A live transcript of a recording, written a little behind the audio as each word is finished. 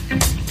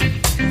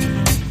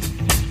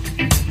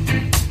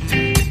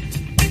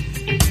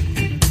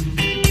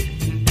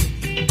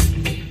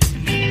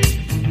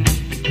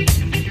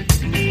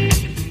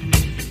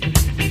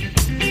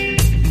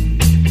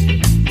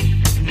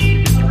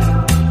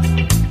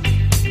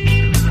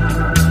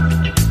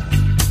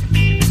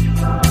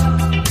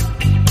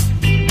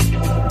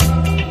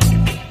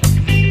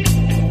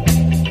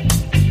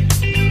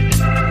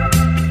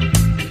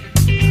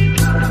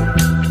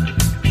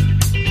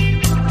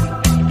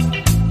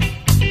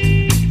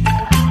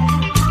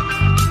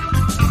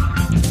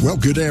Well,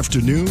 good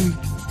afternoon,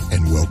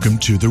 and welcome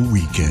to the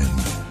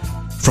weekend.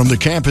 From the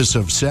campus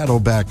of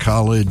Saddleback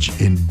College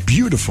in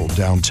beautiful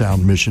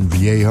downtown Mission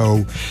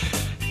Viejo,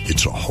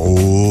 it's a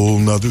whole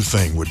nother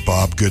thing with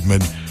Bob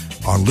Goodman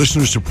on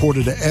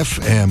listener-supported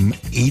FM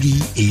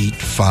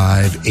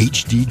 88.5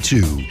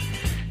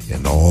 HD2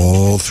 and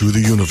all through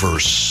the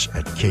universe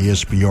at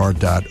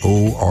ksbr.org.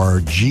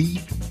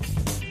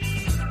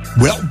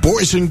 Well,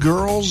 boys and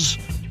girls,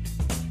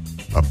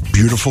 a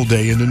beautiful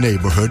day in the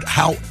neighborhood.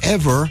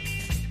 However,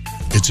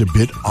 it's a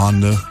bit on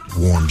the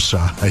warm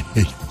side.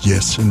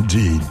 Yes,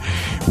 indeed.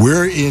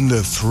 We're in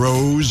the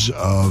throes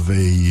of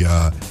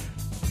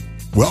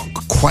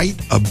quite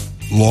a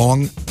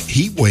long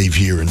heat wave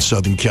here in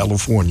Southern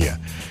California.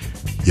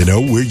 You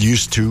know, we're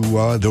used to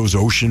those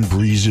ocean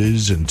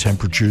breezes and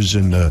temperatures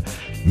in the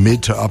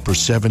mid to upper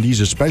 70s,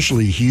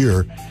 especially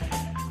here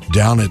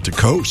down at the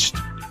coast.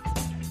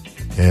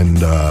 And,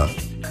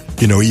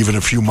 even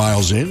a few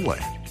miles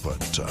inland.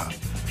 But,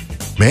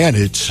 man,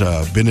 it's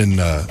been in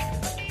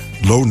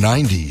low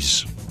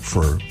 90s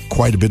for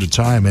quite a bit of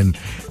time, and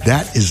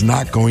that is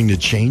not going to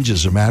change.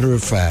 As a matter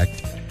of fact,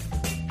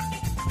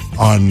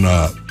 on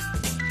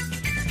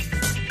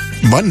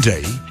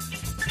Monday,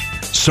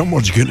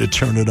 someone's going to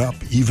turn it up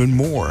even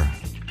more.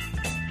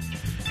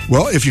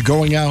 Well, if you're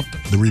going out,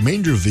 the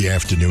remainder of the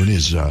afternoon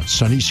is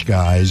sunny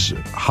skies,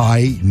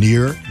 high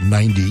near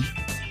 90,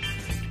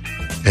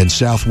 and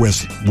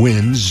southwest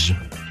winds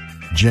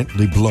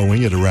gently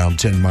blowing at around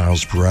 10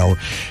 miles per hour.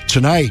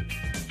 Tonight,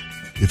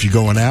 if you're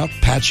going out,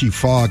 patchy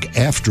fog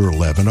after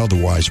 11,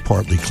 otherwise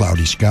partly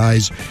cloudy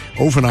skies.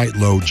 Overnight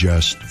low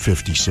just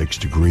 56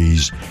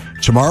 degrees.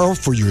 Tomorrow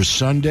for your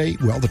Sunday,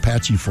 well, the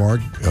patchy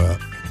fog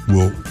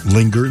will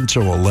linger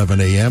until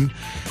 11 a.m.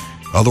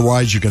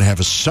 Otherwise, you're going to have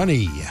a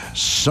sunny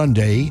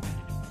Sunday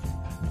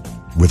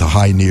with a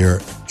high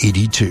near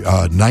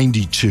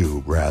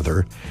 92,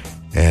 rather.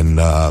 And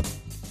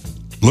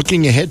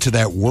looking ahead to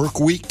that work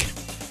week,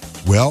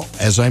 well,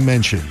 as I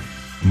mentioned,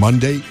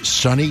 Monday,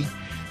 sunny,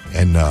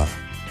 and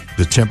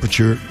the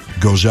temperature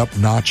goes up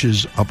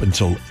notches up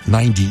until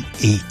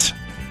 98.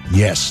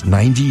 Yes,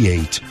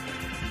 98.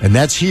 And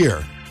that's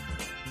here.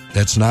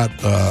 That's not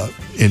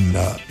in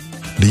the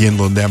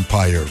Inland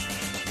Empire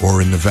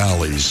or in the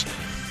valleys.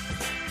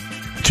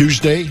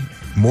 Tuesday,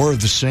 more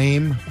of the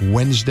same.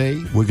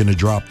 Wednesday, we're going to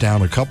drop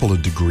down a couple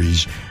of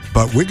degrees,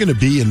 but we're going to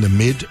be in the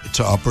mid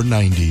to upper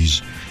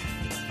 90s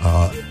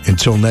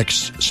until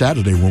next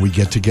Saturday when we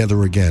get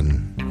together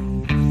again.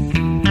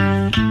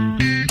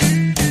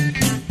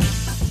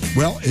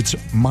 Well, it's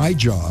my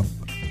job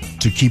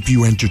to keep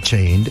you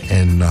entertained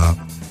and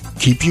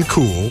keep you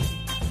cool.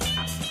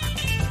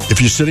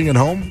 If you're sitting at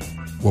home,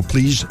 well,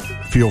 please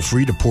feel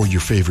free to pour your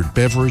favorite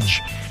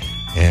beverage.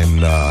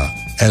 And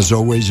as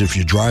always, if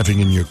you're driving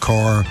in your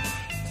car,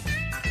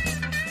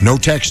 no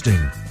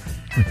texting.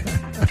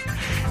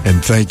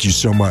 And thank you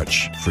so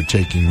much for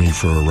taking me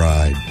for a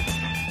ride.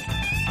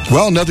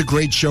 Well, another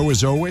great show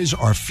as always.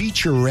 Our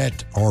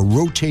featurette, our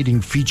rotating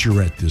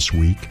featurette this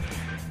week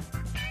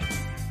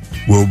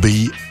will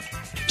be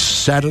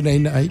Saturday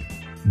night,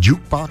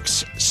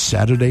 Jukebox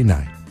Saturday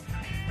night.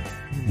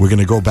 We're going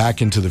to go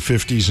back into the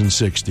 50s and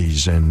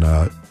 60s and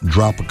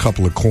drop a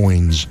couple of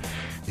coins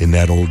in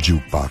that old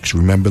jukebox.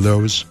 Remember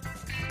those?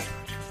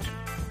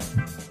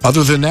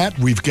 Other than that,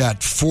 we've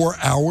got 4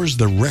 hours,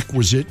 the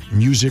requisite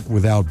music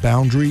without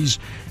boundaries.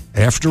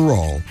 After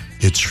all,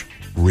 it's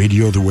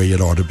radio the way it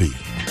ought to be.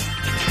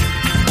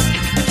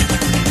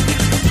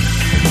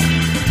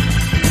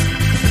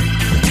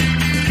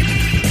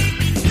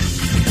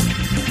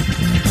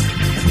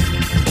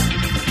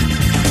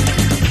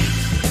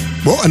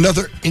 Well,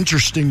 another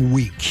interesting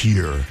week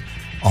here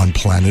on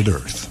planet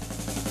Earth.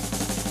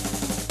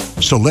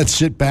 So let's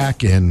sit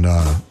back and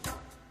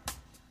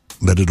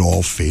let it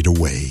all fade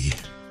away.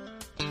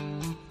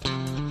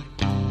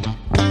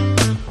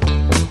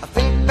 I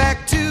think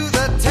back to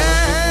the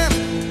time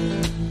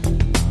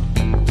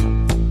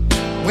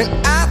when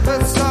I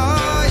first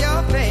saw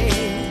your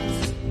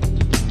face.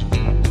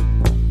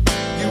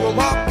 You were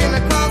walking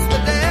across the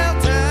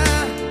Delta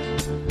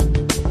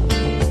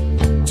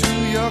to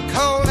your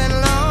cold and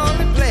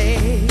lonely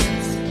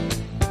place.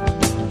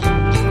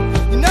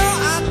 You know,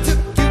 I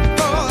took you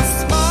for a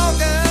small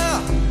girl,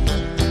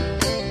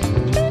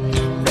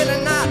 really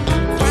not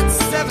quite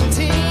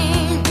 17.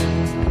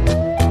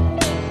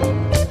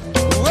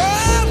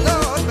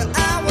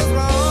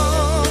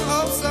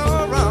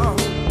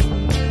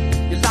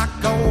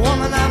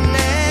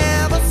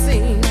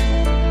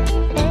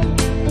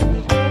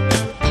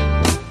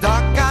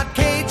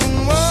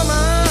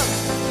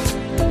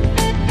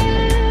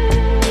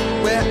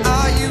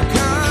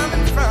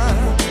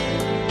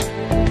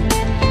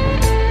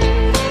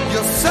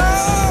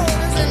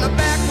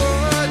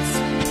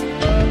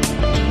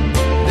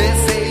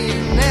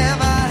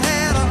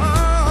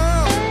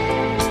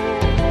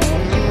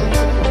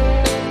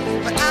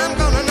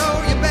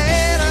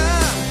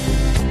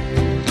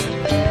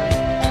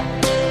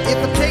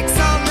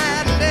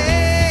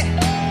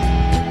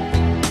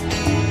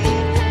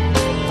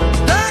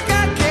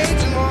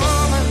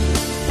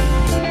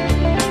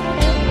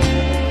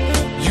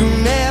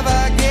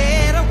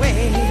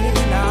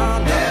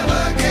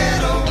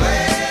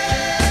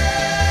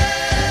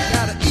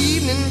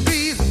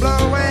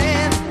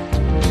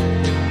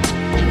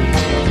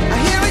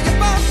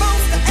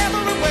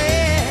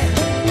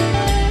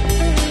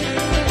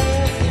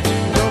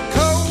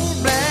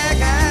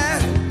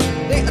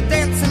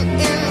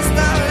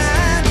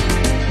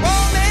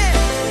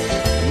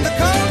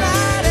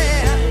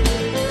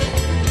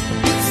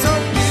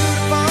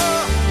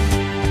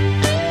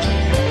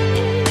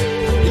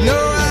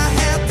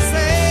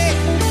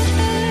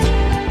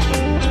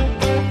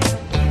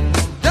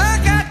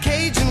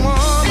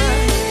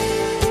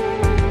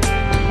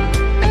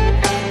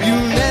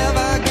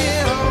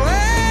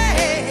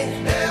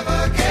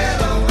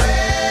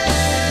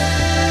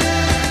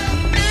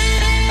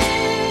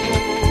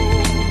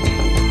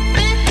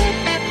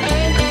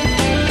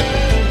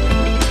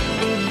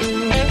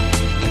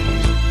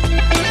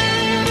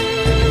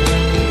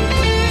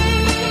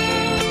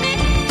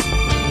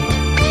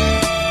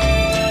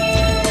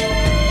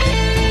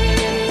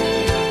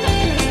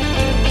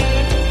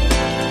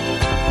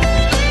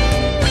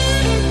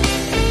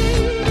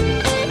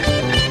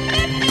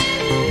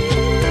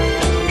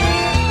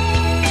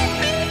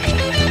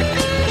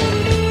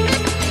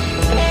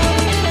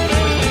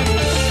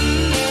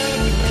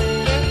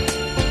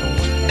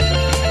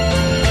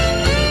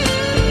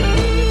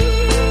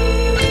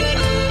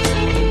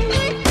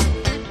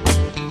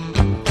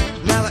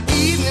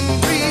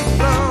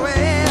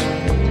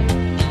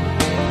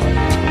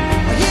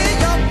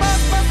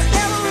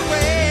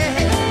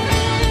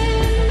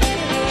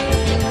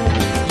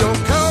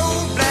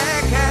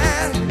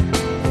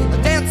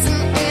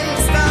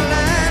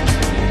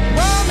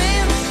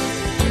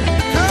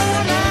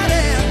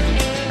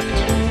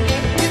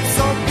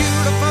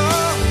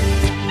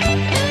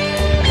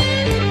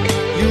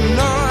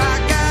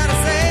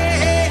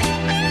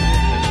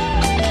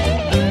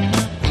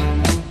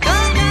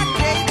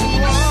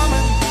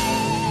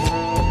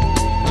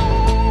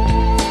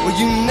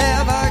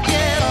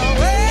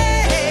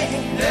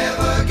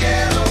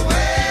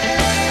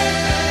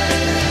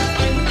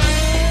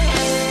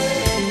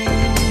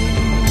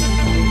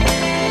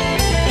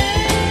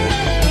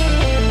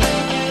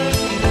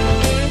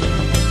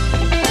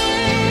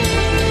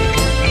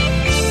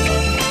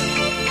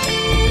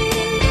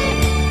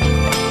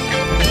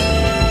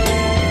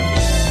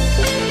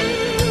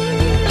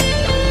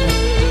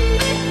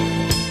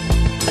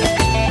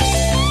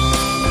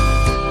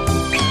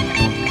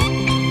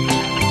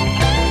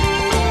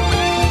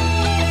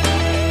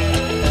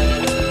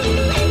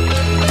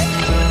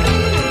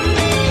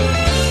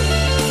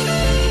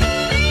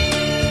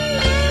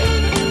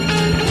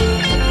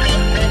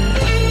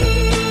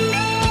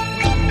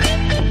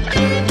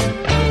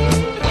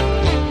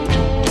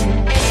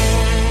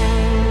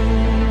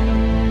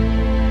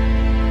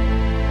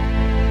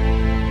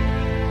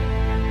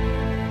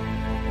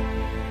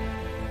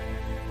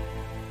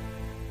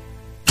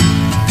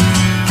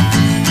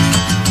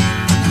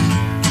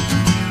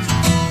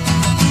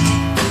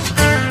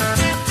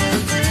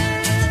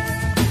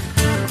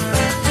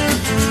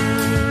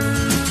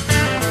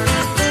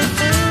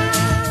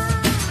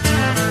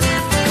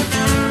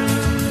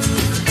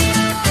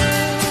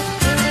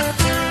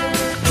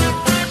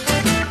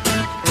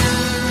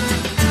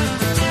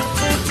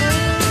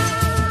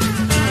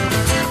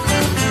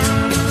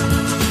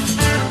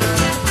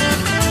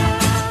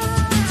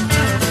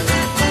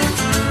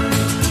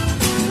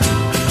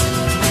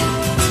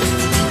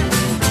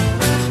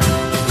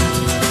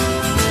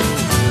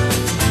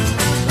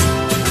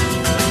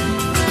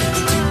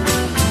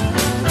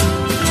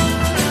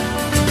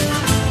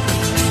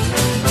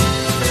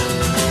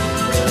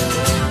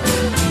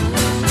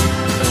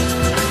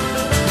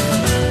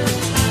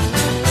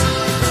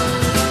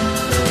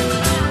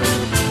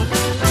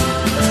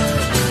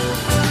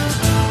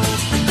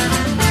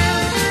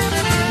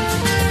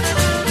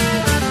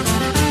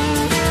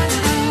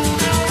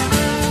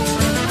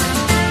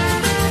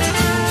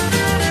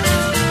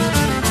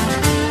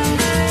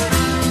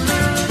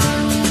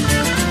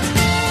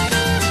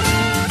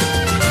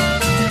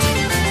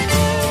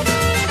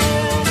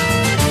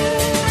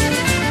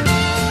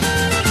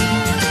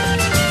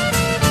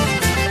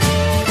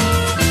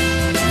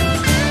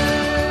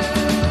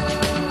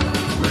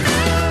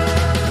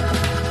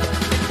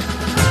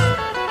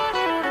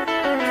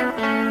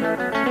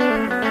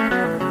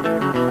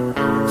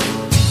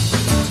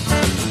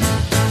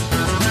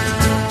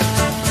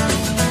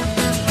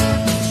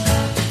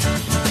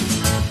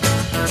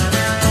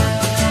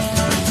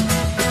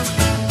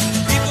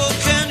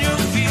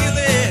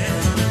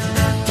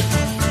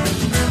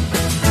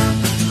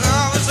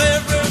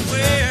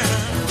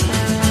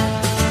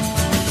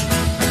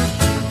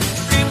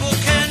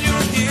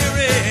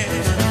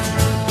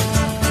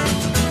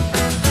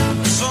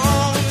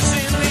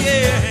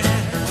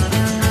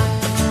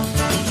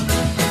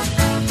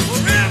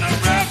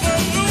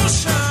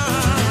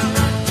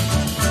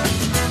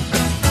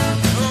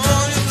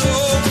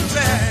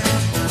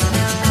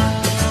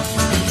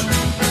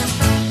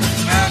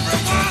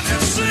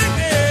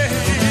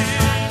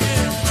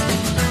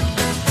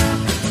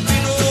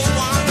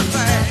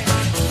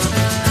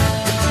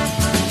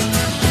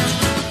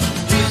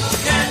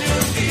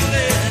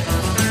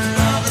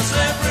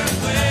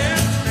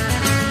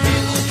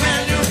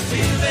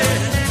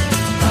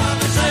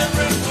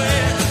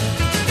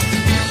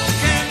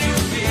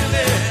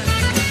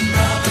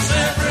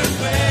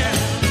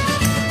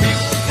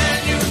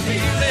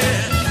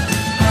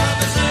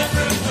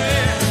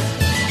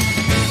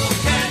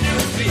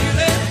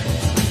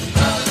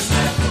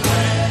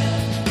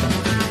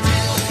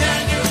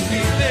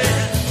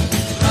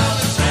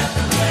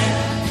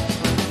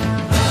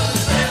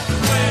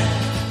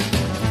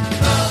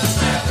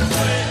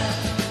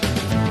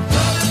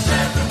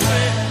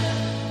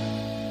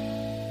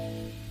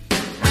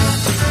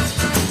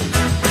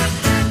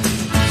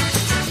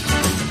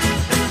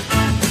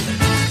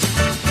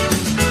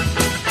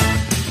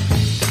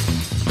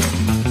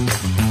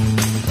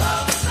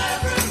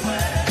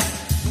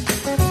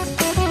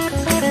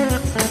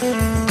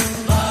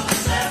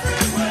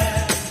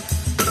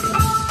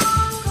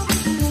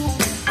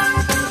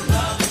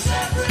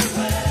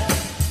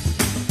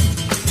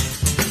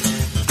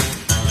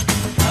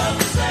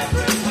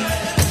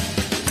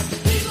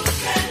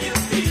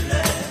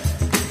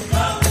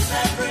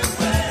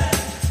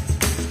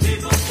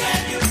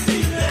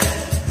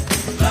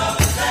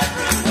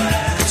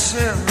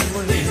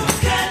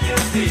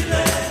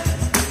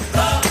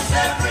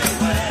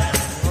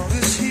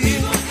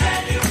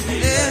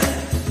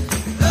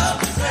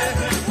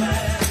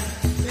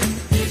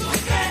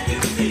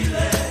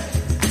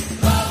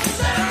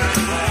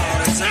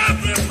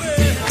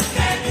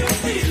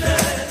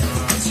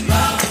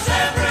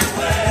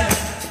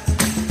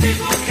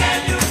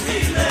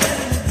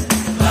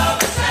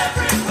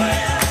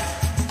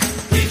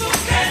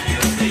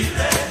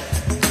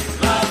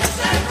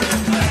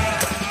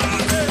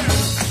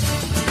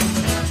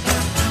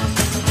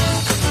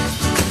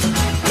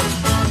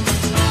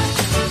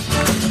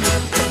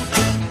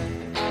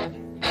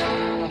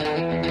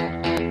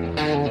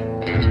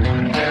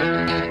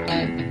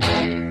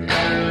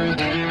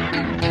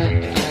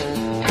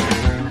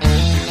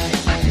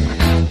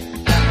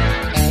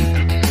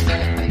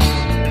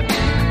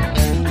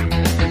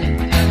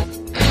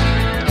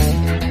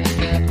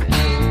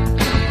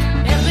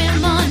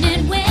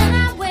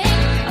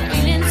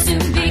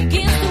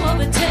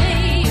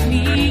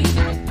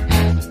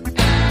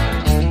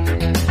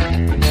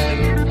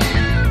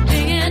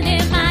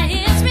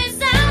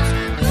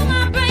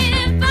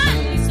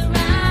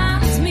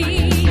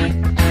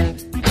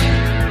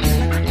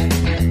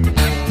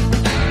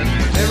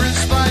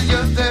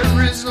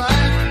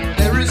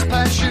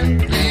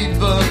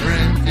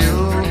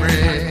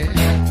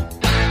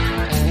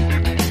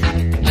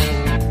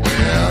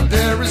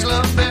 is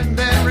love and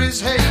there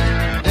is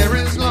hate. There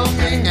is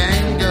longing,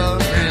 anger,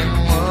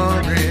 and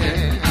worry.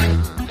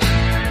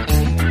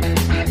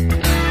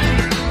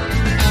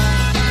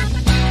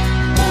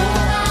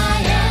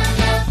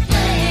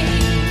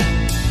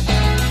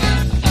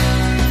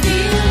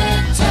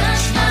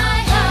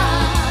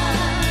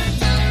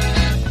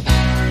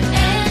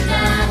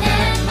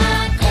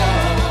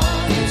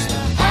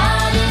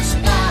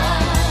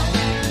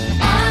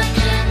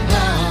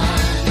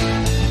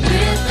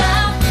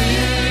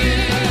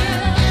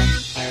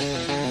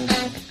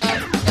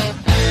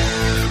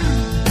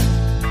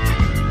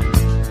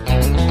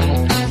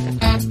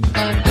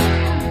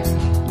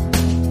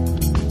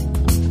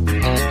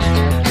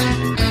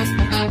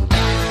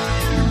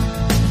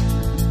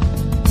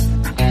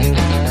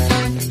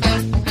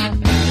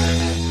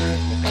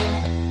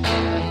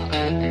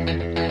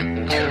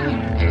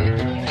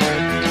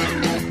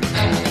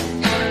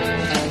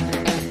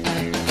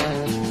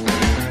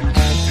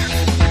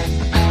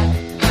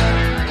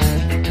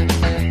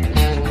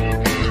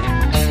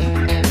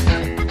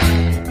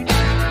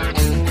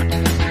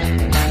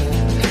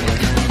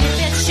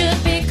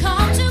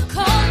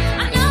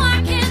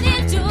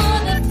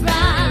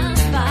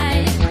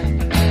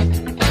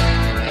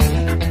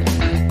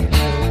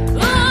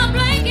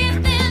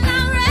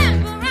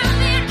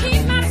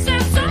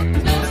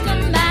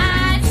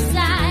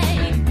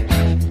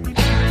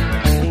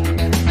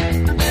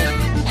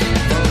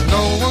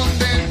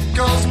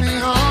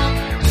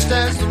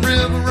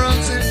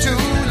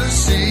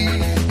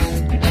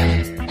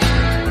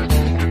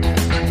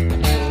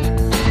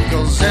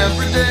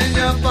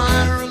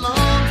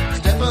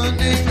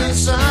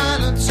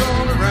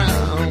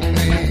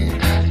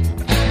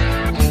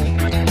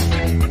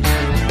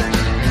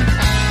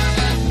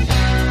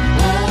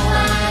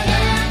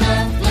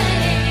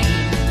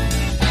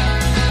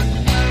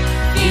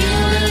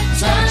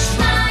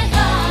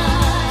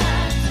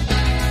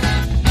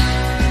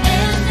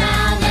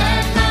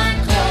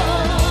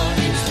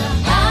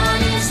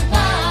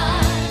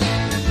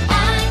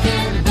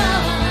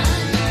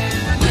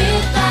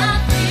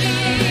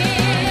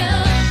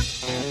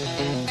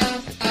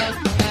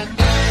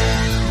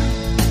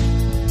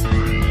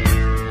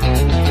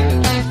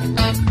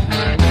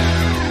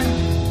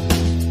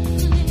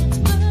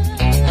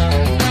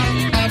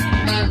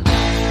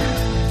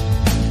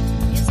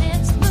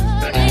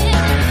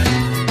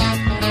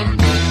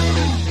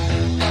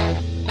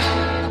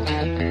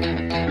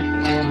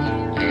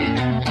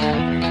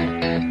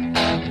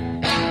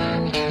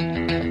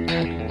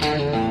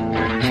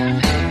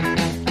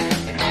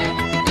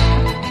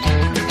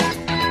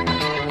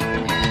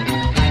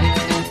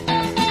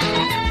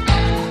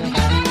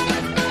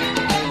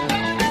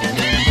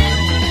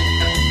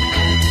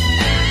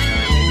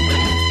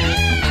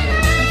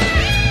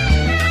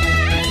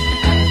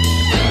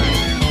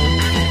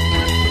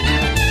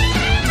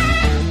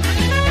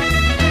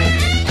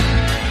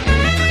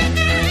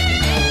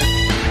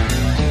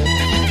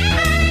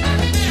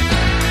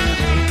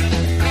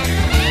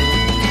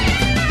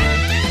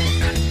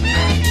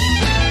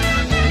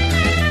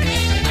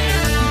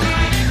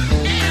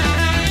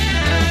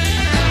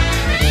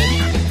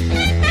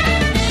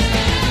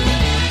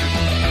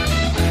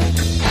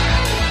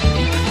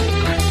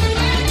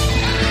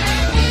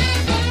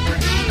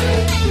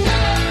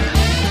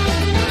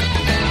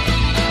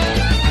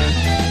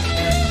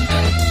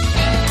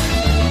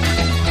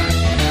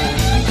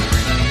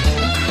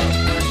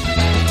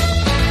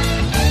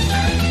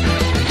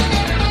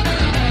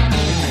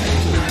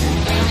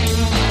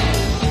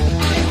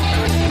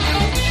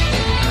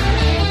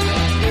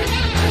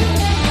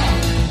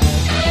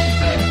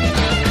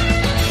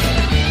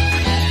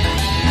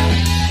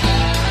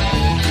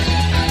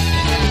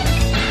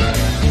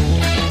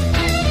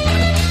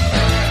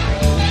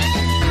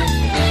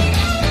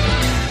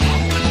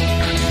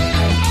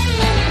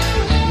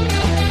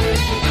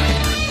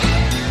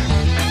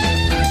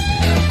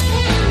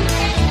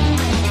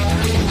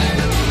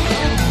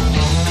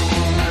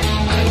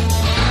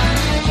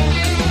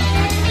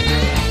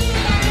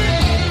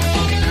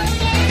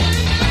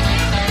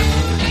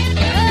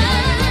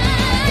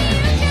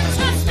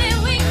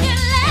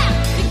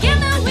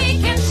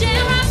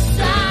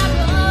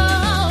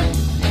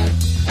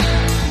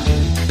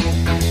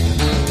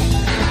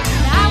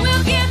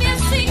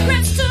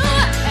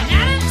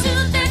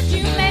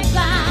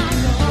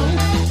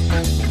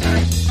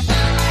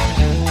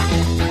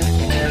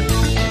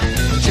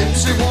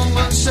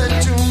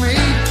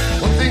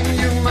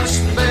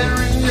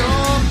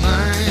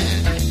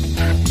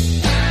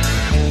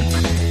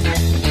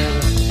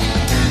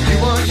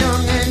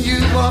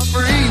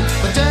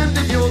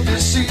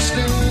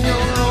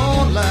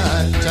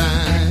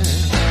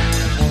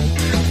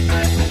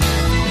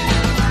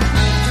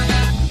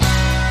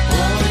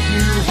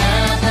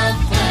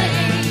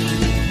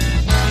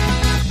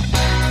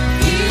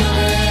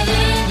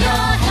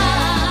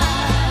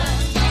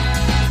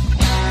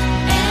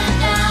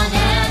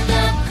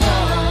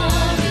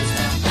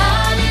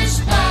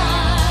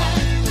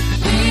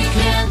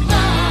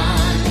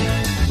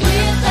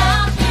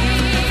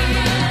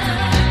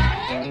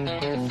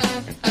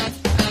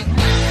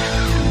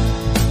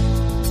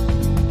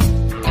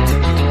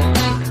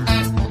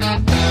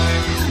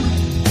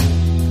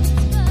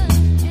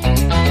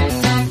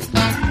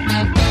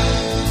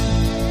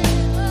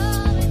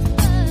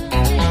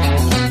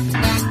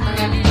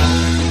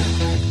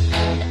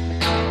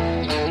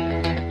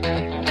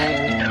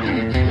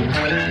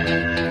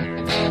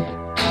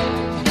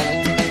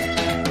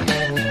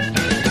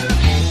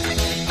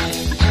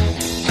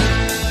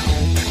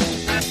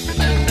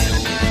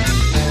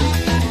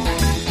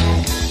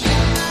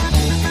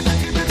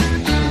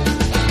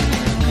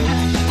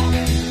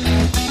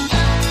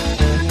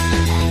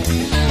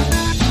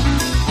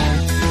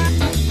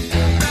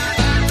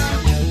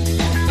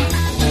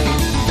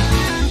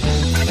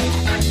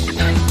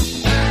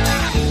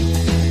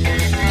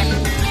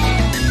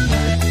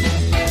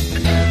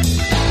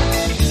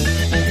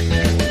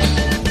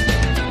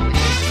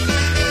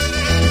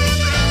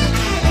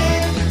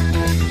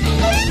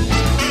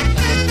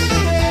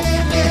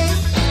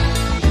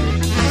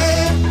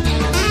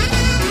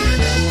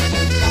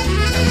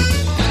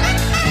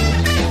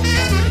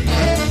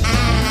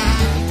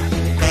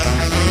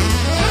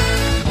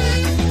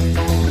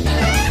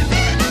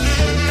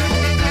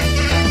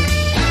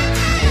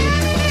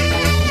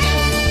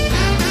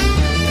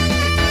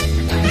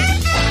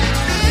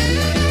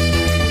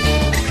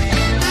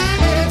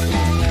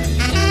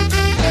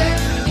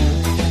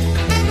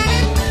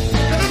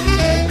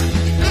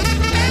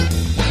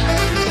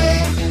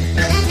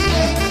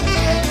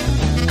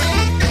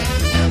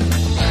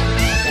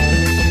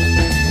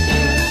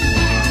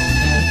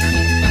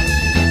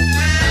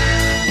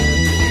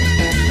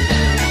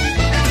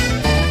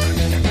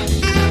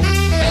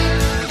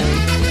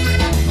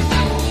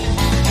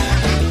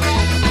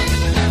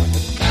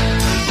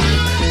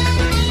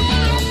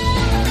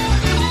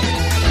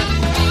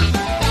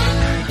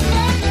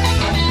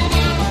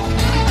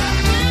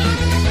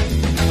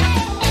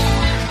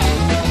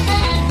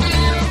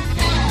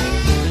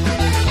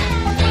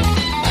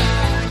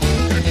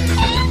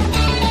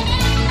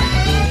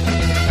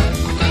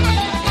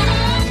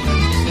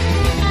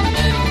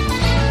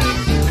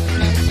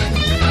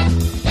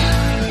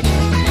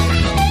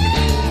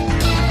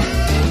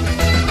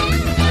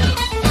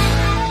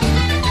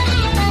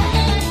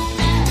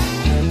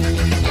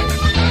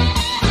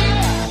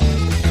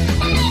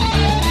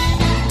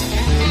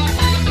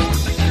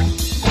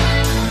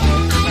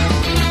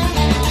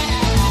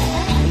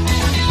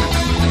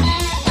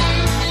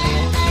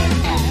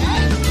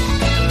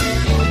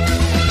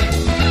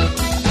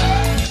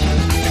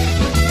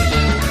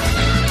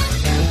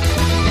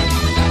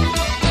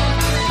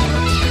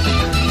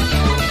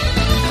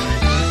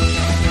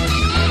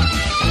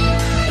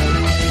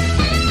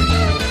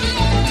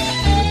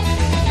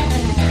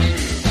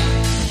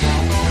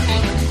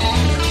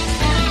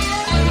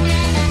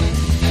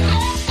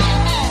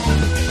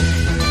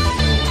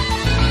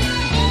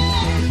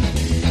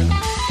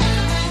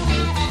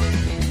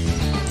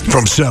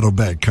 From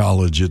Saddleback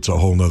College, it's a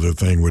whole nother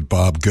thing with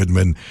Bob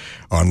Goodman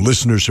on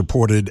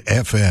listener-supported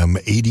FM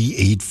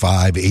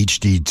 88.5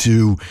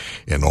 HD2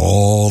 and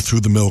all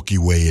through the Milky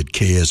Way at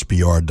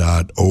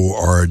KSBR.org.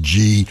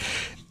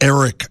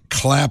 Eric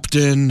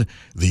Clapton,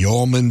 the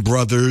Allman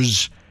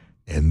Brothers,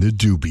 and the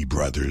Doobie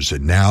Brothers.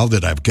 And now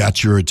that I've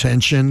got your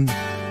attention,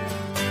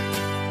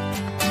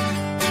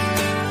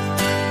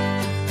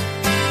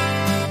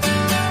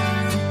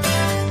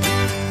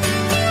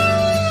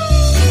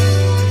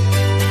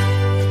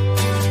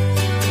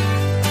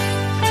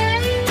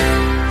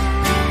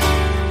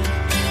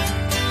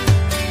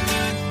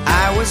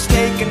 was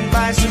taken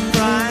by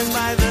surprise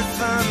by the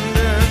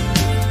thunder,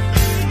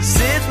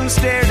 sit and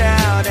stared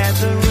out at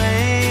the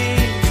rain.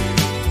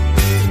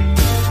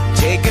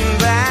 Taken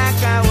back,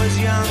 I was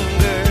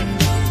younger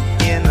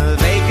in a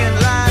vacant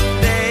lot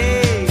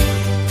day,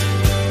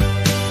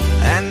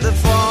 and the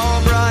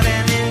fall brought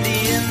an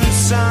Indian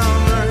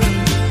summer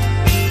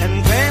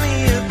and plenty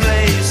of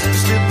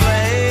places to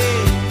play.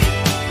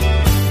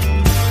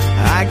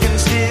 I can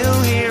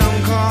still hear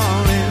them calling.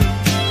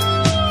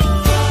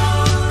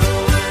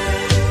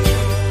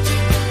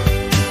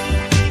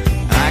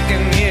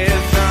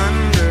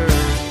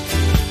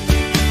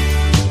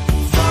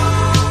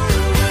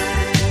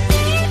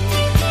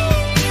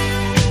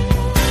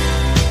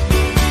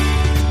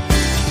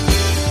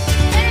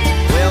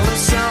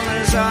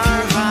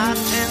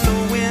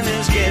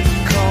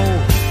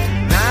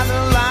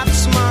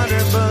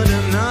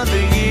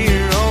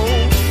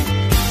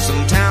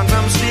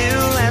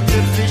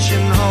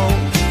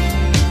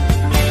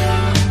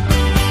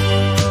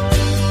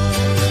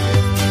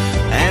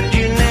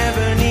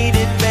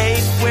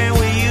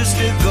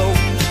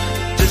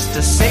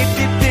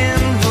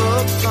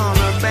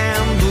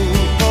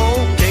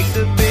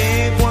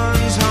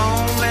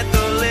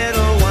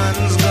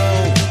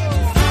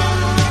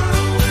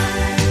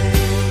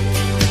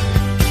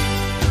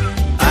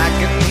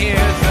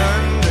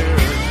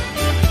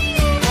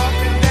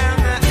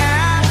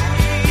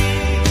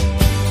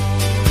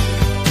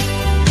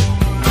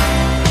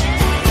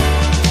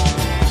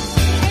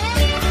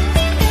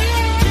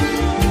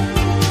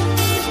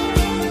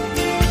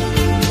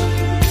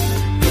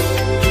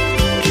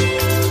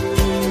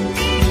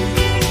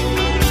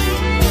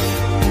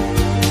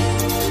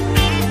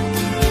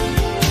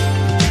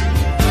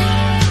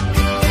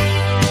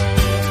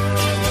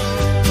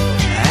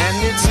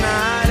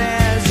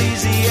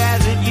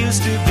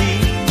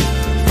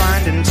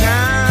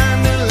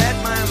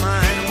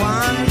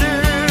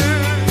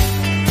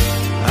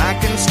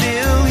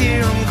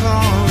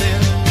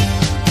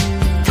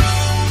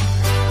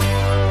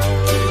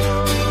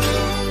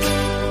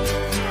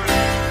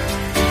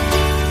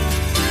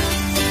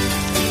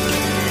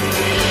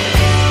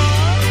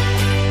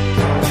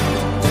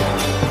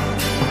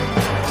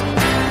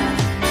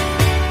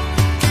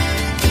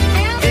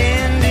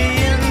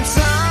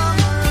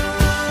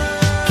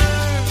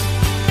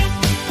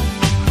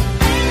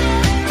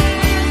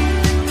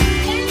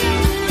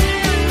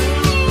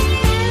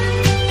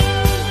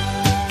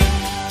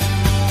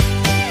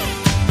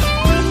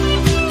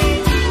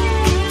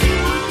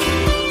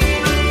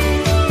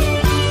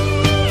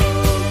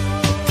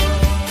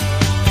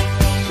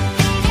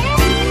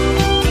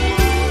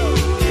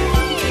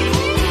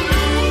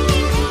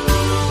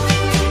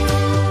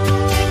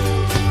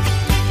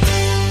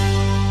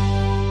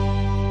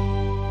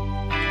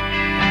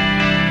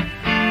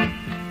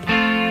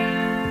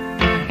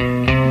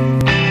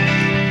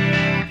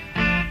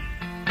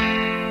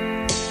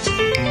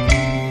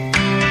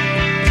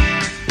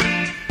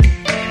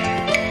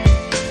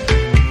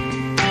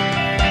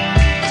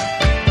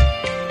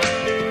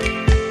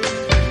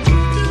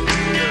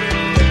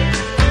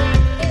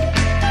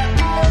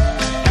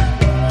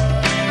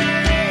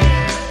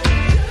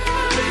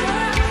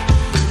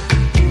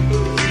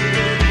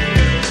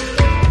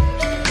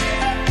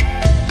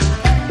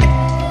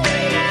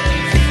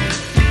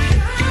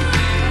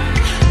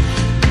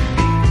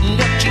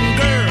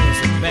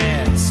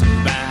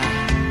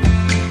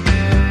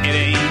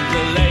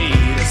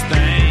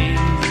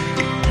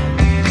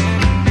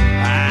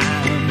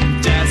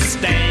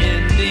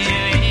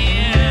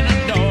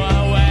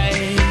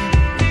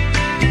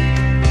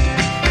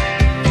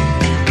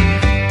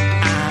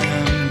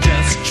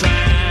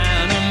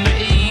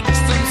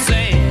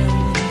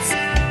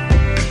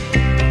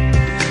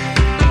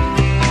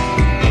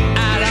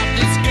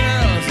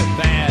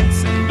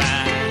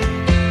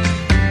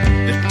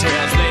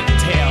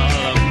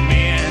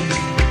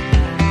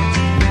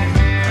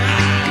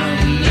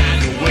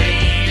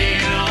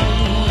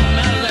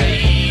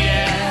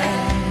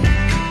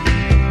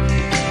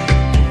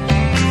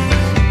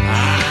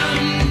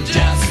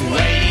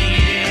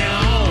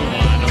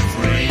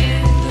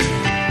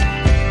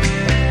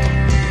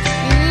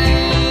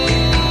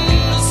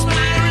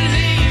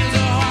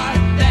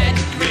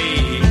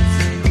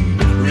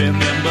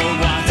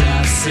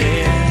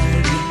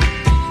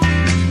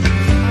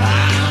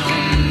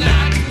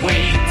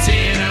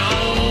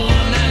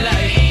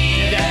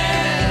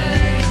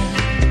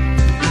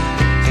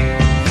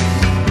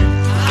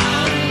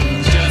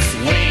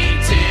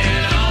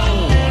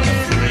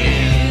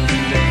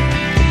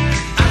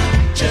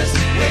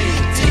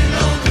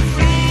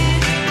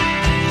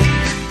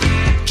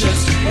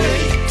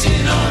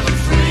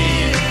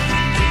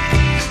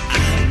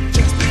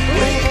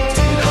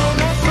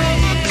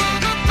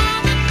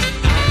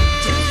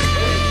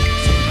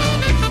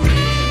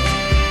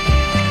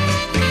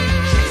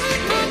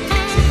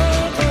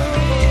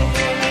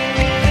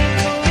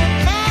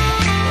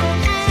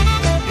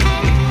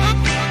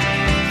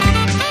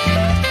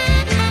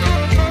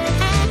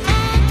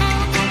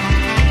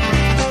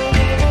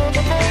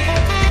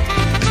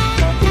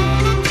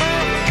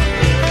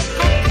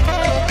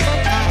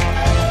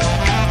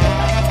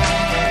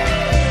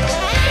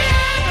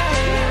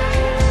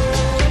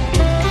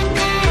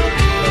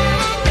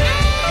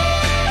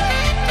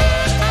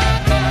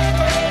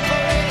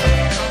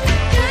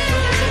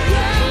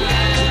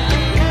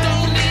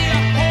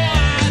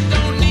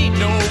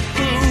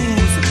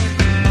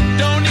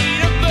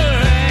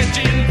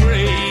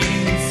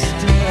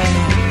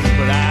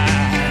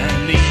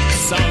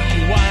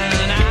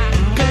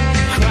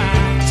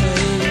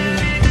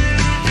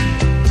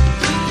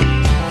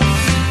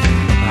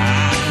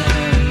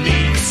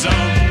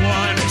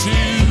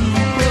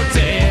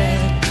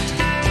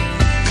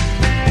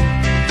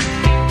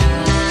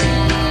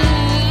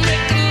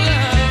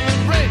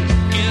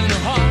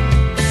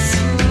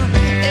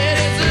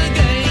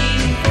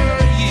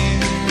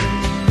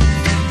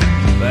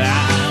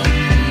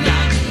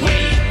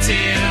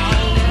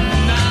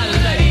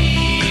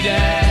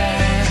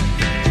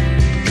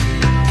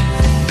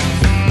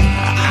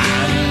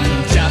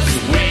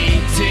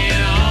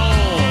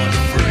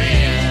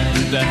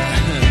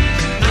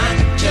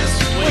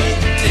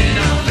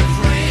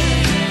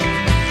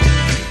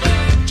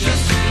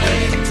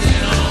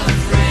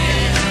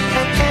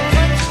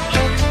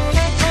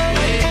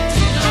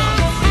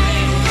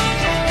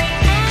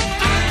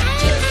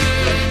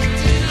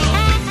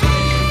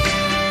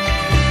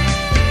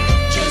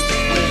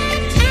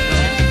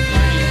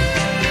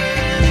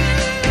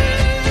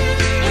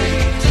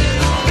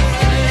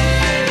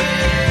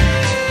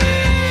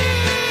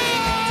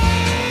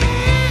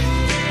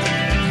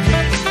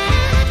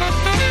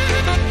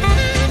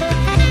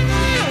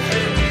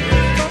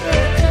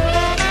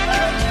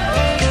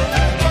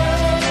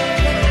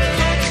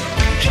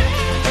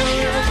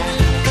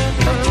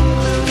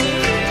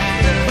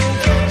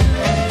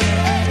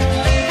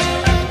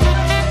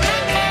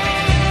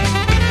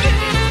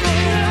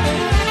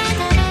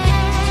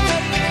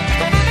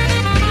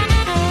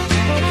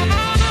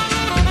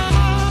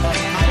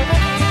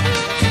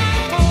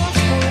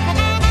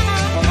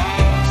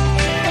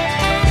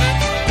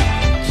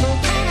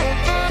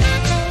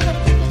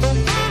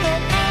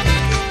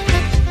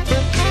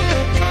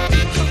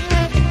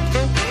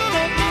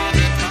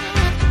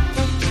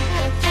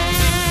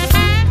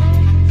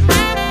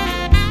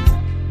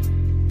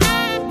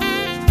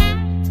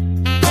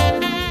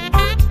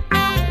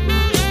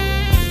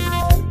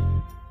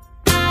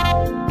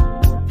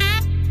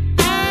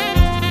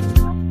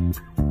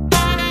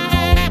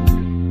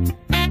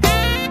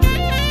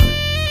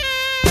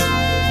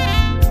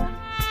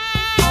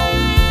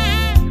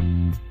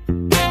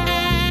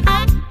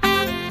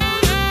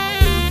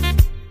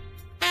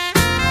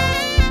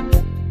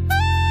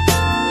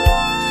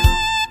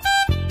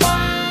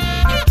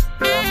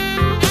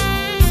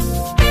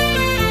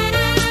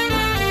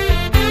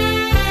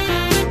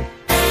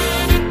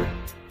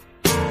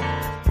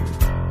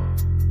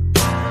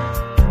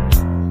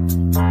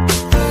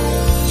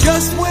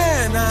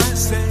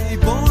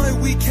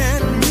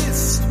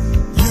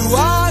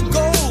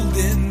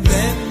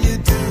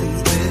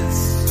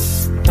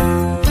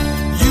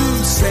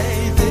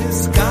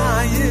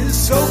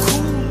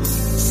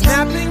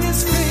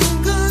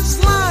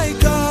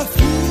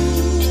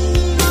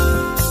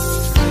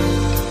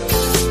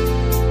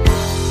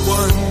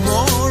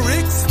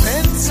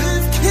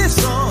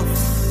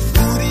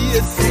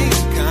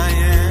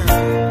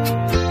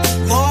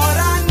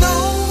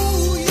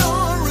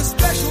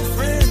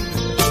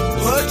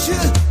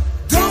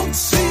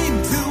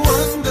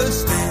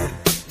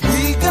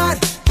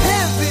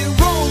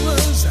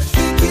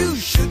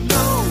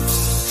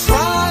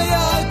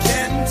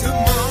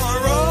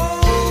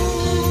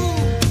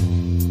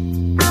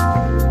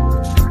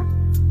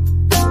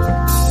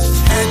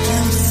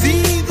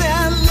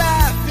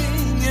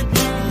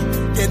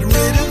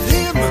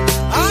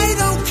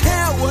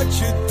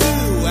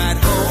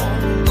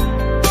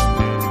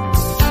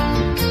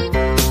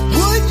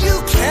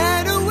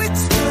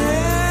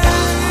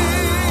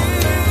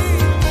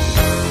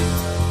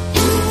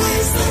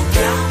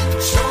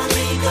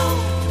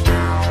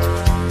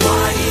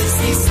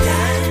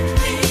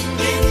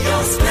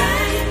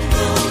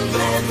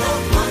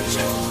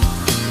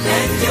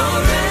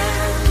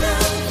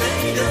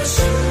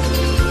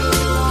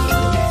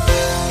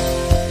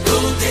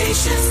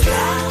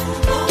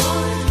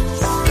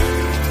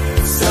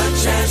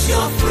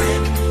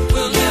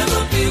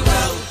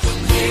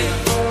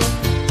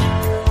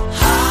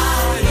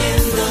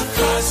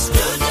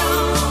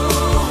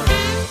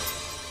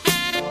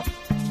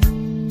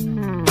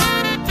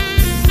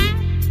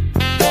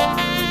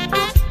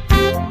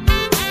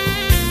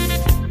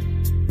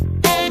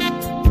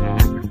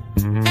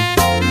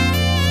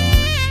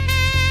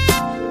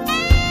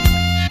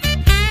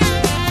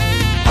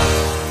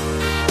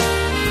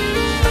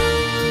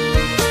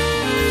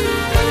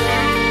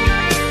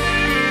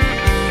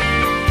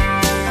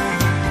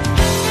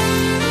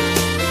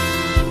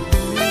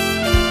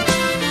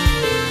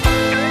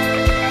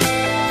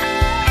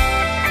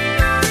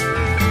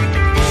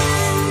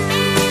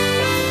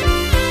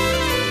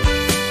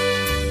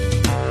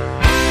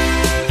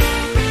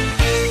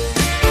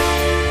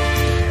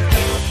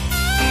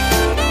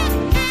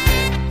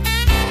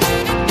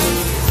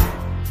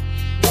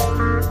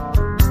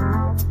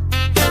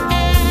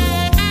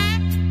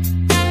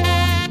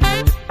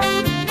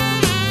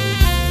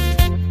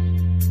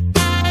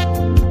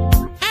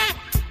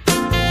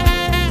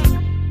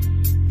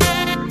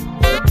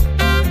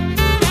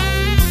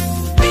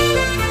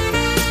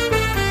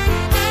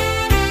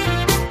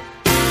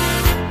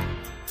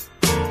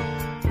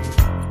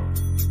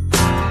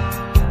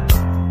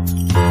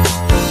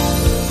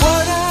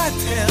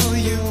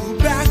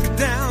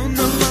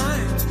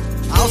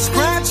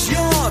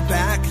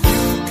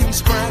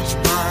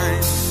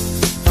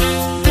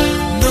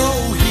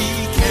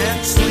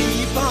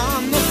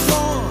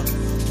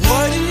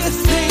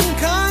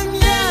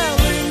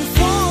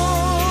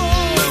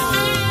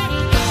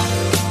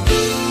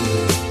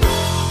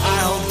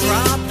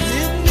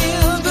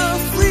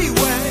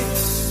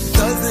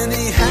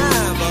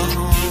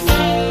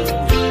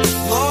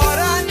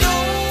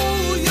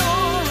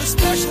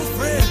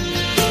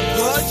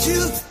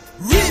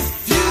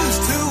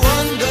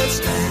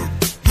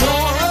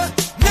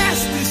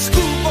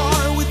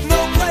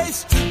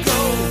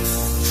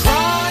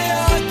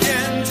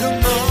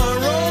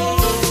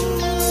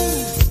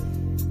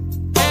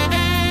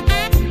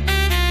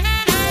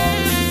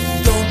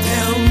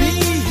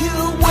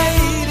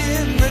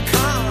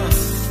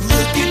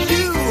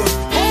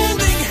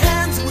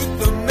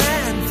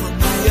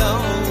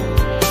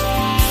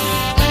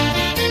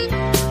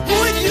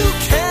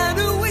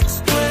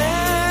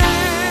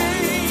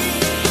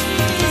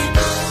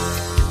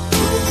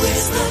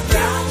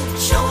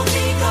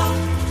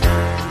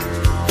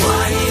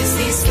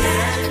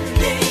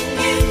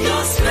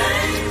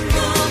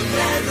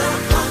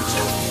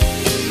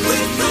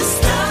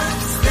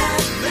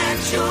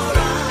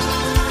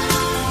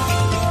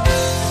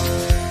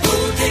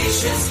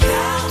 precious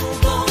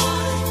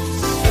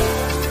cowboys,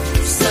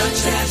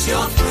 such as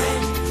your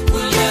friend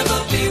will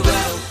never be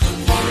welcome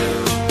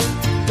here.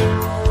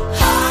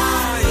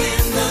 High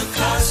in the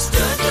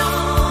custard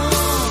dawn.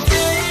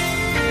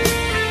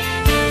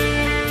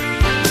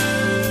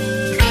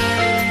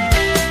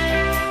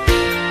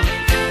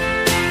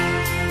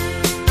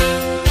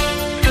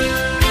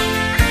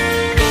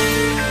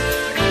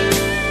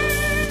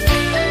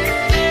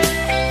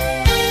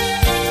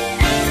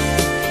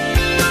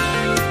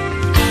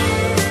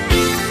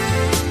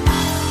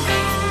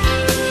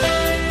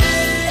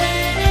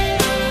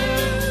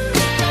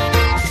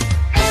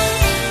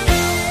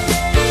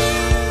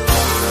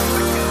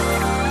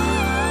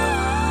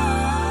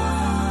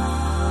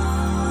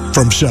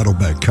 From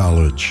Saddleback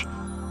College,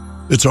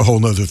 it's a whole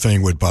nother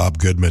thing with Bob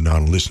Goodman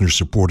on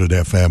listener-supported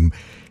FM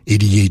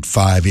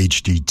 88.5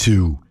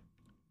 HD2.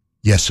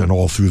 Yes, and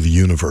all through the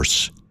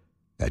universe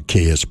at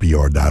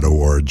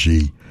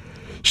kspr.org.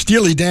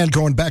 Steely Dan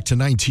going back to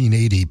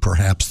 1980,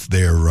 perhaps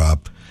their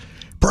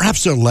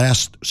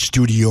last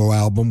studio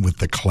album with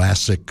the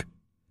classic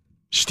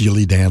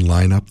Steely Dan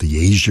lineup, the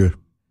Asia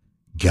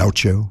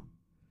Gaucho.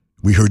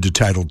 We heard the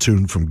title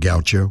tune from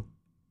Gaucho.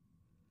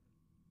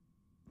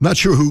 Not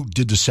sure who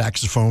did the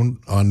saxophone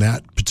on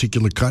that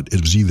particular cut.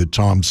 It was either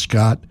Tom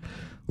Scott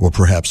or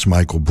perhaps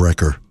Michael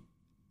Brecker.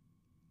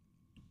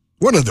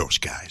 One of those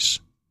guys.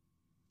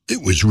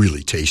 It was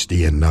really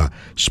tasty. And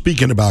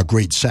speaking about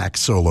great sax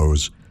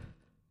solos,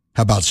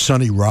 how about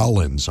Sonny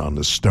Rollins on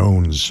the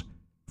Stones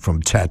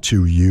from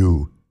Tattoo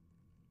You?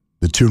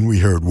 The tune we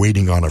heard,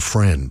 Waiting on a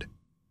Friend.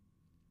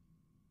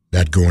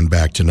 That going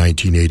back to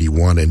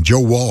 1981. And Joe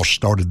Walsh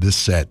started this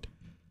set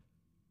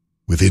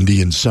with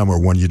Indian Summer,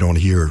 one you don't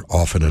hear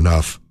often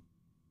enough.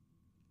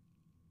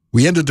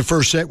 We ended the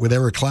first set with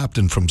Eric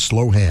Clapton from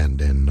Slow Hand,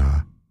 and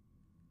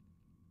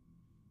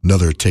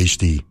another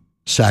tasty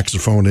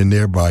saxophone in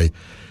there by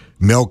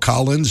Mel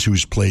Collins,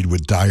 who's played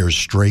with Dire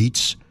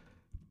Straits,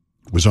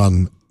 was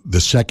on the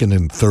second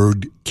and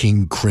third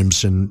King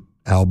Crimson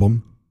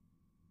album.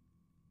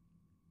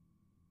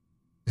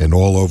 And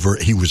all over,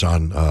 he was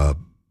on the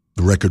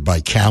record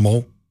by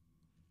Camel.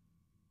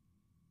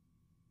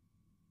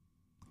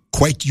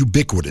 Quite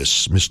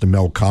ubiquitous, Mr.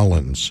 Mel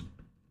Collins.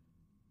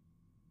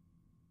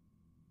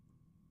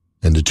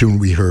 And the tune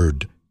we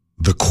heard,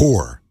 The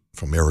Core,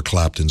 from Eric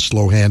Clapton's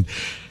Slow Hand.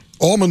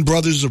 Allman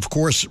Brothers, of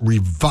course,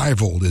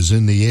 Revival is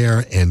in the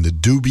air, and the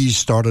Doobie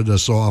started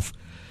us off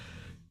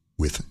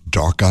with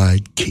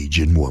Dark-Eyed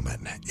Cajun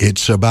Woman.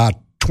 It's about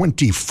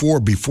 24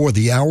 before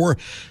the hour.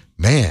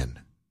 Man,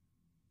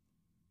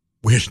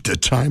 where did the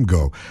time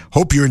go?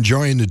 Hope you're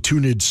enjoying the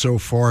tuneage so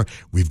far.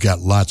 We've got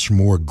lots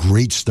more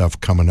great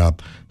stuff coming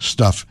up.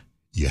 Stuff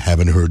you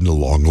haven't heard in a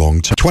long, long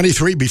time.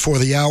 23 before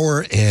the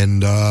hour,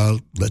 and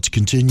let's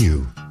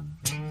continue.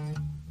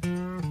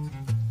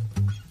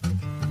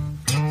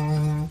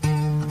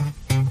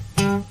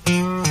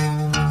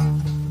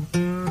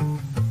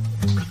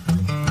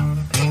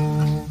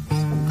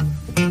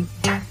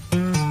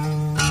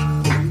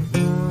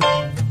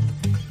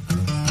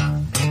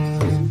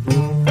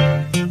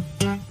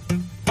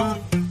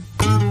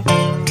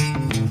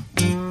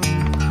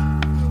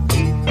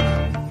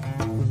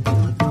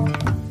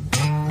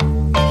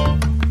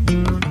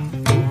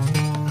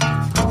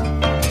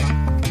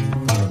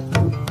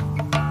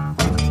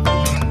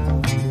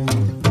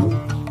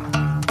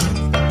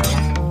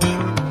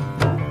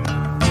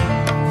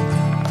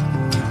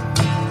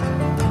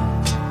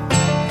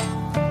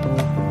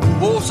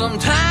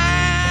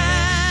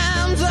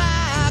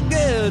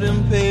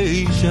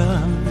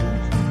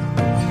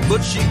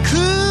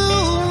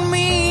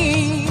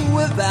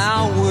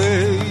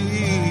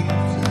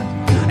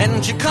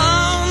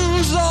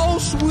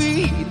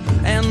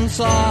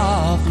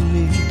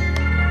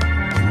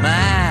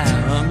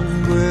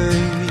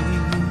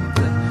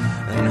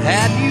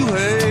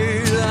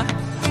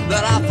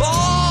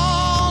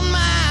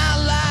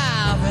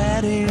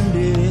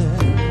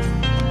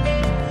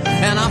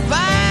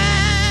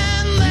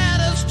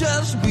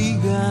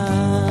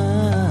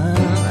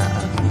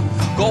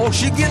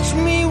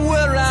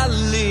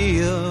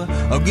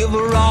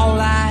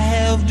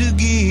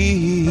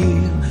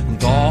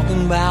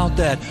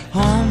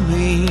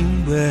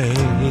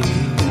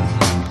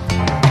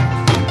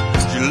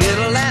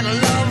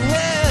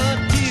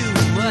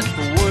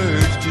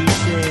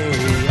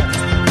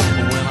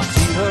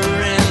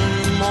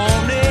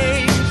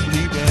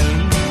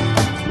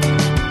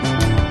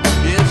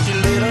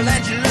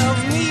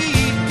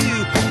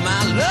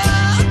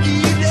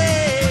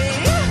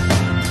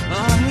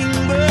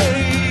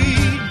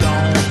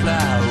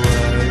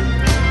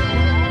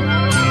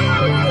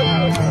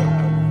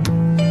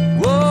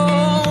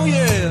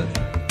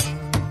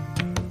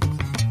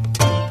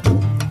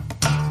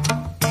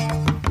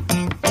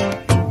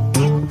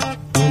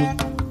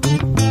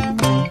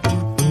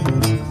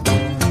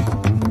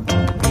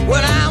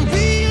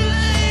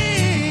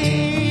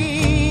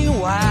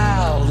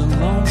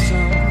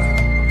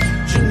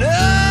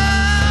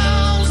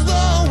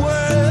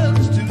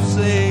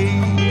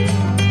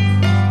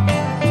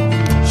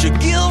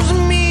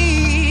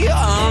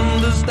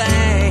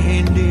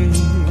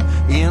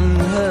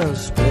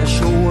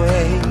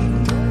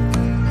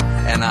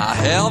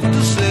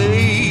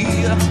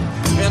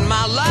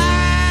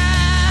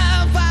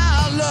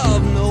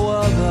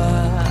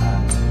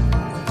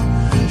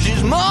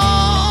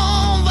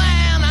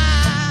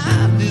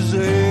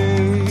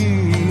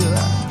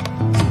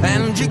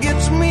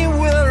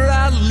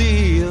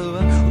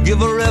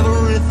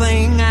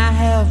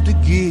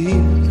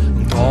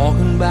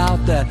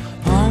 about that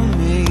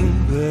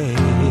hummingbird.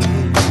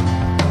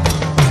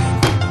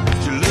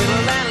 She's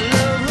little and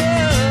love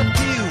her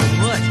too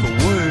much for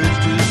words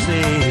to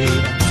say.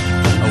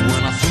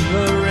 When I see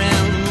her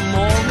around the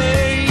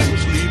morning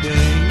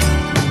sleeping,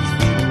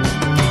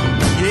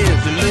 yes,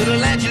 she's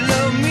little and she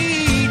love me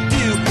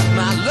too.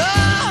 My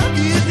love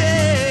you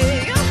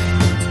day,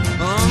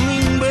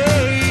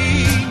 hummingbird,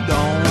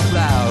 don't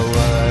fly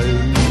away.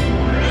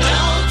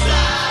 Don't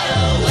fly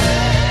away.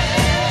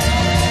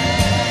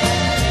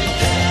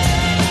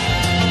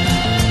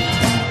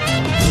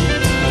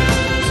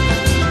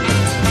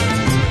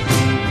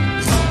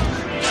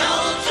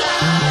 Don't fly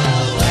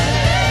away.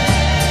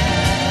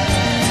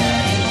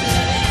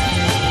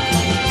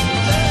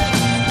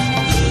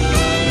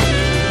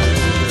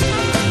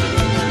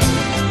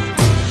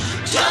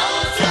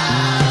 Don't fly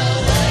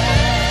away. Don't fly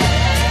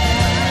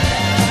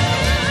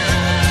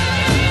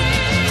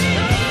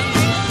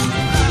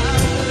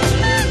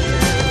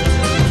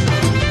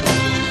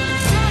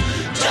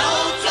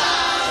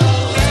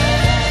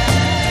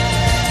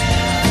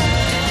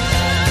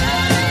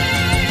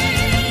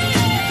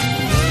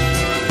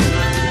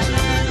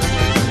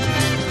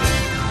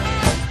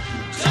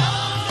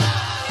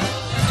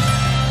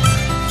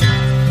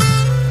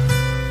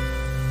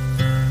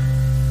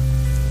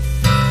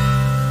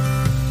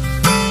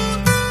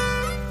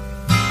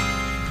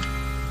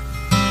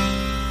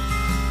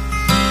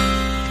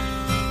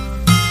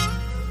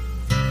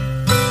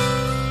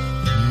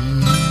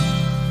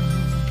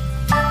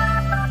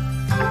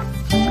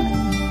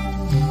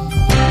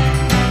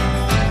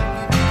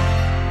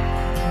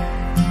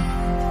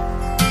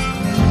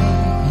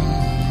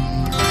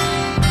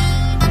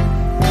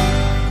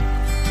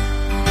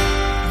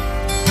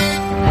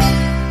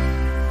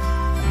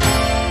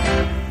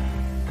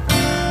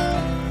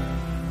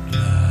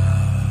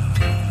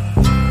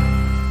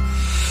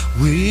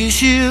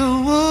wish it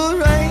would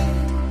rain.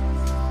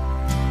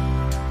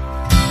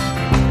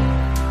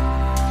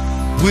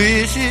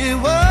 Wish it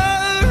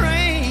would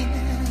rain.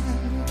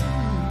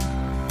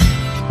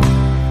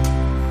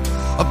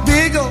 A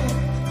big old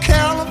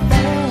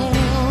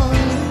California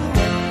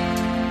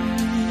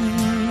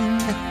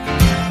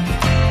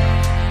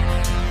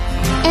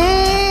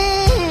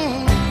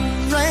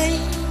rain.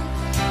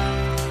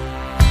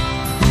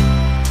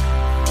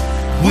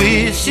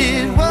 Wish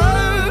it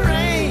would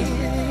rain.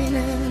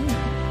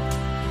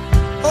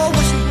 Oh,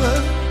 wish it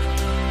would.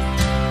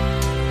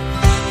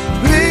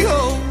 Big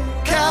old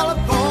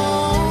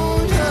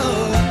California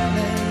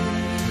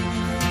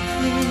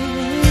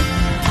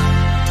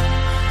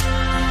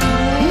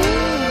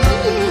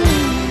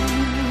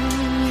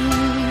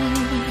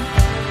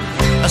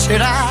I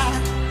said, I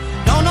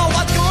don't know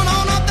what's going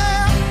on up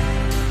there.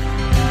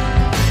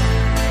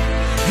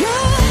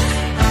 Yeah,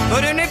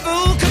 but any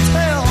fool could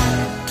tell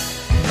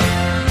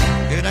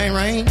it ain't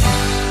rain.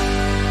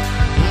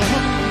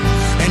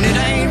 And it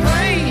ain't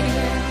rain.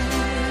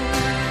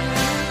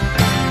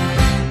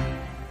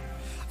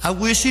 I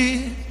wish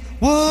it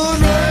would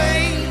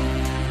rain.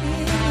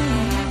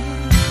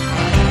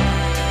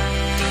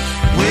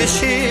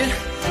 Wish it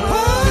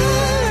would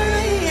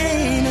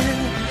rain.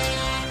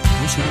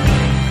 Wish it would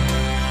rain.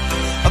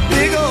 A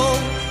big old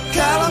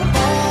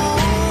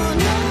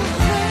California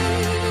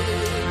rain.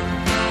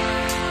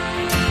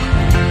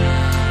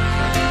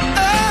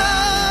 Oh,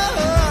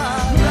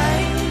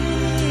 rain.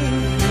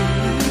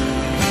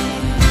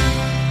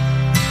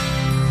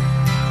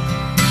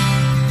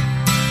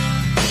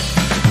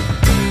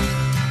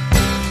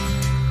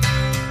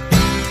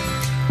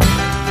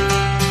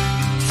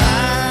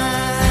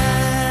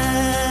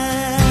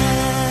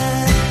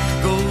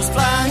 Time goes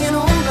flying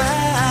on by.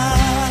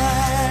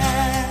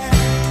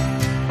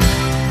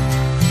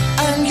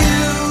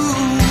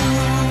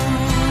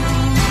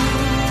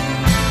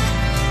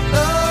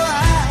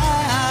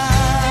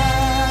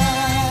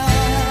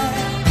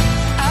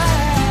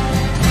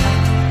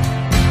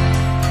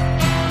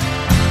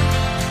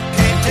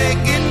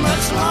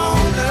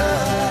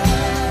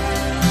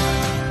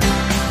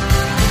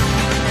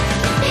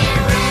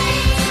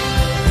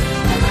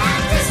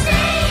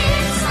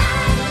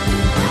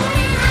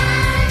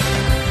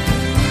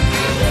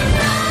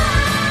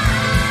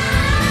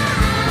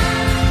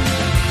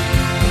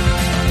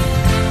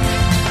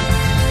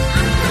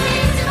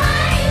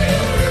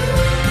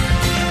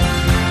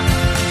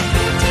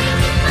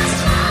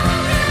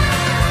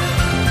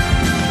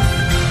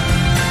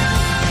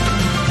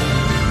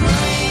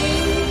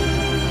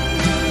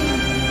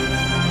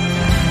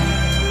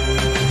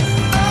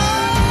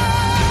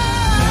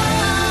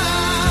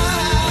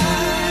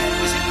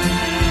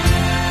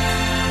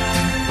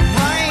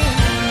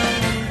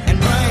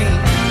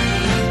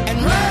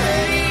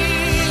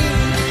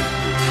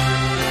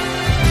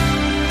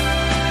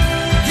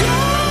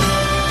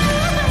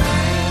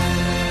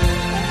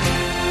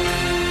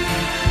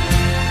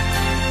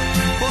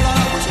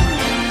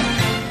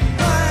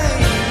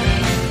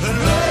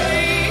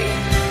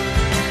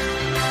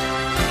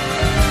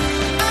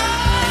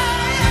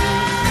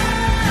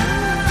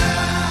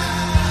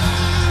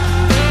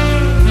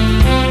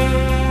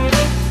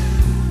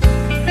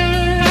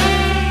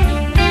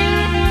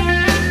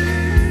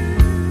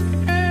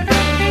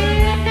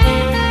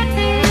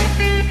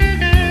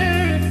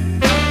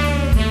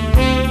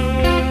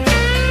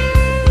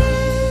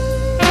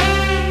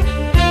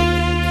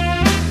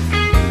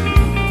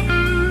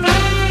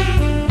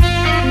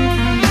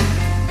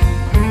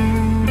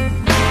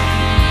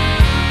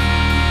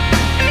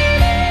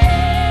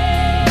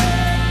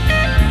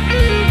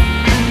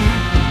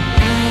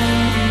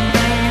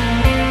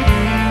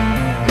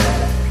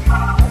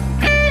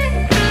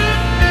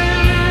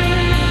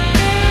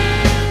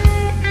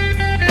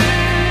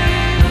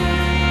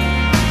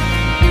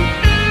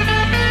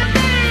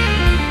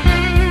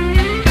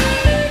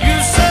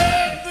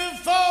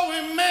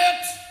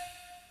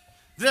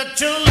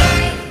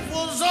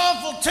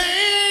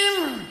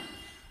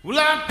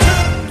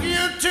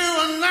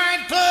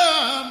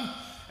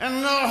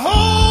 and the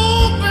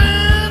whole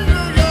band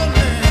knew your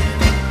name.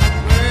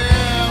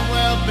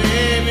 Well,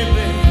 baby,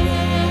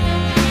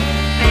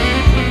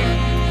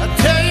 I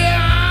tell you,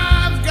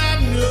 I've got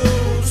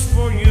news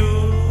for you.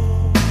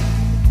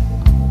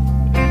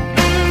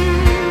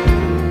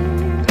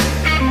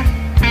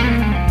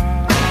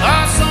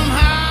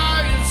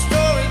 Somehow your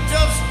story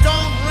just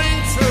don't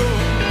ring true.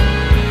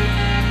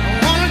 I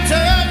wanna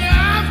tell you,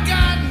 I've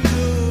got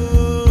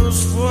news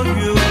for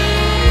you.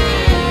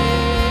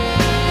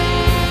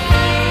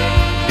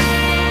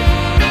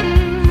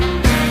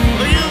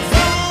 You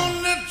phoned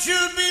that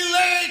you'd be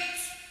late,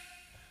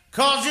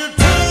 'cause you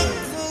took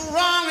the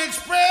wrong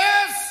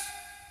express,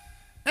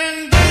 and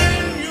then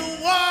you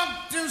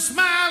walked in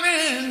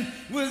smiling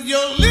with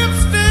your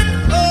lipstick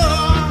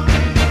on.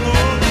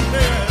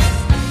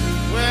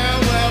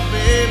 Well,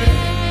 baby,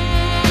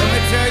 let me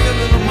tell you,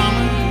 little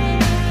mama,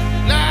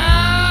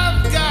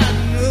 I've got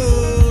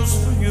news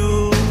for you.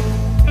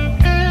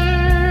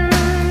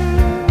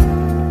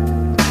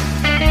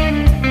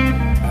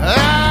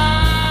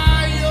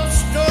 Your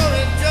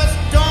story just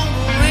don't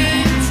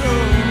ring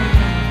true.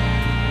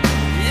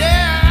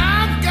 Yeah,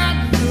 I've got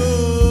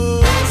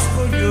news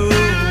for you.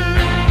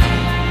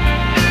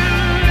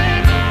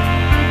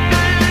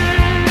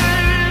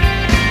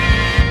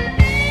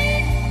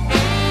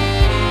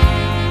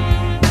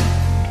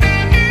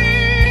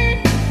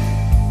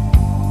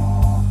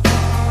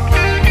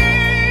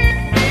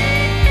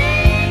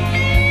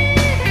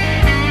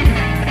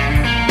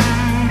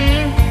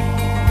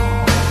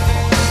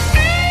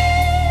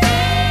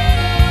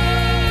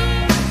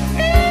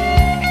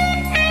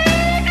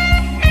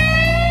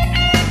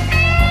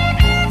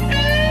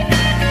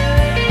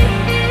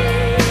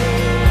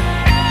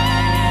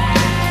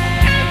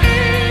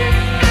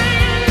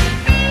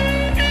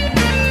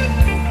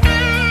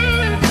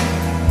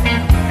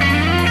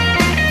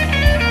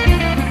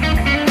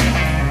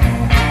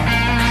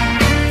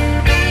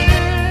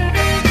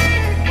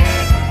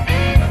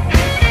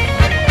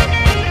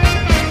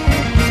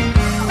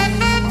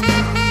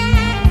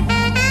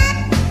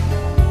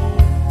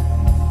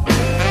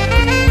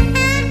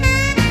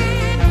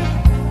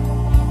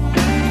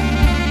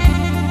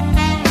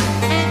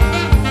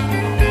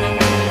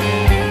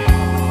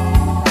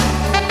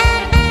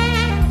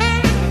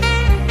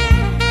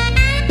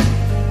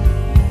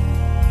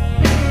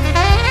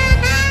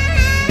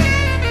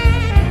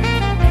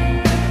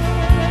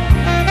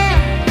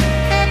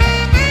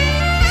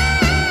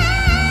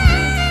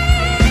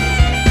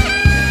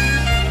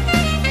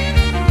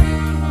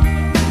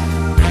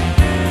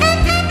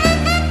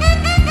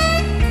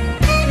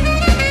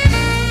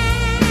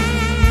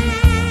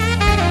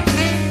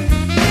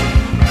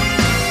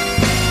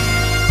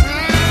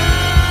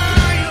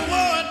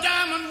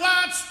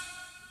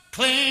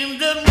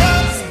 Claimed it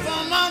was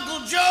from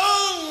Uncle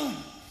Joe.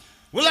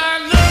 Well, I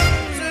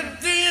looked at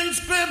the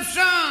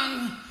inscription.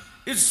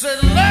 It said,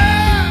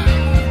 love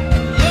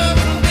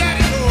from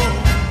Daddy Go.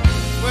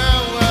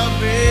 Well,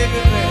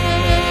 baby,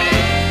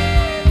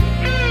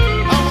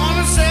 I want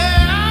to say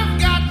I've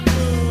got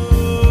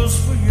news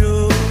for you.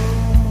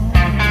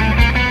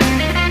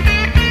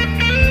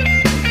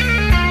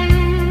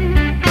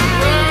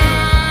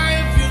 Well,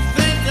 if you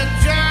think a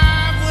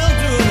job will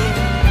do,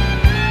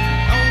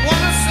 I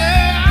want to say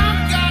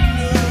I've got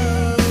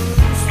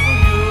news for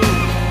you.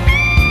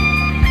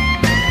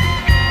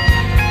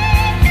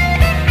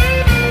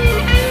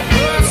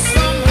 Well,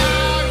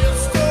 somehow your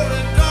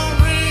story don't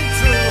ring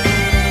true.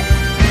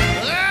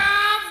 Well,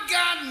 I've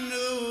got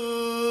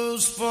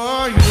news for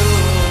you.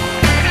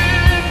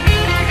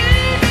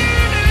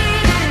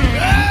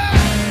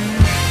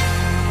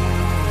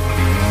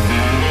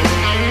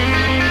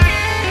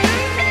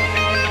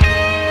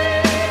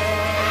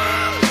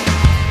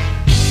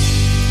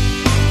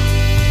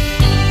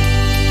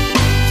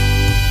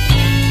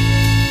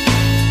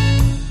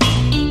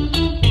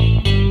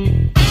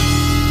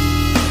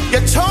 You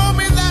told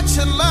me that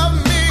you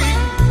loved me,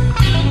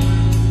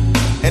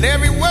 and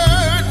every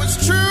word was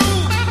true.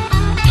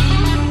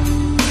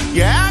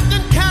 You're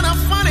acting kind of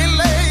funny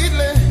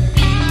lately.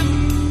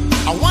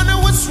 I wonder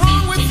what's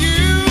wrong with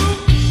you.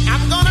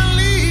 I'm gonna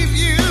leave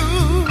you,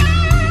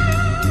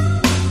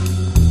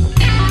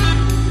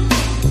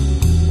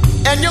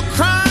 and your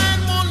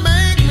crying won't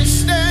make me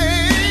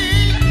stay.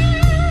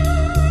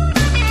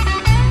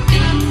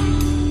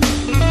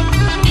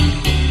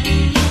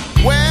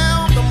 Well,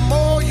 the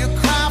more you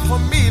cry for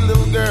me,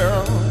 little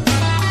girl,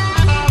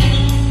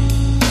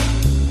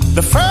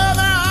 the further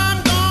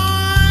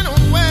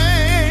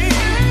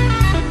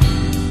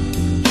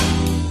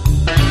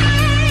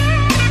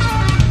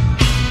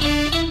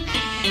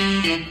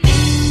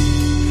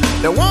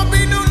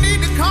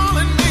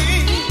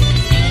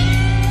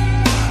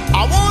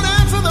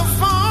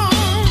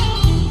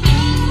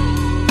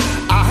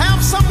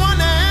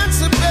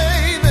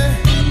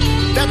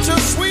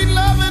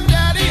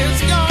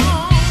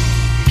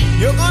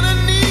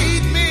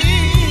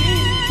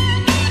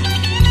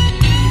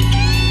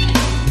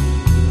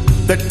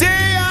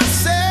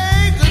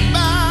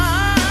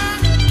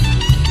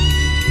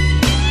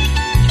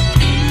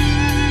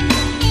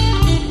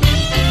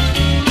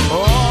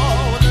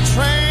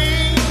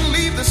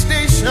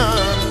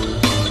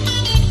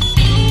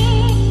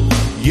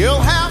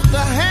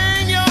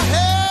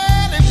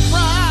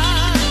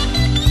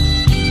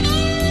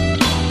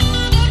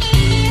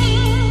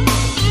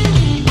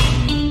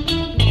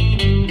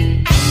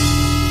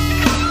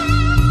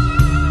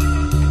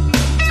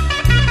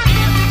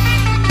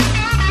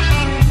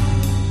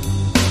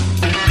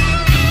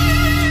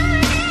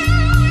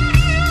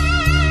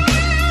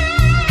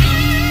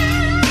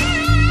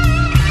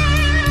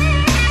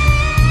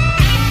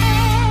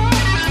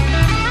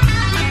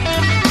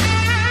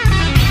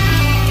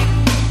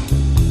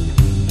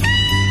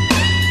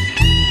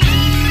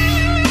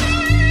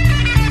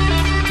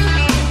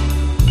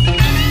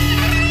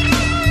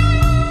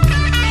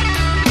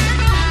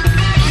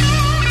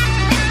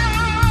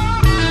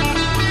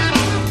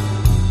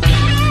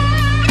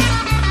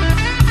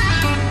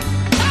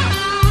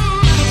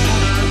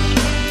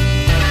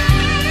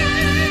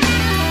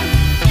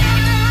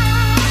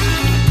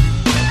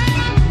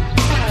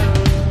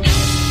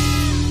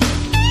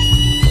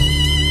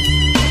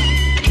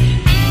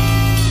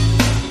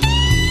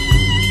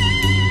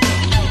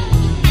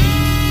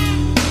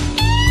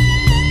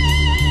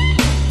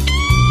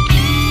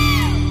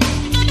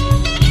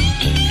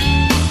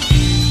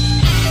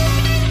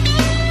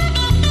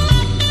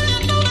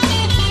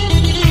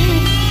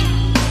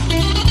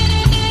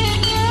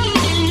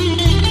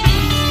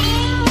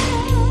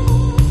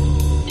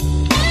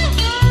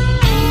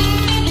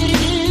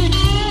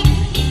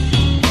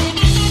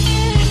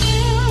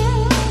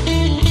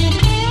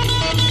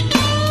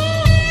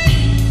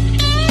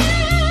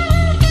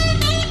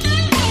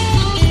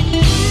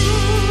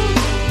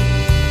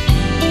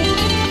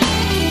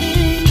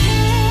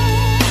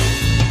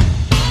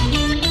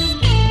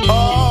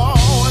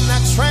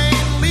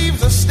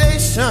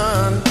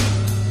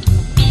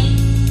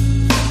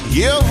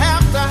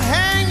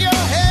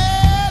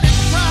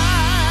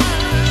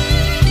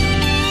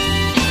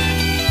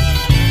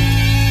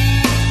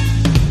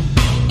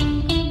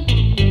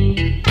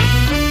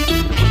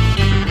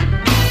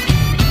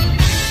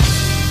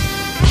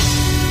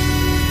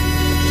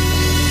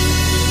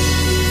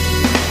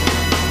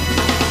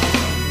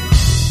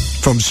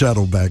From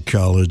Saddleback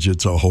College,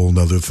 it's a whole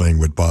nother thing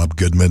with Bob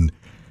Goodman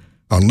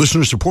on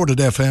listener-supported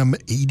FM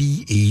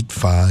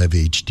 88.5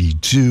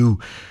 HD2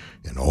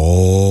 and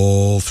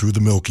all through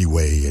the Milky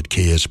Way at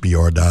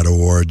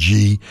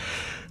ksbr.org.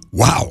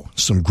 Wow,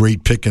 some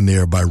great picking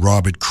there by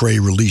Robert Cray,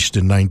 released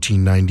in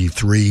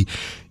 1993.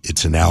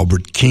 It's an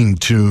Albert King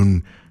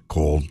tune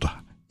called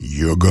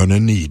You're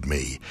Gonna Need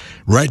Me.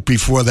 Right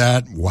before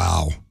that,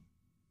 wow,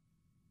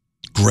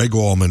 Greg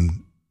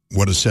Allman,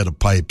 what a set of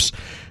pipes.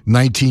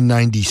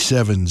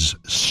 1997's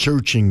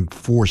Searching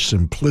for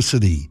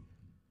Simplicity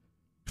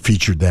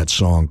featured that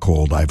song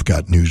called I've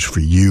Got News for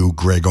You.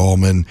 Greg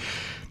Allman.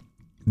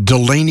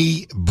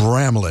 Delaney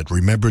Bramlett.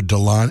 Remember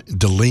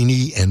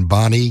Delaney and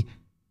Bonnie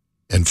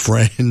and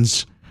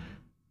Friends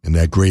and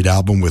that great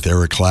album with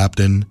Eric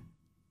Clapton?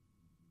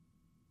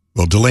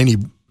 Well, Delaney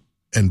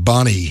and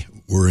Bonnie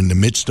were in the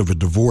midst of a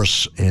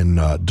divorce, and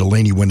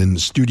Delaney went in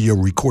the studio,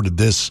 recorded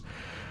this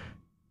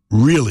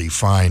really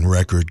fine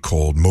record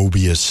called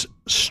Mobius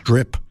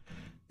Strip.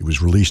 It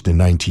was released in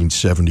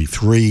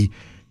 1973,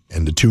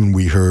 and the tune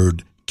we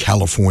heard,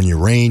 California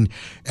Rain,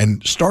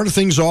 and started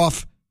things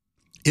off,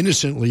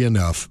 innocently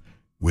enough,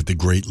 with the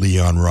great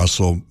Leon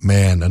Russell.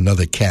 Man,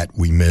 another cat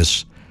we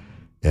miss,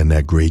 and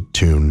that great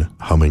tune,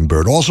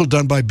 Hummingbird. Also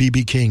done by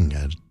B.B. King.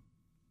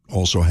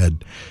 Also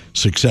had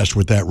success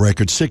with that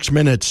record. 6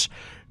 minutes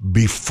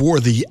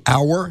before the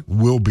hour.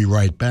 We'll be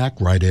right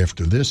back right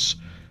after this,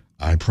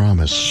 I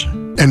promise.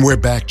 And we're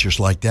back just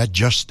like that,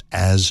 just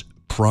as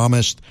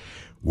promised.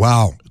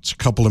 Wow, it's a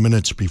couple of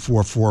minutes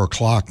before 4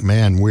 o'clock.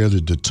 Man, where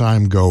did the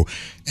time go?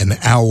 An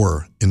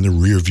hour in the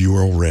rear view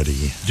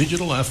already.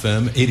 Digital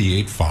FM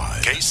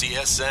 88.5.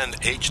 KCSN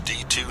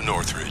HD2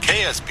 Northridge.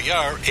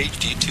 KSBR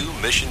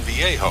HD2 Mission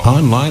Viejo.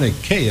 Online at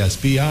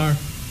ksbr.org.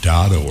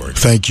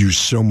 Thank you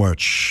so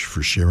much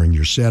for sharing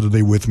your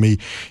Saturday with me.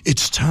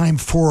 It's time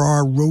for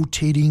our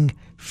rotating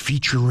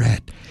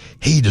featurette.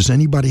 Hey, does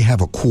anybody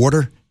have a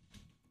quarter?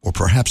 Or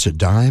perhaps a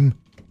dime?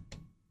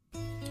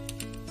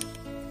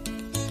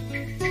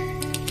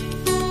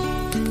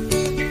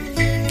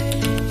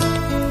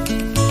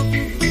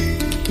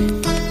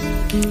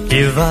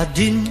 If I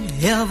didn't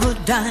have a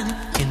dime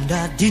and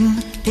I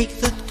didn't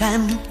take the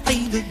time to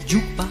play the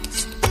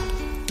jukebox,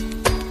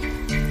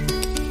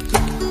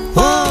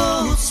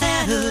 oh,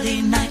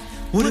 Saturday night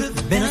would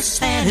have been a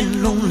sad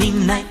and lonely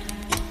night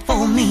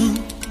for me.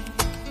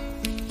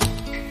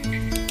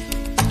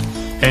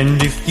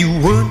 And if you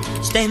weren't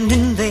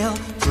standing there,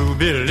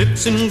 ruby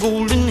lips and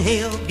golden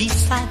hair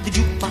beside the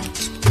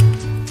jukebox,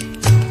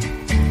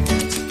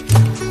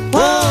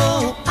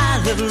 oh,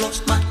 I'd have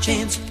lost my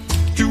chance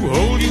to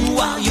hold you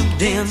while you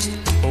danced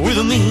with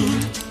me.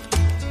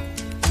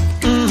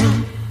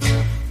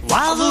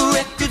 While the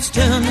records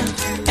turn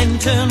and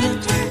turn,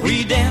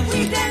 we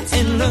dance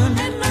and learn.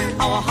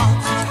 Our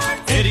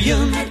hearts had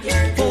yearned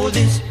for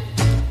this.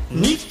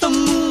 'Neath the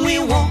moon we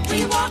walk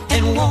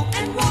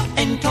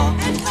and talk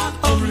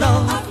of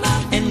love,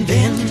 and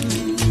then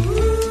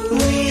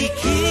we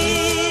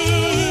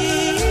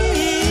kiss.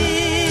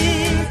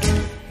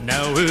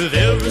 Now with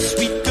every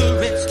sweet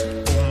caress,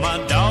 oh my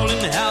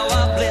darling, how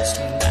I bless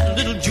that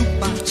little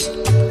jukebox.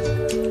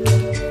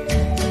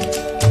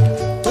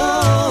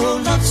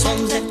 Oh, love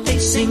songs that they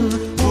sing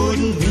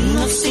wouldn't mean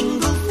a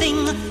single thing,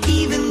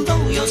 even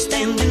though you're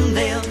standing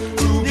there,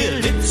 ruby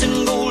lips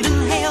and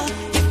golden hair.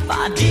 If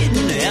I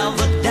didn't have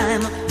a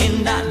dime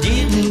and I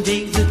didn't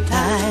take the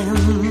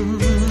time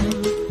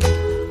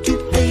to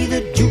play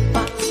the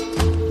jukebox.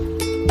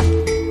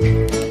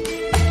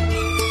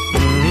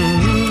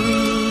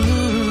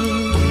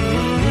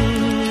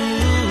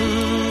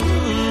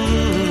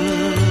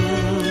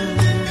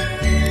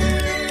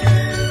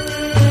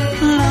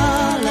 La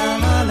la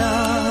la la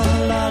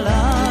la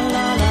la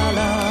la la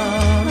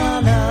la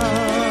la.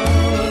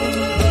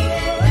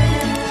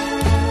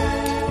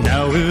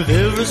 Now with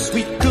every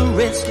sweet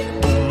caress,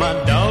 oh my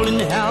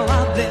darling, how I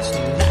bless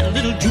that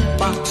little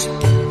jukebox.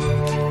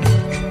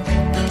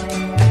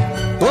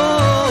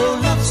 Oh,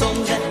 love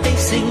songs that they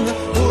sing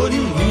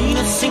wouldn't mean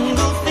a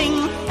single thing,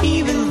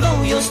 even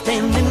though you're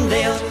standing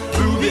there,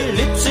 ruby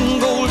lips and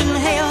golden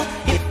hair.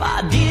 If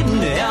I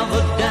didn't have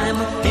a dime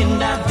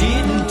and I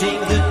didn't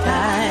take the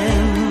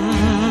time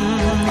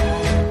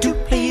to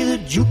play the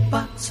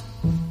jukebox.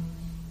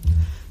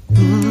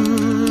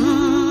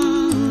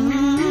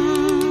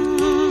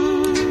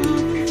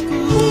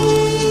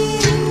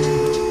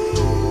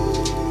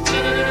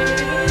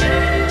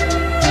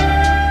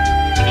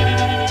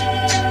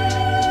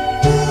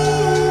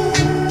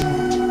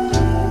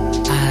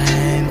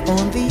 I'm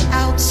on the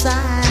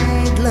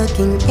outside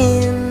looking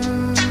in,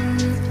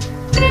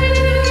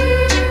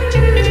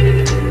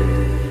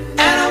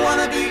 And I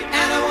wanna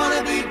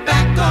be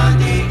back on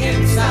the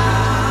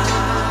inside.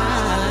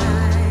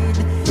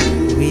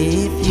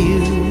 with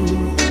you.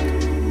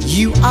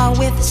 You are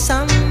with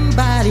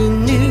somebody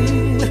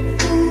new,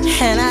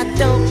 and I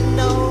don't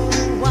know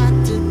what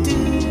to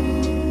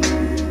do,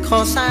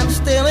 'cause I'm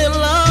still in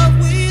love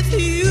with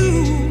you.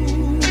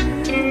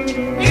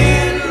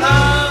 In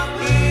love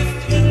with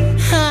you.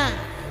 I'm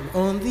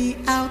on the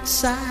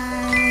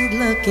outside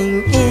looking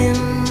in.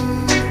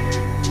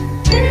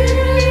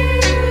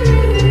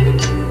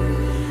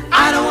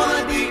 I don't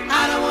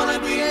wanna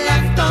be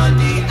left on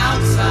the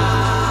outside,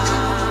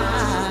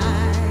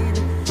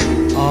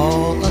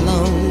 all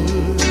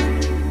alone.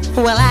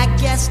 Well, I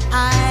guess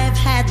I've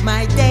had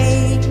my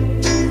day,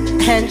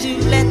 and you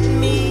let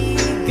me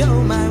go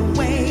my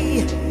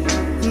way.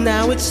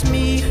 Now it's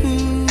me who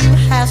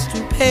has to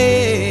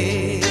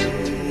pay.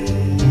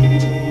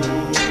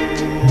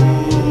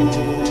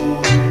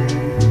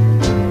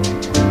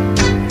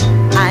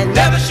 I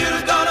never should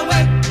have gone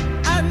away.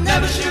 I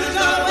never should have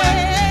gone away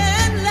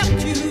and left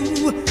you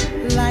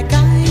like I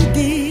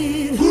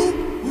did,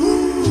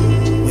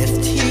 with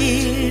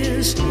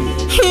tears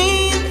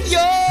in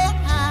your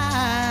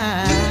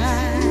eyes.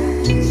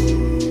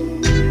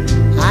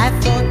 I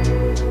thought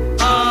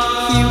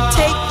you'd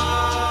take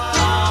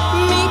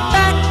me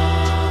back,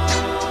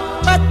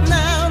 but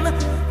now,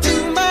 to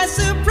my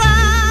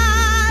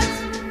surprise,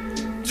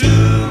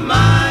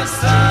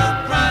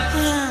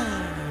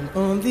 I'm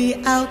on the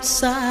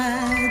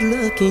outside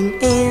looking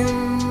in.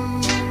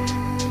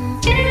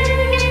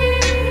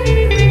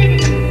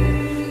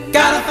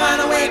 Gotta find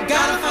a way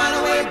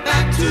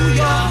back to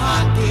your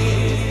heart,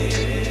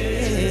 dear.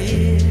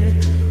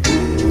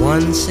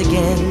 Once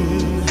again,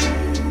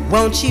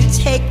 won't you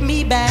take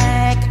me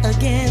back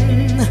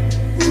again?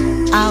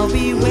 I'll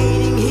be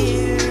waiting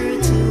here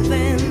till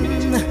then,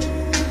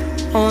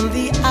 on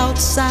the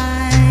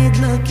outside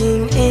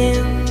looking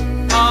in.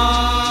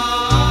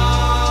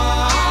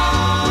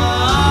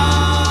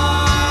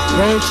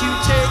 Won't you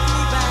take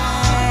me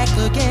back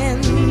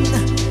again?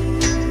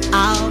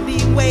 I'll be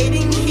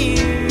waiting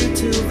here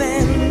till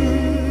then,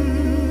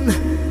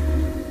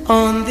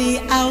 on the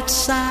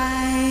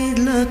outside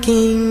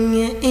looking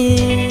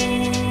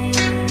in.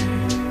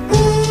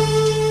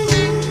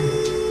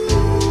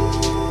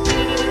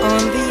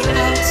 On the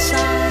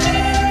outside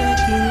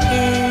looking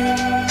in.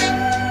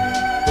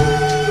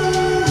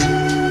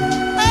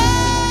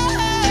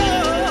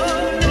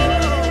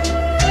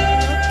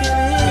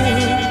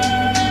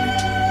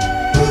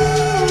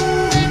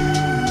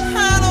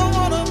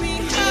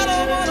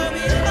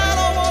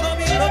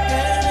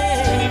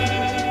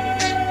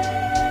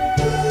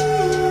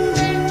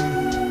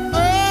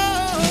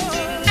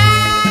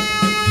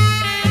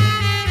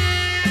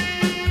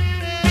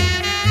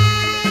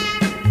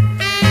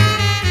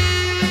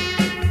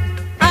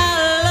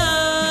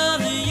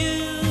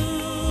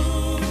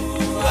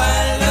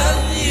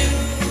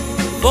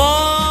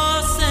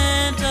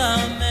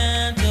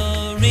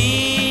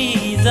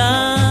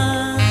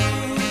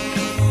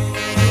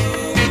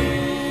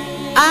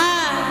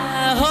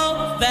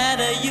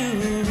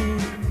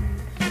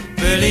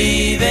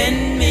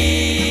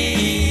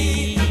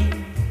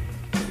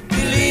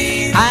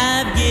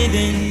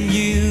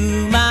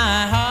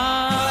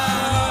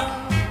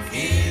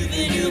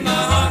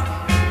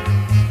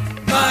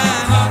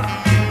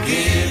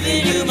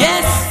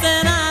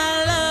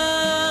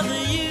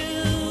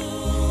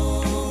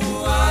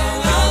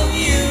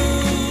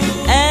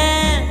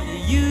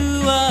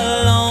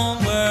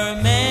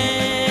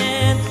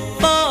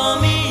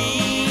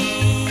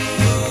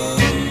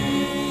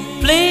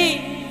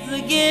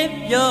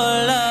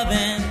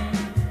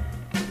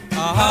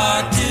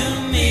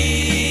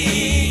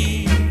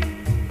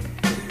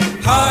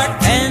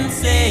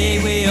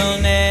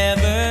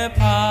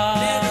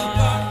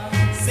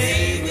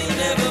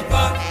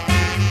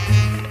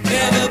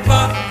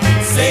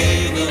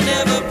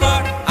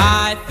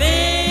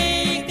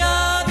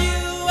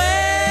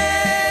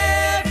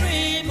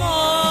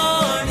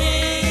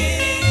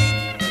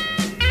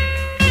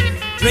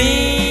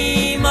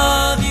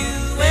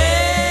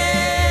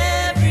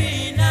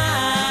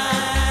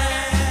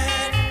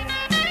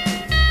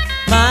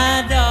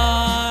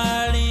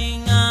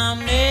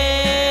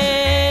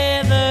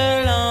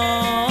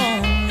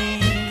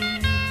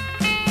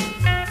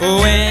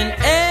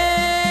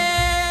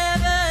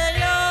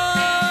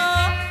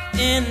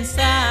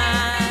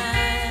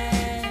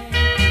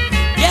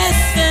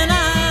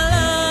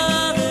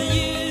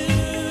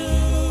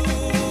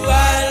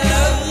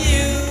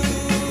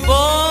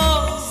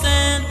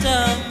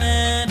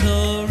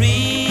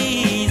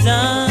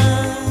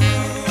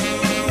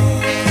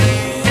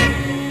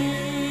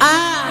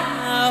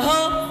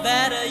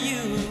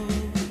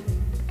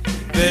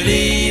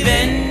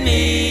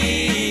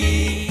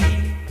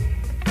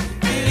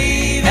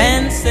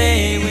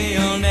 Say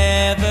we'll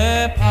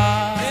never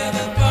part.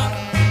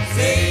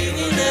 Say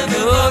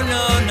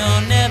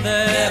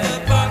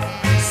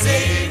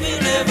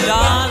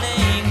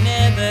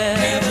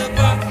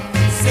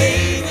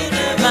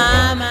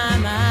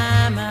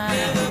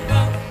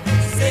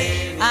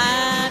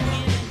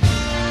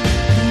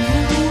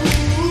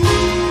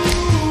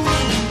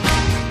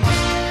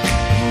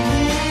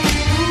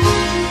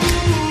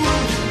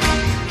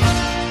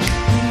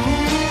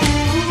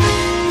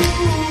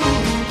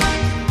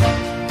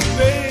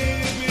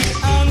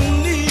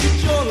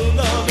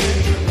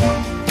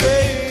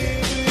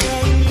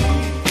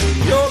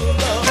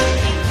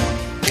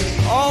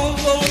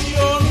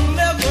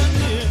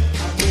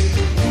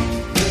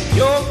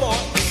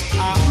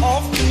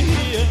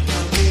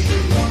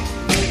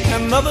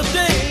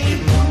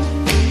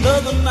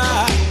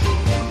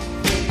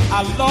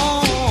I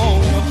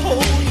long to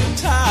hold you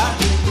tight,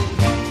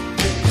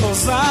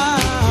 'cause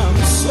I'm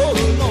so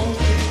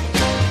lonely.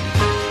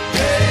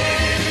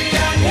 Baby,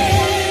 I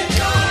need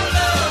your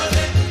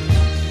loving,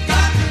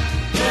 got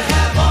to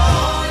have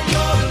all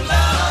your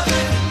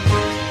loving.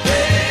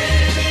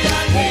 Baby,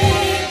 I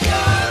need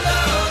your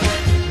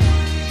loving,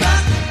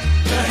 got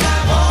to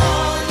have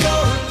all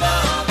your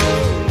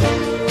loving.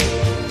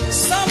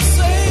 Some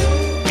say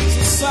it's a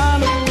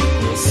sign of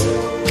weakness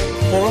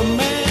for a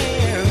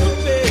man to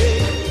beg.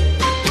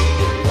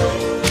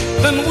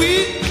 Then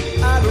weak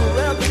I'd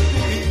rather be,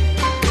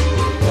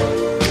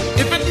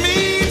 if it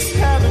means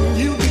having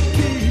you to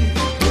keep.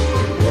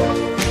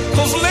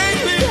 'Cause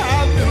lately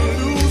I've been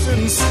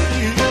losing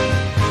sleep.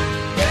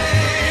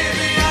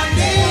 Baby, I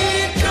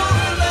need your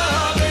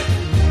loving,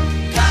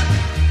 got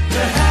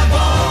to have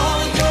all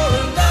your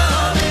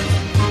loving.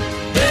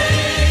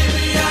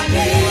 Baby, I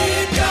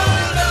need your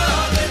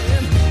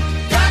loving,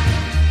 got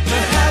to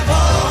have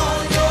all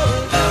your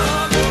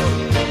loving.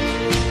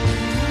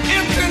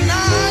 Empty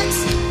nights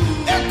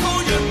echo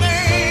your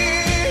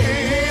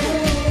name.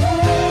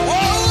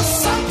 Oh,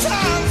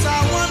 sometimes I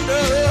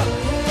wonder,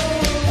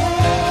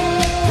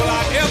 will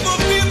I ever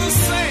be the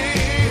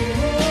same?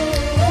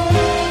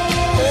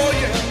 Oh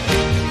yeah,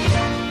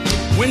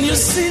 when you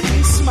see me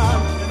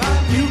smiling,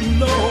 you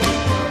know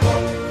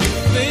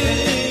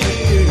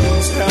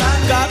things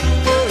have gotten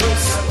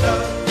worse.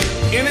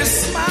 Any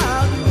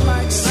smile you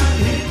might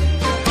see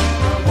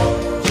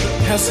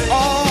has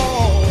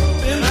all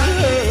been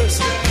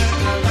cursed.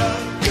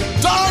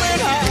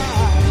 Darling, I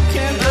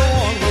can't go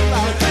on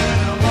without you.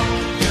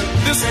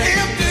 This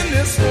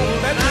emptiness won't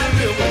let me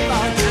live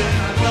without you.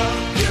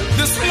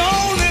 This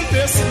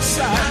loneliness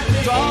inside,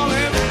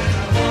 darling,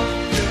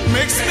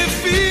 makes me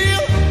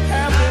feel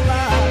half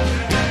alive.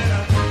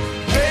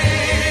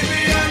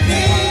 Baby, I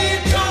need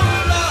your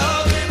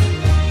loving,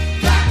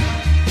 got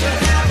to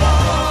have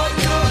all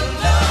your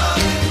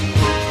loving.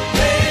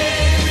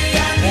 Baby,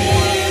 I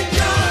need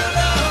your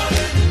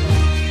loving,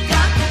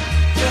 got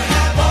to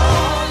have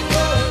all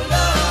your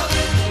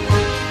loving.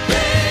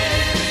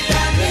 Baby,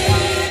 I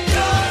need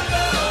your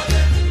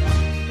loving.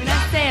 When I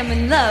say I'm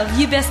in love,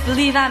 you best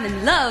believe I'm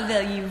in love,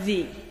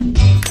 L-U-V.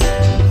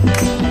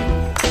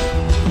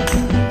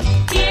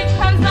 Here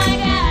comes my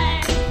guy,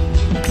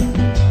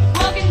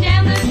 walking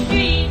down the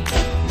street.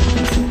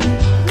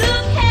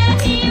 Look how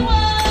he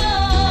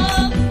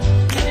walks,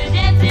 with a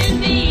dancing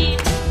beat.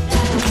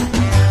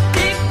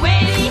 Thick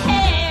wavy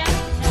hair,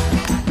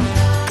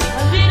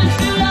 a little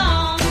too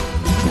long.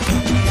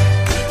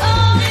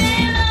 All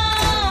day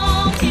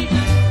long, he's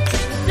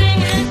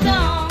singing a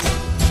song.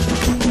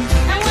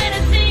 And when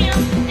I see him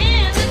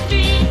in the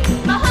street,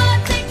 my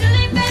heart takes a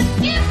leap and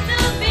skips a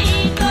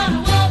beat. Gonna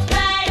walk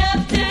right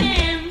up to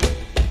him,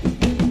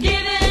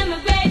 giving him a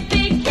great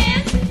big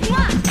kiss.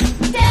 Mwah!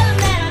 Tell him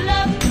that I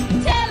love him,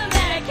 tell him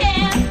that I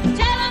care,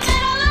 tell him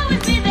that I'll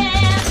always be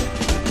there.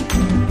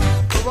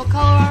 What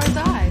color are his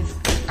eyes?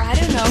 I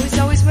don't know. He's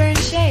always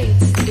wearing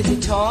shades. Is he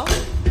tall?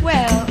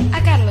 Well, I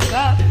gotta look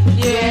up.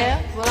 Yeah.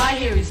 Well, I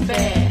hear he's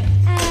bad.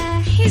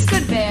 He's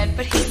good bad,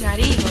 but he's not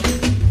evil.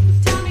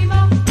 Tell me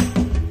more,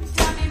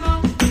 tell me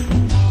more.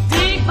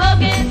 Big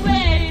bucket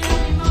wedding, tell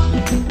me more.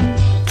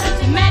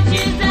 To match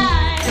his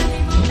eyes, tell me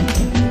more.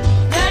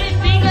 Dirty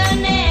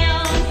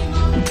fingernails, tell me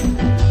more.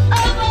 A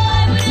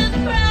boy with a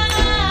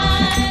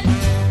pride,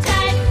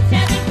 tight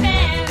taffy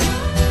pants,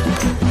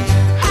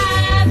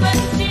 high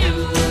button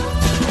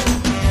shoes.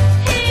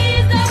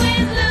 He's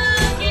always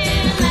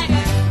looking like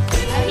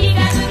he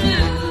got the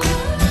blues.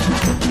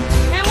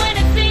 And when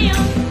I see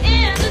him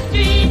in the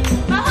street,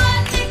 my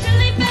heart takes a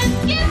leap and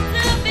skips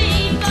a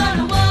beat.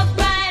 Gonna walk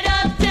right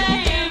up to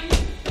him,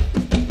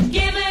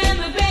 giving him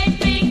a great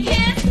big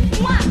kiss.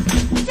 Mwah!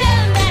 Tell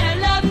him that I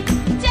love him,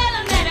 tell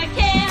him that I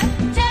care,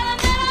 tell him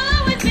that I'll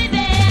always be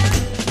there.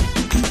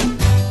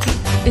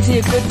 Is he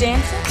a good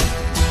dancer?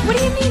 What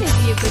do you mean, is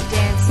he a good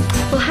dancer?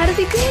 Well, how does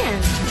he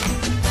dance?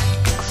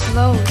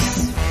 Close.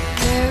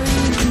 Very,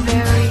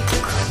 very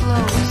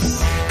close.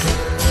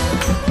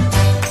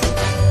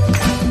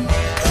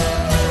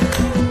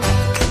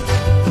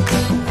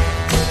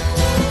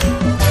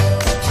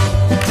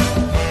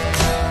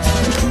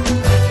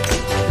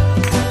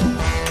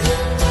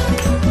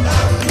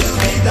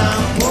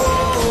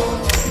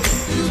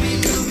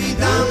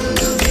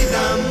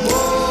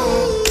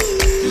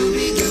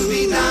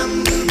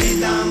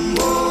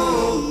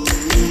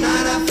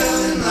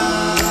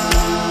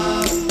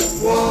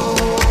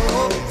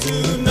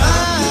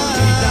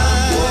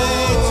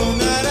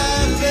 Tonight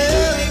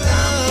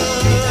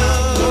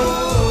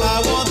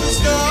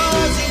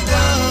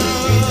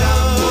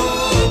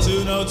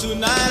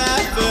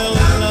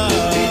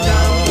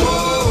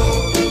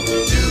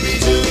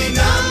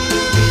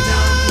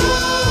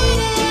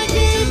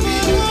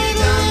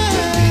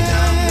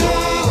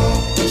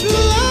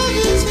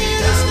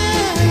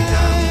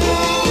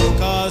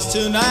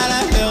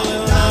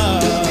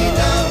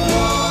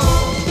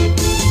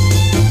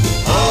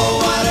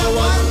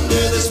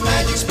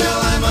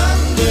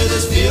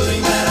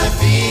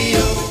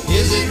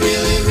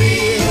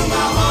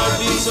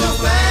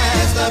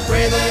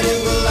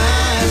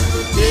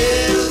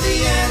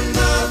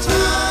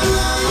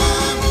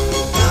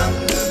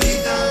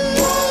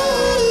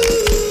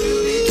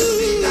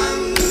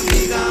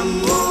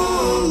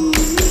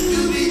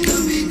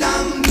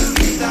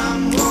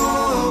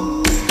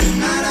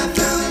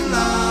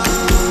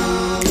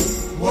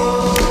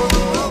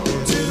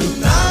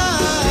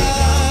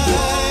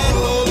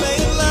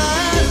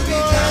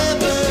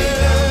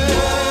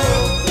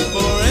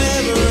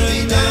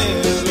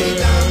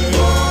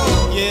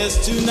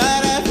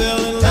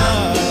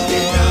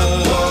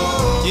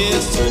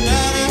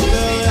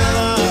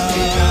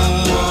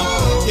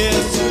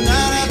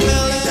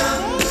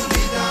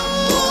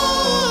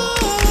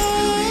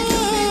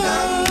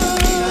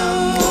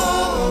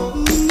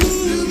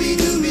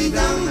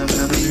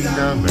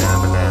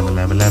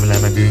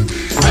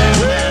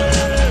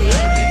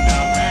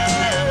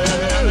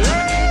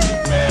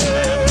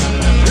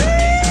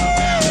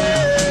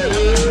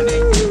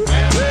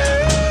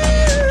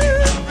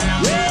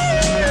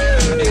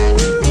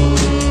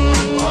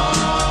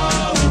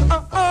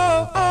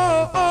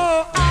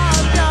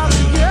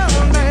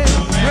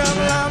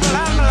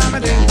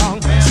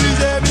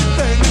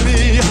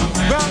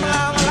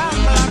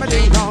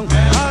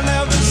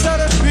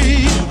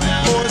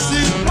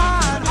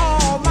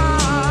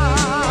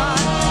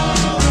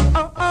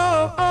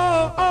Oh,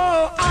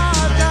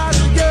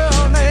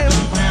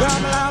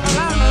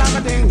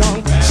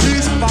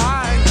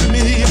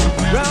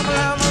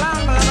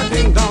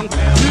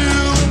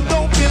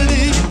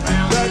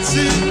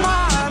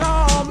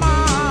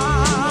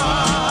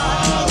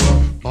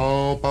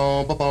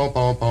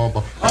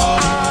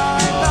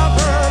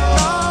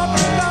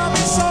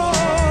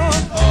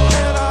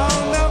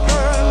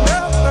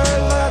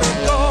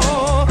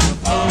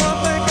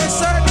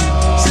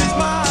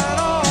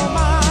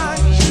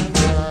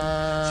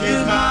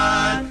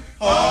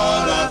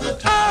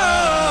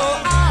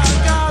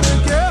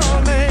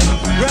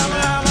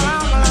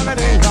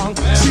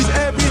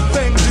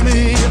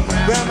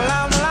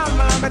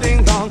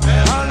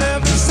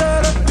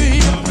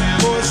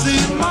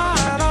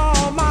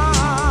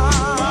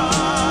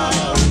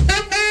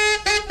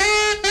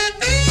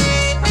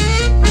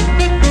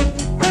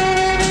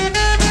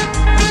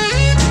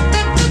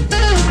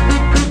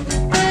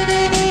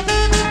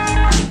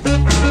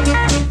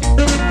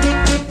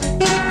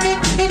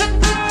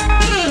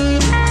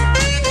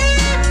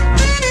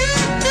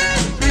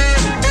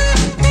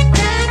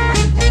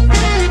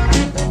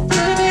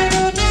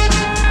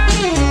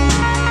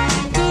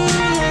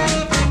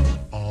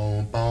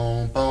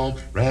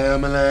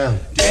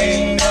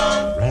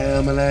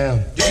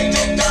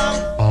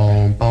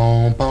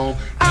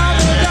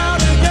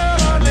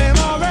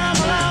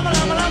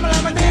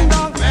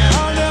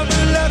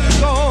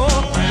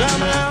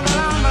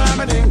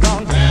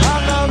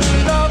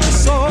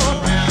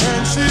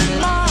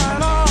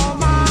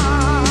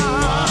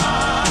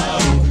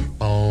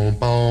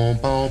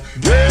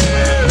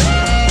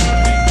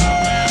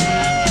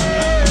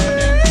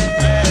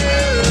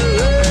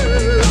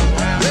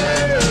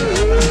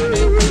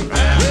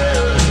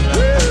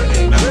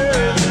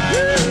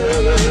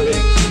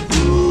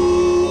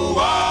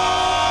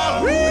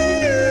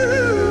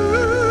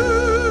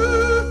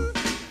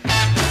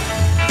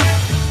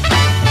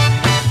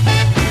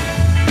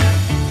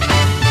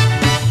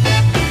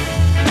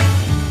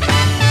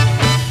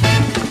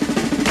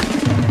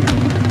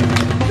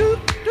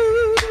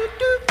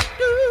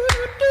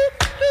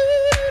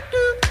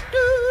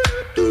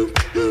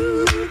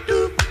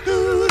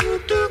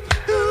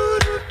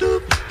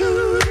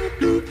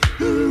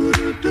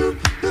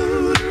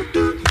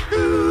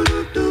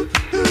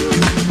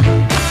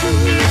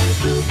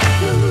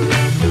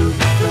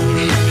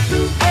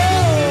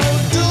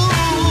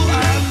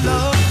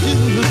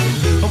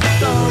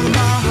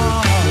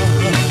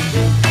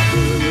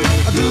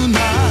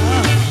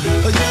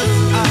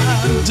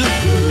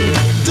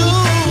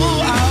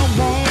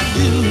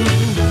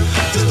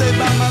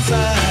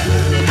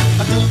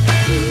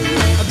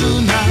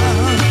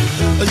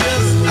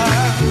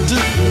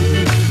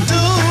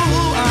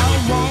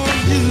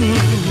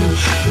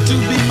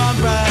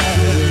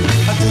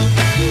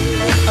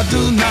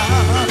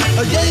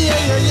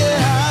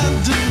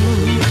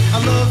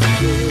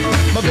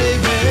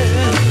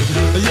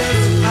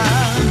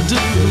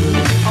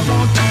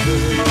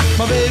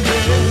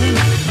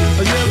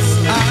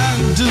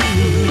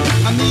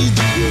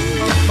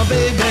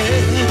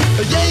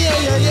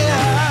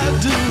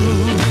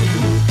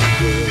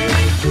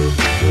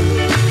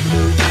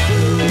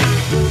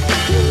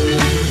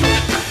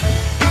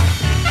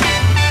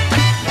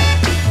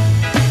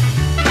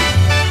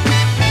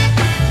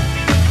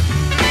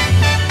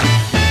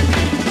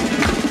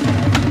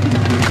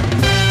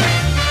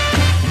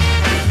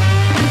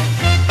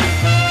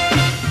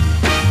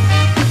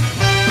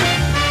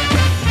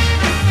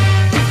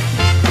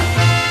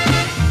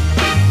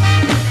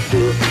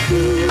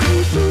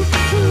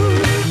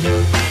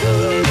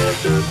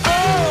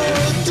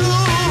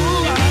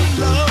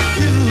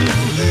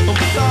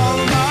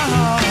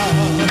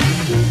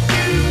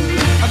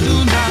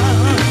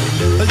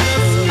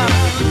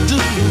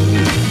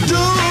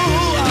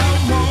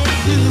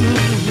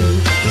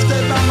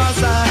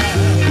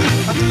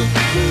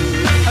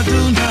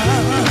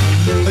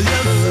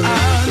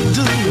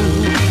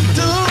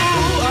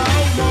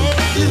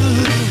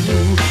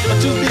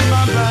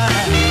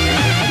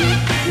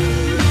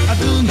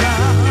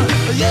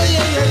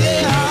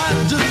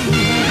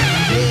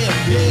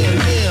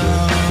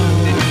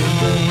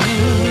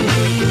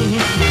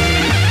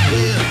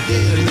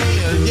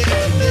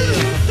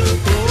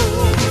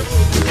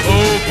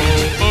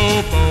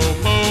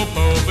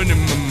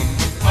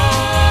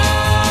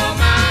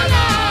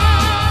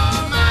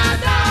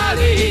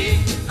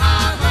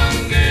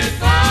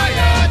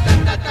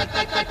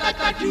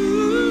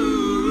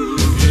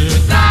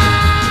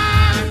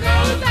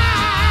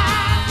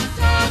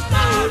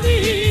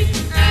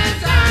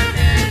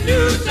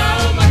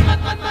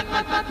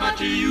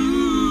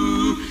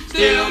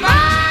 still mine.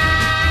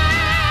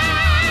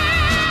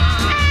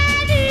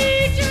 I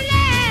need your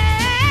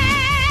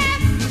love.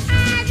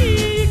 I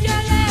need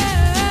your love.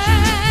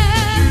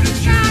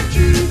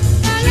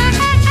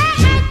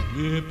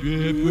 Yip,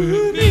 yip,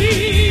 with me.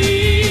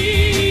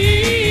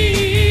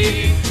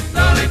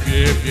 Dolly,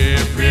 yip,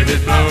 yip, ribbit,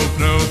 flow,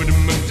 flow,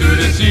 to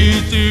the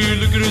sea,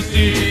 look at the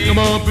sea. Come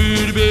on,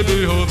 pretty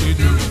baby, hope you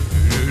do.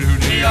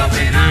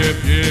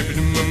 Yip, yip,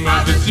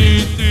 the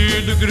sea,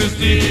 look at the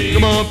sea.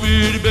 Come on,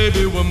 pretty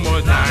baby, one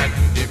more time.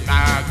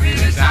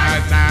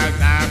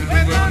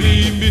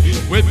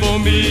 Wait for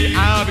me,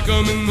 I'll be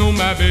coming home,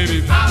 my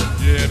baby.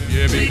 Yip,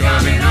 yip, be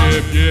coming home.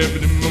 Yip,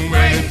 yip,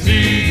 when it's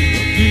sea.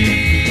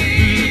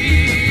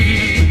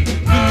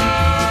 Oh,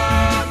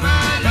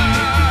 my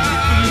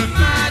love,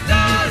 my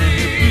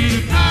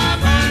darling, I'm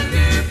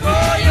hungry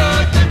for your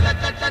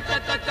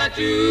ta-ta-ta-ta-ta-ta-ta-ta-ta.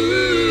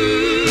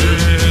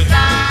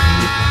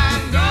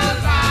 Time goes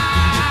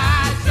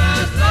by so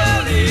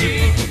slowly,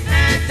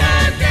 and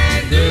time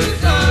can do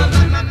so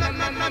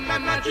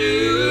much.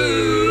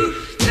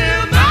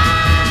 Still mine.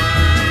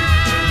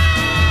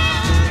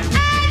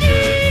 I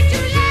need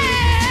your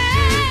love.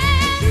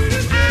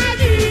 I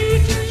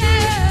need your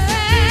love.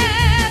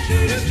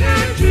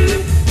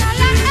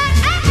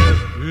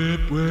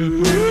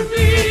 With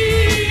me.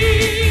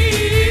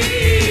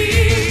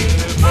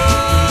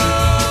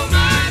 Oh,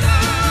 my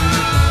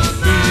love,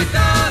 my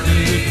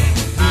darling,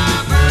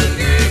 I'm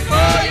hungry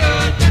for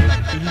your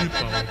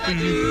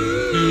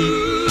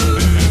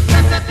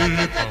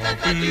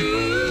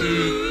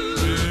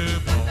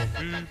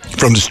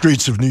From the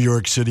streets of New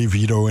York City,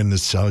 Vito and the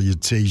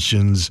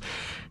Salutations,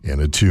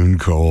 and a tune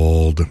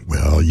called,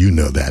 well, you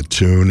know that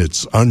tune.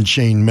 It's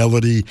Unchained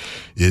Melody.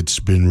 It's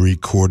been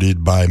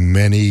recorded by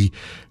many,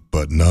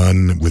 but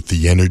none with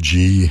the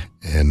energy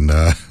and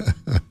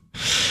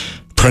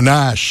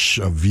panache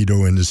of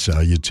Vito and the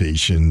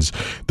Salutations.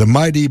 The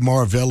mighty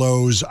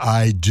Marvelows,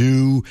 I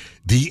Do.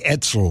 The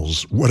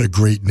Edsels. What a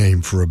great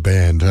name for a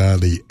band, huh?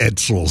 The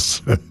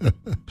Edsels.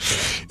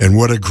 And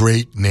what a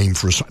great name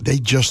for a song. They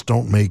just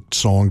don't make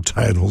song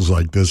titles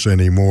like this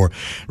anymore.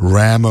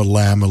 Rama,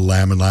 Lama,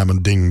 Lama, Lama,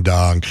 Ding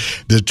Dong.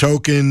 The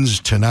Tokens,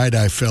 Tonight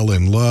I Fell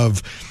in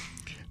Love.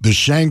 The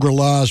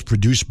Shangri-Las,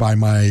 produced by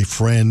my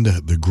friend,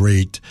 the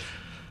great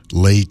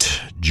late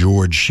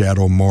George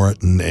Shadow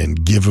Martin,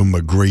 and Give Him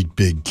a Great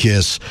Big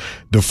Kiss.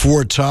 The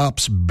Four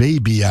Tops,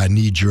 Baby, I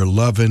Need Your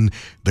Lovin'.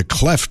 The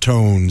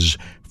Cleftones,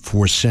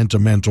 For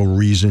Sentimental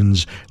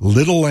Reasons.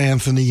 Little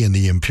Anthony and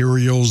the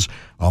Imperials,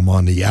 I'm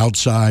on the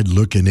Outside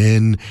Looking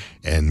In.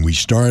 And we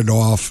started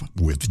off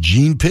with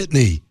Gene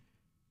Pitney.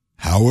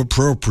 How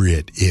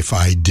appropriate, If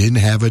I Didn't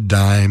Have a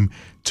Dime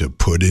to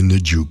Put in the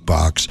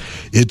Jukebox.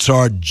 It's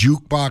our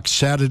Jukebox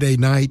Saturday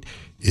night.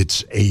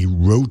 It's a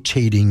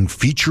rotating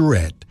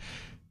featurette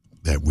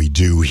that we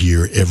do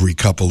here every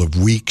couple of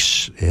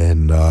weeks,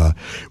 and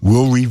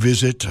we'll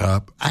revisit.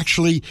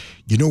 Actually,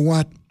 you know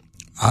what?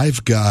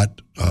 I've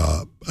got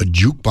a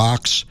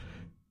jukebox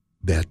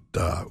that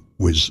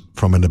was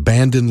from an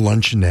abandoned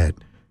luncheonette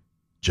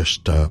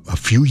just a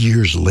few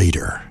years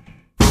later.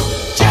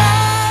 Just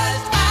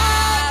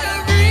out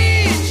of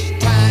reach,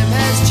 time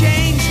has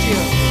changed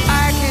you,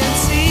 I can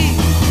see.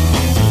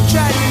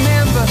 Try to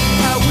remember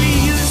how we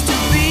used to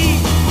be.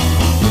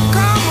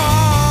 Come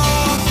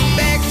on,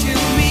 back to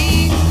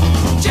me.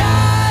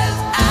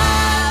 Just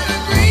out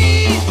of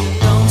reach,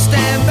 don't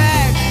stand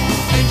back,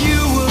 and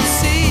you will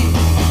see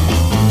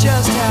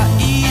just how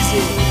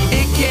easy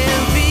it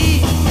can be.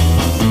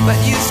 But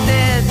you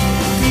stand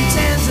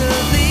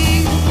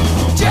contentedly,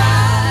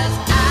 just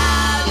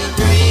out of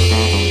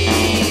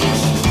reach.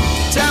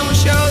 Time will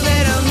show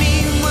that I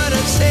mean what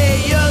I say.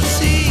 You'll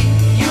see,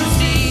 you'll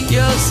see,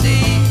 you'll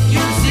see,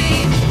 you'll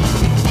see.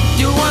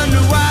 You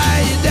wonder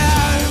why you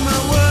doubt in my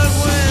world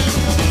when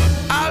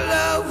our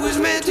love was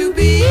meant to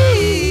be.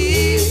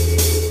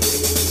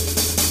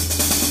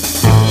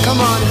 Come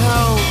on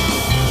home,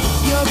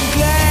 you'll be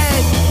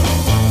glad.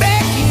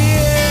 Back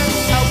here,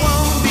 I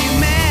won't be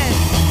mad.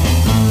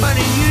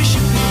 Funny, you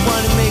should be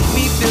one to make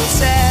me feel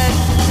sad.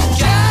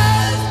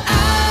 Just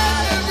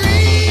out of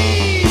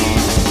reach.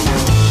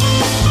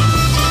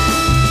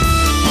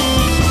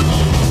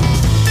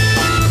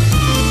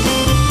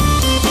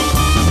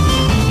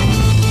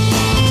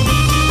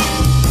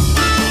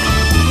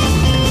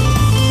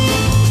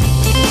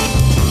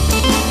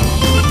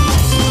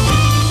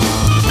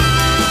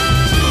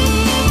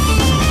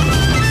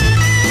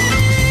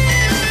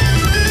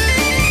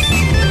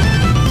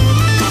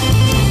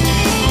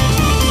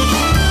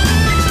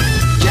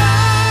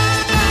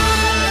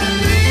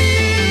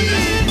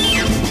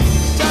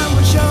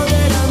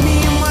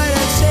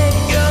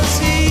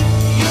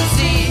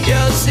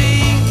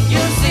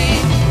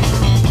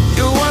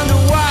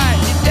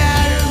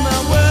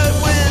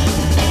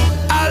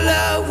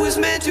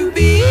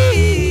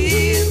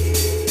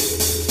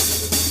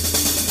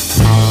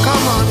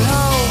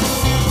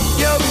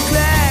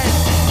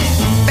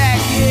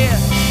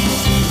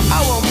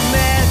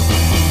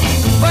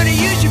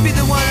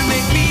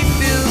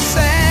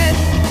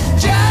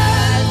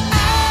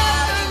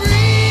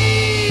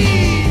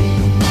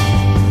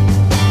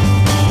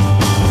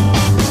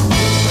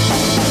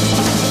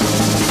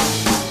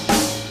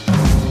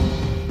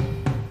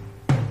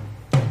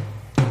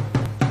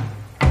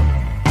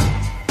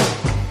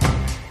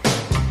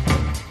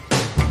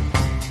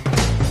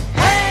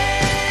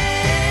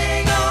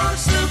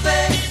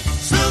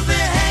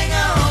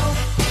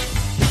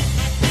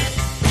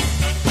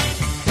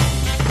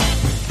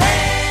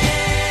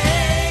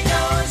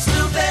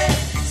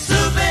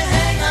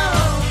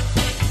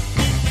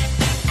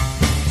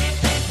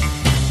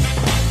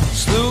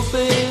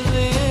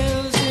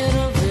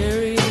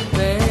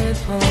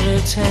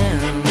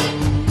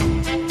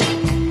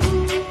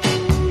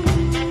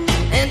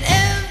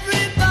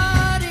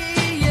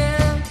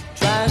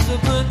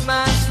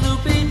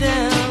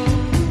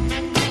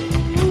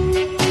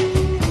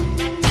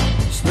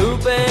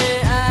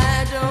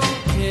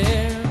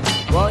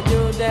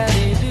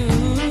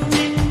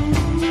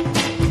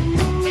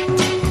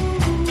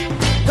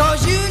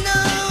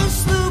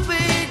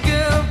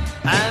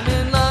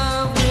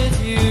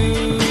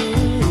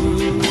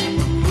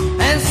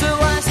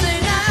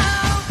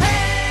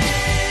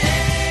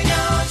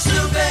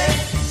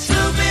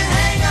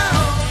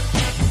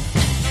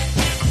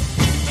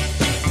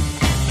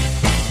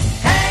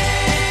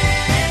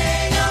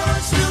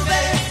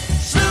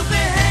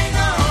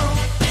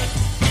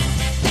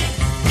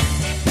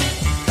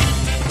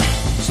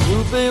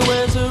 Snoopy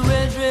wears a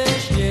red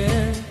dress,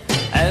 yeah,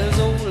 as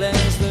old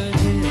as the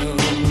hill.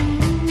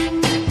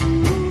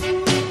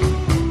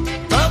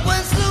 But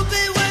when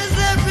Snoopy wears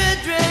that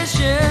red dress,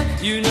 yeah,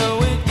 you know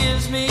it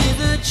gives me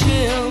the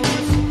chills.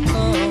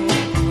 Oh,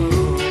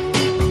 oh.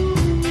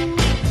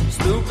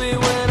 Snoopy,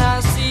 when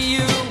I see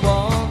you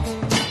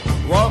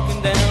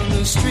walking down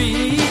the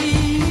street,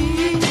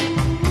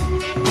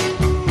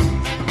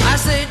 I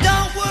say,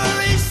 don't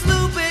worry,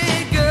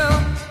 Snoopy girl,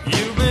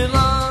 you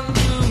belong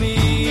to me.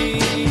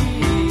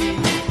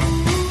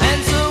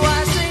 And so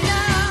I say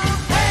now,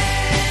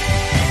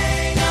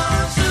 hang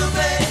on,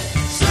 Snoopy,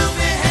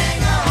 Snoopy,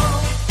 hang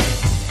on.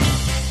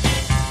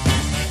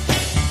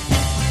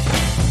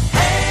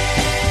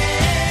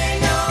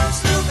 Hang on,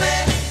 Snoopy,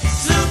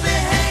 Snoopy,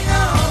 hang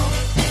on.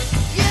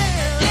 Yeah,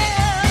 yeah,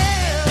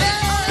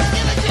 yeah,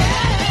 give it to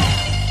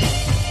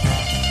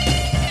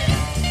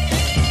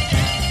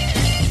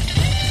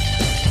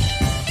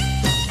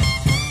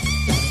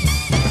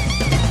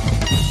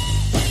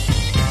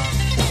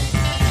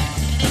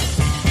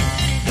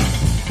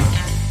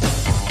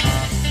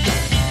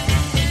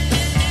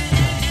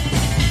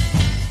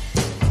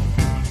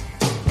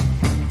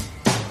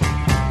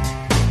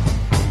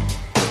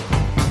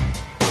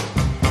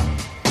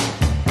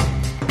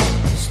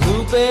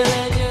Snoopy,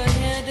 let your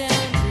hair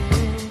down,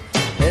 girl.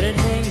 Let it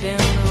hang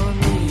down on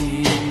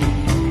me.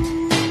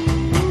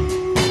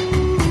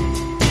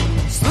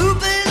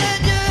 Snoopy,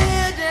 let your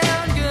hair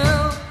down,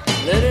 girl.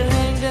 Let it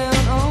hang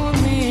down on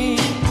me.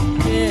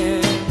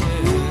 Yeah.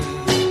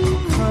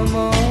 Come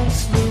on,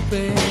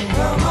 Snoopy.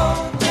 Come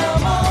on,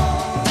 come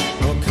on.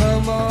 Oh,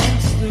 come on,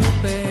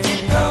 Snoopy.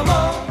 Come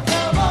on,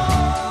 come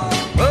on.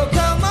 Oh,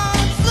 come on,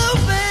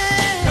 Snoopy.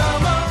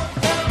 Come on,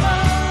 come on.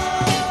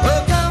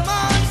 Oh, come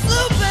on,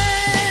 Snoopy.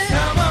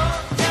 Come on,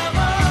 come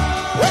on.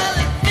 Well,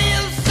 it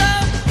feels so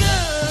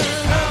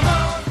good. Come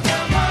on,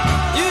 come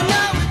on. You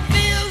know it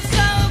feels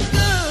so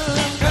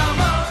good. Come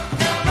on,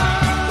 come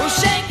on. Oh,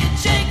 shake it,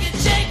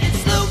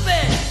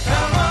 Snoopy.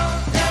 Come on,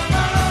 come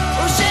on.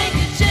 Oh, shake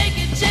it,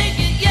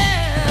 yeah.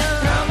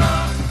 Come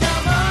on,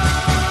 come on.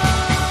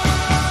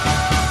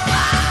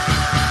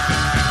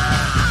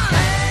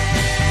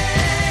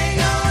 Hang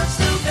on,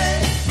 Snoopy,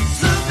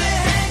 Snoopy,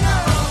 hang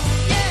on.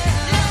 Yeah,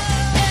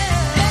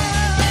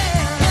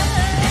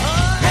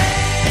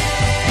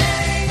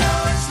 hang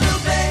on,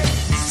 Snoopy,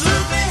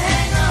 Snoopy,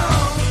 hang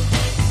on.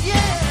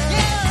 Yeah,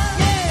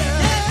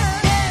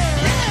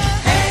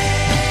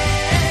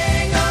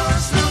 hang on,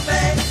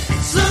 Snoopy,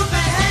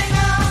 Snoopy, hang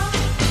on.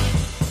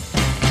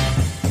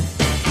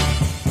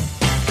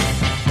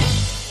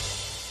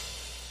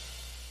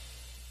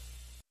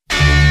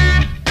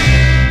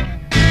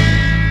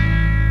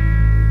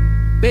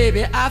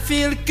 Baby, I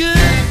feel good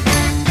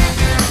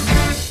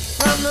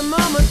from the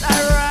moment I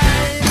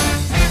rise.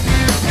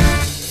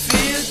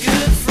 Feel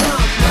good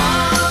from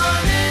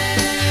morning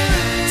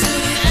to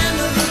the end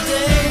of the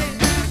day.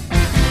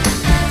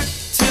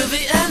 To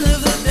the end of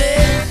the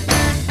day.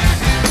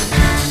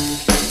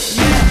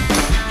 Yeah,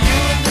 you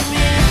and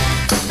me,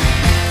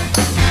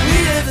 we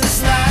live this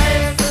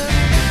life.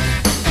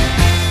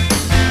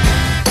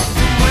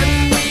 From when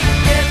we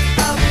get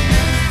up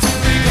till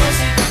we go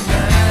see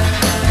goodnight.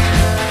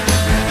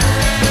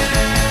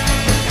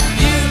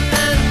 You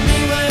and me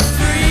were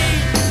free.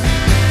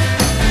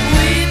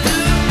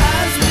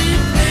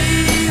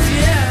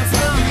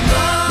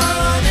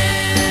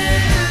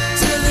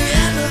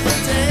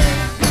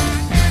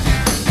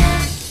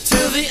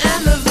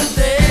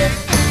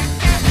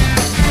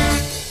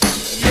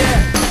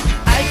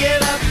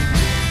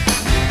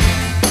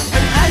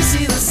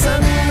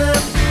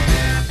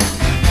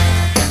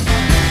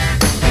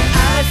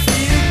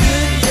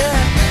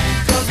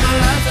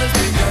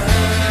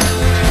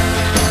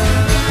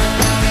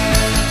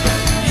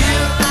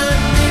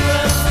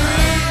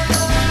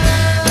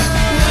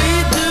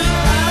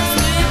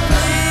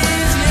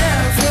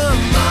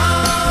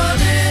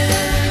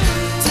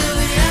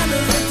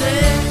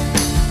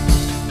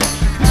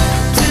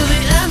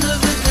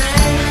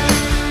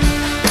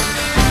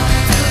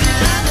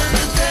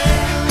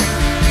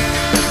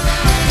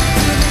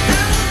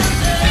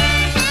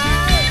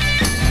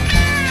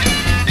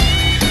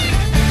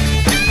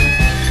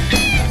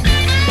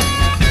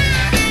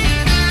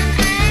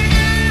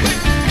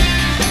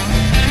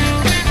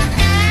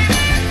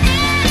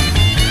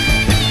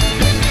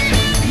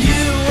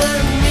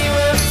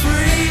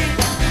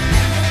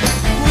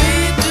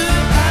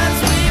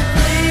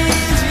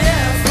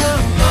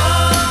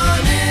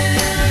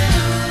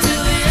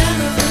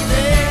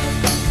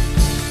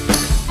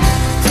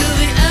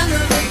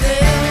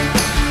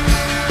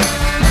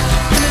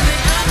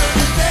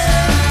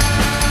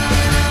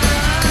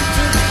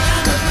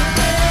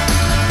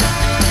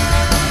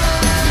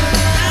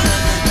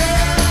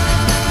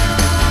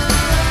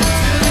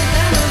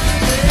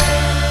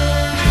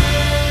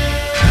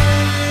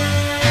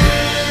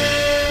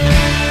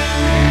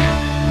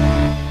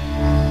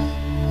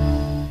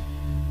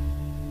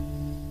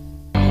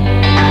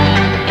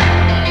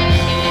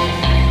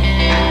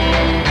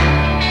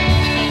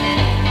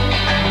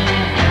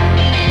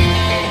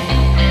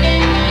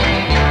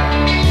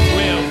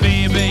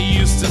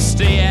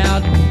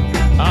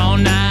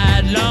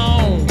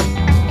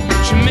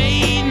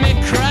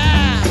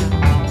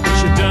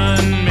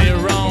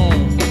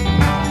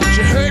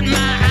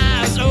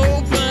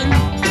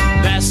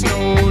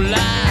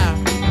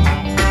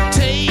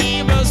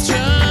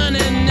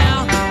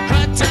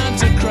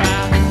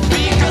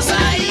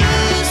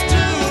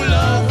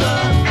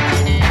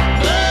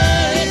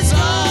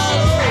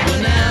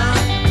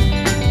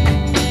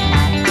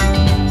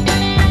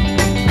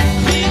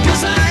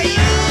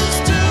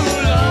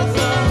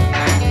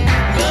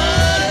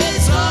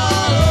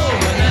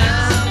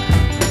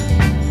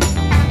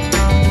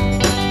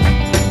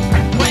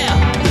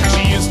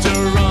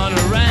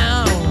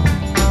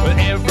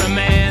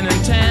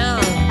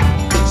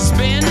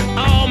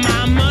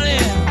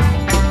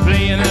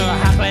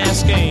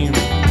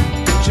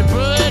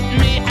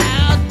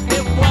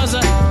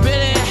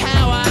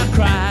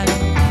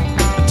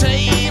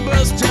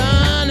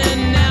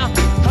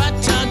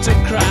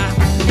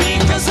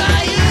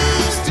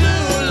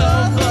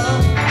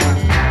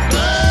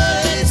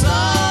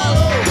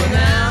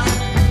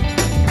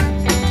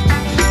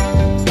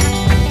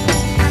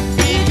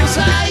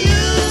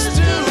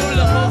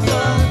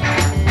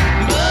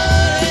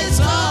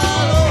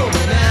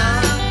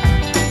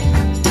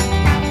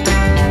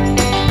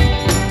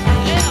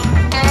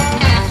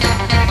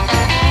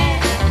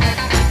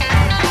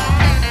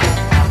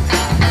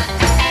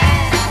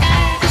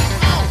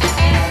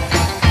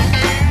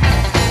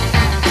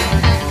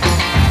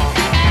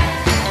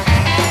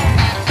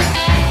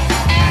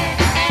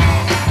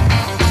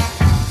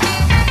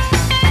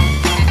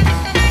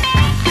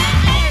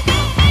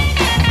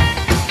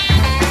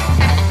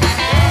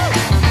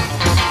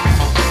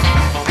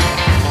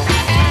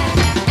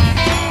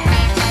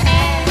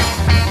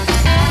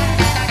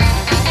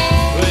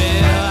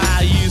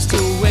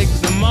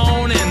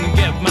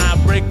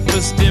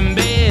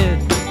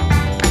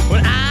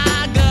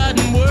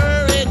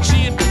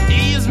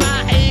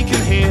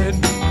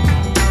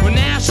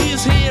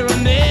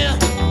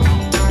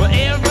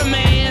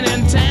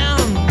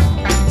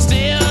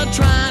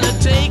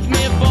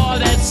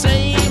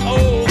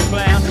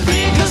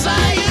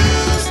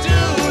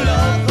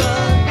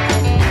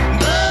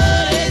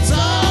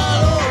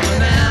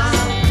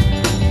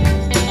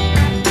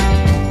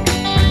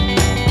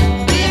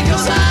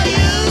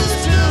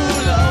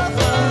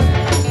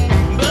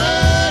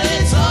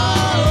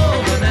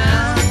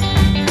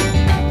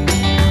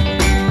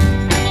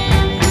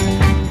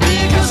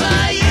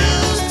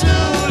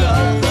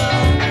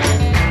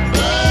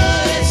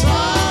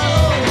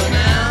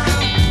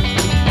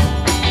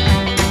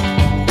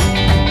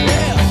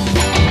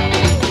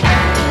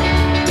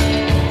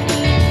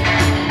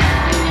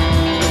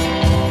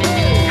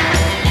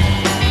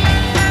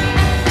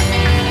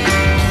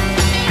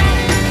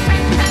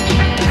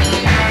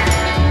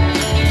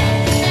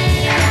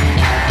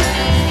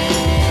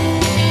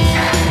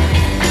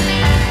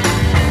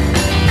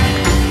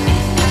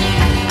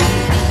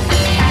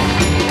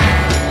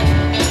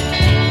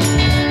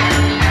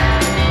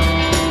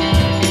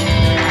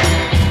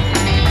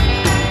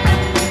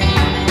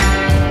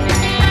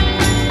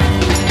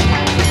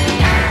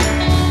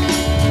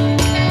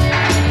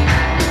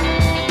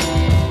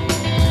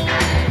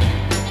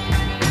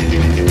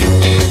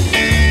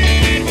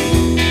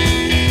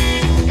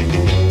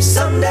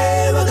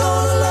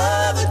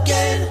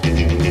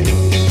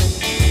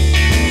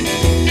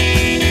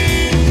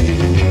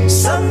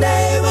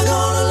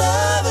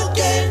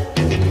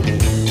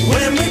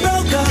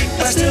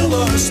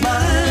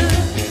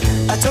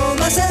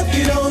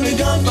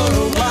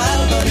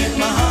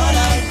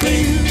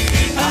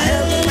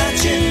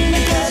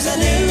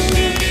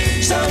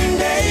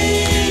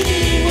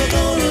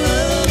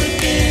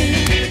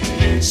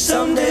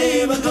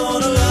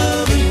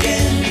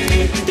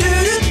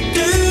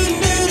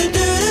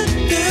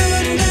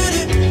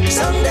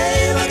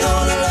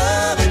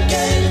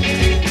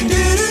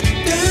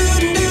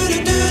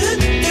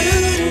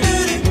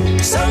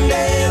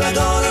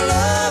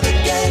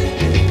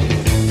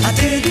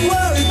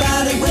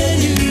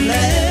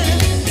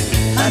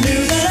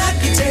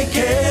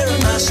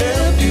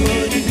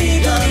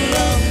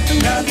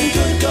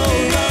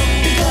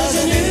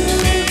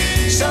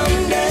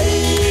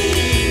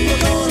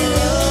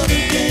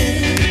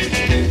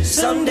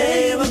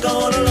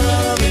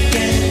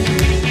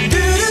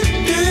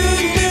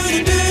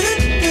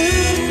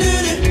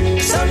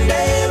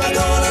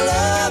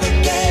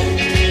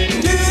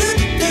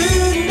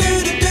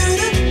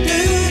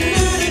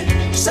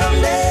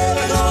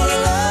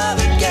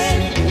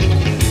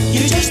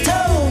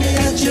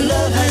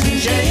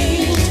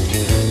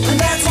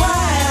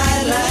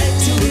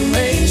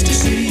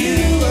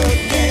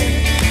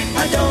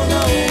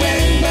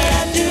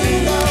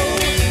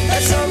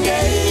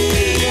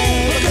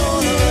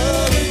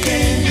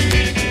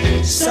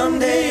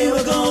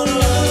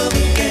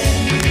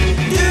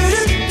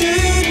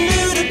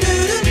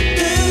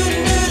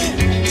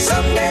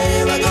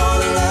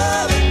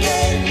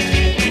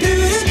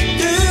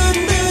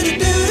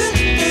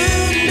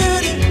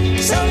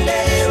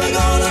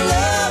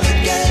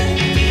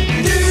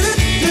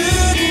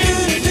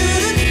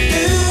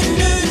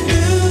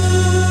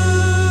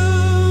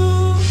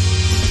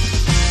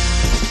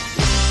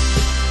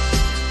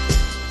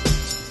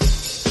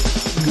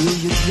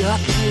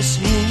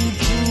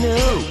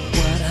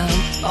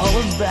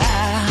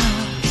 about.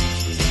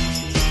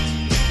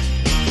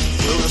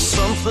 Well, there's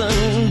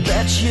something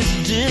that you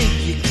dig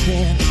you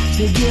can't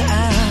figure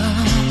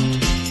out.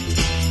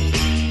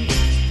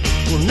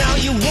 Well, now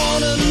you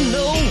wanna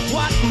know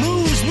what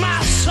moves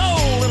my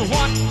soul and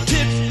what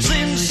ticks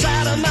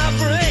inside of my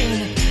brain.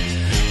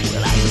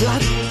 Well, I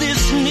got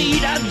this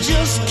need I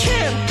just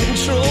can't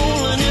control,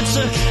 and it's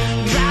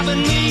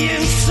driving me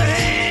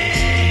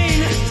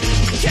insane.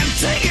 I can't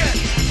take it.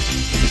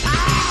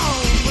 Ow,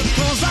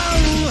 because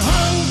I'm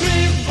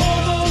hungry for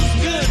those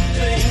good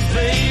things,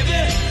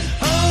 baby.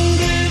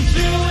 Hungry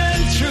through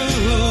and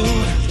through.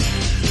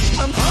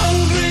 I'm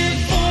hungry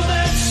for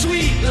that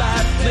sweet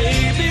life,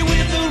 baby,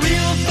 with a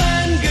real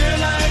fine girl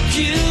like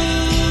you.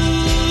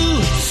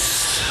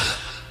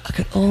 I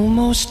can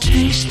almost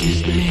taste it,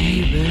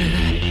 baby,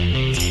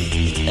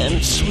 and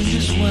it's sweet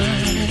as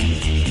wine.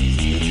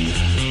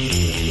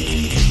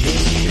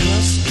 There's a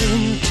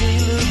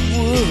custom-tailored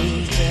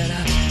world that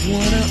I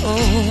wanna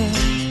own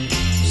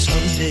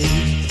someday,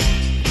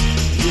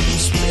 with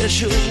a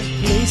special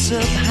place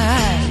up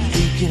high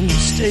we can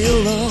stay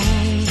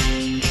alone,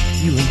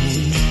 you and me.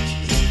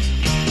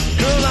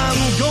 Girl,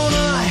 I'm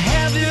gonna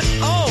have it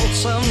all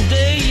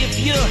someday if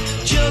you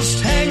just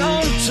hang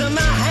on to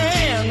my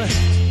hand.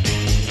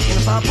 And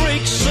if I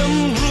break some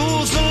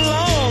rules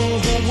along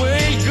the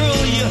way,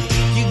 girl,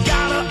 you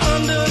gotta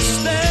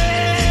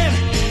understand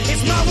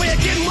it's my way of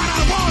getting what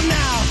I want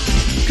now.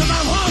 'Cause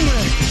I'm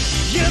hungry,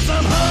 yes,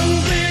 I'm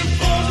hungry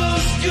for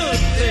those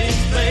good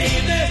things,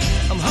 baby.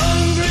 I'm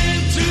hungry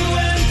through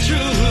and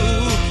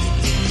through.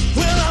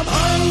 Well, I'm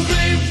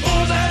hungry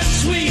for that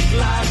sweet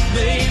life,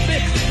 baby,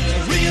 a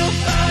real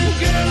fine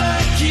girl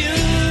like you.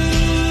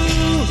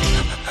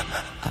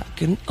 I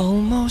can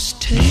almost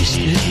taste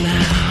it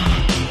now.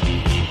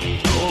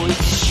 Oh,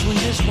 it's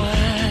sweet as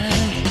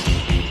wine.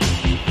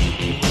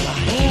 Well, I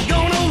ain't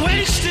gonna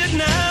waste it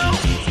now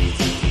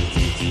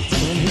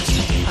when it's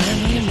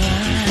finally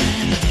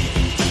mine.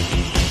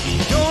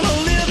 Gonna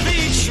live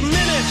each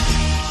minute,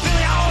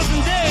 really hours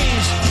and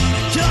days,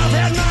 till I've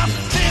had my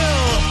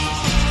fill.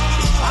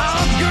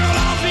 Oh, girl,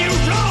 I'll be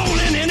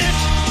rolling in it.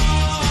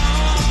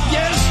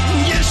 Yes,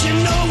 yes, you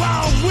know I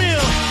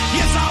will.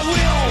 Yes, I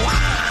will. Wow.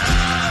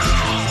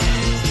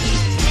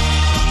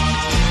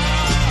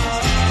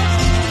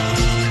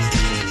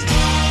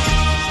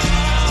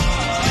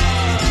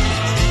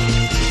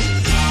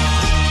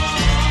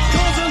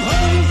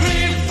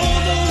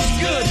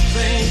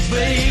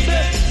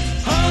 Baby,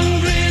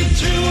 hungry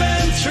through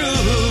and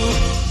through.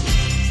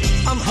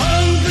 I'm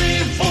hungry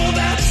for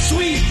that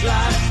sweet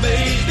life,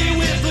 baby,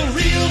 with a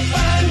real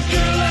fine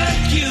girl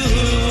like you.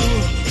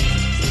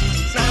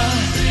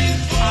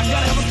 I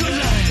gotta have a good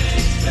life.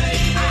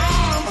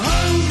 I'm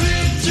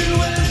hungry through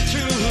and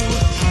through.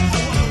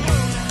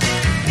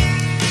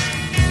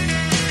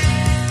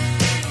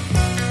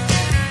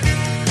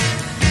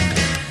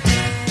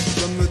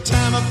 From the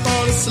time I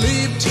fall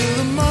asleep till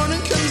the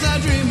morning comes, I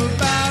dream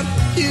about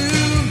you,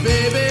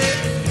 baby,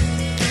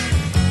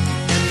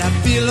 and I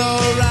feel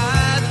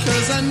alright,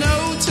 'cause I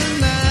know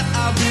tonight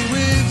I'll be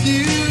with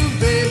you,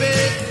 baby.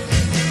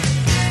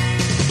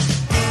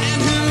 And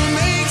who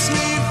makes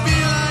me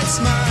feel like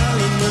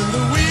smiling when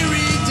the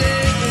weary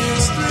day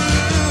is through?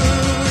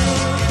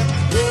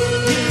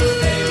 You,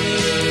 baby,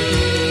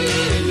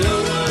 no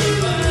one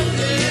but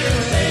you,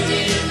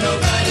 baby,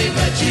 nobody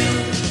but you.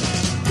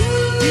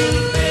 You,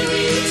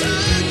 baby,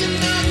 talking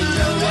about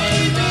no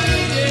one but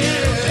you,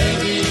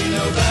 baby,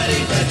 nobody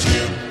but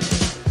you.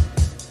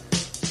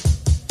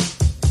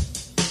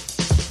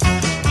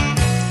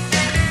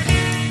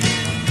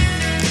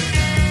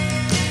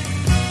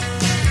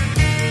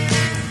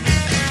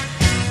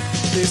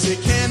 They say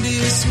candy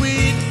is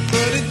sweet,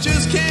 but it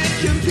just can't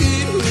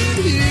compete with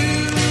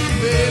you,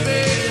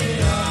 baby.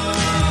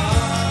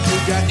 You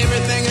got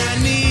everything I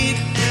need,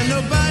 and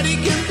nobody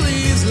can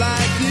please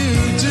like you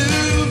do,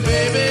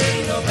 baby.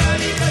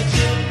 Nobody but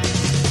you.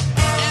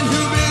 And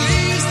who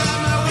believes that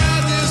my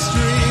wildest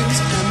dreams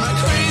and my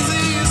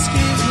craziest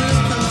schemes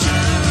will come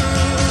true?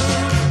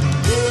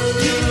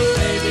 You,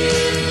 baby,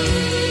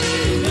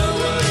 no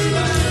one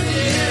but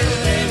you,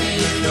 baby,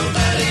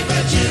 nobody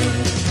but you.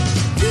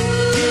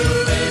 You,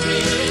 baby,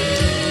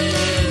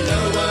 no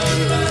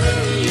one but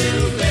you,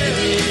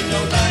 baby,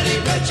 nobody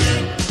but you.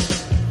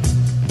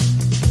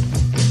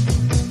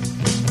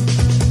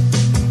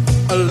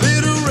 A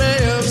little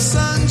ray of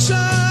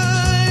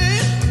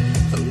sunshine,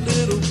 a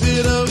little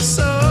bit of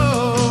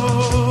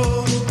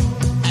soul,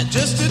 and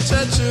just a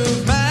touch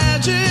of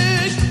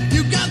magic.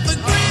 You got the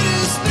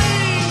greatest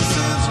thing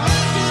since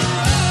rock and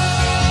roll.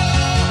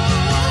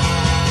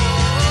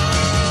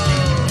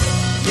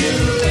 You,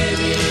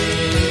 baby,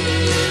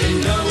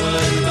 no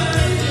one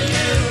but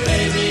you,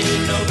 baby,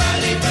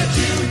 nobody but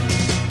you.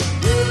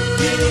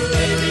 You,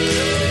 baby,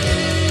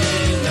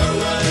 no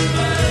one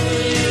but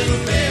you,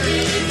 baby,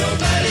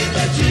 nobody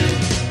but you.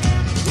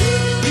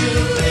 You,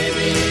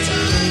 baby,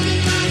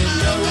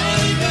 no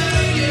one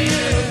but you,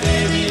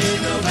 baby,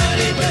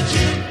 nobody but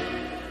you.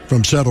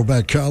 From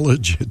Saddleback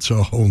College, it's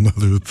a whole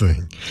nother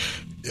thing.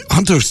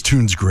 Aren't those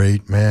tunes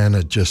great, man?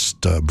 It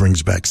just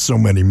brings back so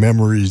many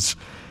memories.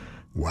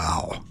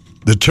 Wow.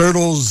 The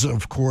Turtles,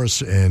 of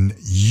course, and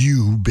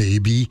You,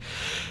 Baby.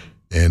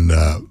 And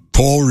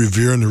Paul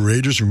Revere and the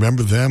Raiders,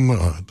 remember them?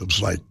 It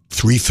was like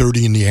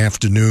 3:30 in the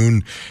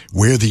afternoon,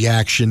 where the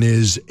action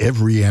is,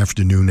 every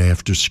afternoon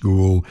after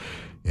school.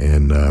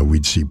 And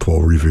we'd see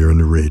Paul Revere and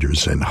the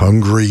Raiders. And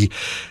Hungry.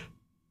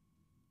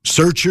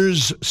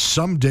 Searchers,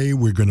 Someday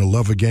We're Gonna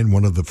Love Again,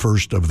 one of the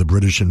first of the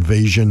British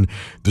invasion.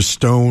 The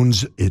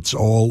Stones, It's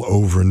All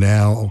Over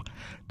Now.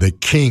 The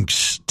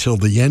Kinks, Till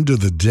the End of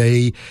the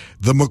Day.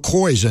 The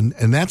McCoys,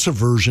 and that's a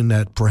version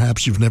that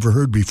perhaps you've never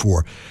heard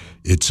before.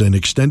 It's an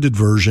extended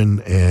version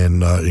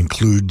and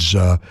includes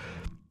a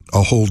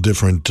whole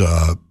different,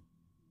 I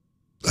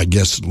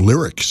guess,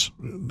 lyrics,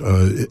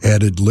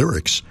 added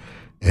lyrics,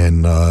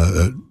 and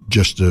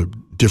just a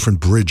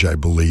different bridge, I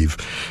believe.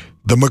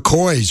 The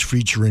McCoys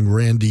featuring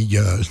Randy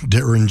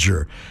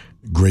Derringer.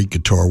 Great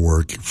guitar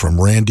work from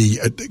Randy.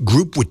 A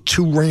group with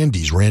two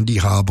Randys, Randy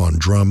Hobb on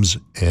drums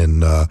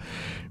and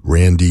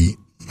Randy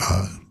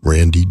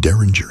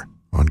Derringer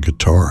on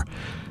guitar.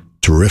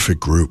 Terrific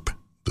group,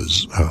 the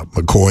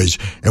McCoys.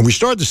 And we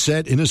started the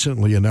set,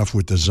 innocently enough,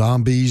 with the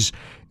Zombies.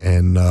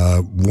 And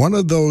one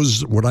of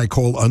those, what I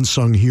call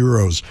unsung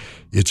heroes,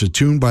 it's a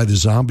tune by the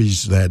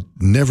Zombies that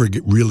never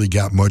really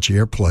got much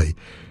airplay.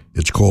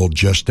 It's called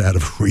Just Out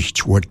of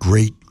Reach. What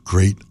great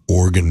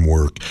organ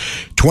work.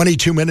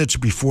 22 minutes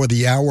before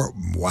the hour.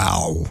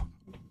 Wow.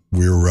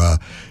 We're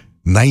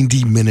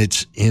 90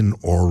 minutes in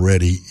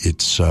already.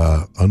 It's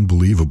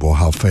unbelievable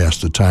how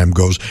fast the time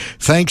goes.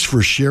 Thanks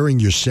for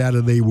sharing your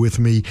Saturday with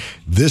me.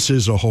 This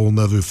is a whole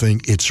nother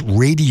thing. It's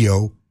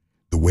radio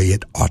the way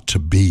it ought to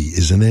be,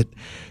 isn't it?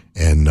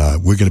 And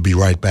we're going to be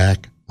right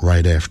back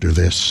right after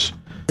this.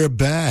 We're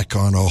back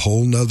on a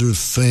whole nother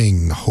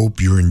thing.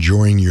 Hope you're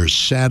enjoying your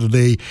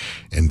Saturday,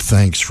 and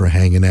thanks for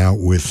hanging out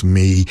with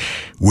me.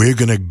 We're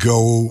going to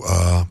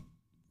go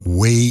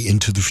way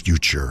into the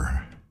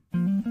future.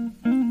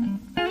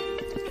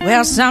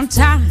 Well,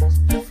 sometimes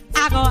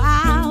I go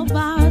out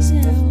by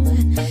myself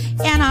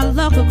and I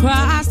look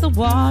across the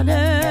water,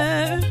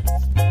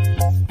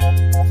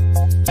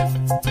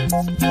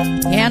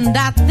 and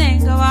I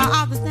think of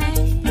all the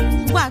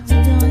things what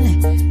you're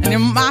doing, and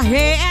in my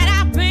head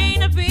I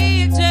paint a picture.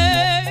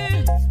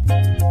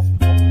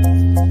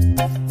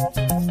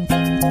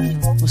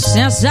 Well,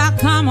 since I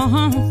come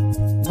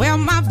home, well,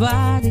 my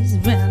body's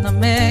been a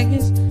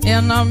mess,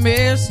 and I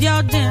miss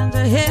your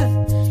ginger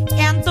hair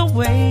and the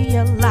way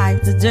you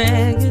like the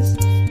daggers.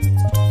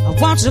 I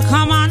want you to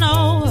come on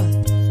over,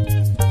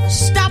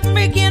 stop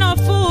making a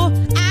fool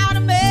out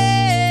of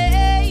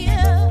me.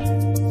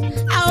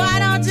 Oh, why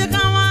don't you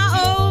come on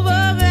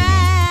over,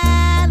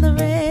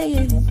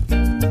 Valerie?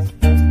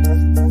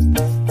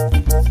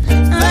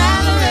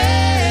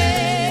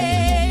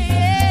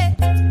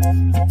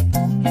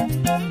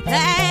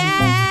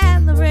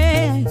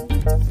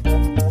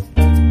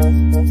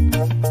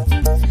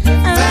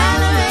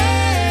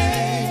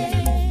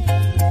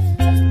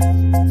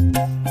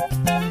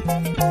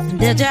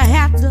 Did you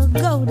have to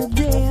go to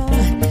jail?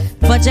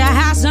 But your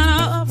house on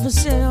up for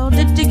sale.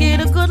 Did you get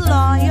a good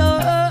lawyer?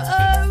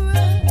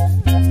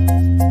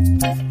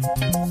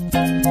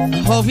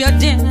 I hope you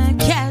didn't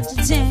catch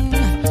a thing.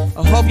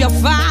 I hope you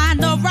find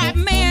the right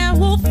man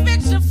who'll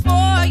fix it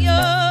for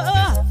you.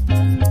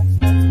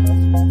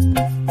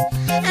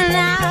 And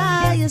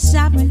now you're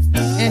shopping,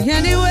 and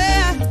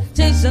anywhere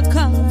change the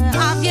color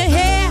of your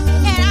hair.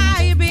 And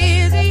are you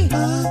busy?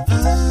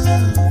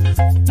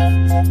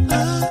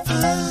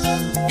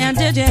 And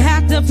did you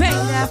have to pay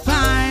that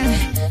fine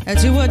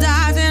that you were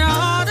dodging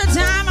all the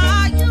time?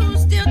 Are you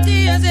still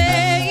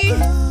dizzy?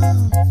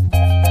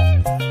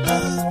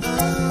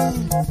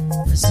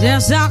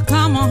 Since I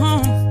come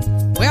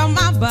home, well,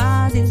 my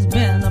body's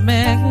been a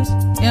mess,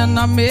 and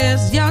I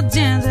miss your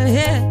ginger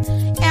hair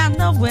and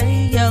the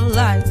way you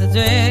like the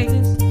dress.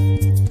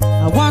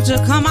 I want you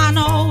to come on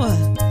over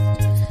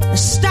and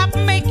stop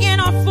making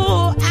a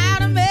fool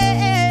out of me.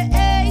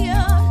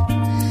 Oh,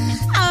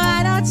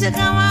 why don't you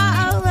come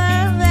on over?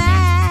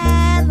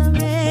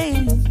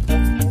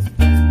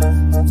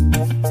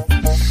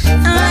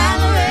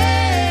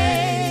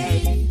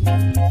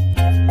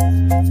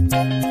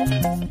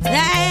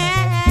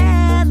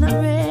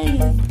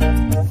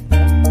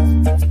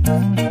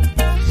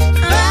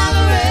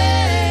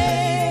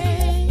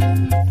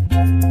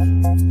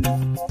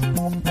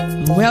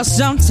 Well,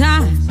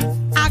 sometimes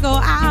I go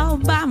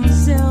out by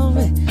myself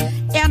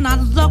and I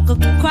look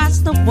across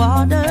the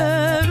water,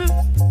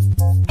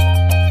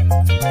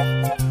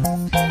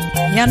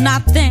 and I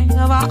think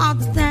of all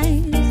the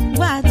things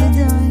what you're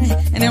doing,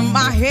 and in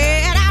my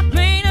head I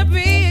paint a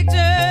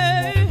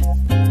picture.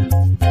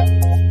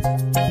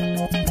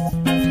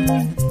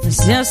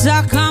 Since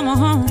I come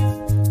home,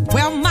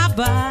 well, my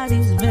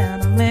body's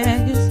been a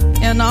mess,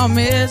 and I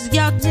miss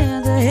your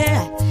ginger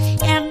hair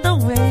and the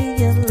way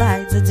you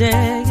like the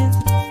daggers.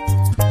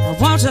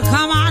 Won't you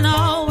come on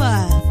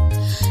over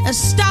and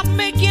stop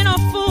making a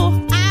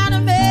fool out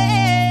of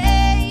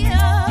me?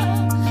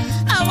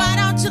 Oh, why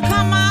don't you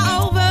come on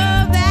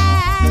over, baby?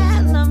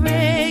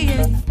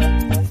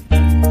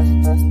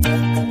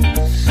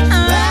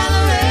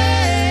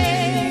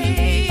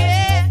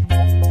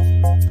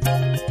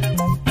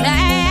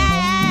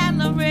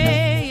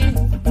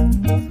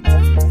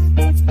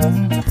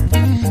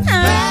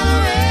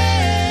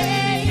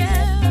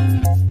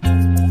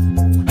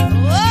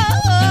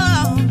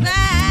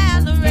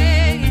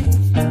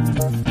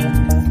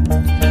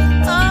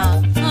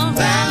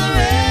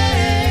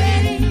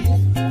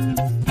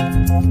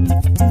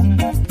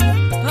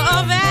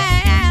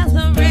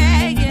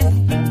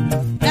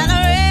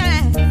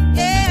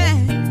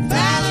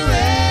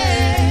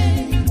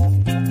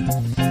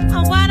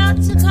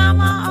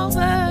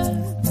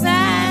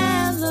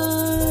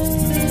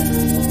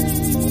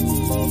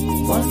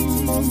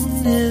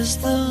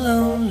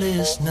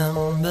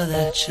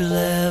 that you'll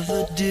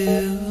ever do.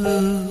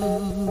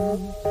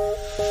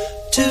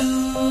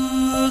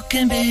 Two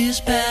can be as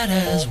bad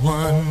as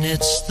one.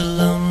 It's the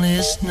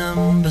loneliest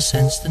number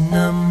since the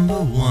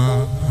number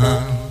one.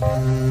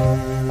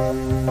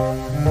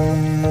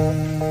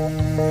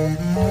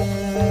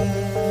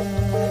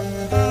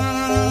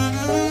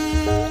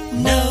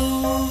 No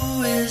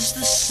is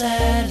the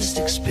saddest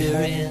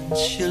experience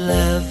you'll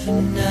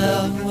ever know.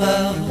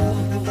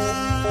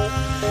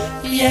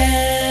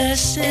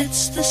 Yes,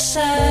 it's the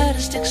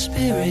saddest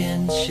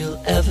experience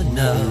you'll ever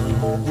know.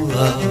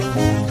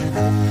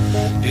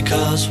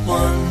 Because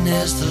one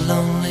is the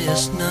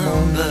loneliest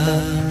number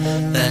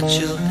that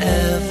you'll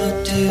ever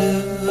do.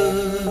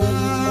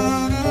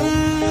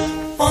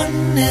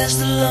 One is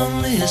the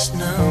loneliest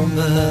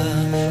number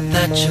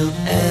that you'll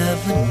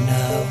ever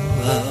know.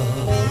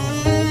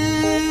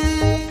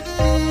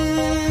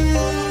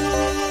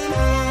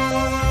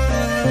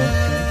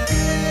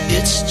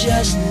 It's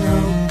just no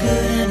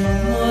good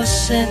anymore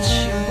since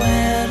you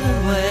went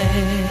away.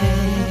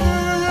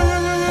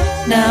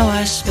 Now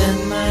I spend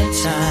my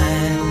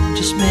time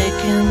just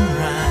making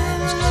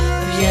rhymes of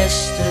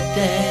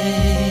yesterday.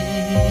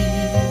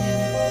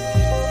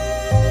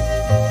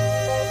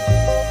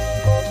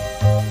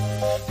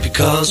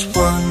 Because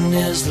one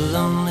is the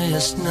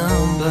loneliest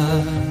number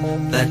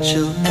that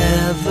you'll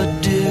ever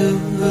do.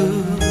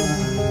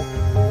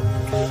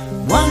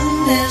 One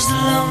is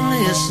the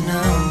loneliest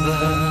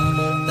number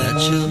that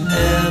you'll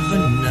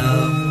ever know.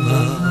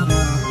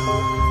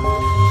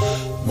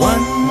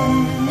 One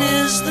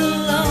is the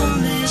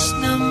loneliest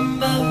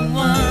number.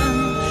 One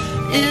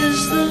is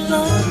the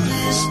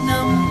loneliest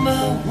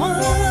number.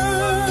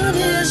 One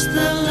is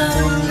the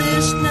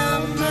loneliest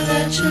number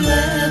that you'll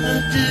ever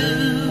do.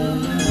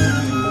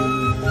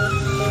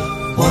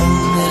 One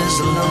is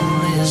the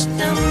loneliest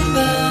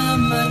number,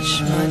 much,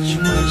 much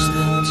worse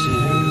than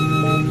two.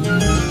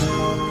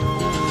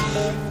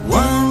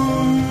 One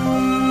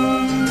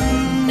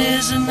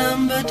is a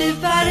number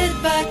divided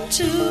by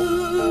two.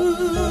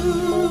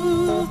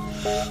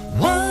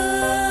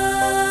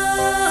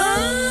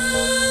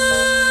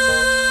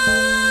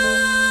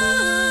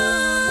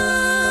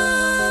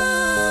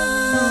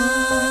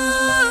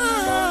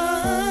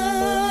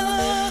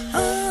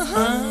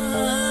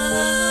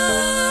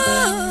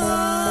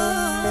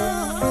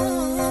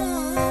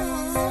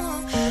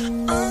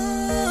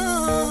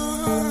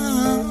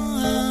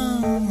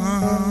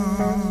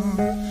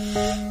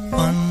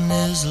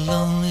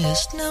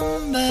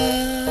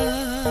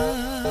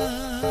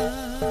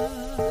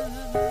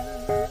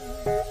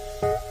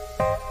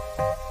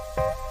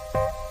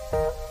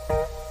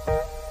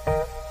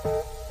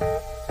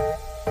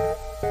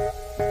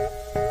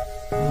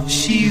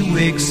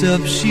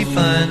 Up, she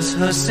finds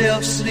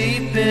herself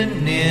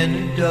sleeping in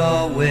a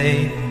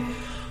doorway,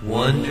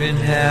 wondering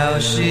how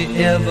she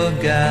ever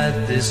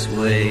got this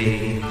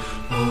way.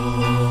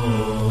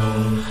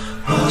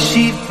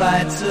 She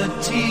fights her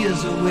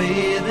tears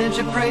away, then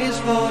she prays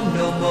for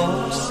no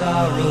more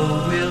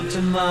sorrow. Will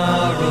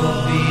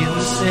tomorrow be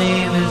the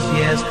same as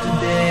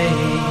yesterday?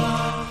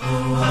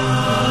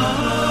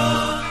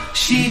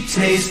 She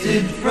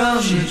tasted from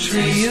the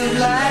tree of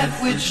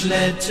life which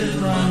led to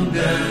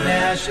hunger.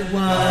 Now she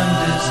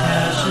wonders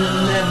how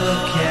she'll ever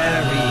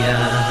carry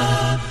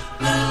on.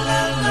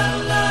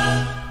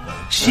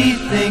 She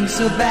thinks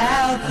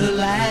about the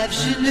life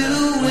she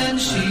knew when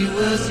she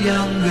was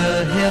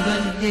younger.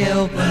 Heaven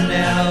help her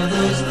now,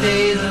 those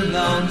days are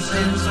long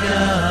since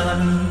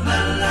gone.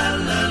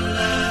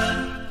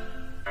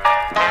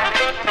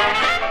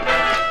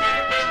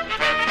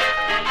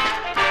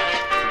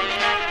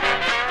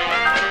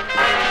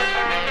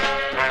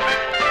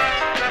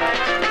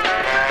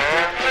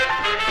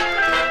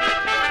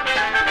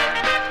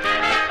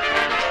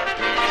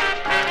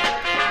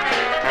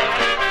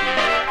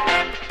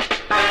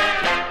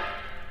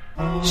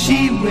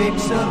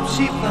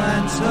 She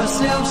finds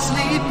herself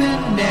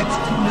sleeping next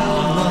to no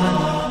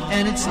one,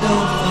 and it's no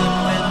fun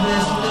when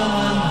there's no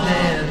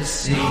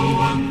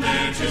one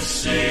there to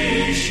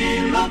see.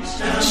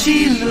 She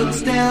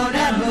looks down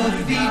at her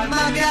feet.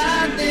 My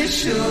God, they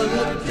sure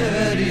look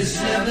dirty.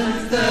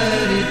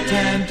 7:30,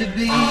 time to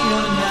be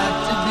or not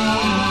to be.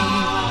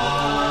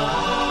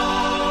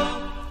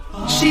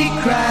 She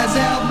cries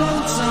out,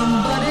 won't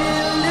somebody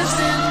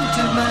listen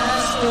to my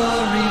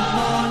story?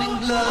 Morning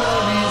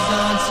glories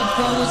aren't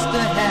supposed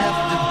to have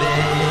to beg.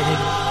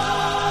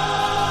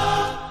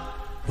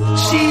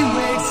 She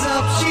wakes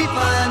up, she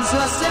finds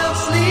herself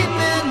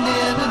sleeping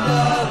in a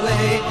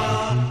doorway,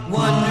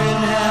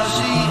 wondering how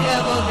she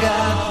ever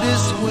got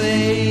this way.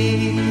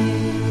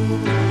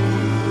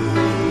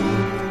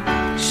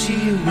 She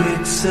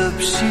wakes up,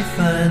 she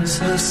finds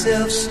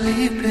herself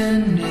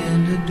sleeping in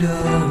a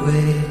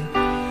doorway,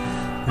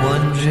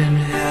 wondering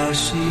how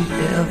she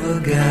ever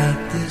got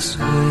this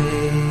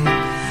way.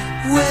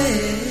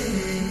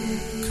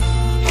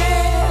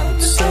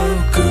 So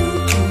good.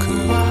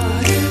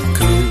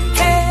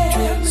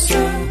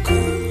 So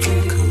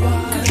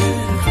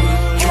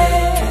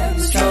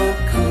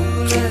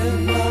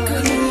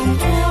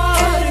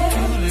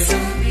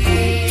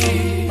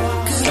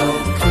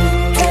cool.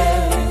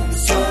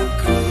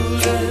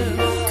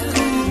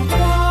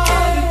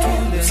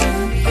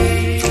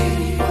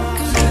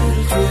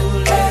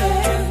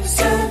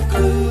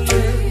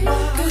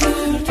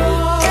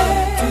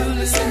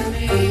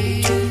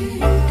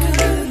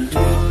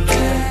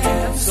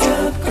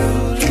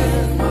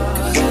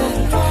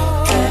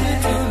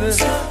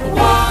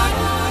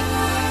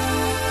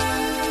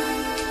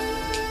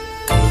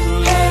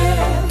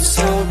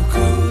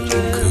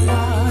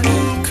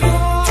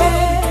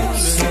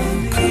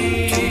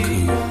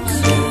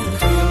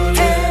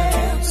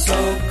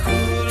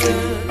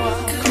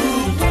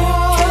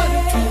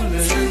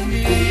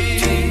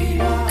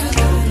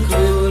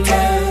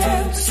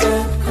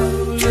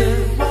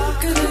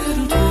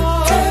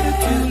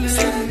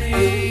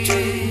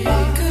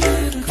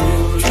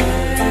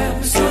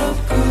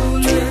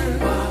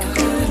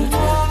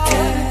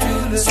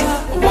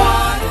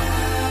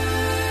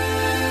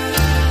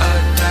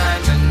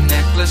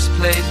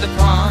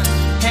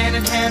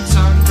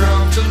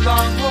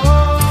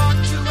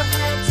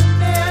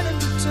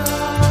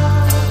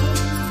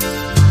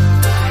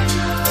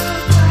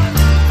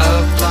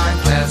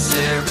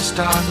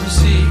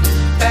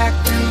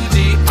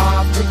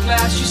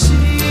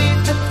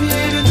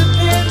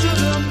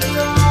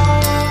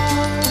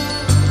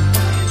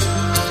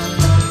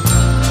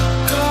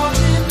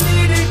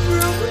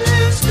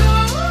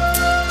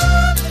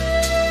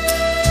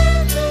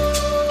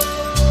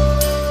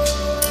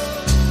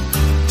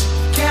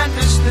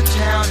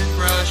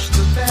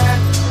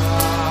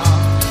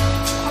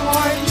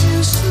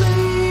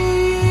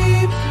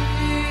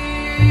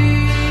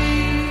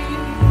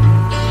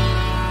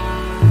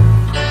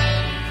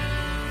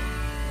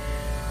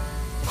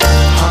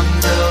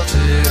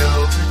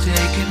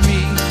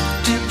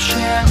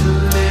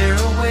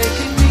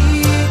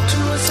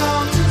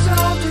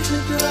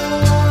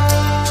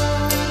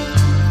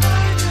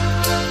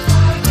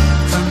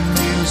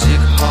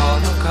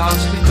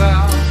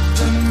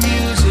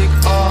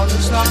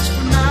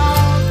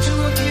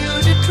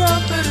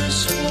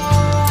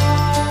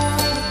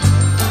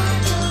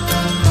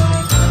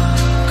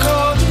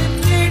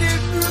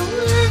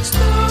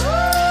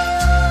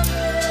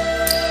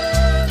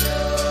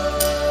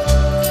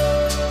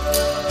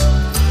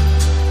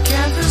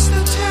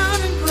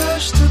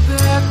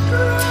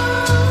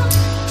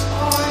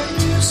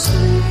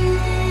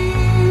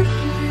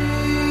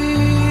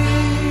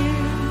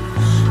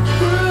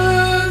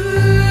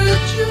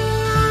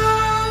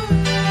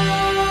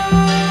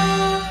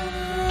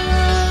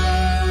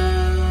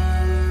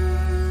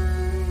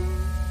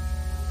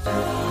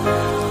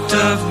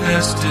 of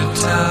nested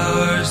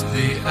towers,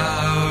 the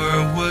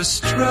hour was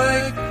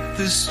strike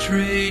the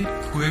straight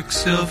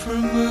quicksilver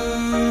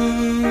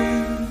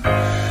moon.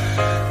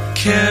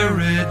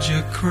 Carriage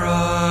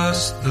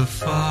across the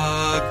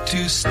fog,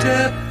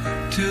 two-step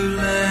to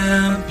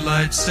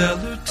lamplight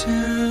cellar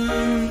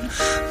tune.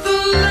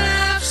 The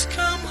laughs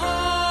come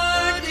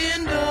hard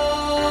in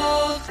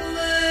old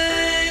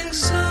lang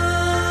syne.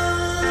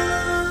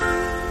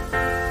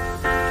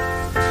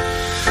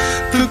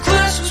 The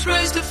glass was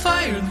raised to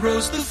fire and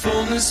rose the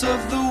fullness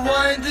of the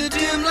wine, the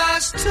dim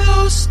last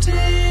toasting.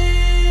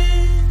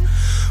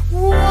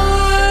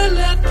 While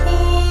at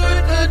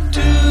port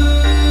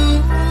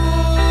adieu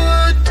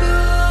or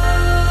die.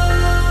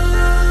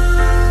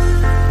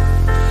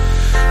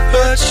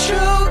 A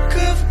choke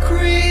of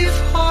grief,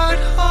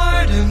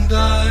 heart-hardened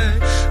I,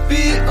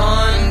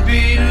 beyond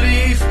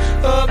belief,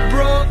 a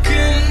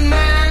broken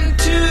man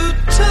too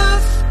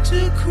tough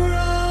to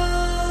cry.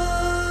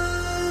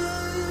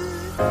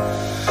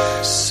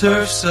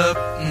 Surfs up,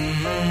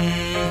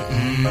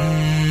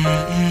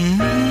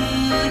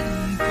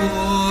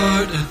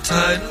 poured a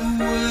tidal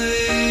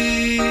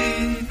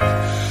wave.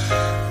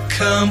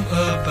 Come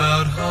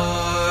about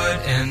hard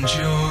and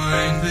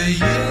join the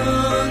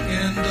young,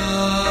 and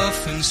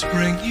often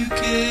spring you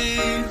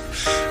gave.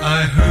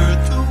 I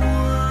heard the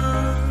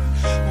word,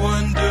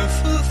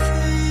 wonderful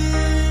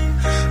thing,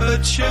 a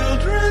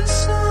children's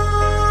song.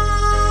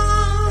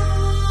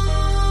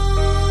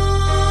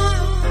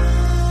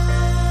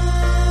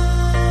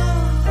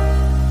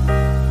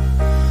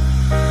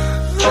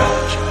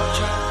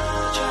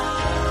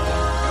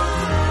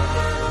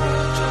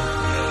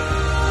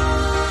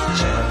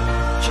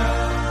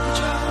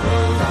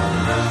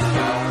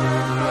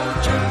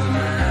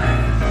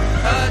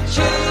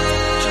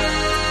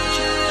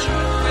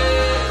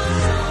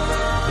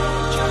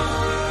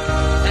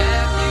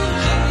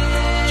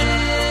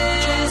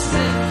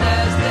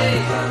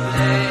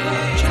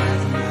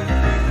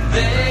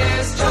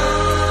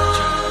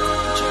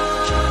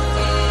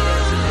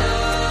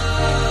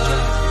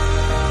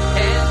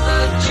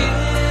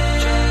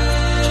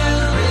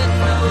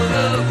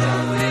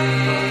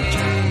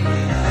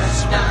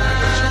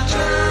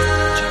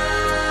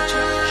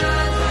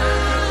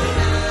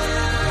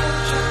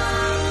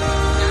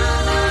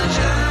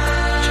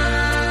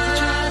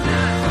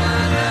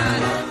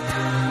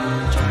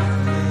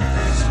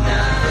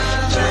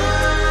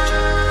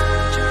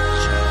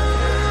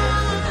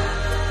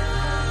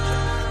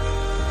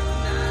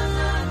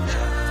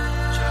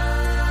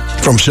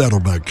 From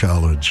Saddleback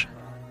College.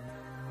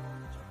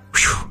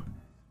 Whew.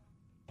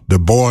 The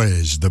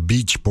Boys, the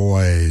Beach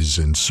Boys,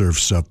 and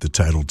Surf's Up, the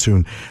title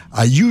tune.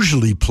 I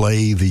usually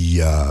play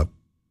the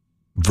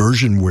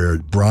version where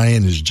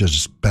Brian is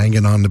just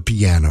banging on the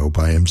piano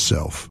by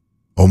himself,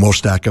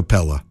 almost a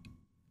cappella.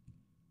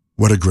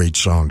 What a great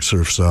song,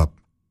 Surf's Up.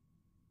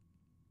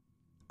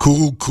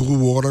 Cool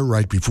Water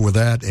right before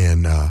that,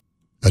 and a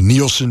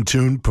Nilsson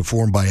tune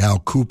performed by Al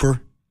Kooper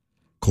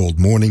called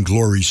Morning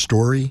Glory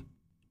Story.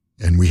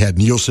 And we had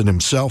Nilsson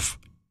himself,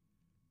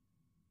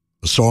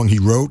 a song he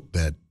wrote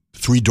that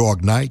Three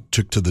Dog Night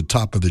took to the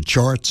top of the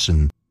charts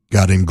and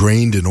got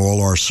ingrained in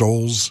all our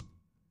souls,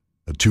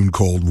 a tune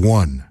called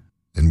One.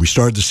 And we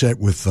started the set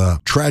with a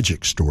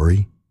tragic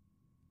story,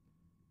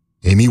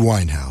 Amy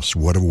Winehouse,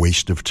 what a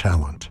waste of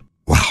talent.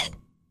 Wow,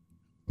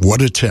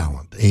 what a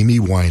talent, Amy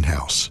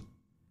Winehouse.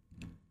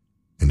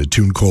 And a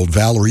tune called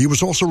Valerie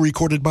was also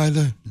recorded by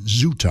the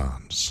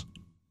Zootons.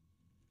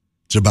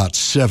 It's about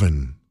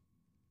 7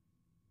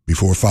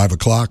 before 5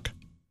 o'clock.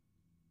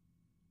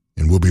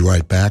 And we'll be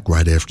right back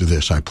right after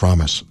this, I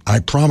promise. I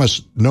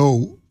promise,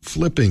 no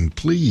flipping,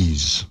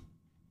 please.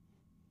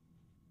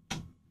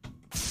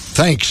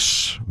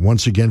 Thanks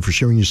once again for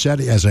sharing your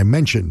Saturday. As I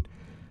mentioned,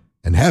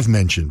 and have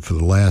mentioned for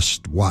the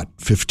last,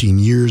 15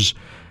 years,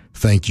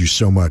 thank you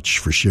so much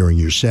for sharing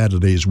your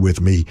Saturdays with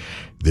me.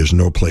 There's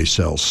no place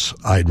else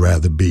I'd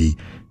rather be.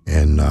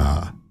 And,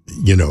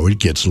 it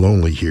gets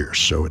lonely here,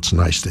 so it's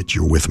nice that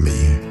you're with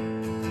me.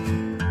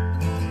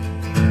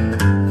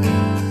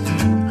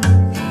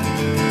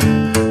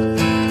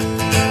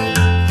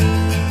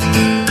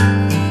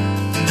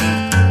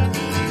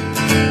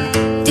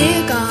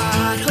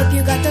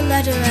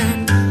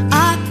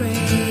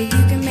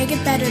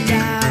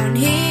 Down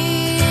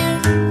here,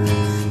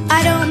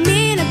 I don't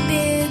mean a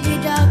big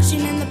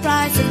reduction in the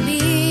price of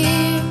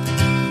beer,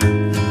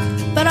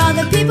 but all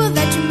the people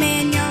that you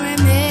made in your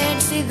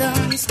image, see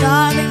them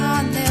starving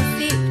on their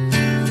feet,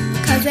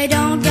 'cause they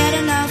don't get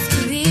enough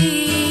to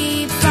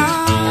eat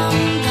from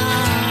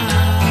God.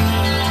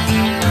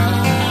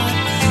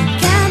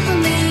 Can't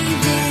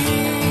believe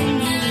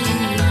in you.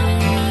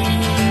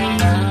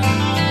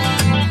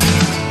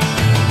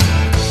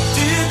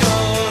 Dear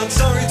God,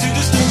 sorry to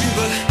disturb you,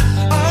 but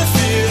I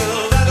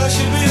feel that I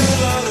should be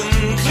loud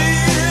and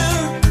clear.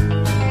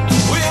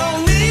 We all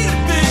need a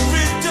big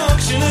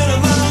reduction in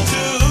amount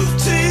of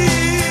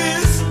tears.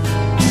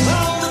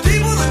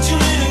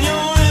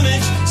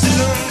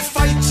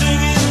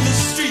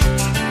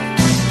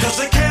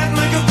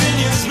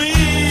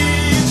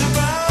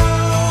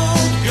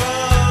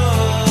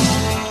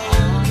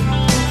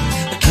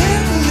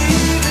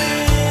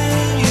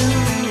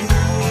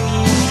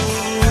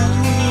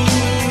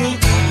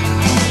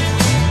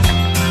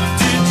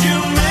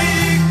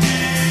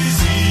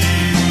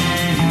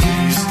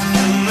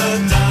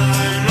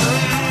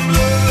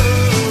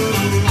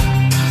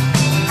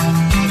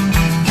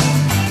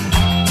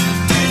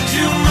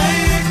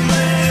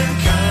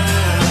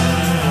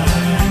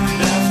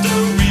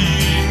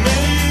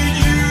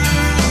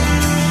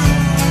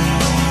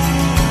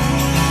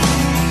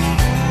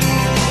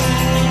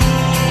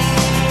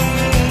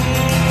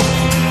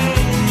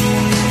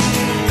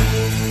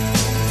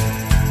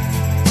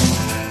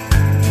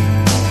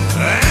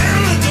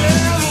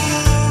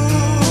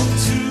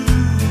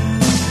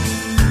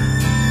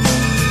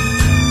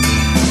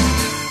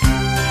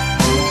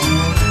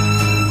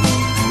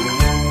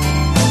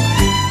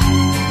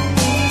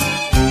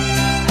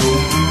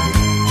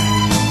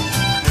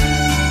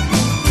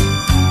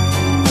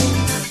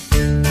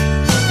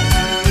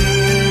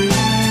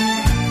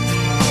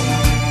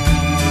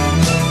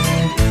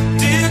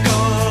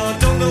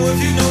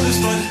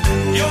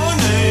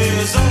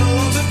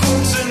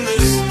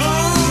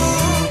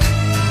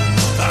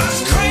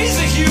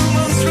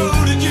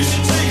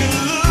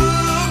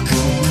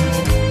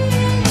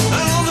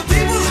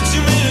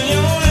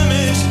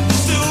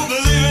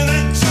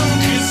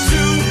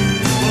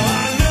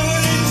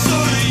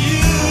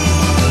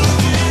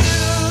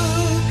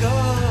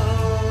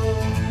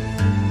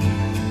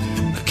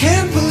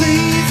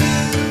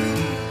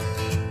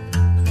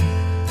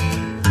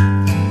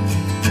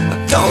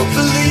 don't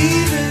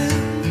believe it.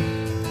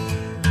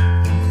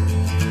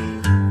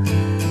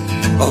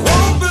 I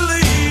won't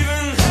believe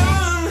in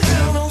heaven,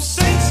 hell, no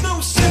saints,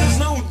 no sinners,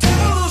 no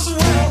devil as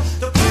well.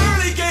 The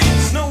pearly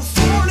gates, no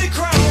thorny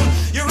crown.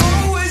 You're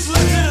always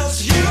letting us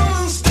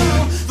humans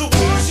down. The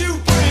wars you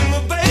bring,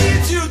 the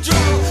babes you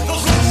drown.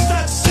 Those lost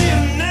at sea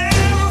and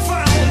never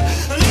found.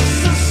 And it's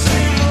the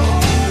same the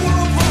whole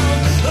world round.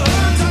 The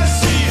hurt I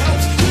see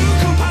helps to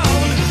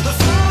compound. The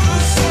Father,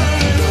 Son,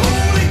 and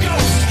Holy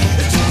Ghost.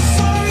 It's just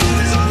some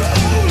is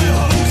unholy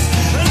host.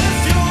 And if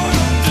you're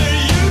up there,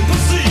 you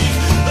perceive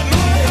that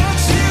my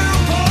heart's here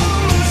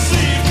upon the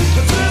sea.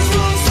 But there's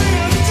one thing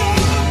I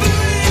don't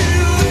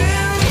believe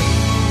in.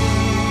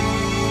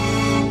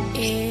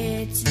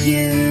 It's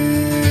you.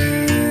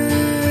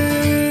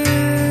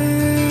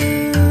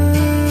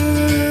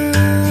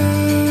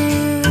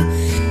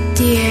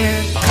 Dear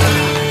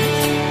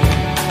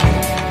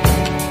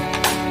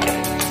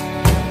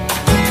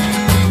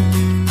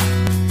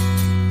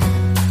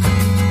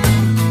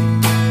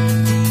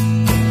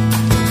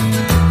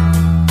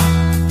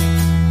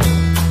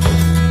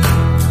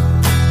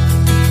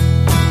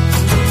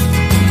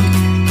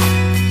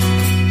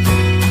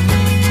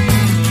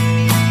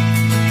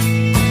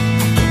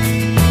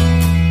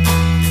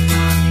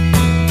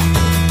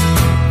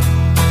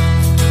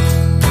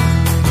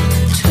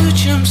Two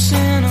jumps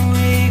in a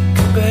week,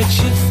 bet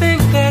you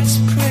think that's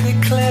pretty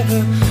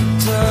clever,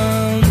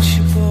 don't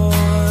you,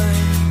 boy?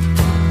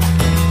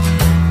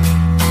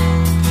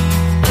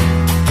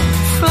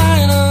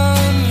 Flying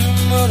on your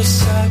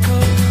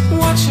motorcycle,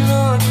 watching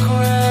all the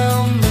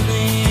ground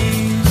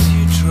beneath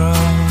you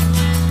drop.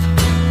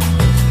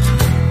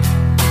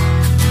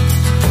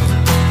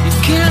 You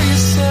kill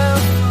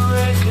yourself for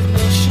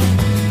recognition,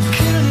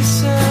 kill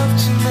yourself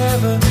to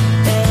never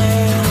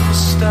ever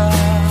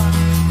stop.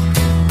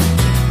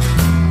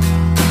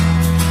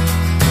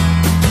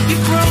 You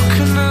broke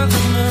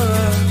another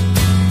mirror.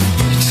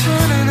 You're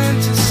turning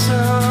into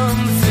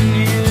something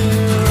you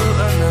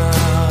are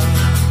not.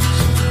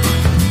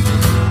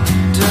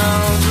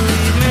 Don't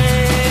leave me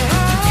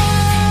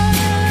high.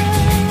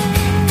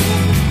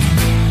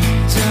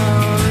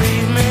 Don't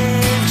leave me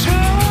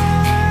dry.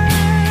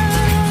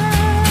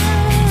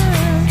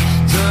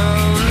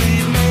 Don't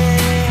leave me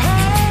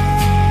high.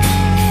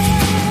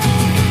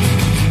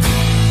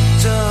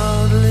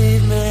 Don't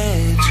leave me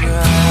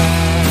dry.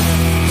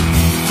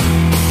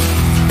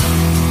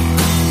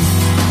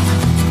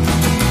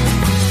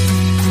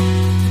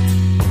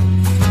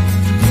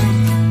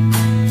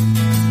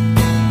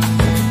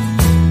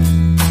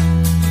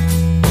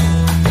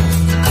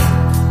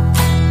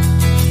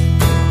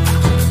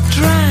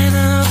 Drying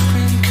up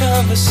in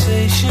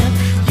conversation,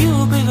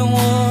 you'll be the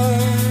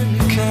one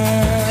who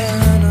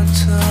cannot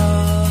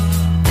talk.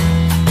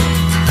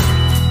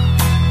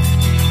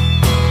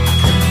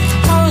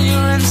 All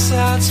your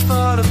insides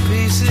fall to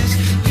pieces.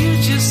 You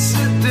just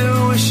sit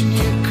there wishing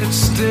you could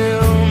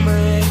still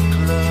make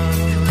love.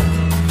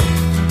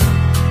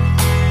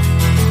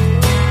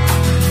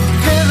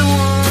 They're the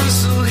ones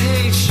who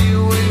hate you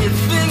when you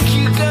think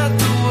you got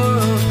the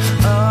world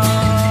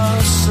all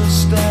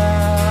sussed out.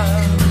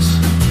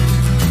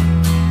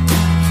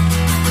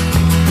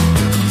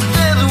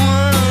 They're the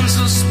ones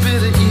who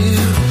spit at you.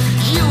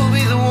 You will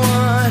be the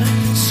one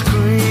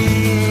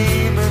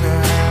screaming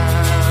out.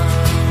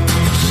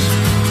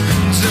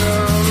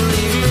 Don't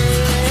leave me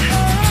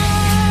high.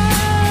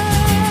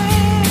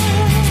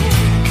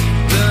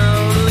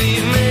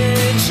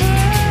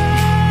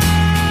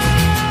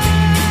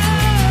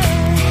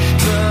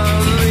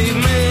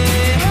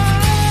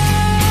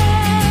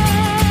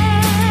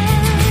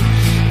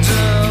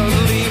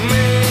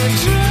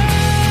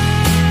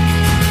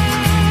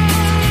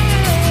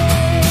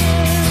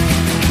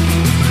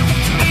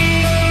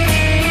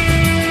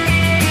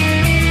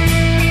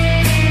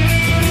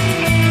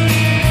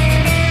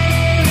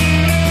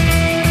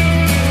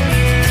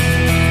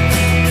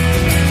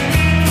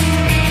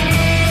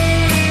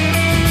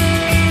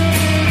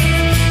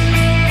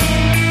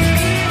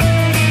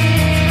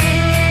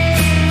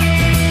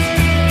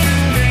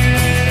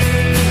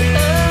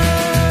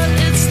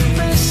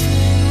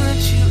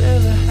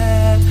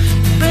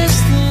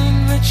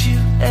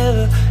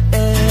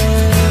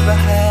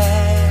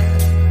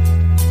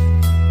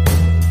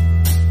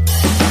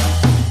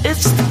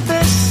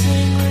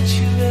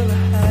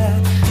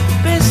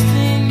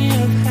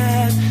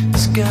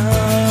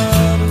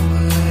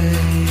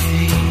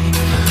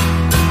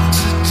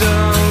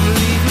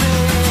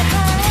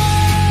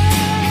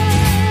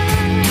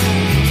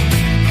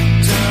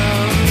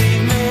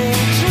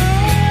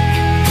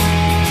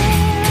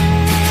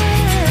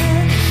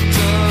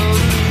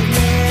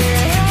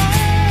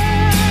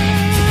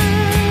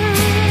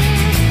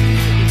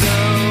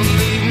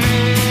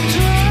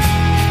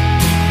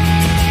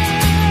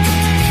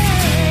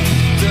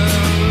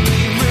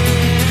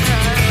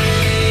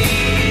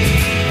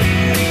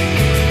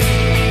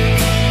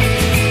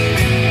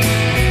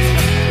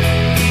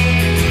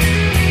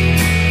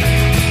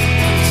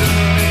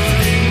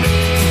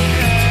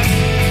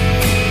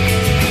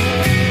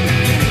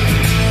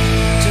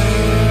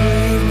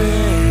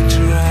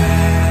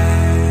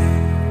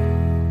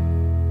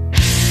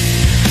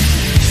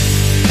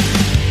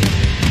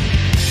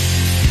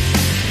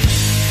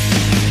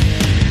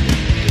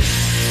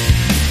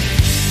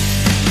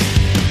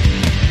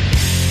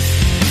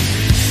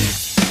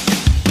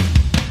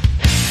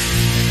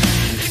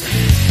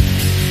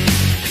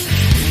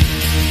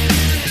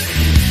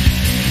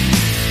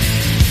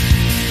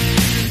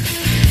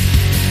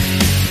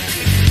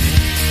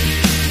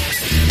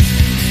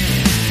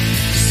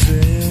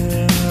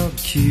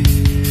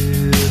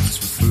 kids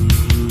with food.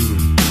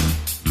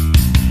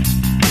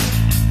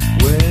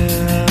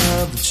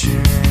 Well, the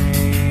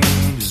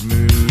change is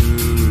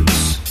moods.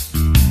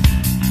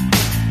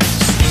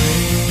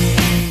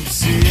 Spring's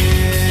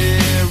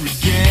here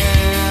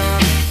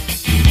again.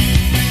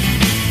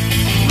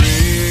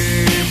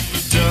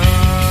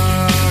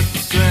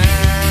 Reproductive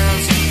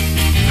glands.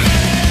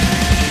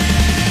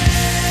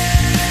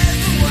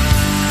 The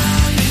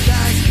one who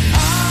likes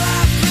all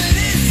our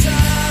pretty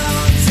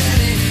songs,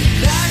 and he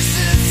likes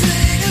to sing.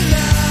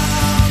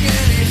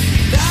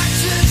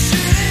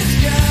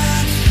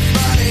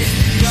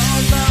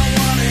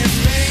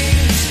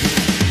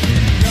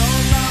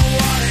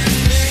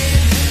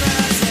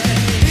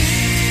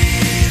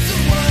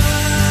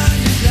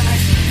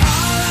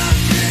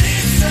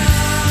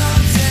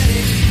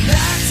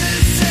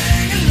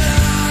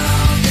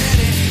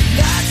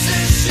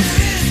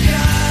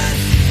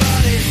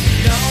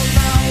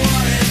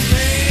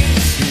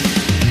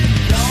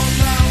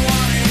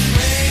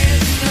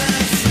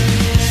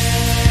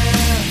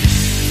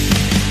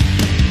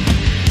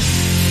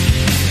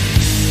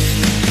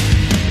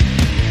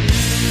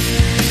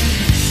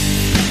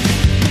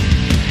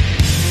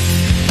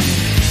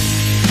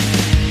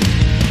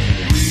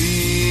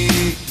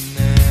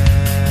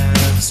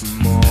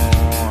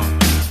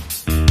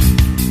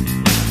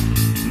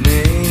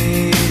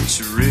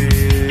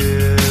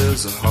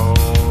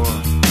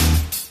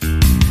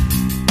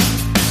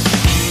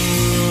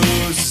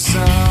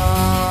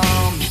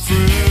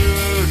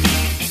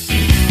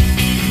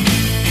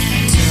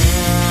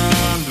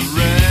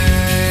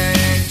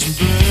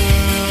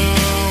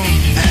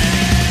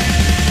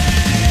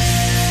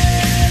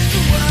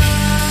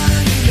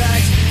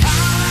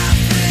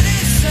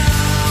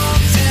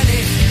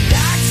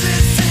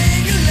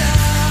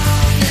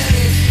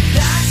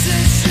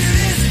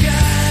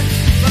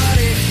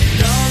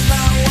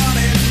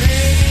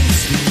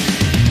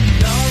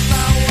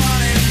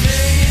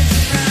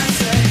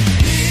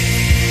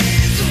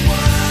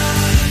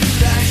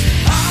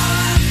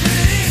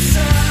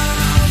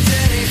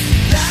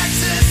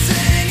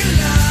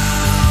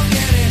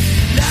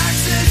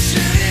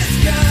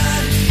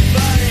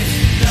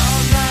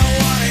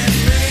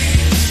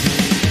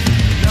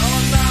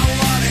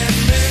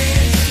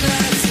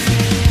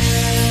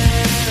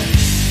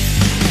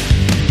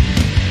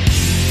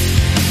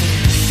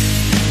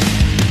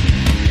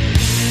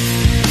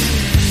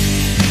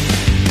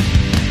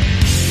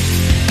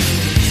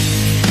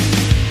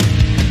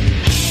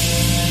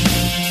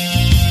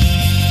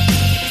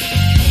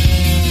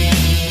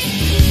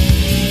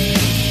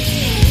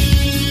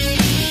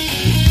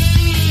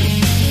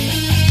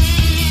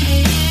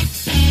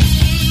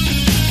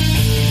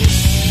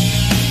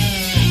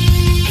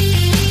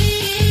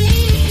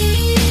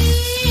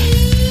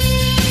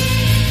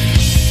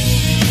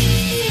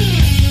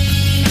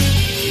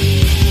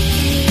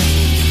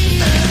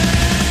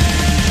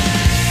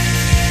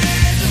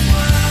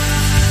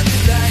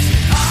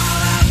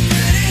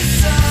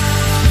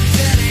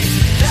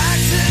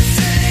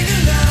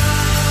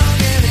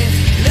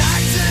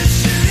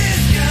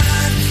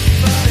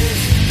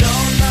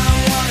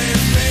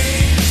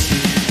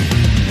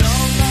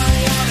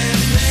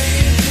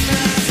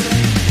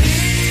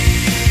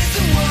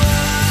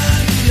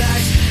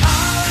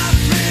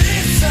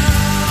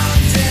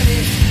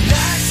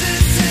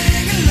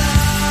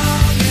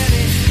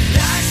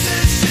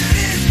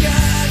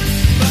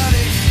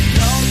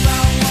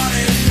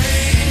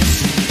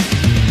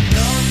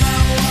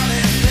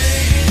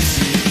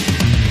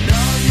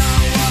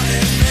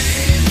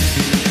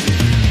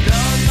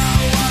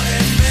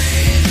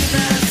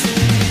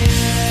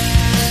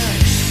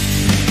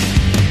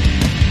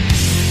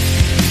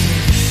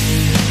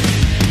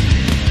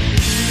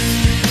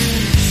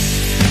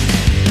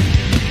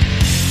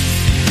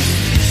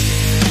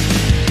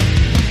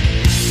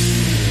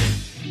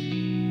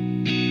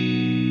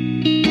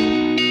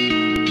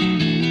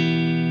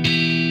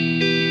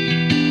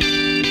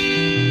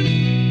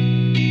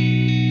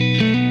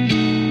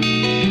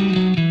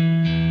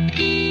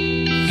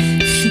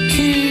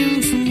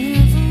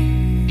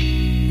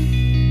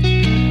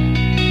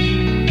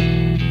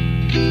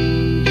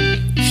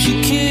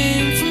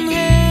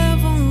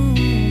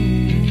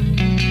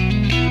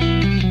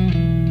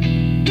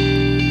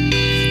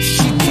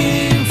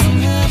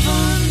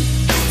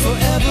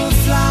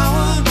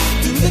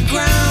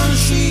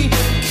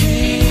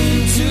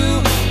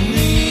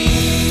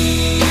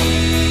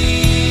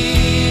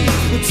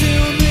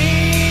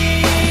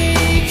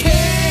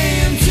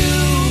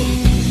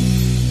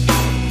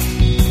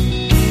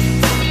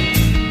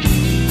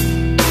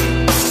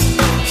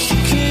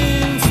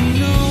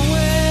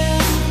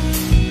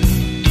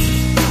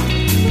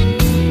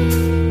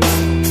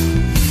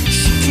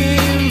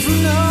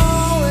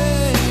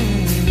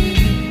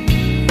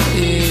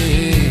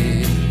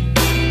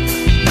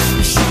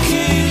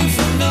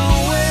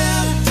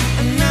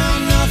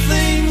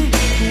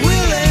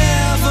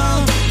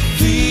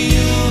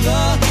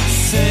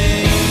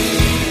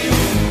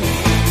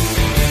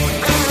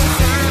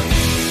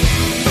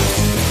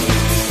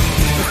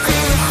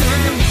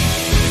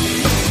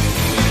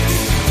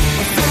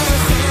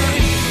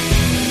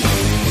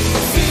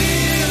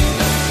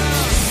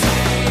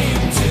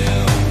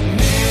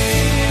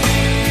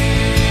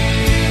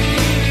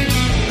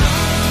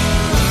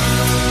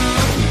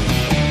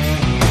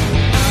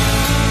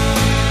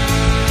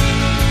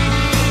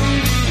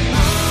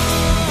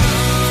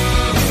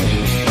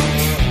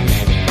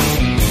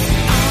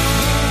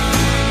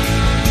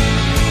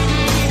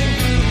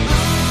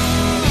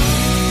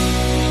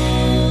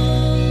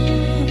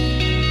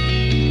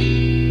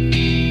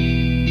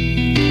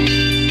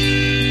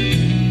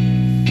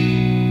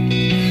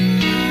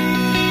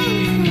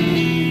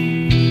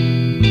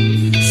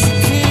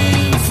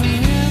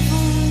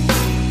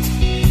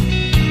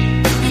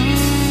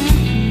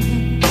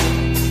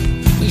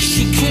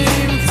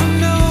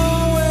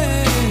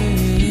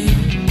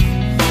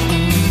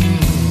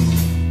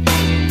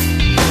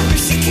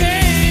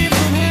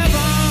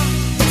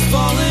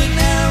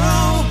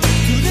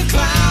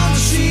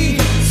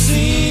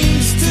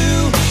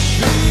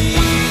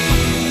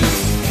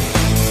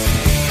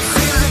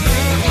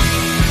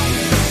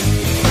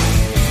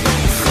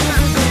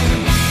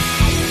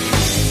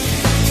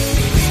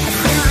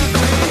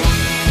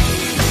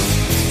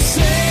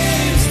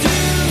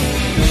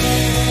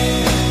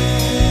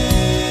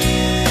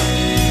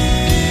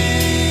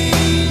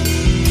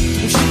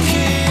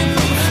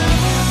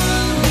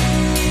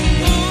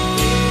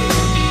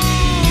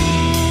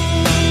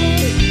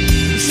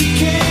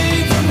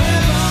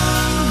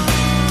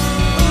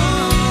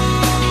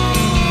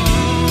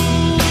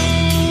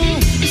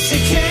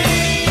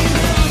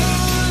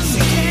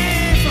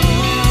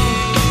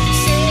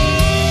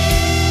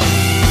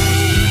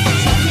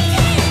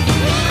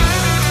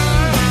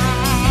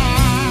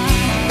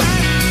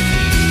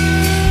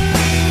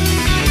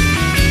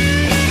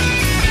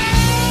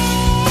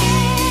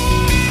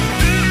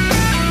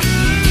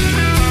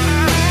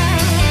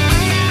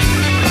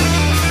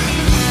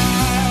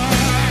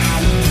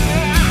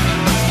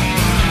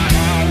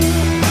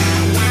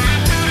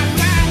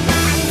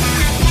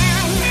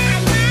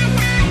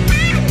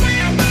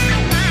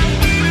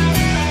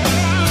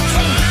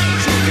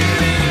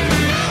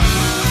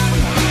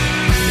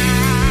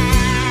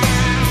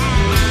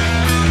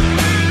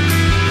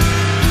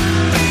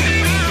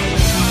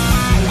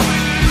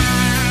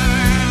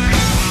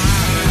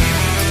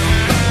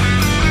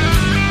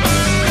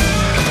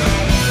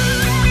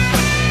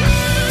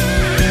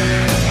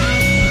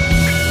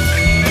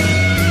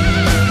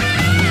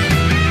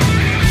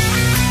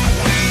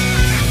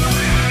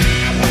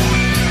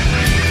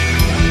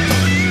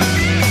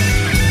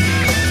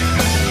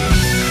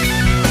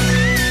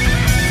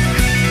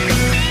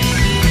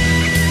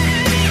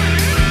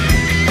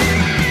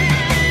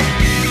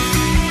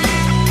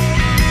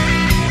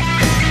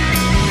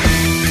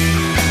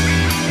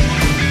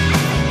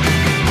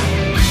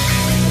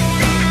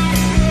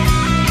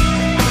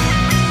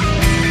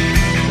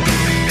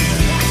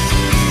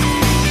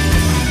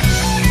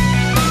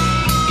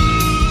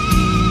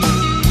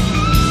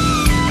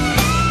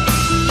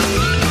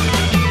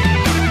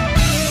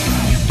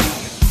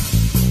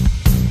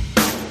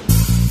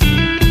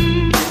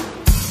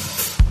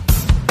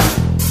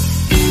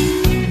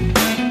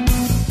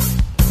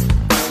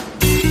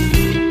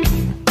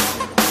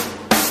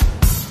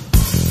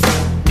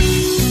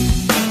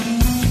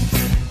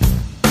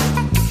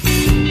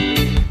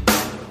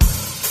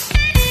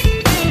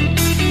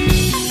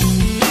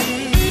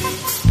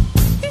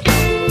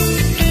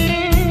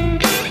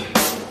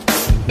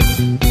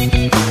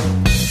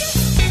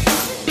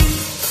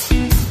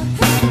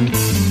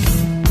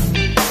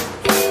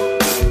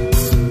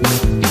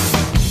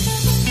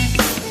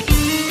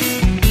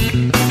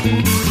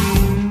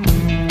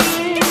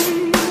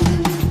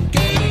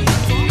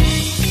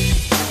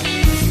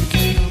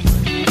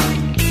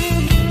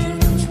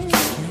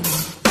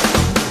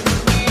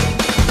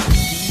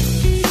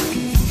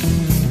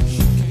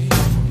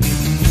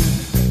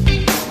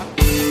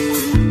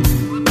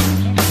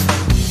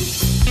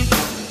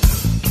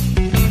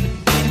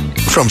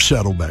 from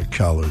Saddleback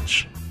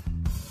College.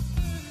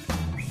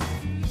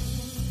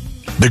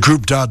 The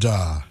group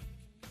Dada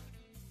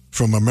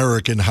from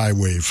American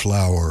Highway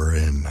Flower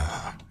and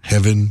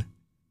Heaven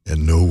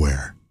and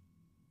Nowhere.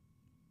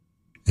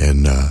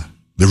 And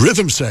the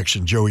rhythm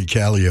section, Joey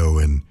Callio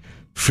and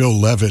Phil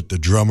Levitt, the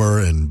drummer,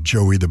 and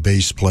Joey, the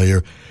bass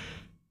player,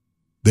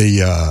 they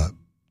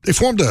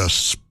formed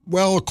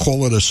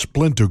call it a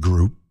splinter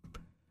group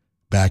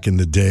back in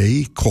the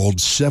day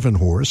called Seven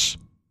Horse.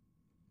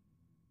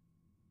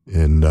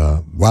 And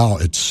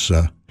it's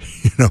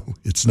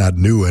it's not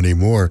new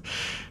anymore.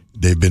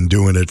 They've been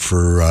doing it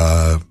for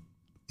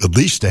at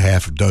least a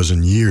half a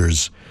dozen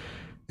years,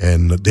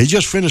 and they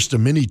just finished a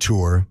mini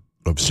tour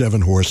of Seven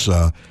Horse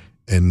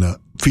and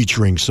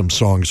featuring some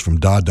songs from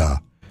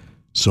Dada.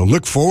 So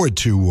look forward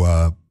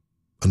to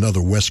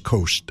another West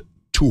Coast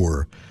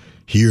tour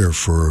here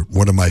for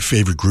one of my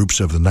favorite groups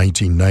of the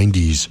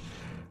 1990s.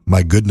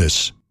 My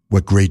goodness,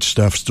 what great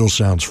stuff! Still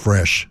sounds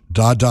fresh.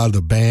 Dada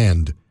the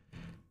band.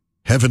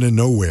 Heaven and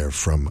Nowhere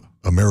from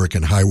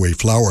American Highway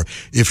Flower.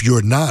 If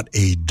you're not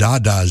a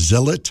Dada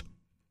zealot,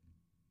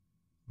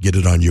 get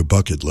it on your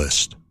bucket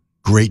list.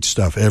 Great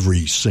stuff.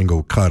 Every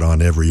single cut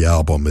on every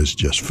album is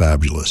just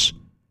fabulous.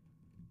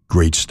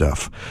 Great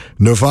stuff.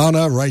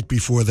 Nirvana, right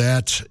before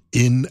that,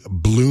 In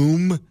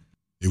Bloom.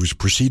 It was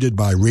preceded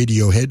by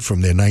Radiohead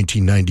from their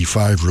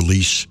 1995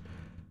 release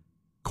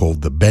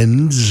called The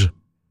Bends,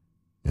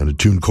 and a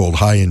tune called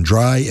High and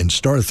Dry, and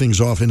started things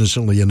off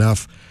innocently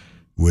enough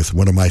with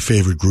one of my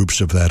favorite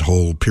groups of that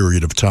whole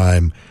period of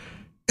time,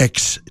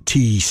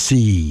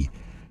 XTC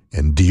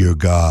and Dear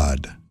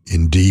God.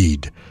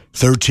 Indeed.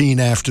 13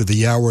 after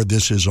the hour,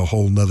 this is a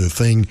whole nother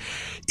thing.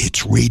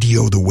 It's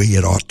radio the way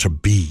it ought to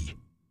be,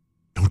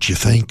 don't you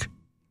think?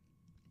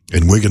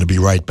 And we're going to be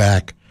right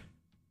back.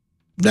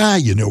 Nah,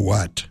 you know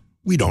what?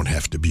 We don't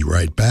have to be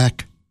right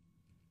back.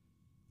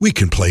 We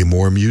can play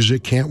more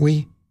music, can't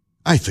we?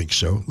 I think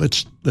so.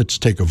 Let's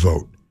take a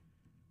vote.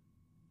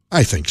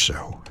 I think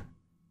so.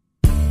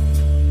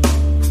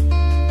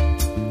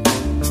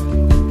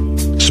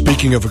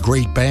 Speaking of a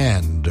great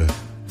band,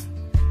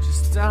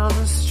 just down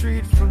the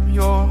street from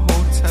your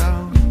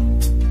hotel,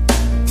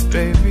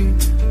 baby,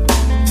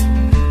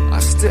 I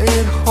stay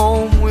at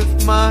home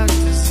with my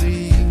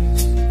disease.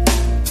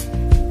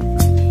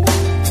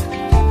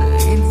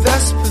 Ain't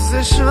this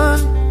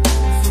position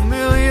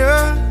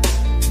familiar,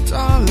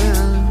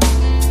 darling?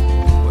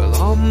 Well,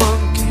 all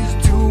monkeys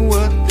do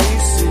what they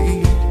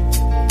see.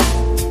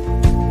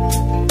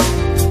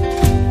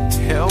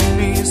 Help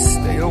me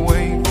stay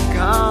awake,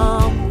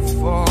 I'm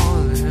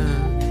falling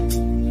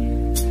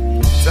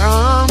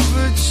down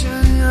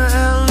Virginia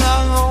and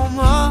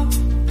Aloma,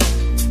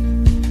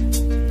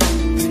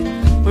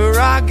 where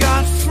I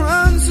got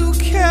friends who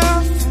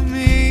care for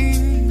me.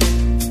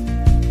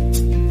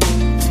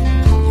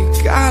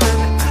 You got an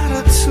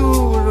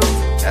attitude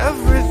of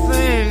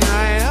everything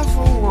I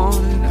ever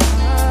wanted. I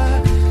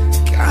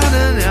got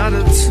an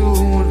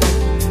attitude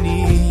of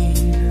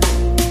need.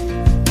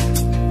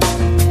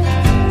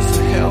 So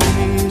help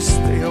me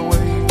stay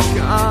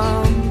awake,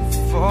 I'm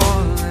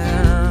falling.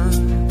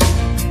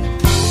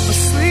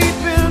 Asleep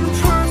in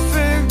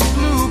perfect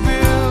blue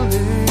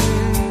buildings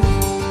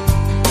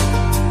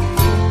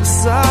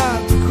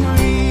beside the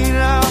green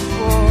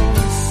apple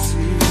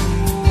sea.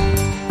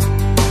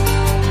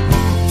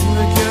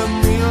 Wanna give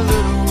me a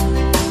little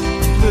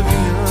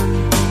oblivion,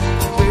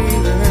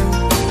 baby,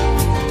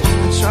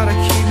 and try to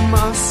keep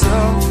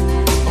myself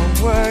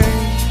away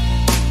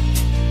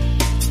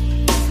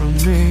from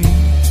me.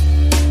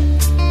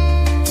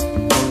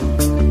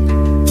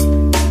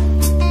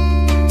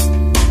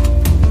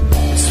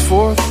 It's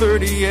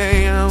 4:30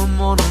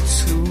 a.m. on a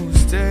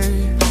Tuesday.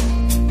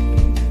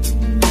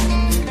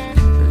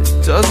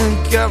 It doesn't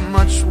get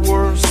much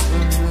worse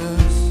than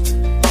this.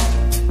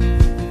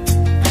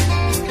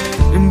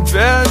 In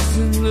beds,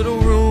 in little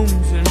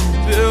rooms, in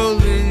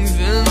buildings,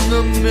 in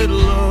the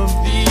middle of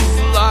these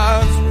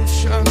lives which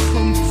are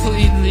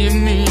completely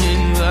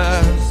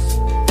meaningless.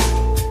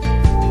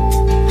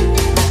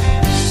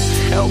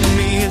 Help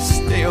me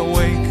stay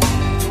awake,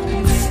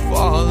 I'm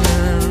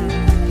falling.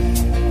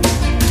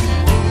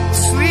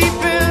 Sleep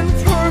in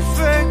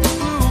perfect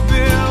blue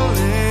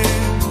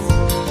buildings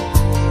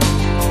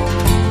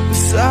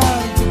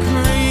beside the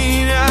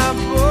green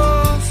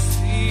apple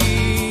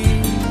sea.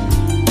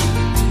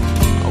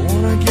 I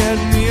wanna get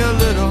me a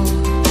little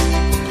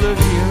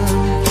oblivion,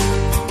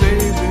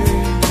 baby.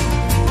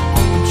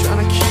 I'm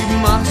trying to keep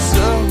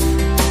myself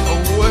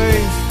away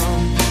from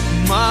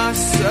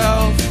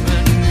myself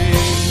and me.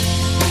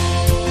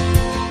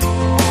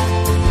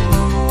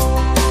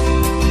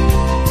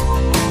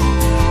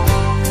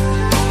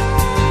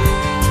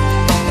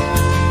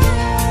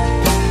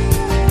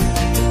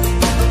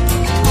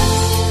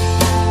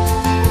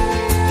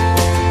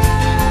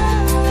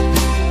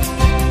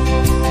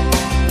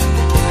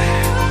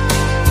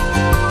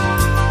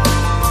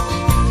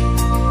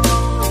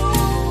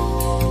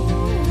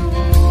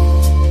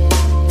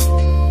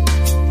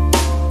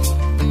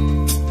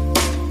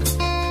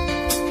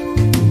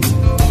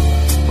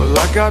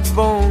 I got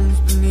bones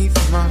beneath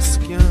my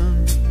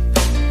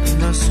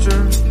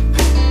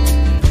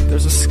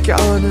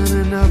skeleton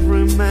in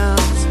every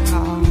man's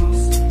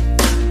house.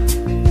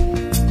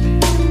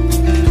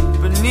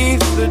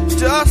 Beneath the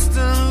dust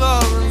and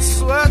love and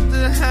sweat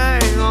that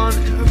hang on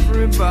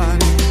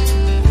everybody,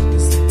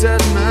 is a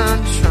dead man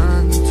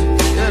trying to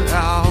get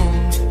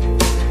out.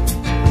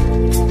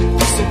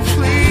 So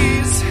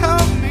please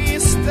help me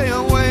stay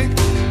awake.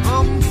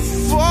 I'm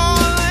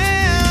falling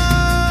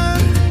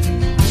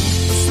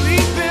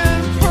asleep in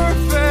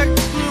perfect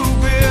blue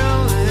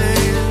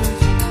buildings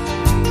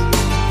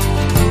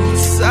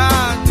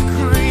beside the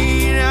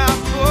green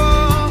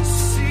apple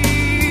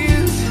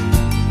seeds.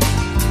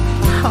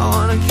 I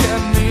wanna get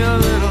me a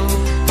little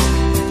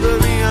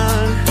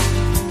oblivion,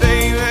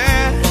 baby.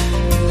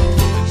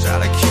 Try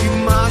to keep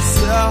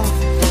myself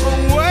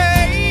away.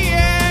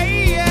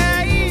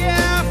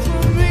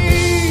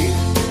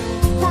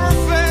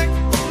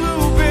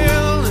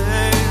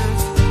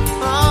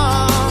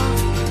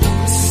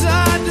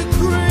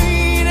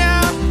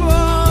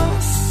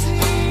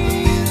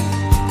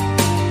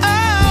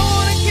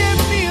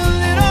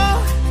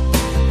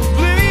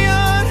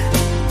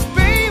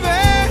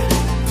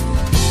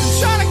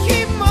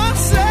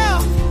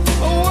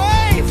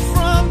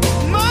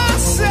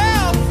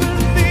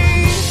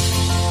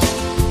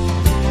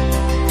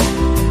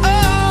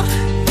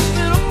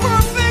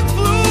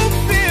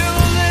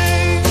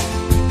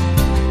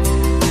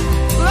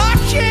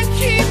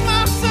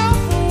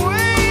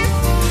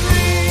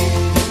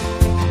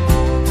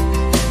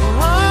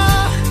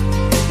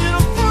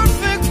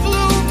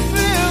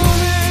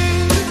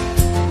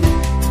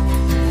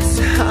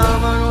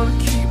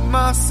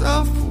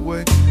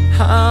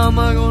 How am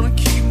I gonna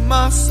keep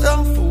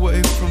myself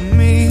away from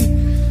me?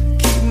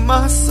 Keep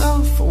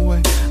myself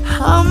away.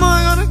 How am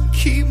I gonna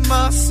keep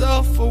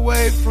myself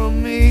away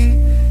from me?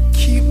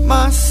 Keep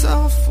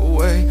myself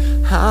away.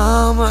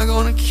 How am I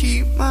gonna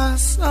keep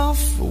myself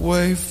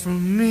away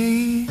from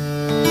me?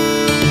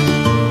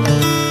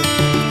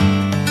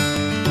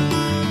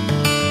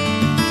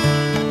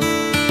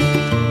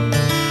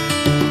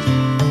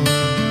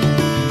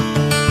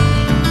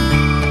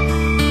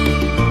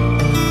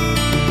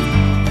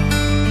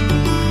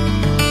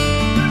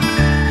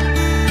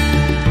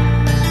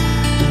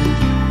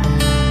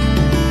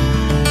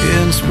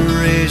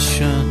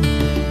 Inspiration.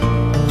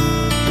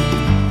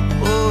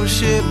 Oh,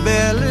 she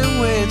barely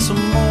waits a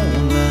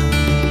moment.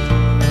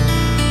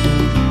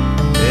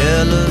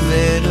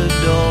 Elevator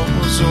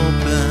doors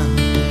open.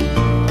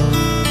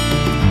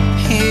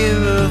 Hear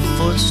her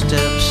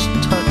footsteps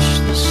touch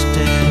the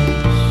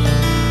stairs.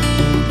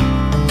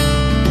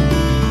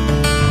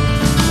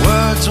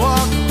 Words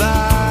walk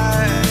by,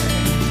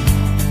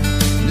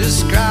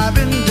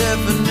 describing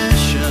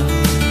definition.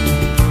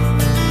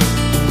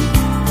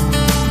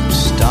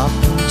 Stop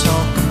and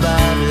talk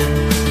about it.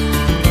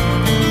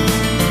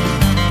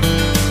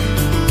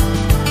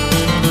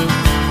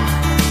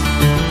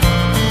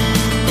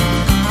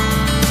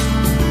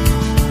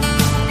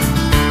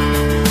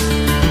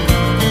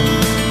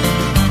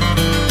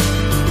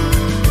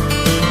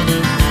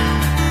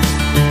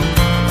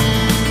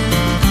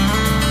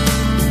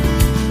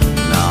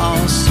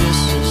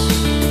 Narcissus,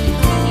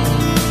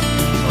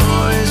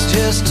 oh, it's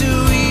just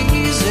too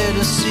easy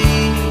to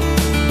see.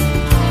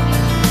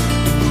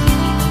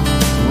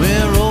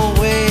 We're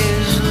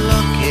always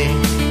lucky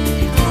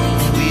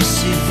if we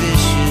see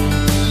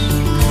fishes,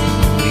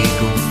 we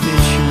go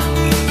fishing.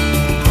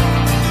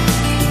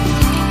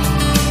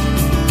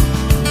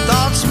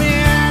 Thoughts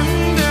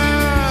meander,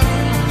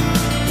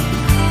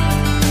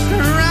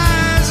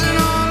 rising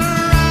all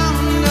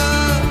around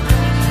us,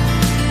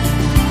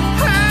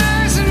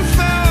 rise and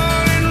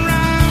fall and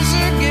rise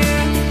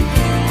again.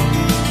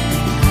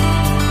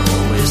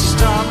 Always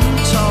stop and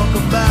talk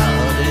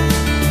about it.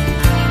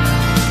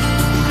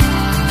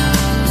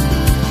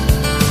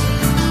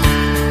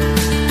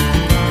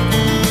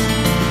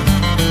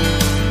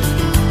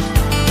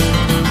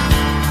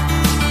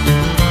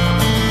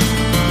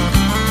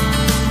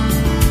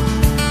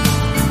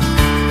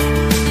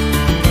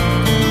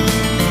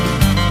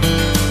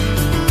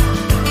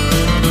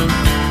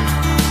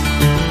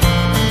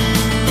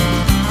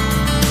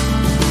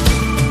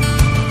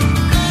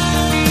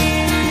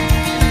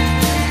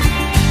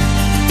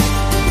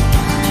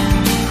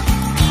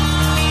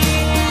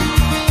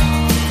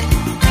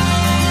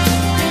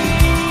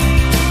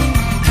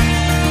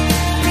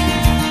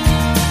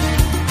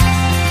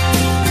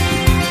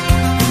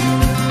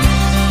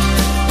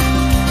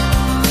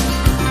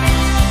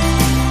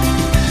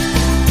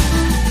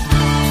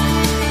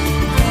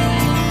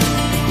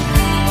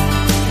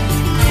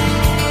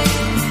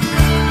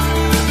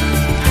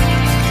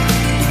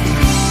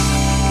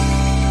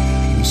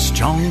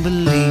 Strong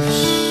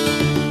beliefs,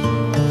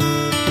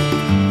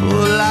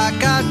 oh,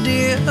 like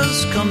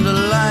ideas come to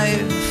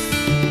life,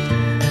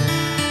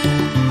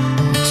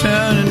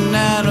 turning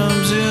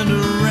atoms into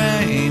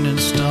rain and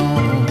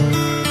stone,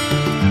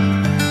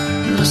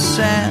 the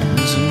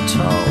sands and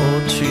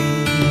tall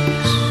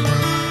trees.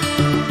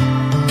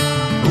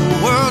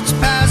 Worlds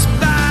pass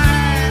by,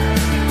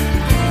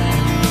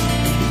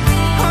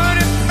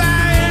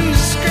 undefined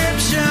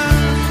description.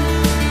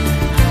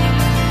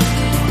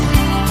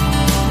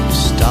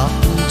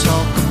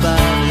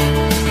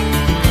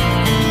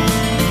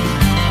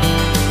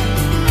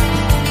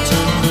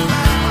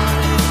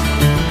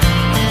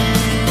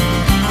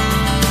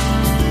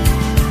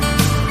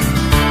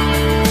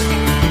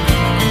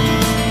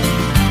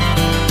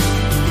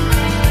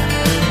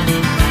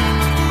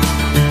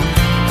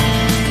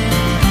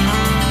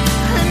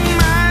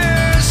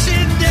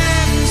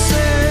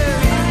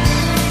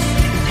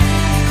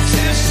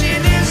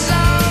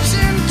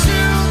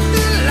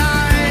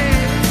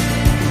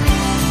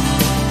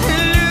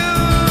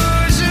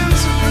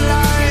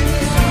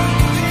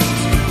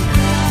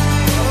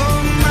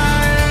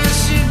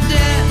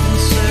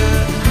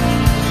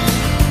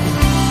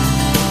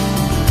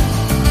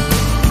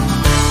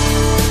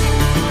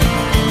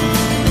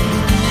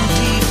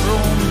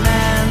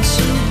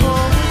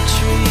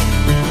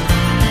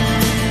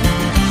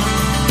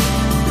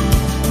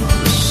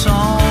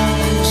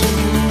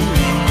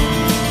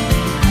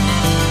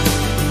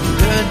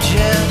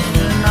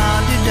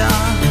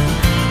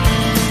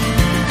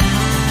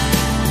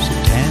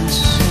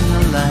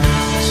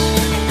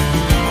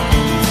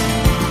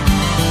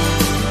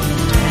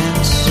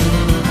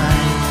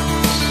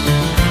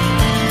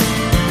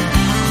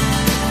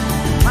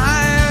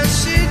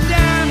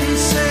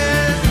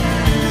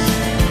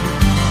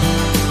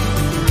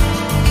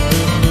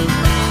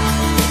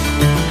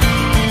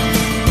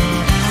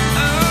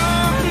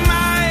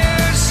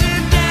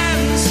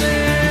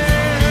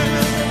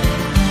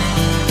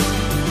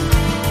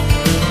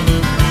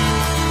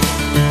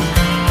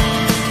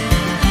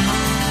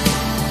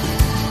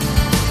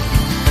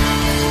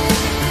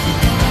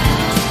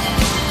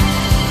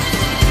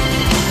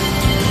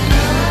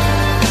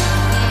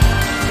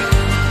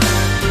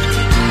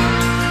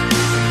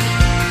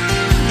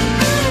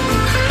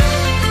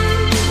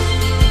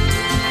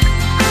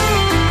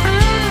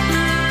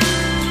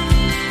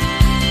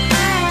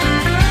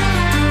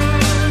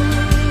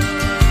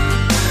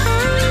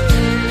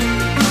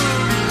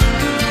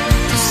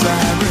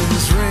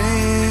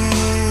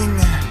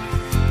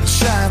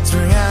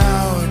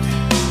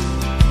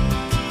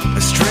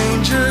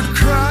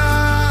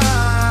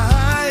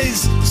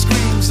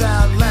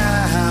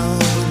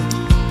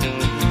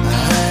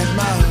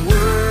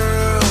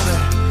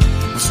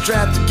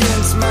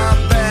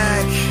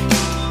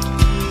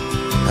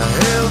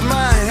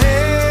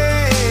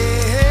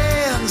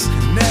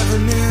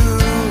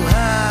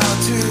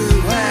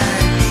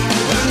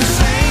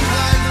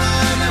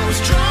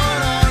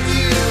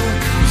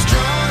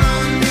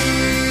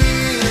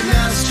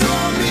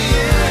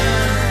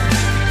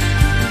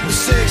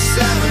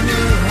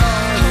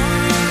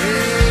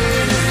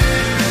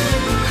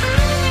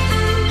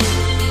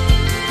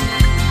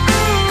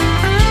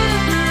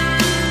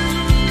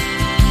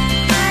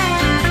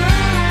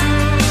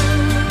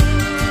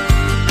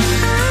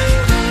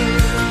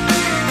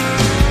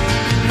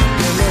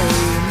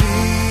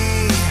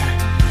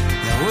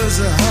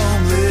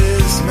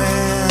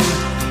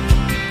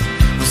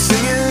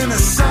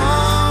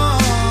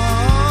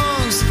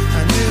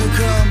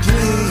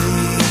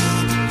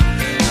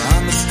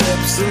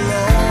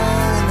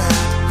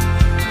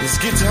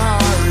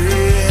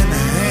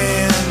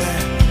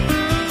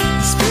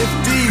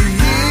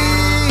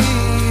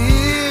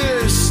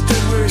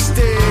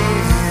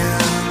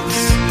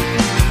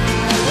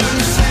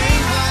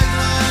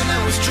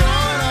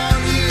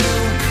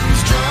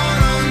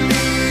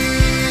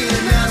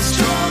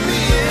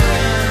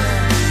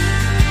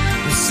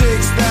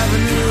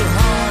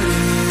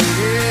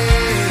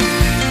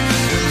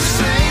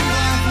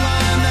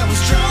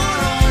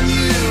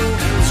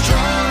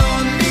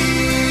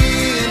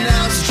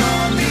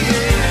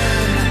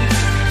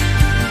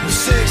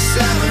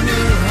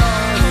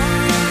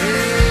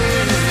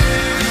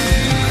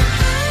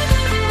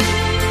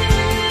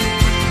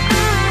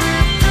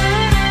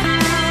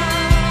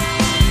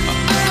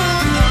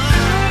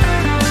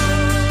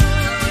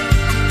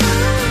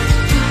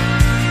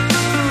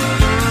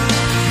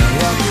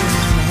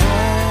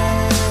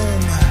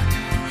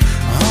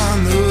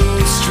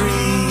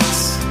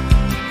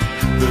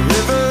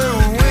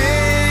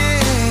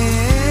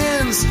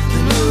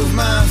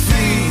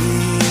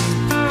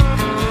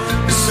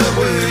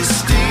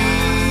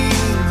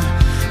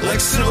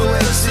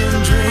 silhouettes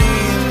and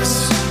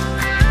dreams.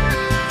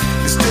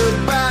 You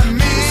stood by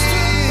me,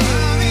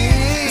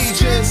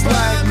 just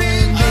like me.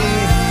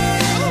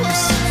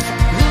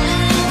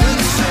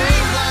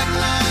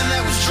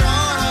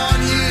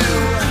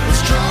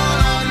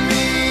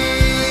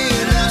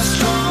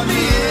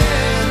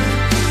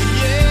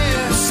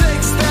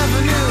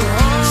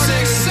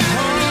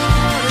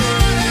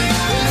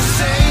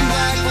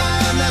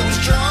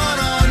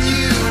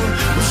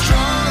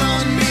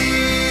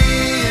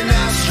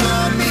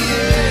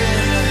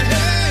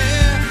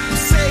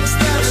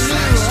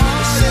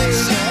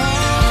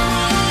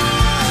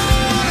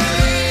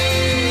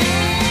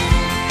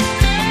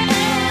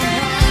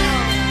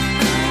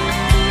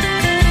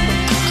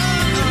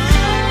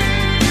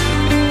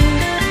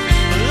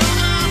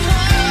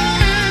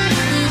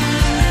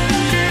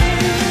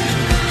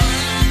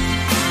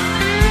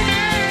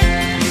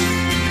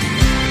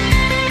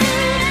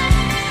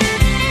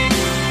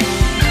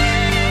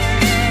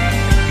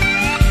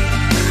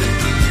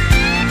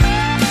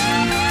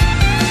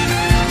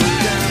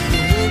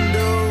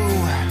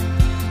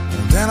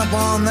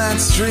 On that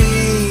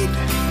street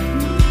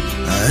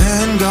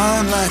and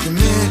gone like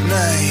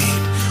midnight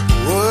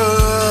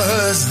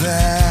was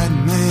that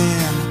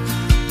man,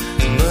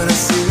 but I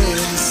see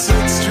little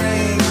silk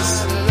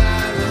strings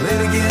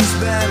laid against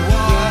that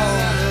wall,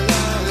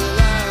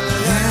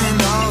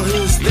 and all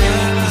his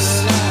things,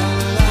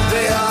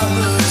 they all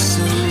look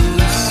so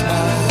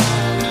small.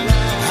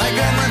 I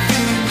got my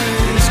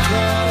fingers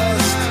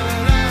crossed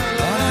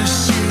on a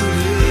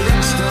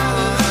shooting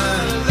star,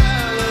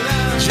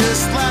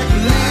 just like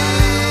me.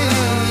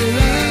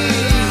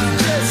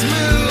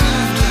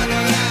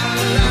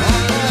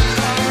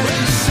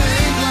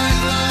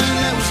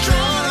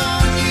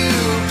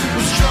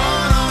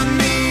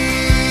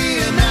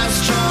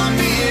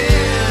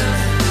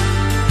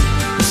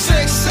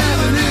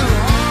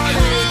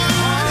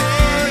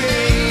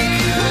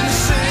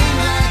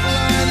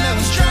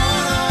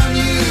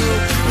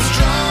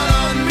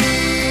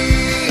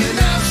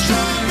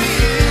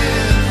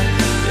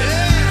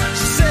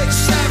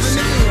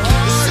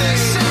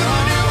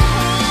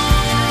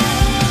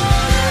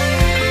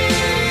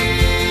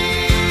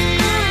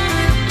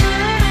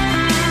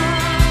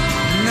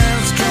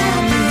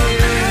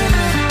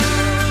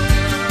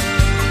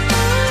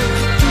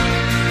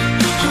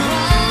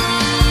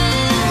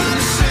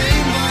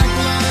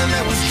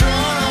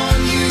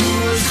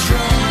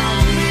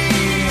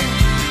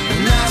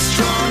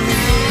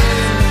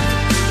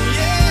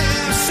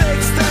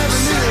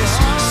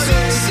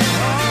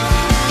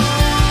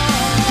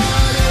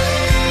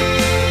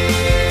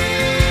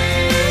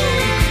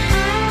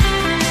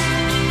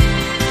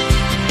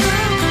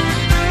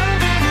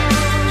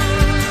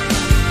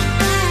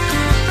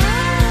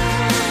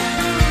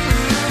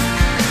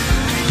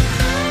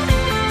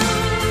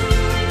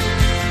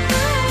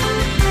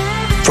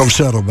 From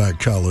Saddleback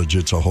College,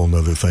 it's a whole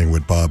nother thing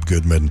with Bob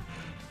Goodman.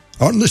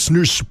 On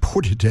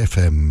listeners-supported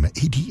FM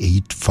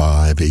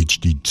 88.5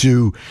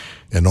 HD2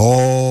 and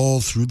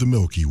all through the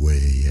Milky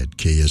Way at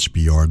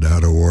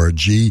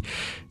ksbr.org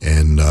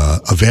and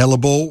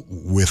available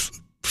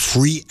with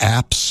free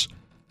apps.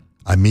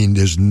 I mean,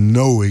 there's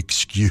no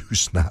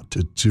excuse not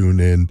to tune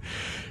in.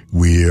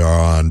 We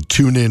are on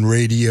TuneIn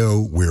Radio.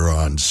 We're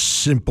on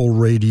Simple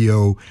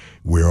Radio.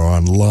 We're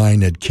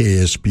online at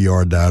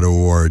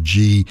ksbr.org.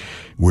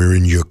 We're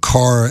in your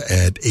car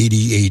at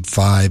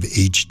 88.5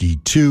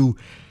 HD2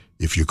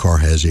 if your car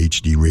has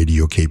HD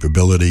radio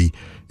capability.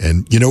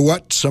 And you know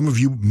what? Some of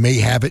you may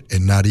have it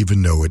and not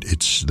even know it.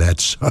 It's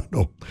that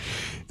subtle.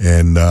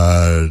 And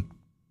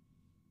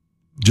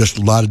just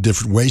a lot of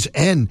different ways.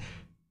 And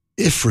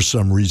if for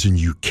some reason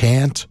you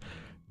can't,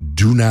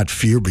 do not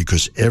fear,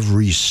 because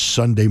every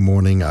Sunday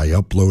morning I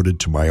upload it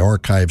to my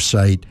archive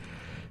site.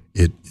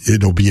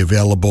 It'll be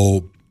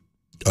available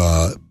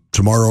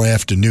tomorrow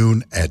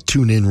afternoon at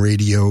TuneIn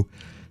Radio.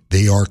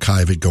 They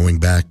archive it going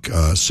back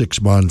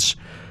 6 months.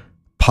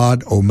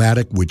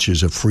 Podomatic, which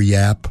is a free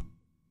app,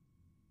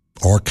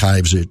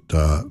 archives it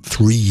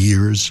 3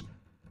 years.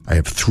 I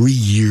have 3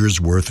 years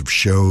worth of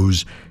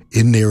shows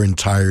in their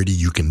entirety.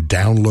 You can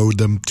download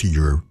them to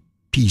your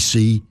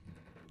PC,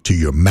 to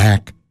your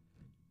Mac,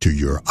 to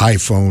your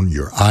iPhone,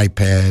 your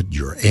iPad,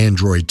 your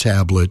Android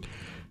tablet,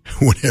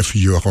 whatever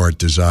your heart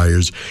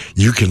desires.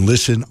 You can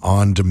listen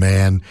on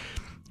demand.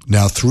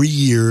 Now, 3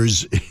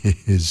 years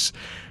is,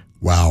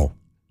 wow,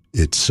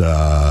 it's,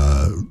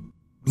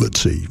 let's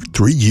see,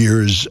 3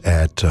 years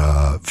at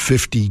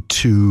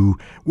 52,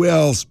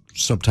 well,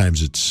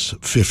 sometimes it's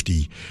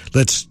 50.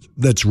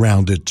 Let's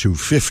round it to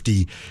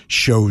 50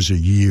 shows a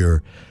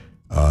year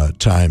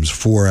times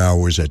 4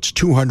 hours. That's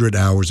 200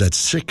 hours. That's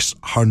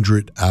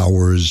 600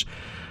 hours.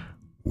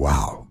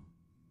 Wow.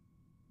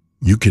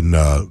 You can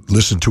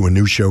listen to a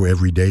new show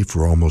every day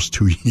for almost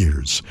 2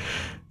 years.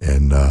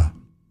 And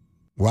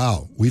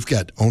wow, we've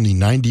got only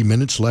 90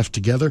 minutes left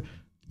together.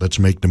 Let's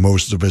make the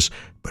most of us.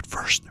 But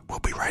first, we'll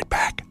be right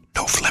back.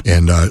 No flip.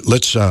 And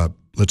let's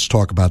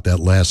talk about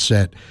that last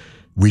set.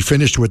 We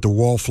finished with the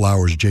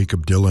Wallflowers,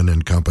 Jacob Dylan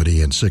and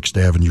Company, and 6th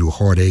Avenue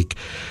Heartache.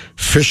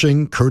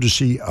 Fishing,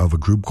 courtesy of a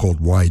group called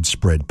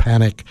Widespread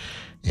Panic.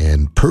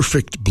 And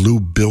Perfect Blue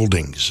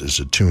Buildings is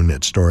a tune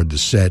that started the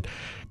set,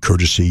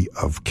 courtesy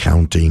of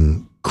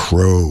Counting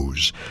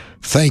Crows.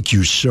 Thank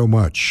you so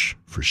much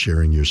for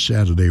sharing your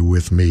Saturday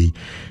with me.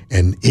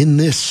 And in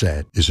this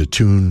set is a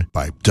tune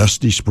by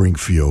Dusty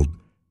Springfield.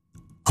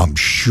 I'm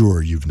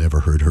sure you've never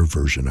heard her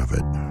version of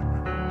it.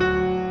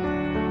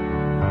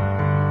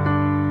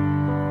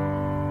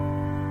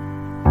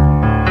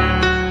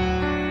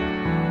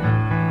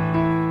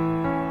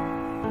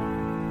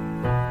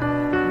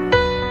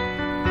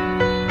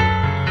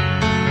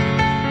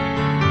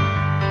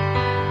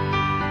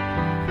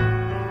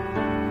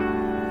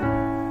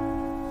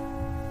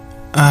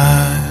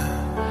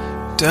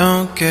 I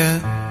don't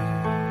get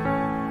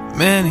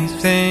many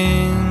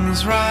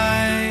things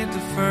right the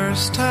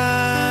first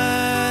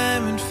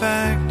time. In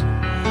fact,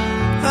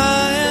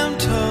 I am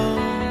told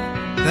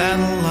that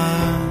a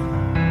lot.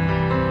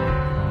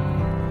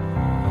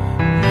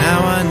 Now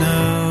I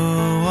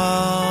know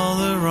all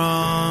the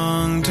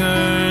wrong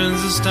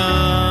turns, the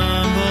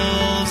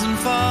stumbles and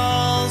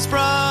falls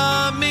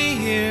brought me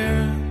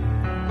here.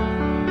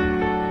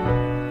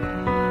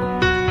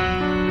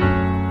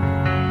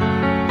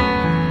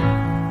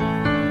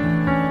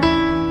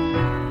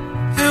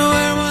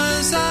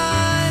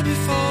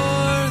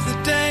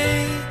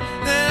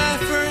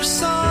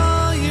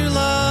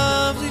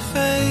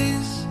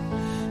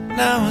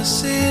 Now I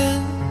see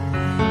it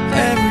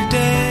every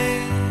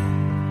day,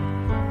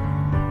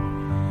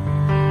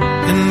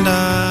 and I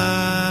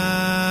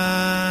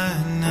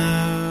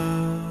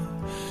know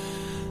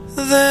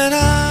that I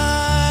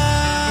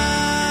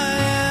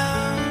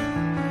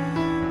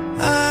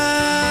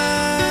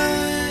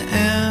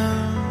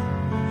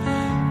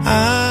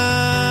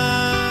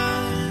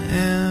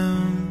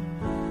am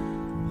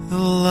the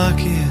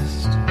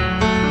luckiest.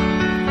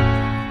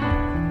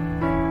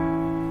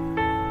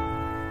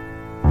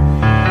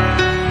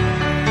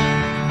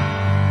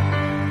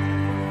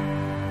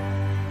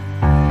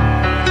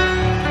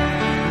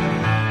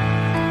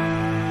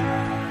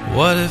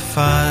 What if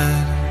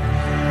I'd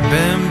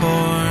been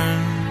born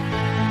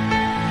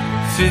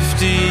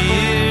 50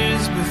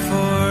 years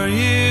before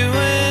you,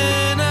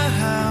 in a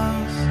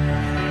house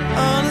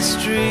on a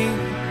street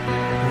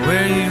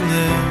where you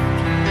lived?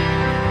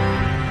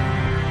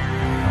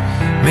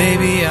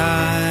 Maybe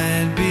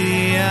I'd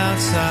be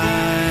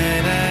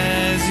outside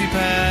as you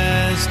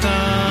passed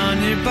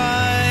on your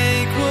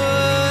bike.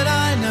 Would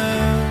I know?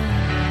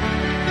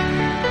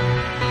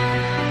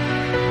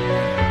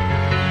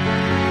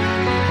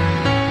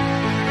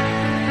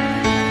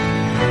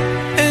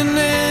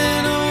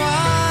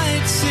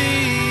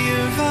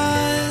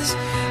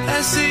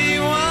 I see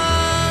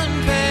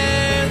one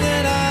pair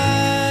that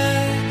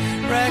I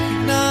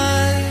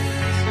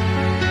recognize,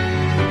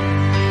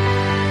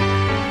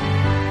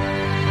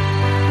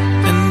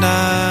 and I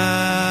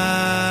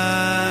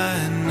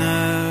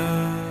know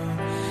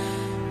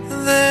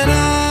that I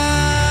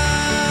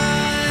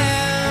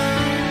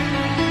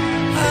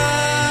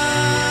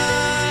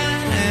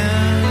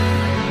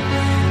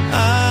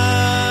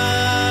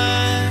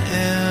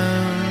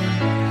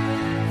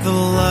am the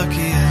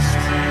luckiest.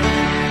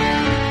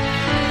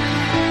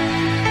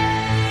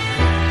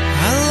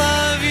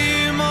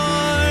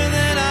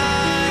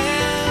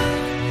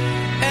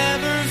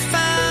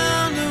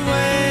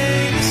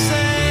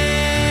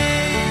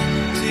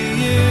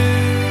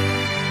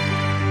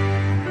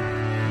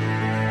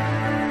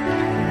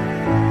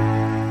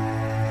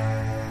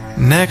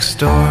 Next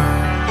door,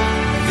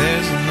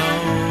 there's an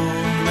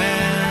old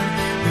man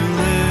who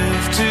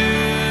lived to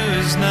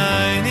his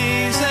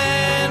 90s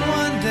and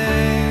one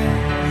day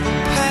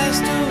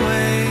passed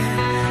away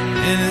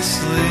in his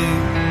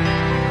sleep.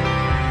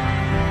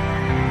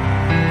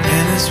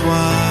 And his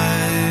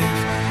wife,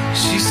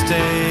 she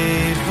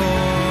stayed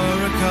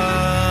for a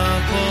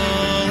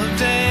couple of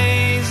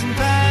days and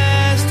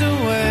passed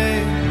away.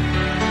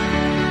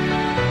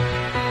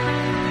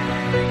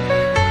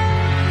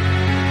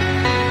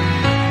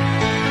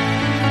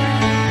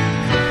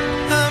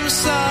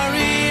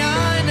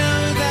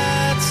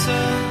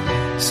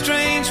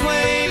 Strange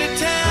way to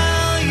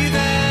tell you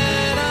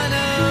that I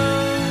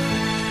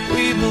know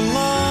we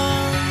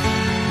belong,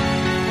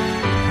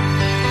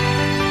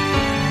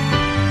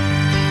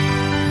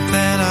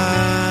 that I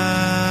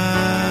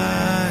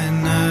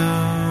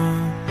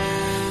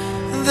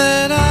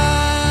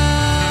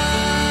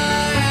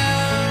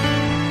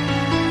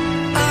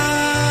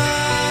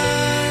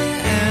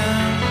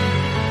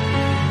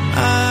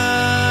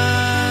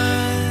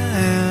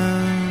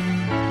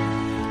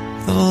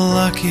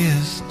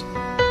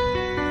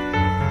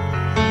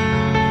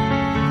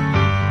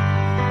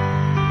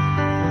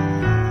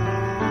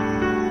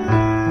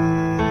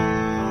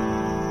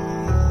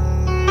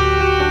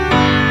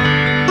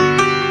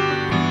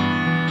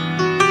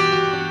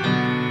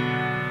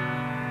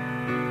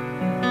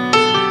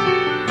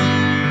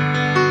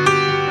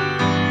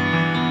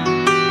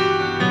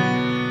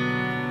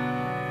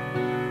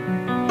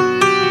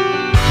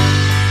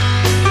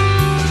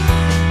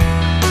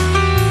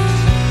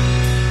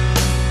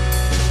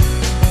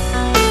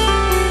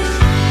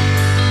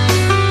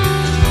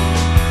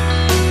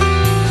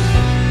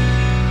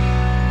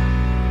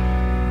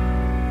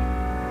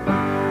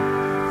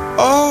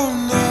Oh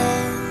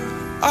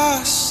no,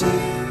 I see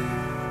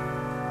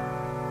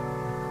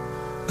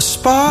a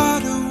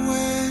spider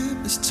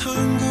web is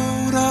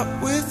tangled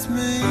up with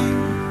me,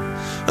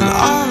 and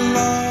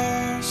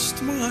I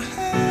lost my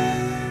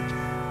head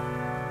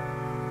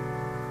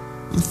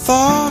and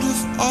thought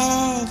of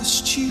all the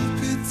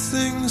stupid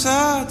things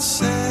I'd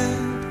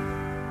said.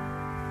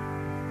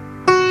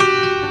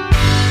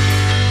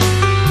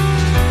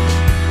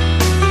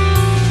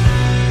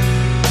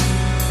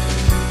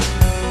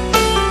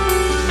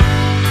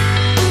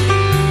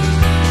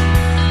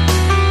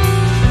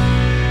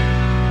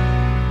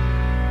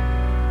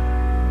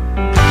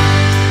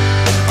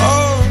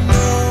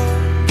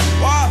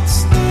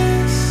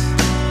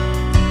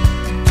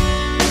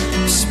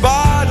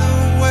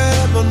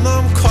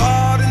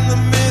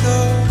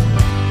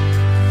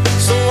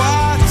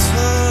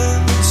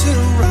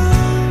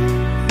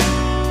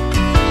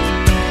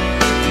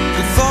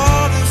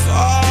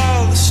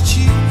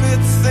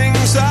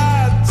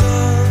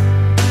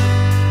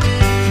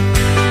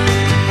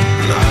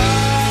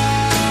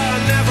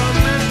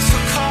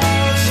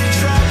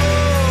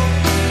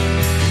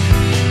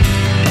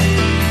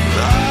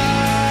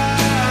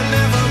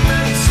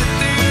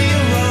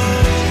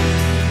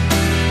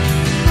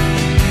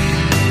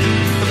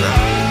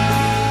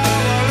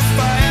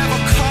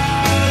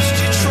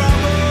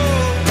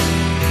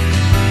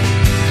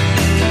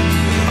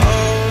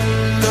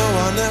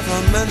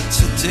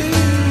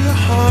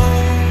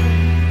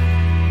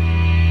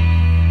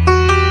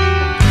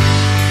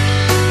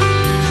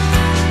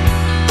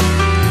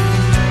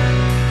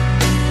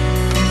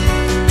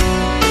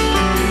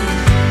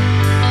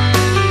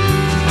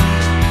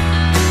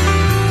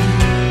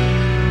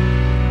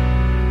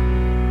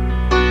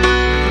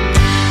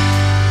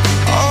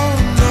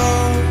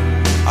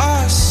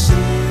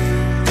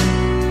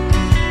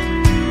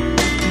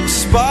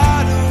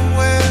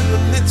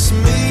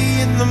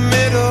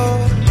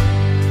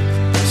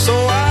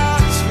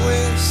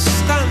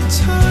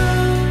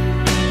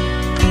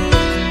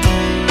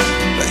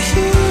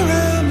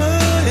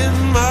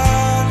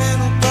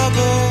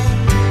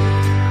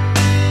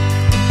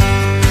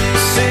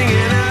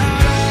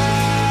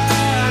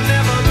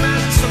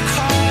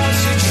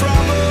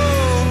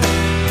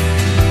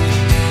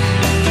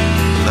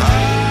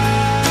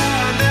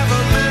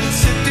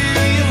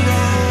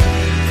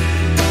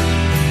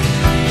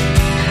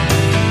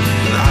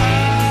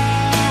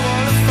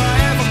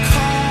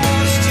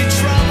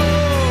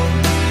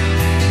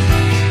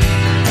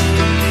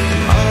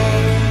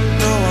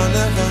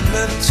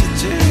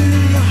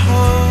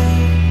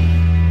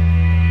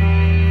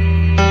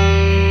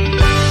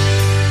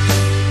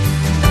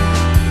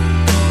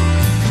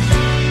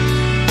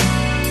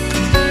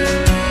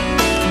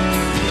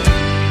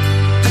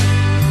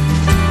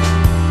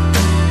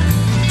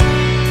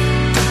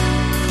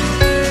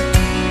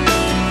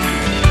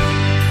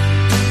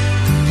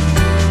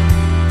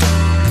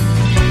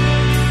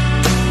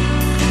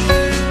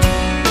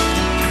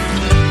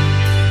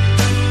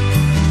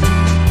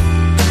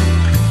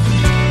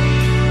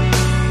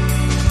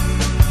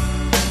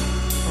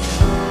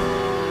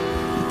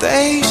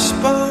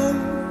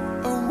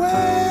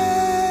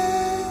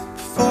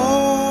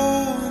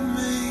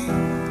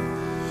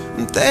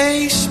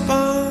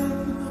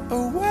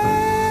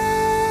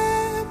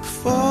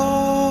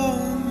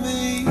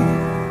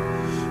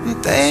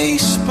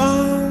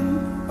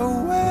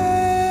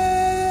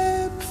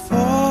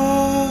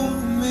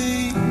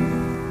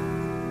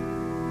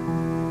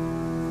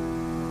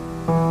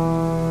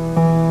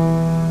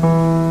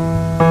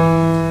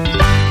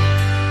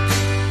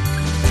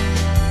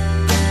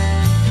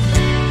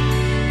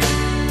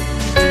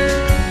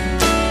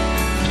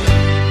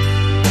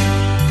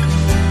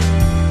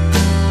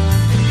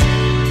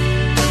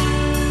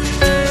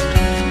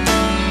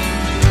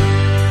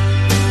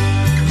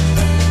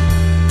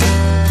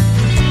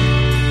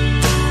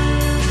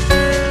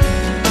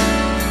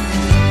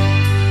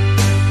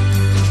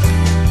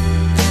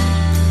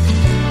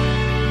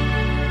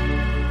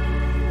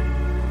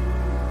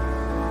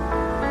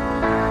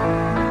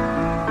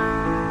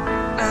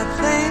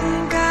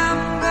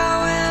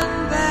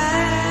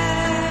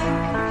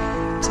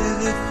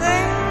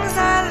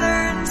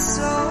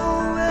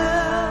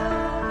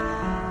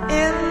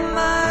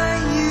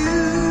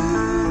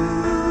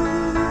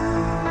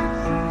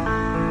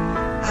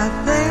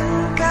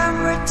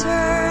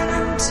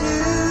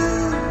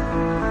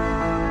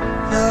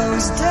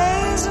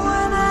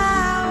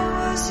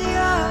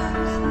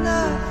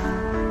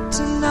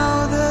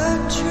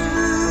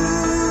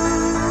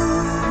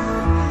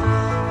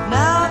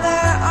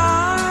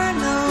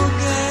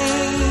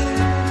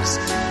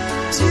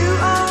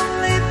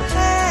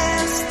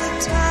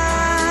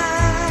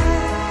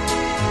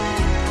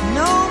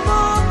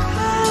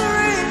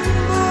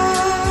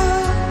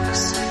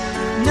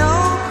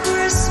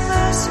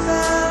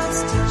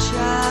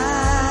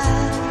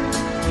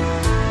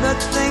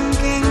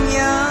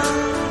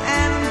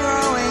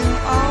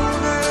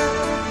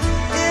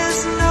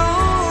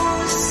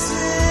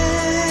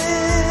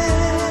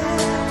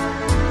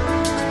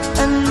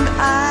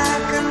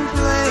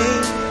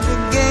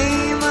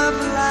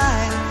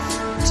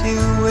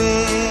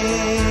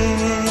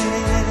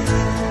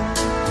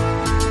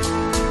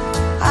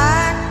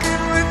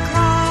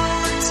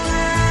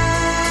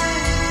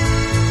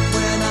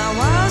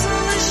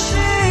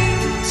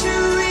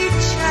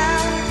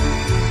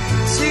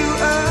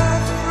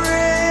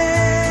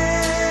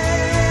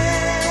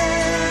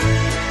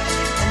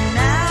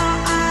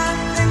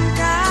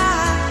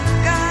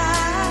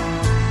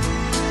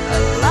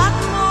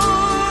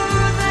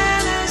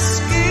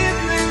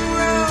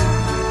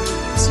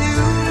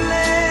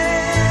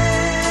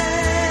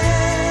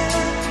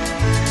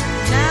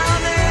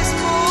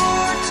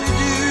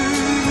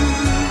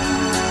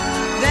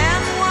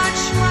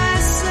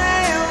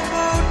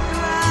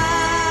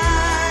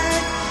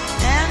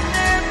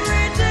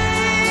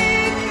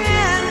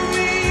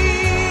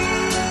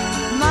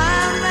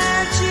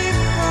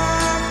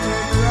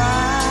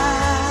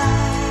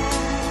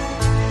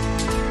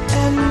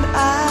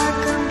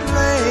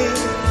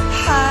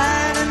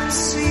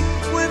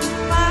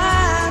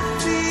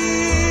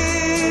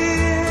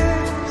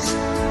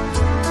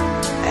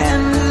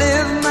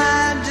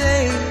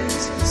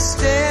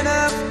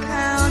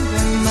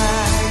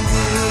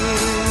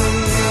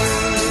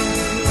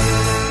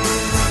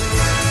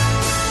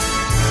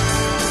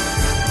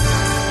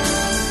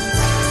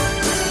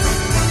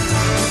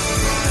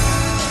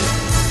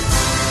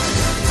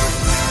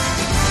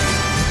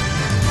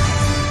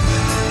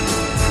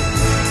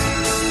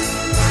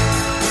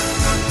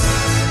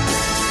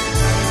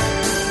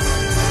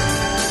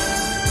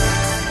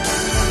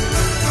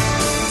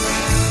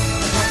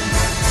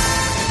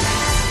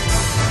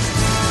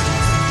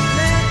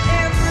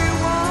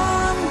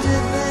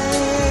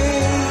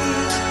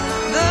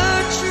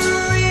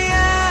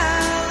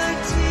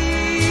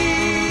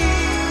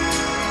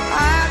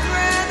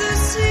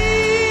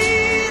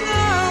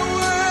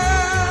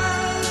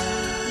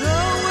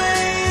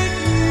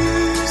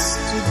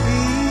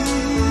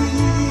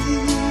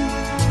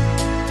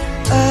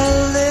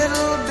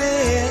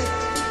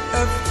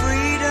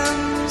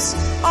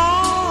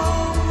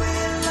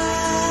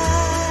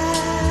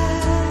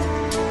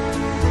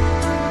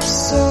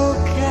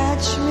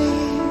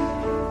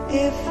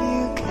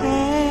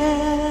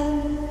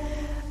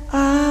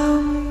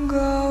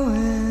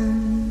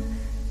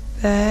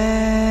 Tell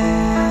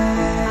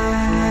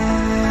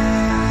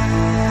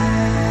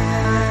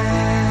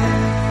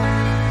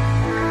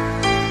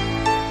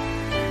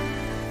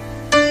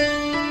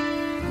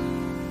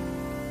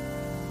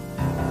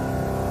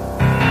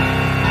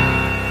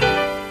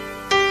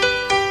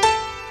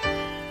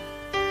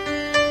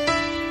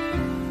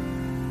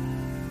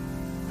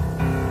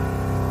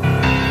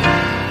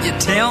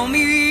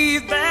me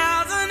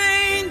there's an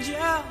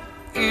angel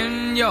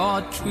in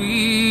your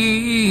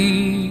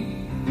tree.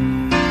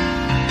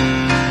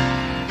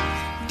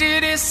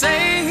 Did he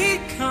say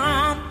he'd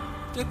come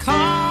to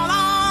call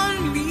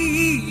on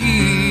me?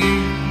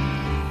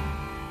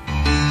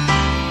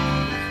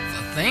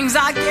 For things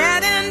are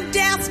getting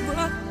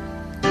desperate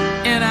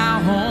in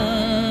our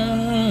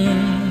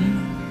home,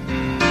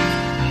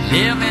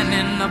 living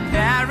in the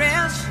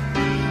parish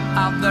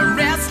of the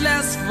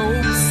restless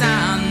folks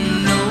I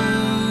know.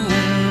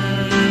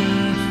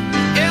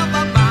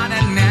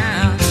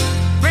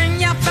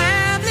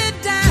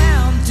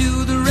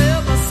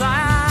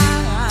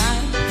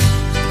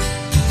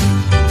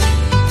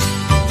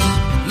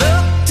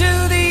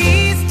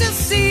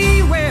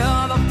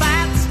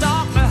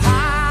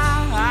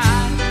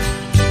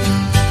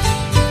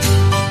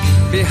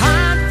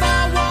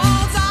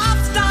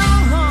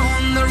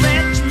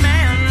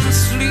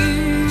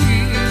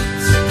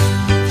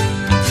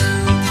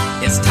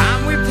 It's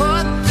time we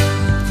put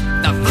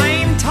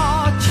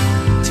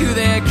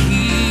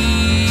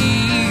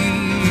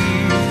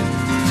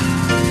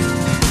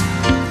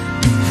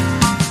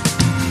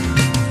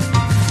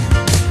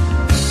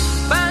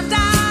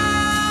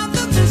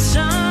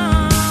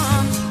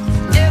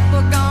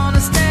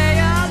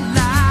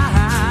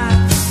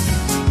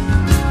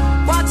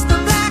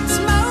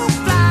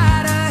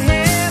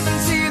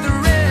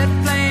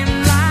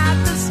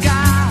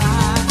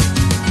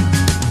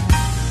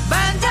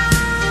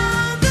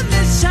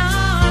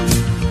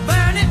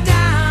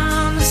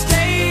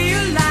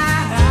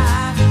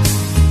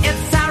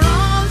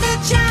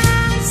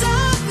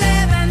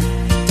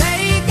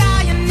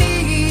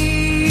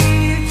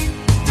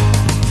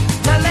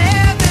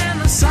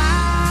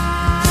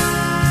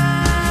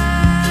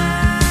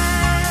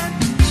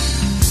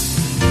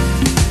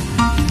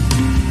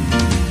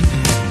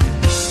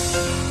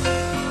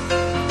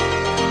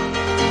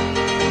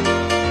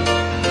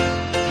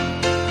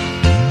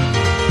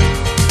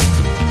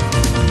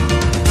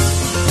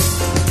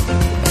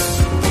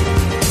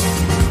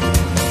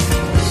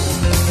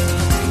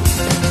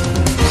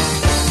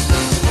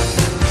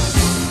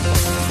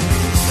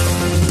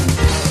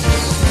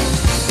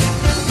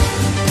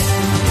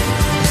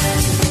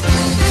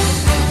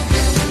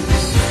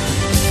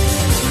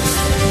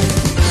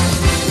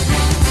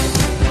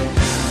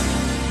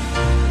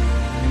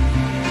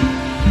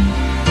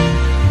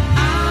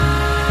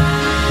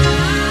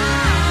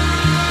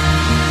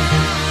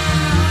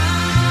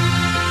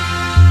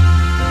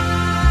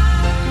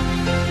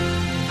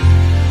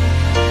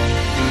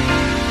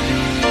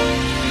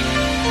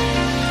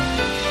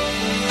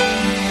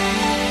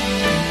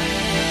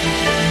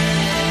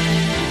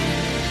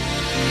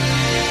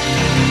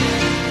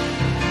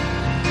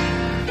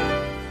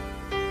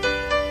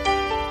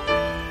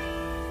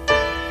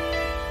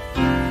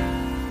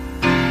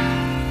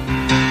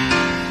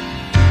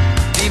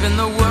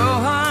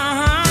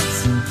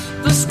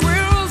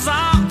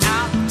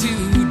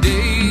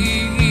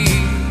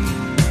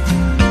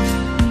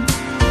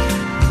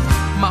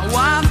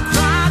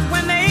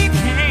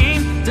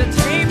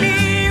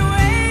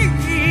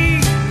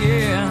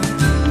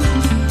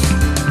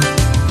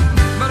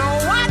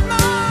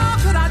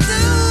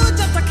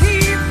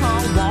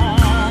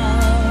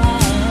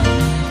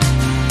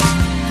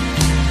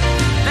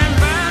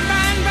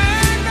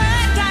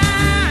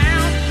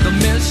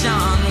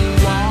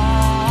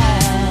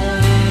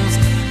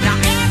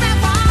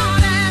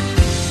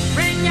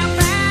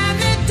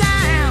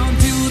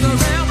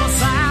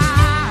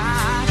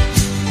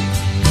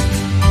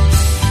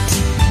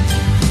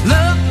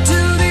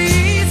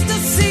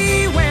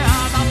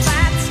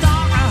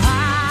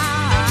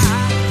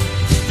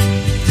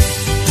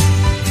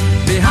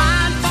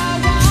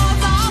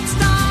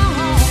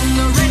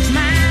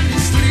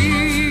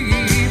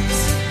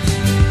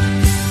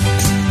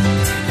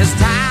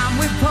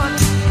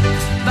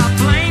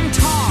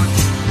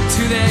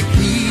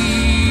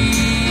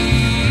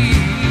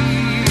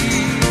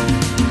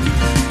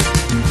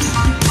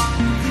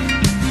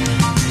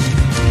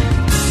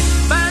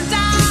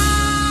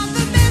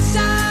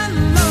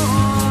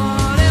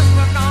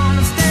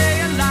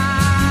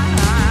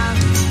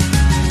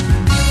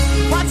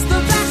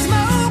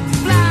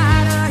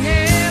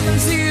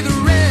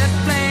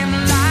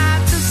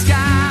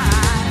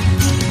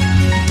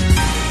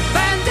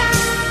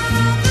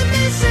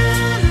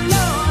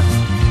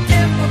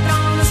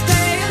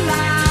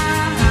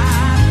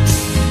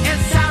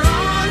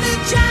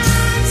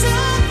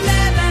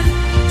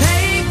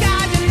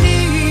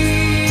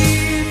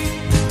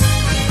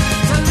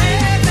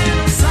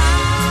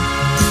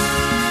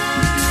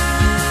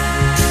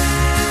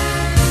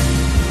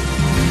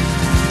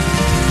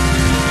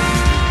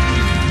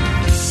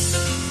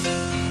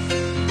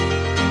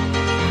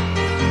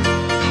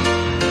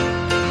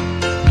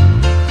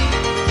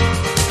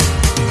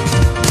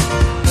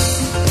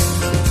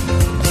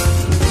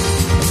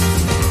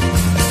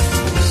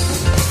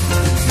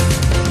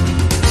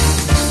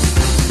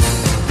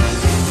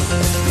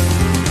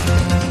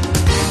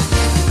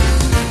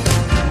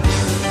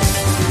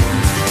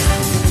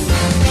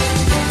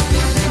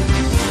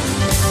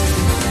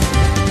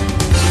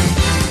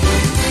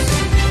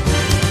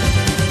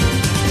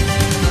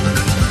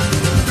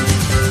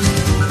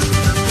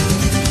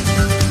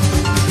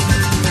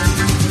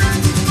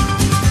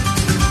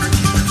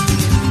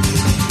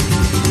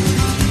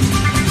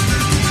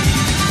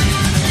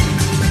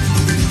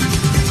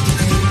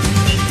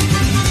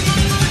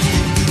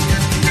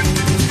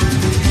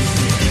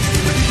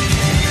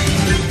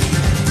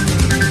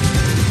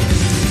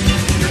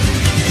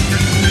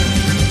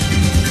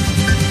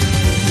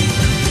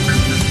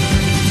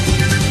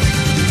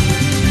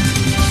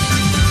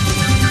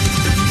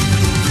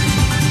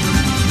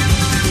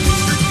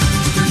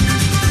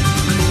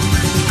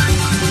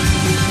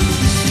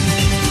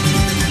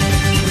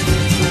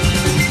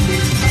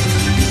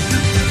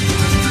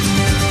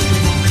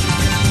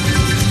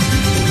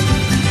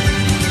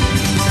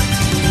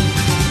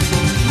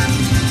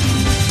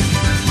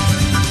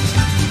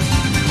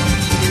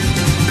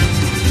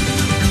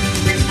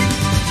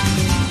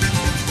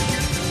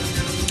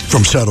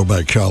From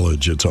Saddleback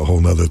College, it's a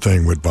whole nother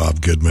thing with Bob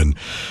Goodman.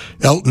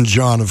 Elton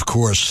John, of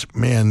course.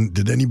 Man,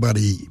 did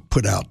anybody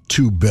put out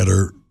two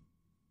better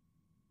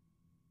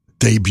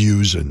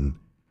debuts and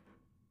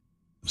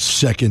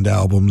second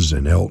albums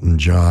than Elton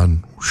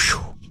John?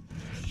 Whew.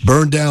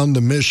 Burn Down the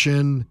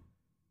Mission.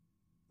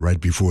 Right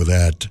before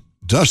that,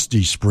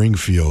 Dusty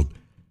Springfield.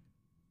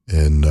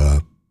 And,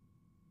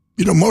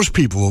 most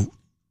people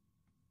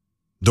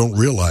don't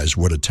realize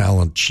what a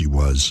talent she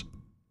was.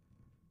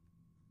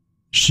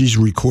 She's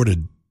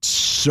recorded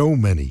so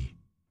many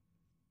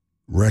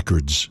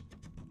records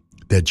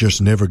that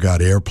just never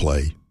got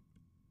airplay.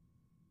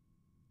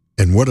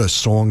 And what a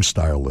song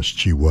stylist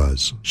she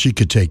was. She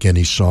could take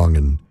any song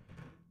and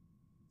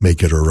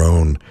make it her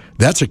own.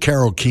 That's a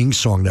Carole King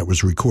song that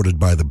was recorded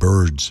by the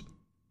Byrds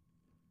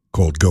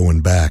called Going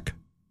Back.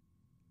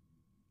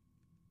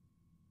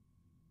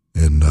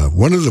 And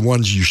one of the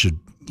ones you should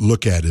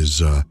look at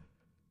is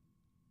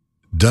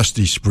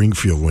Dusty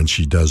Springfield when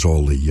she does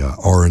all the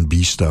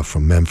R&B stuff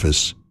from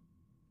Memphis.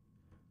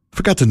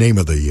 Forgot the name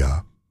of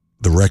the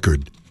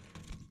record.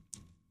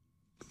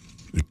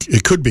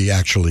 It could be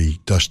actually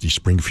Dusty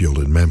Springfield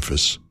in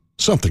Memphis,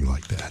 something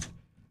like that.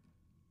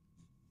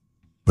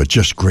 But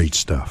just great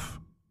stuff.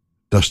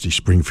 Dusty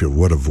Springfield,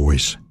 what a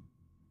voice.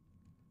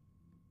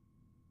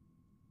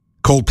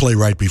 Coldplay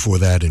right before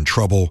that, In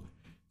Trouble.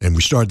 And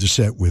we started the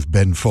set with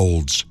Ben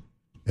Folds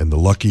and The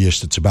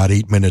Luckiest. It's about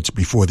 8 minutes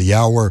before the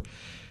hour.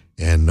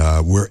 And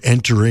we're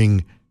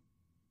entering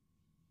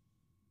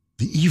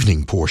the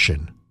evening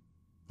portion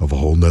of a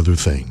whole nother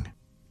thing.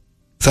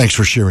 Thanks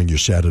for sharing your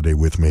Saturday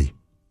with me.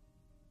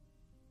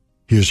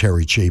 Here's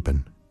Harry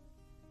Chapin.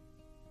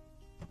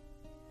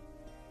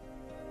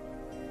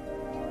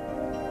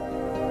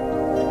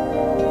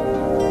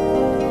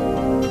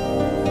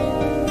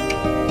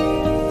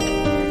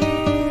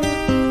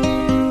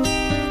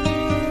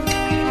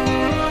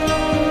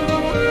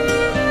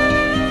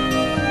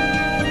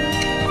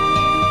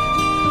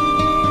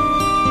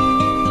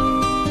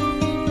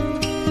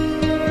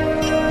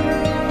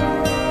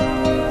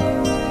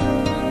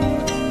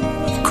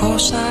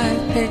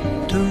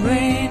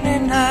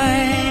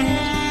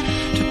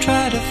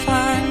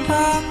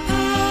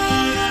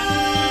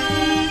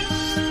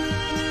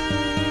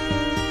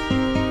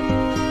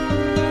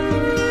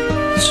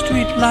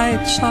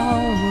 Lights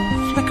all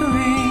were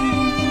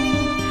flickering,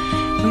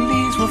 the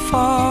leaves were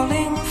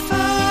falling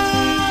fast.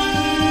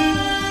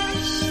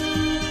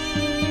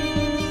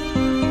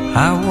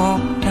 I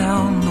walked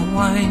down the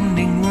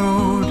winding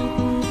road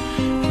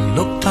and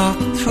looked up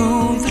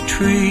through the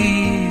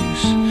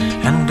trees,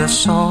 and I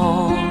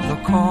saw the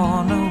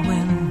corner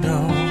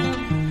window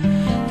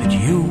that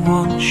you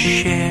once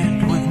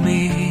shared with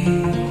me.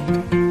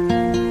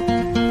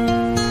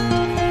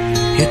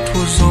 It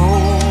was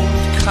old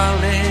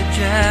College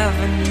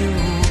Avenue,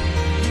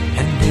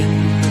 and in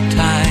the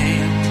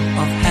time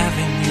of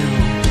having you,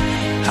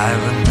 I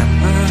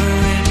remember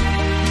it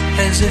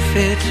as if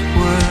it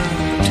were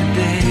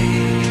today.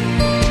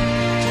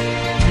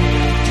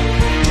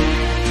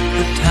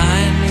 The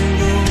tiny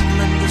room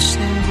and the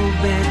single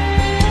bed,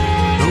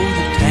 though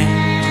the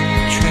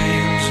tangled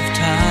trails of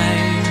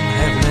time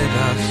have led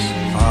us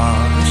far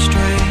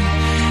astray,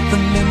 the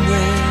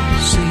memory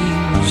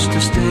seems to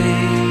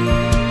stay.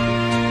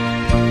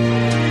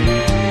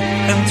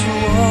 And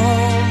through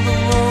all the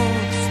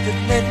roads that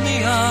led me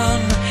on,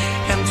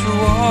 and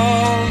through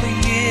all the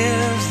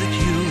years that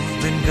you've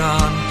been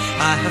gone,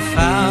 I have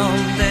found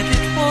that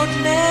it would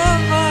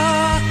never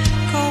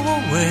go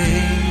away.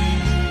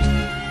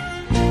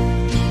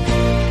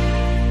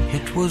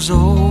 It was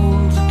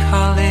old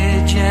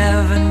College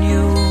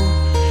Avenue,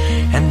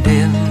 and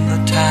in the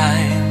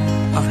time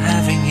of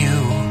having you,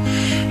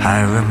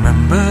 I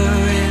remember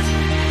it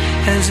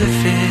as if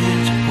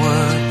it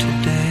were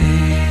today.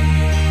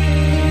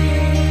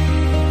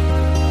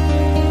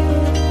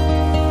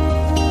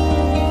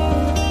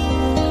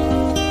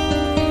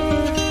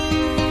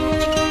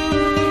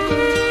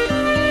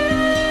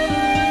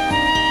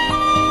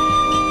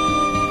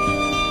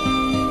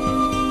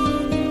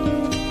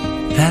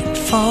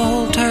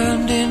 Fall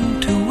turned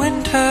into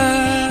winter,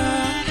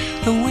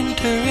 the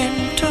winter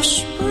into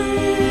spring,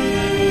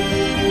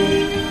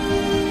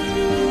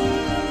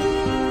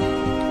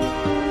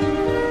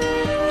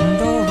 and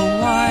all the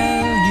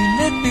while you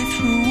led me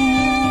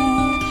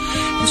through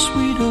the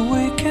sweet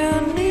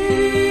awakening.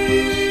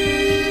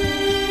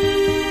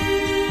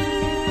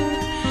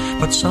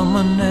 But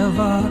summer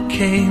never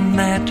came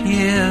that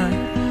year,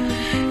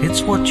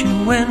 it's what you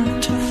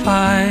went to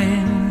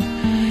find,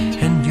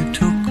 and you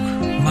took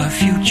my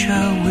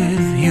future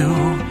with you,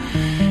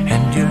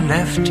 and you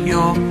left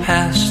your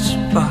past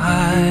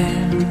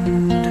behind.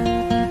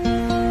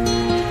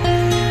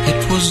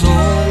 It was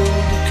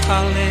old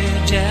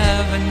College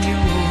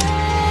Avenue,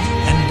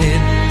 and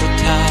in the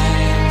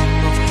time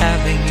of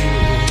having you,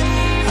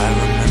 I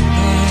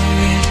remember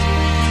it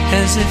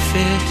as if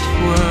it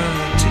were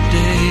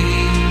today.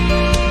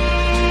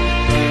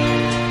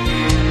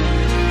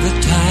 The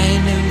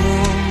tiny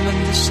room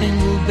and the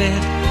single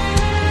bed,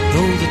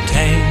 though the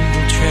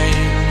tangled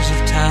trails of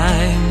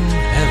time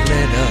have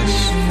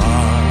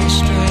far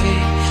astray,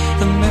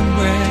 the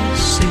memory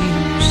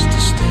seems to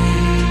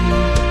stay.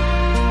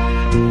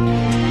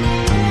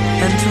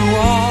 And through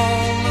all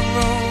the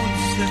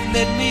roads that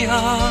led me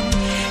on,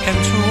 and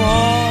through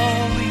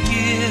all the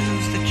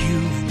years that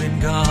you've been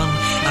gone,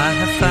 I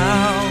have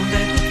found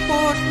that it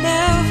would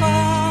never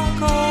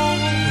go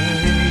away.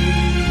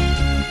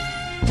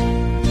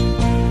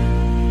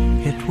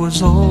 It was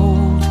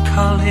old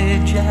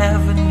College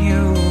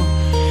Avenue,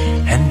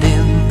 and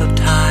in the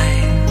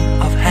time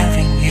of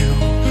having you,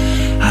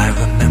 I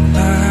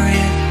remember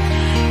it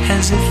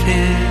as if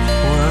it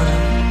were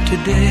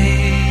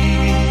today.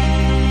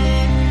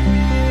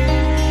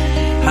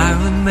 I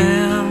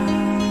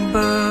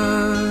remember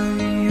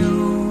you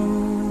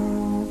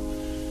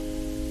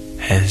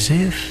as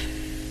if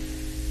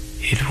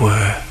it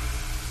were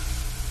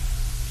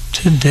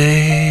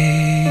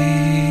today.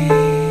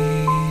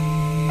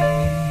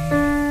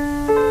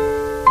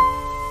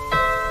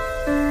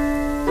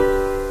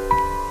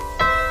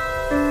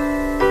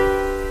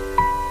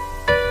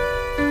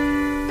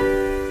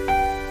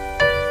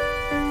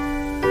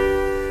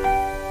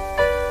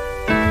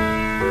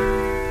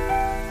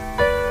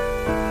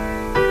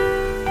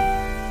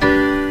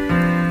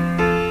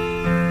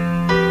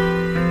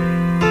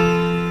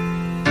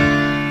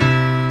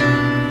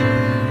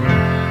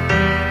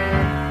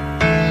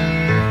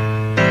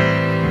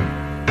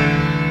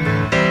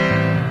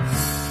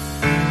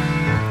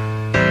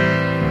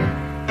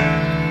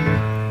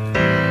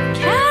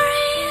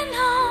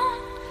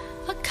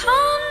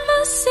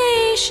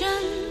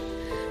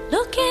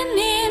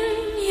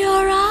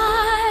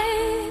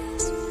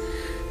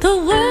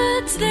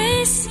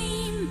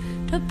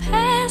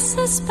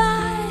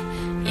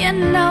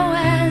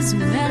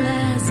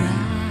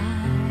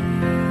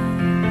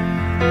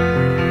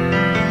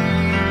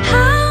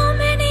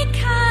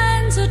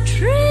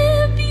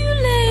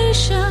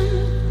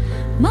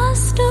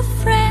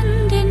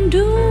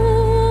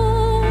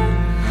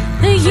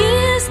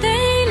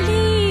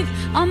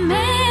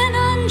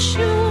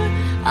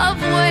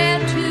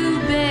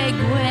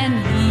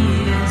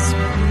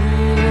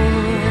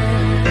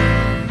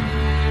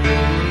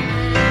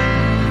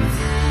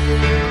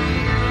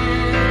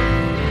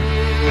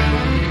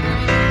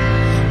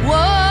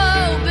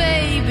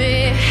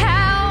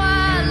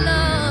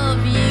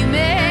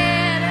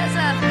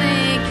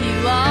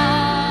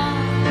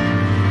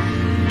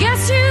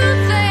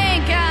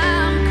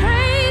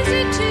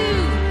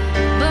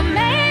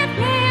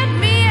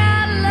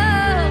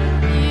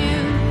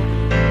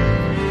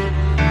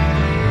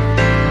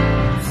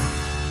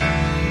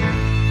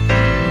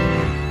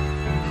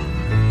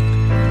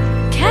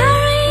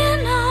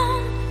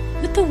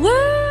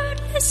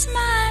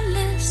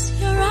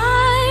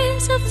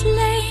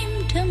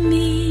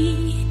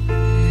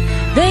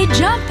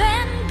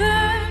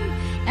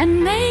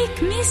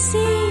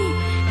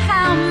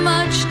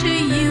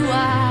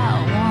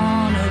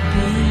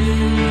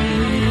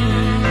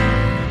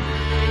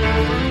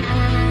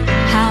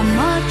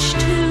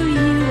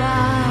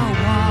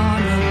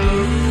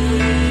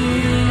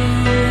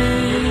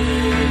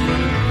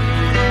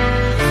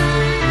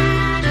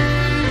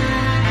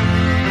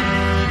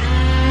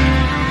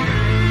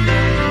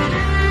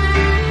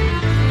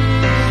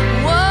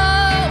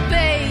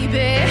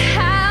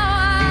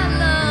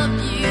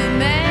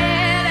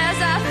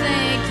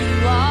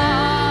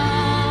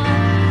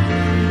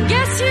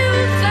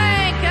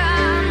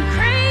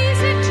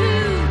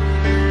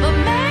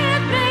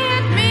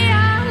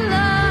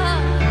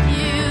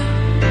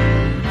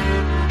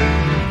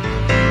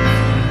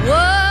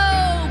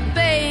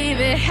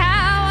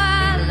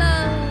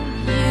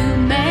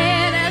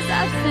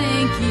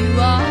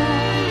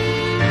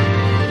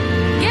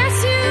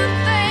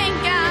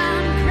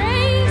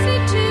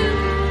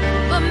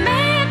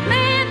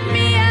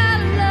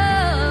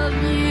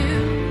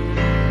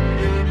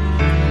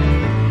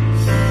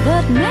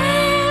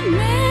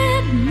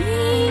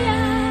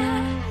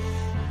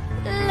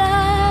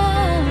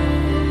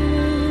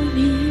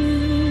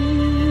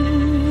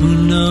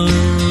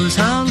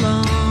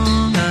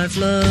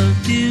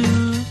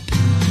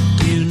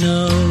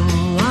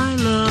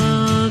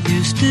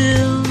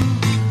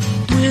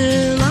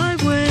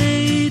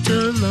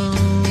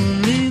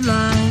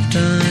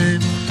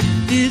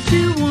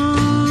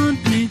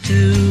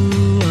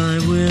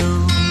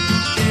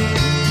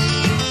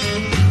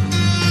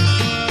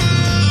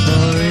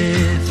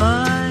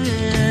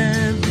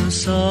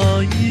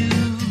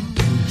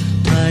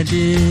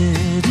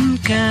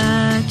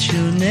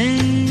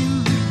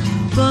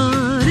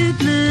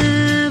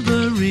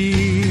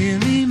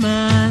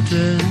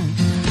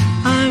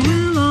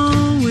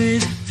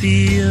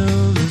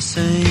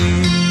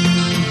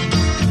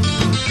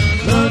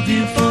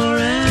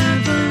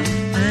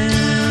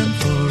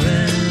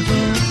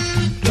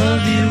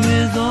 Love you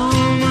with all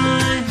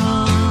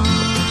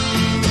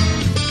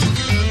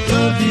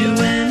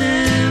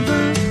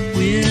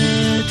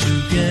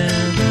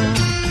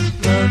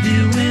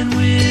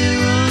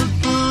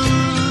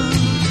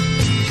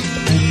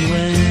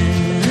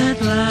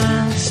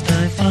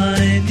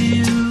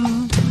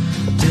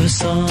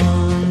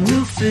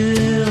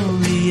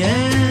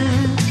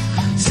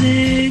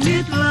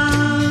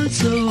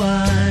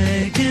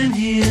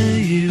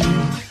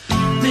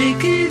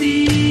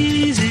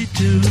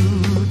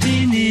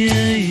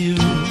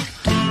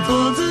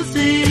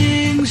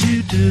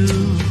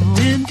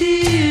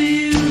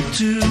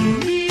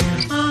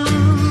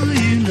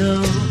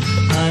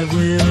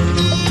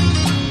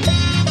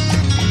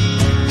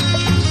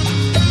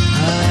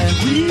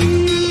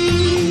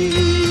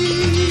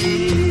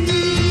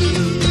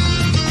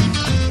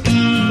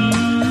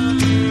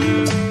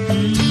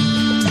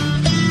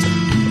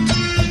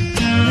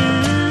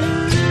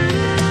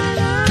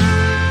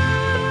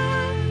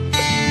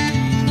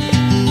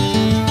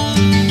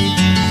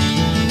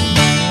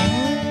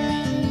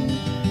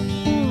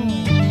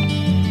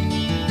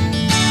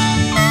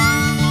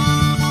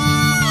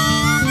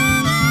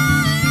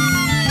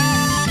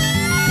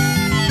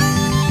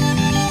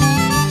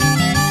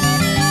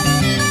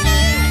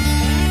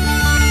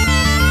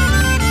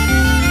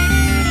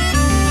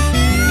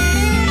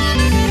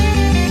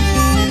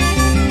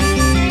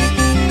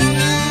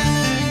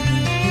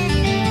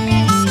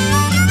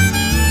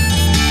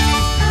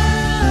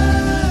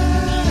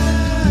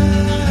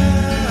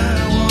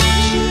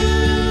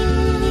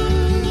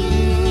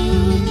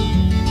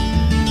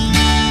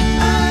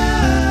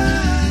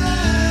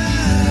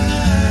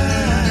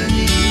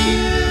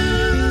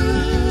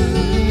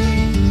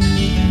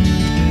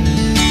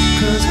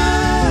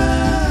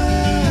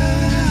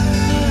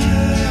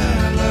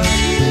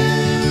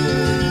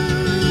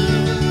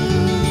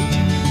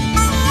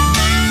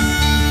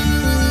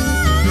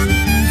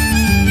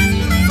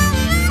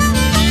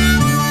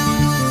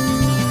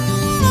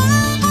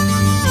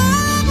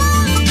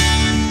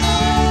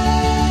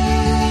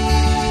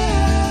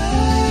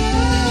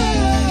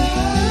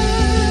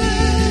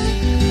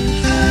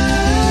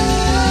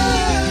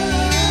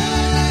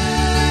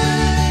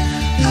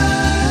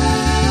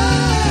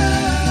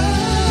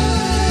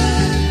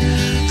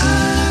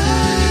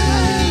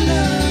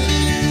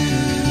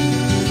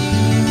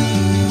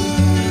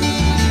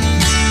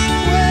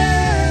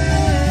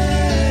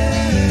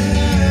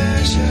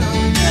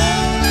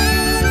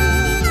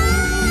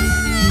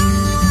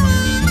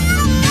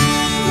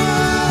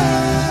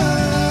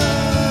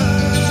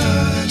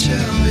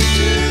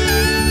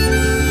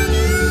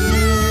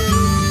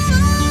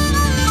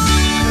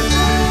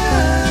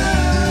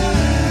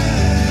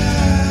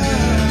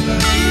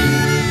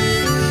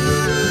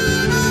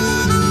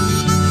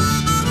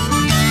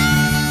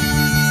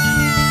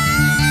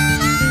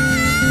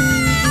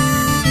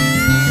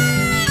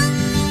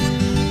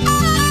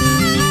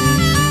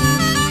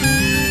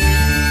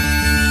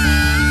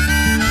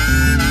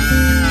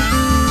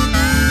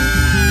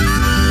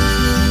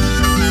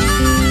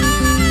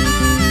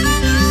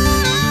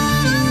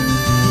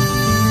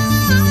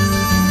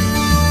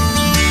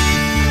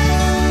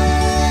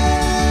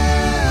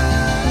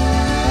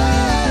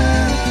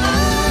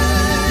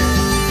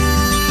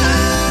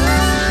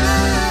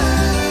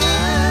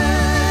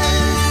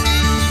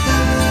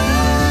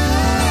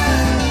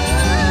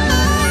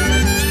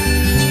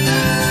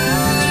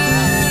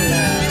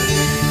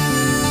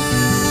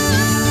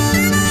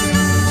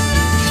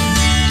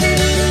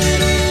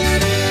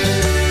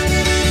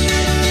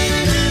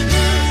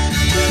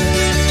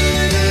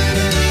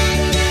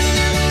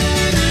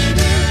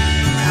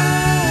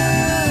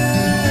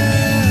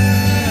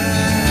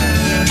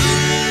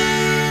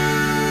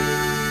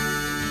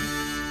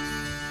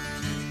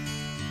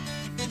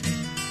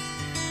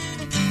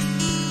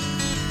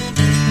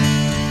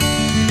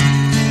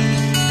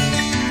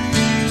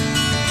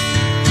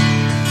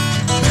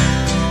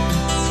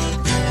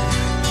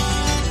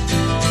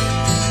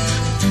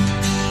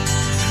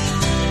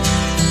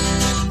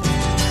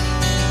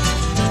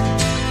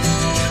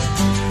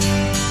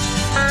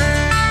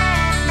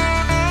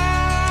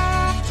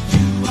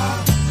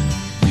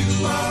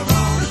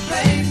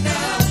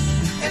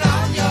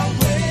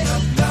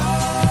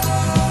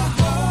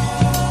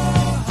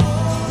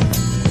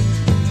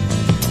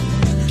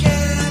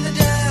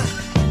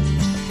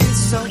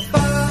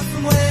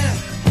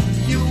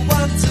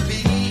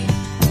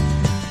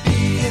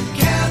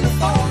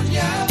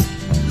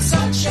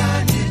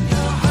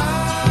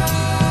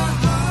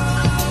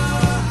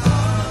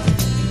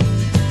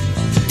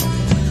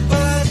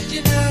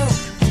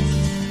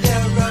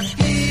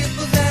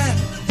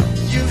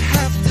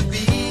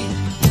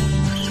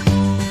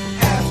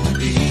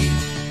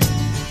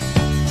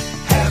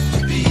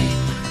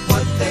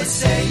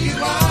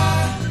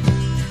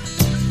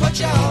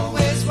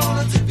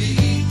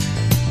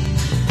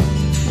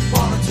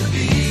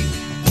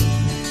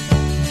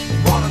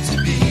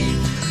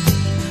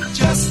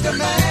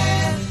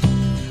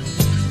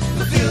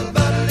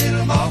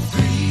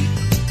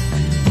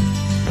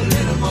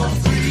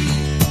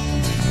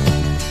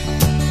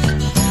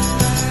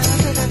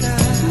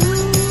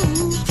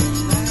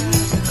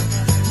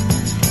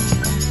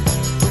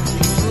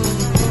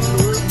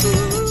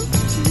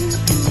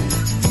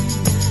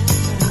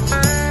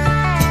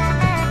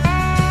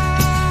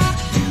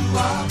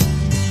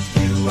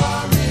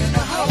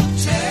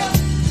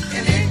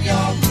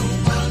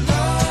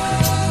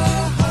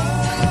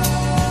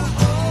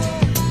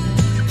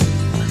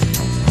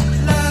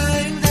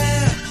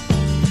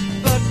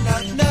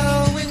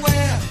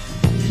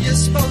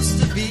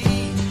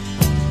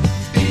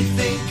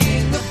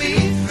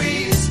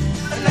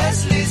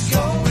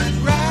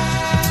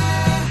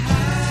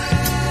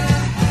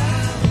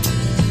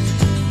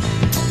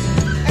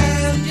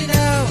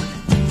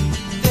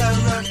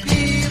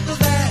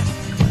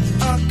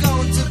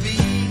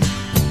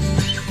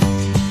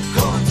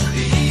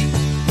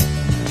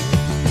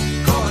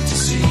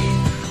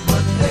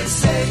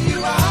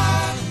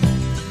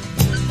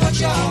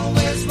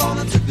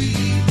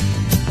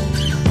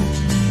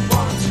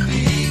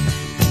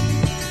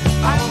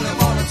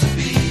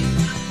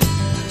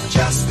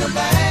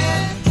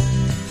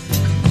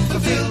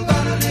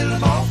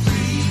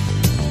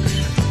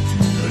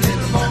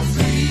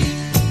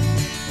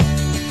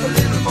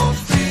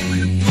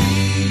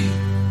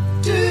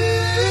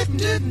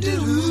Looking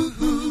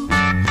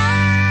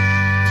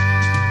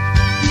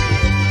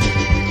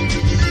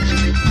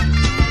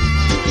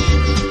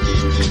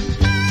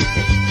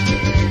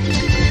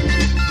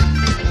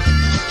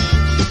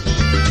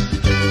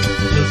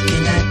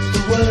at the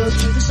world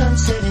through the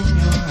sunset in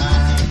your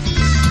eyes,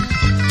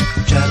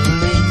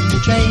 traveling the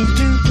train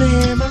through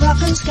clear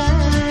Moroccan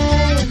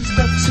skies,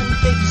 ducks and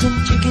pigs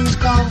and chickens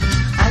call,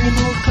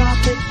 animal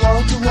carpet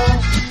wall to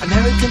wall,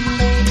 American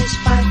ladies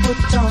 5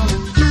 foot tall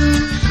and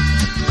blue,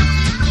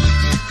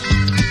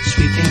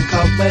 sweeping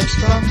cobwebs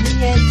from the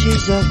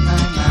edges of my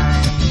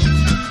mind.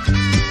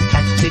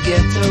 Had to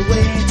get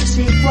away to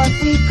see what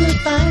we could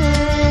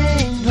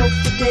find. Hope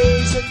the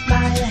days that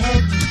lie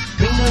ahead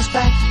bring us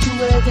back to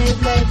where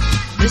they've led.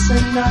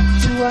 Listen not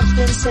to what's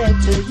been said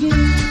to you.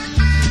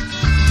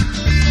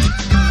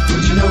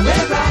 Would you know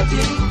we're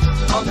riding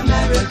on the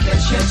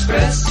Marrakesh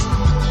Express?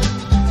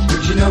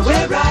 Would you know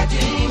we're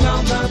riding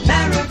on the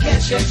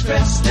Marrakesh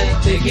Express? They're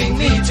taking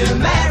me to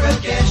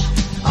Marrakesh,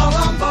 all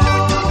on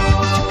board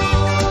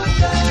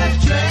the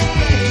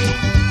train,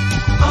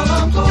 all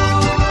on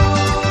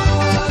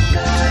board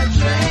the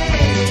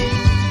train.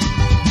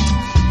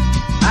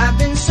 I've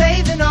been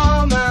saving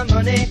all my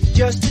money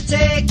just to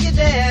take you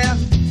there.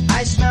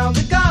 I smell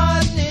the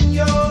garden in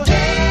your hair.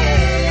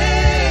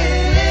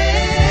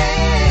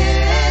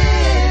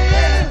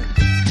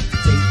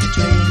 Take the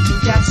train to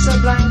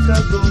Casablanca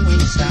going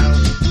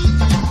south.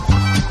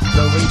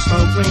 Blowing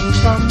smoke rings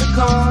from the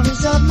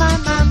corners of my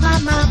mouth.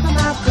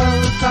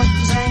 Gold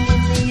buttons hang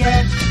in the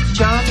air,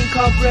 charming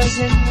cobras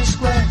in the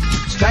square.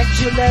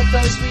 Striped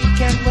leathers we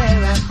can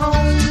wear at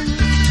home.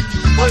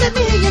 Well, let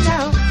me hear you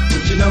now.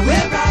 Did you know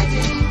we're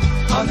riding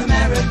on the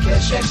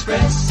Marrakesh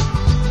Express?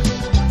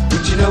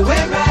 Did you know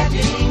we're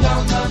riding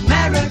on the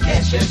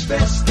Marrakesh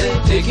Express?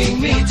 They're taking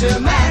me to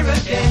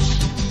Marrakesh.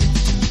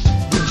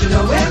 Did you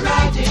know we're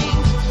riding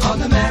on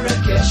the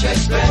Marrakesh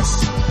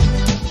Express?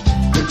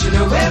 Did you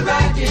know we're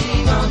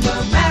riding on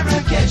the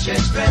Marrakesh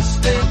Express?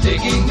 They're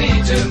taking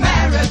me to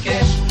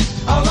Marrakesh,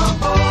 all on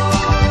board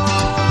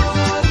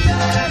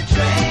the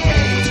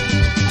train,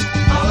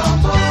 all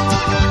on board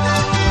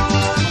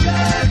the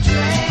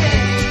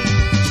train,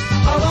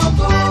 all on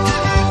board.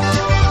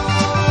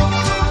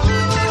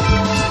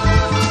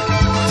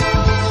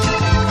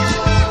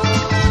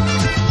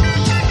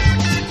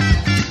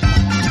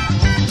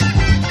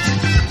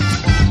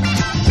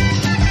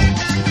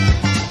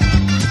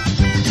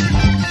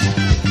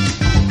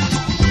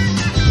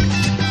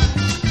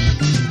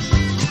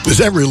 Is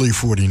that really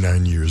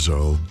 49 years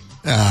old?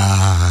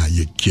 Ah,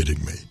 you're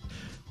kidding me.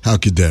 How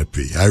could that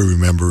be? I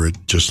remember it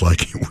just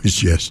like it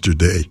was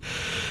yesterday.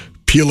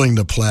 Peeling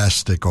the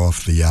plastic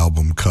off the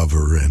album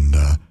cover and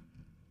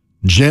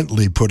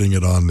gently putting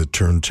it on the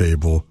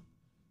turntable.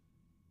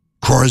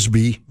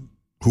 Crosby,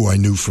 who I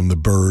knew from the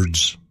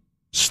Byrds,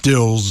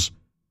 Stills,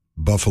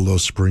 Buffalo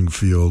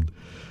Springfield,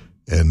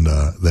 and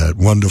that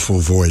wonderful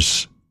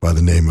voice by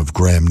the name of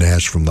Graham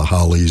Nash from the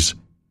Hollies.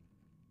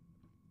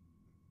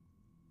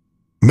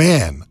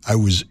 Man, I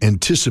was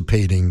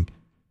anticipating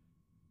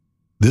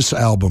this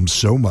album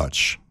so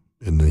much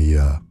in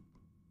the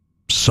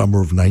summer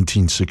of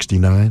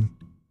 1969,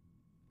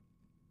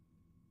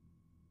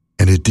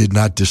 and it did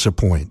not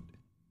disappoint.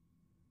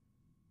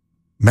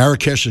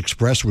 Marrakesh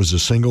Express was a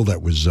single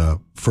that was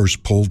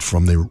first pulled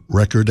from the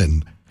record,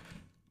 and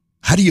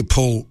how do you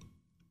pull?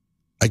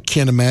 I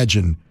can't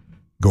imagine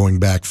going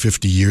back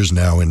 50 years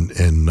now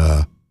and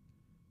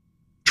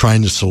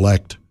trying to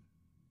select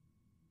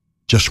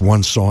just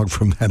one song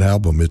from that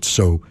album. It's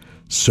so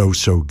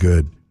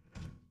good.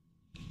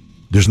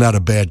 There's not a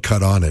bad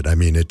cut on it. I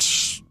mean,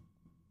 it's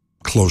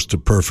close to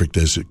perfect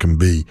as it can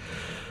be.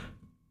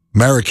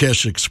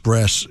 Marrakesh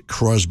Express,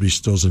 Crosby,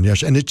 Stills, and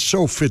Nash, and it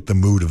so fit the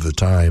mood of the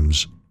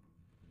times.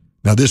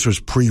 Now, this was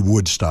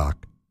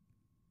pre-Woodstock.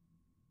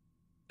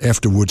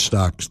 After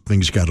Woodstock,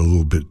 things got a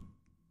little bit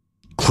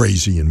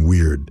crazy and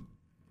weird.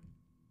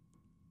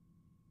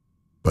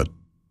 But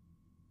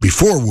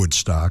before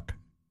Woodstock,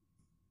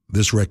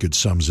 this record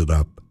sums it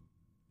up.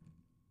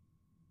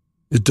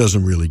 It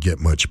doesn't really get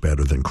much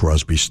better than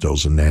Crosby,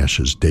 Stills, and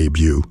Nash's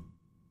debut.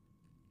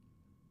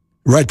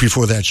 Right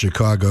before that,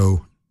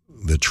 Chicago,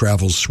 the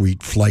Travel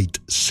Suite, Flight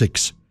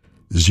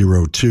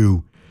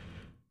 602.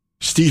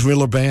 Steve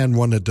Miller Band,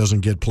 one that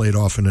doesn't get played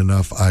often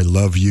enough, I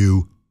Love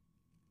You.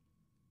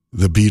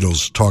 The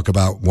Beatles, talk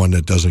about one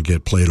that doesn't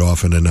get played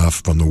often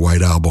enough from the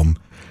White Album,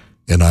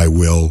 and I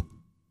Will.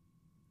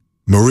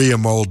 Maria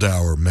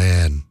Muldaur,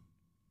 Man.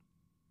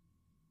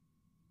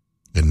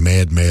 And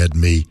Mad, Mad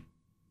Me.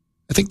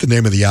 I think the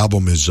name of the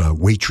album is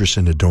Waitress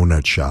in a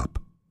Donut Shop.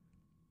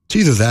 It's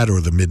either that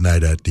or The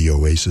Midnight at the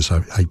Oasis.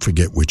 I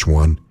forget which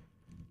one.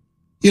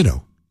 You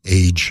know,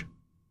 age.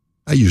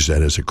 I use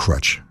that as a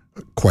crutch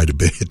quite a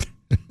bit.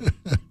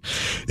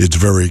 It's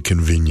very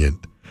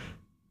convenient.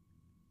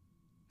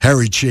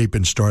 Harry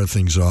Chapin started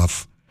things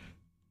off.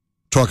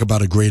 Talk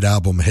about a great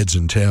album, Heads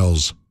and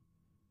Tails.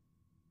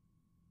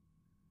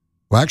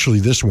 Well, actually,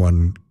 this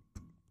one,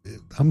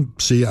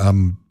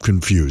 I'm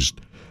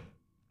confused.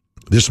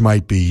 This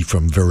might be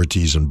from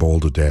Verities and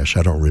Balderdash.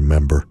 I don't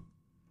remember.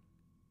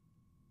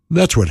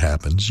 That's what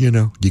happens, you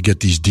know. You get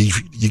these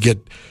you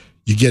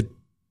get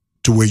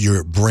to where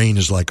your brain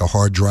is like a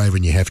hard drive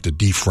and you have to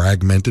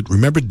defragment it.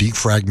 Remember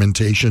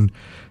defragmentation?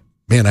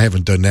 Man, I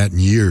haven't done that in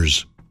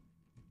years.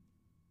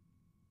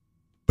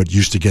 But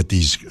used to get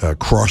these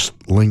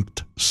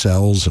cross-linked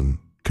cells and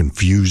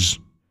confuse,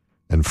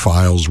 and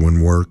files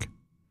wouldn't work.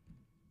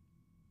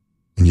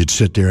 And you'd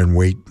sit there and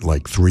wait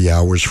like 3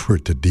 hours for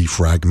it to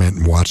defragment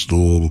and watch the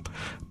little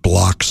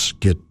blocks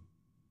get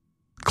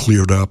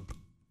cleared up.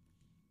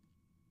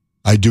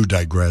 I do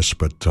digress,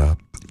 but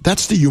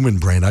that's the human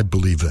brain. I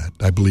believe that.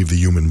 I believe the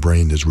human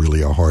brain is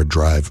really a hard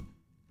drive.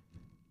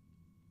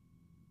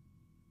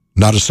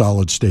 Not a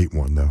solid state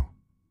one, though.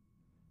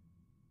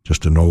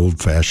 Just an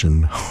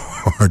old-fashioned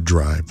hard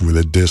drive with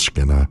a disc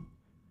and a...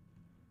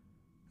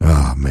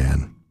 Ah,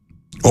 man.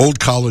 Old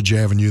College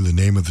Avenue, the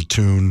name of the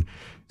tune,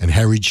 and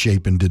Harry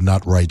Chapin did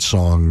not write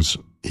songs.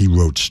 He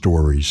wrote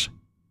stories.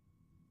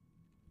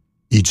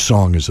 Each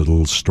song is a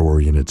little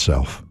story in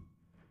itself.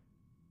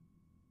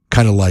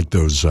 Kind of like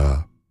those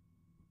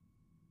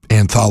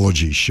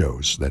anthology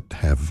shows that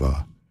have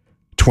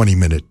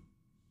 20-minute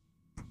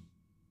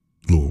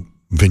little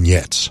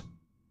vignettes.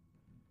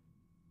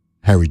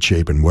 Harry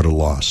Chapin, what a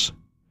loss.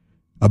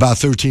 About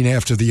 13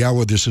 after the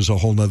hour, this is a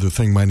whole nother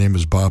thing. My name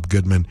is Bob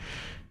Goodman.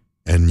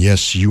 And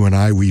yes, you and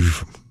I,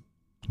 we've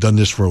done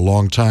this for a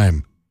long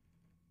time.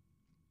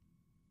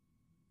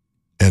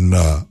 And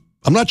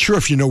I'm not sure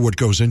if you know what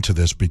goes into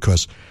this,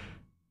 because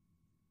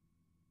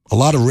a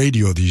lot of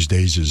radio these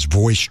days is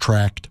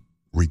voice-tracked,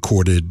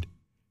 recorded.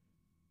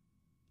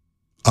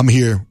 I'm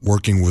here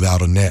working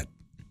without a net.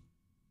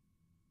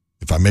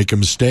 If I make a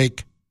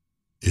mistake,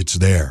 it's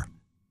there.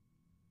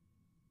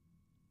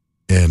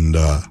 And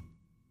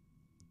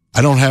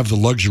I don't have the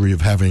luxury of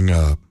having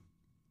a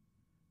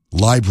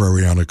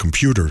library on a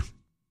computer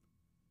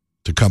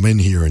to come in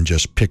here and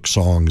just pick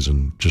songs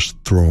and just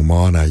throw them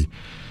on. I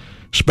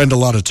spend a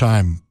lot of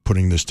time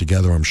putting this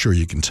together, I'm sure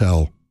you can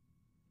tell.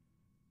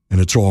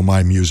 And it's all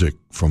my music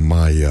from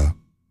my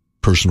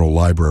personal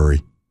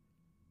library.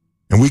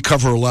 And we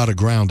cover a lot of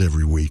ground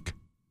every week.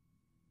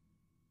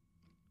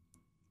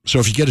 So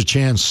if you get a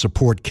chance,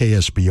 support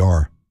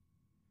KSBR.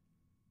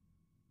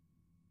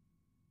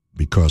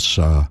 Because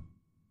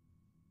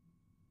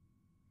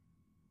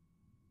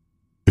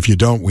if you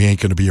don't, we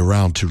ain't going to be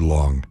around too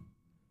long.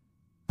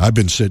 I've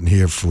been sitting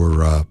here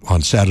for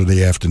on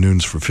Saturday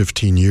afternoons for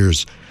 15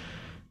 years,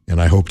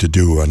 and I hope to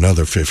do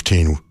another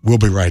 15. We'll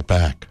be right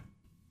back.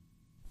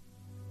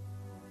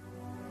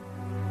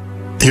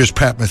 Here's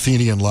Pat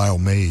Metheny and Lyle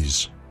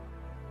Mays.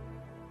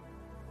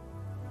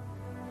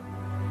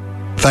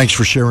 Thanks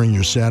for sharing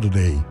your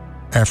Saturday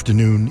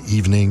afternoon,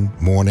 evening,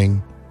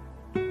 morning.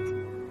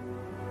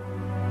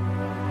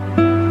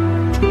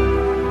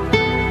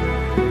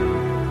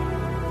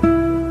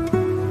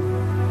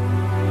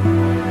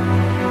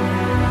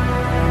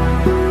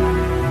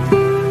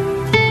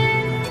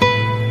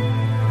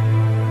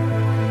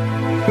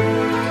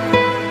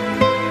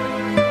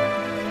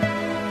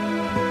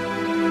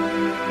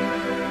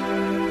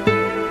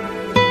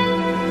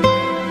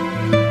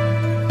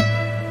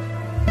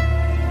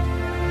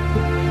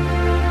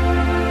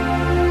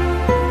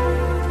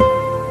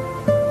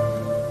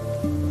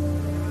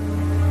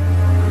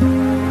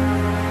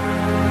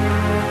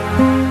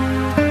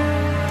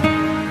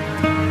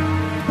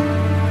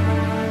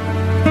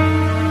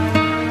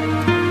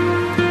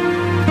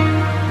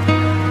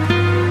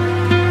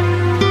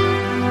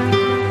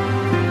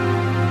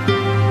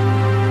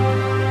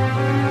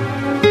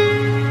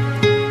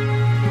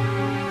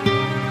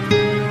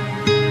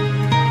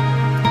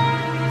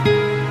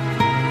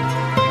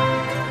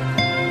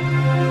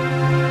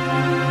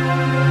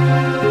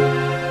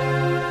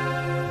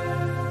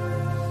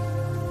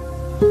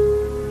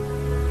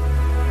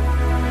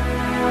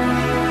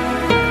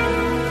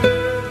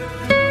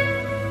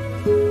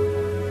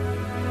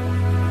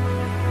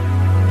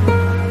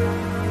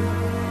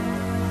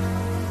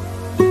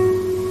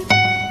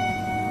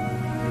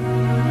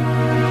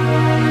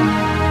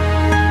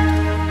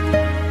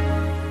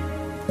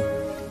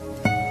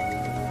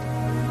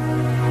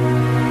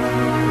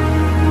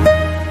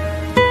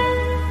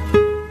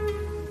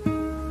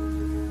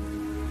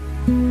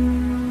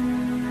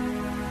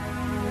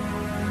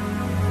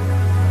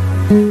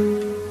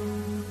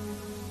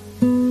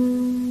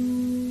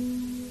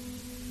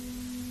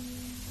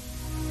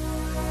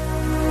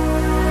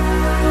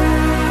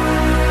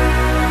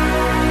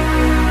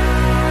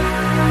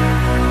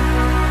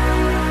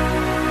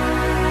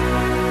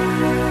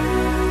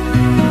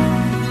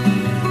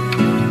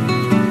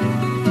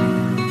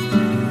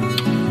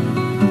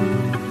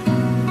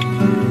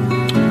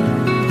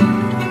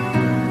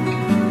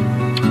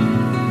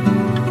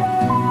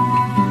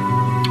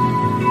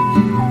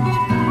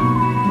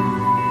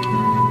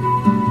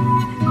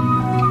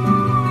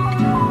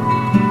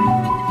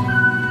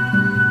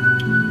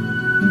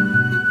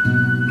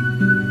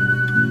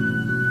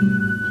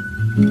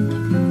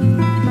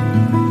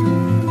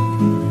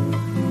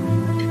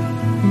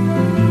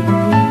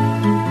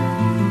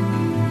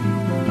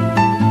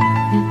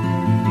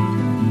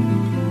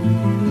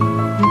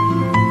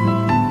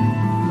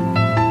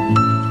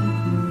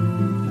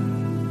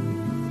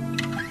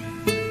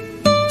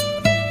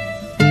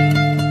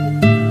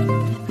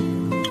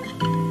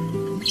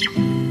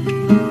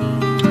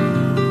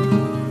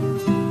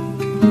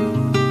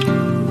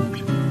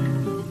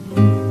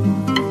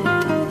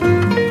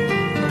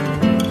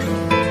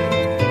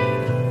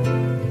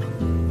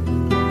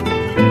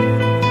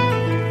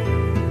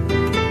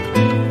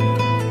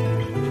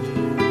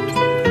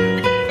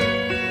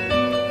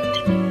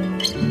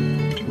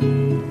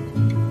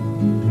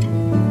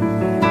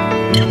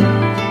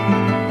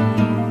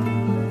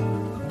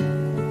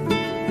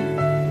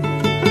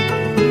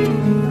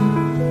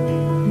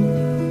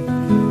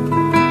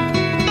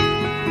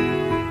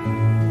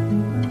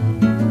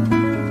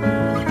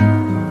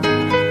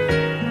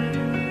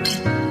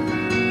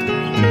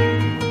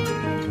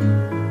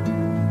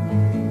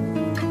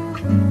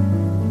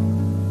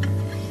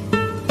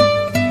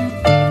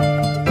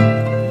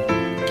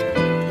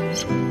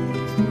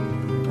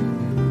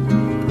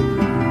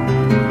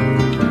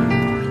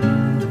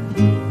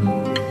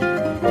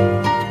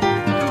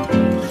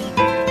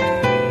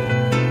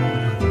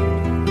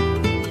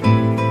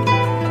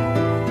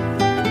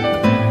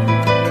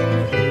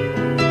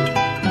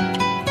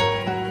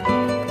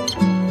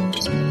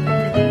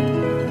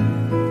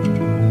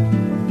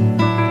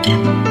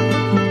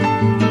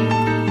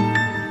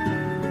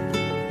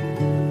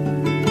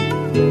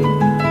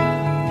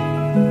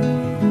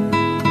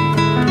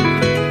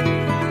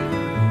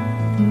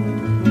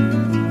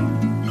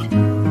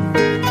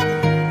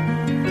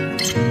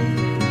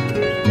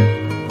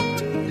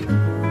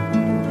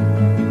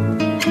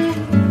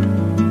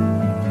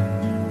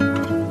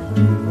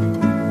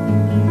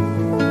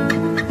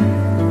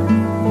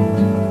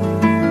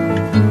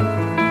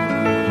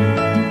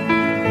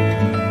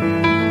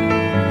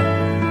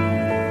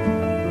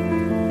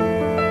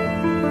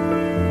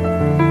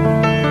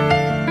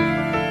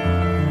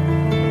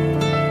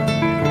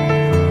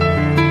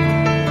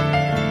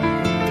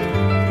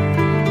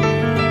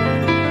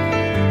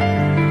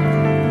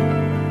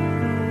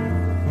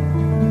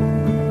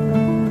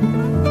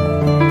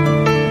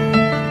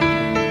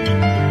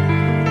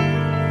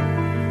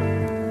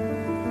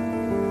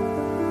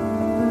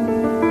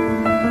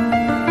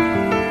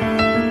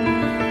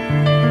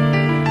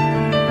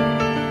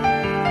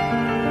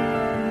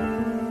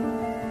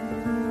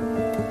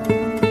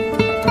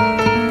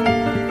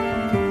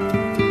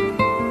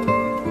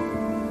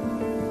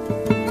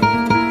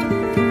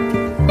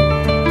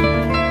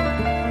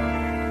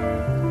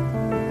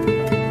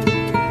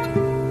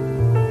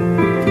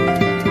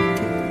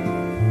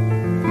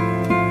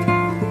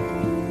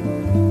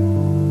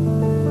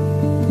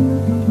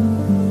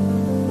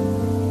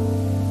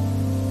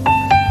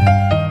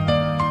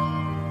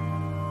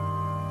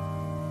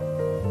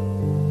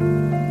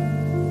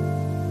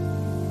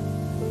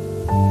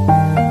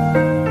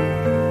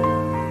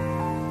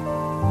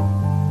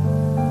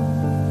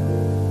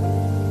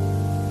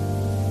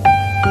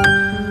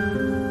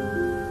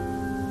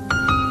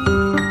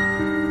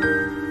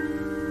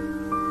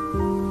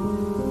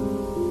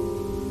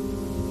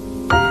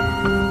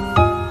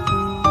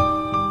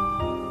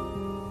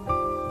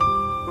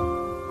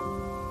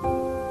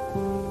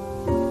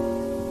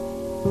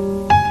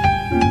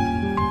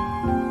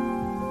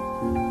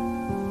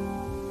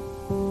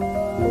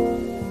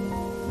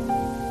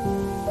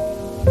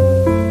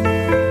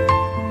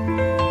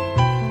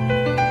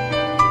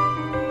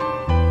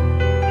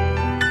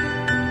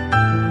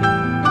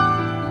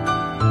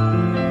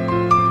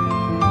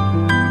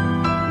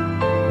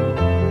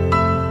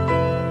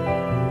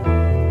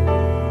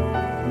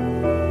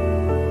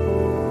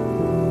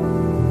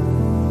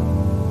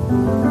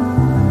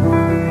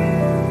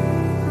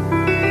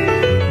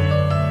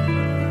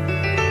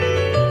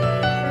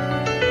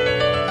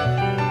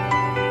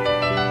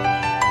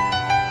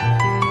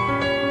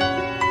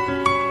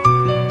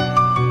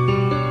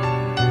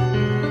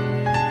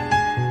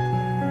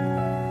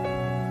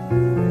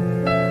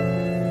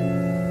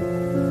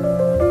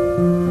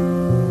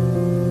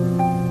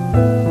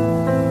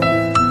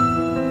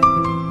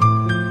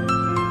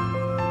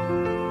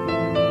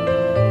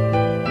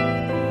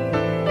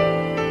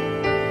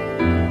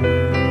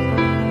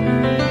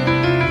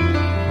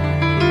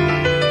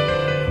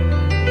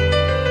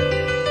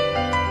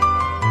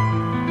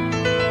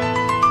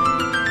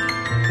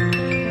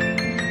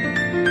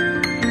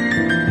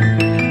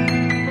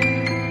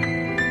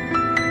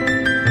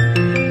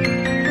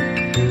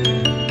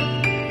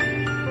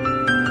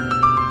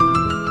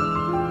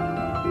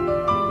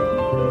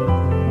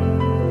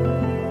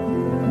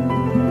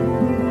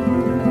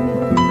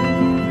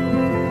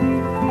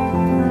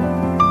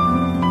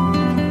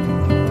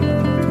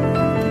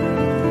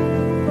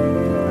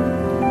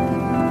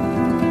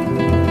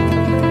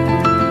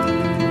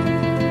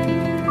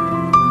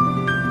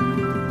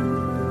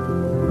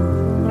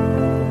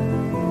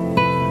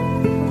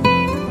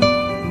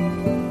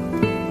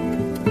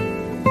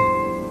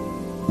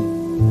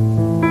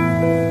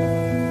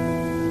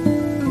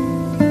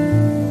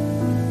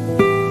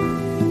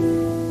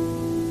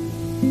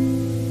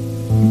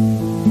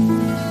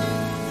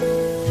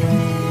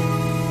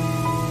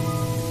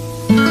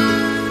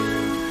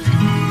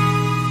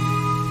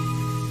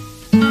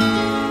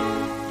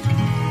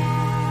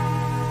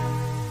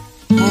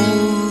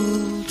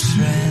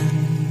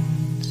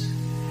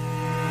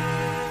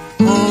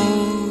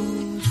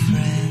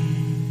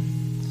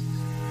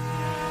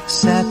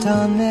 sat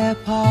on their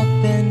park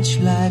bench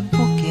like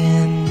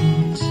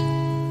bookends.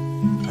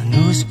 A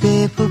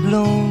newspaper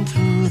blown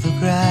through the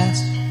grass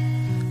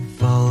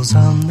falls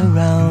on the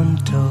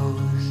round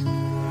toes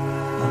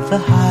of the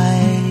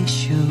high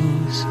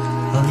shoes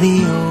of the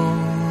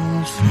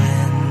old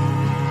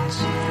friends.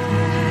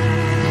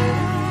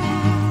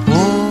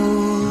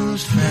 Old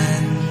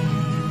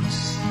friends,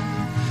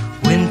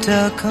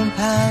 winter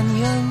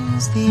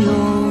companions, the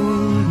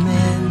old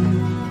men,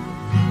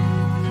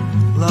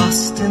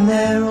 lost in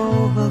their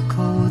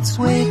overcoats,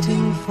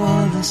 waiting for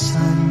the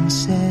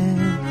sunset.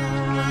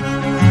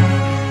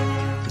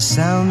 The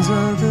sounds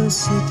of the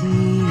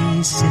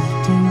city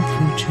sifting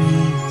through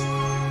trees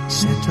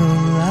settle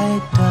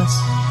like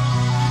dust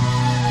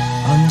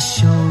on the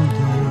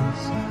shoulders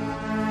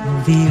of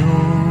the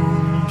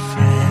old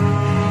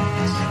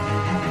friends.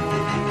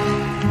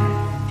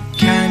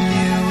 Can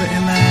you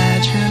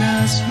imagine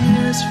us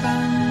years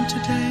from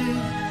today,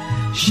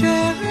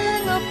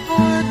 sharing a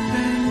park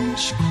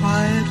bench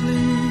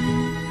quietly?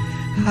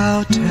 How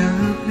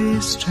terribly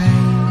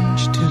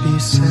strange to be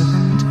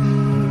 70.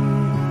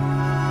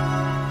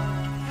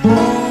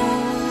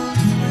 Old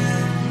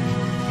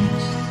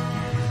friends,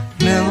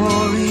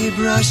 memory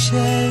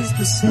brushes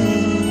the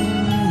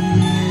same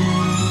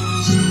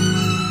years,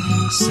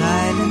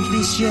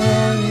 silently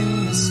sharing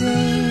the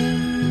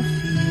same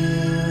fear.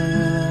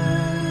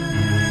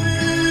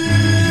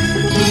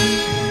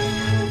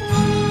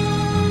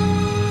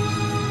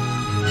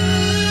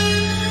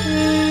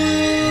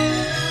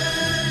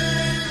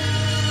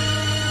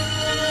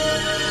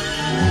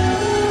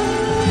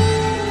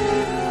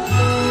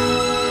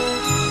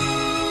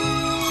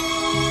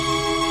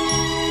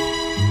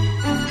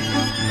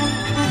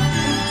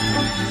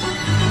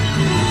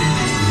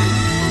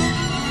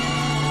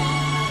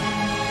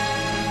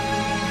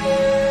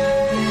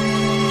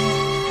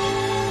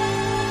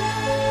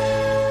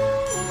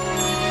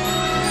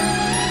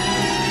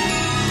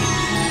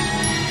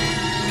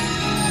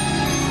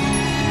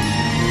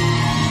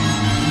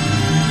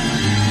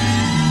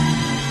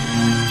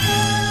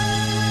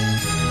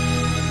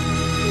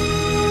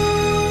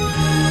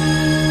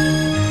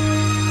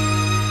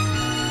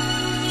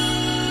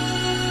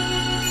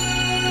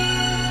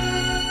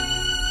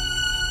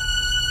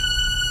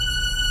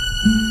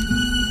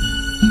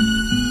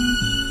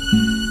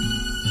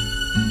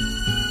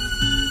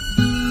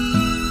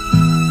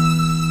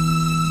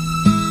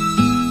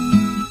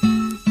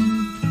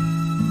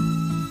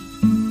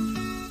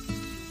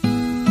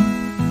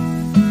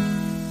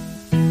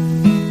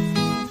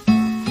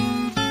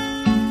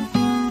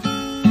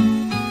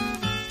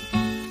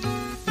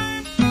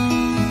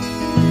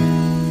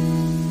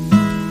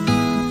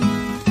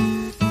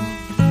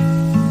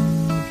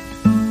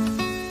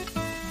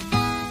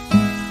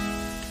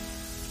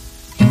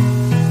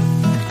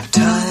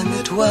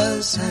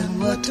 And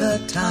what a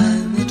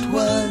time it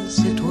was,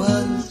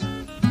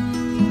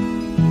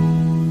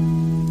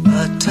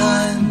 a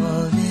time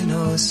of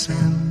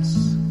innocence,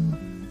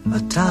 a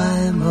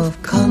time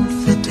of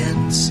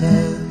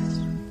confidences.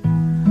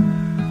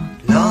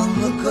 Long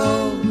ago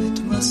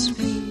it must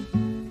be,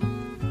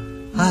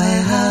 I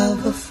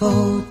have a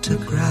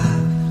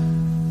photograph,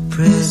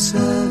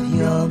 preserve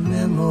your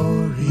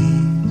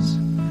memories,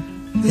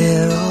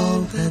 they're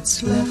all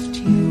that's left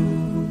you.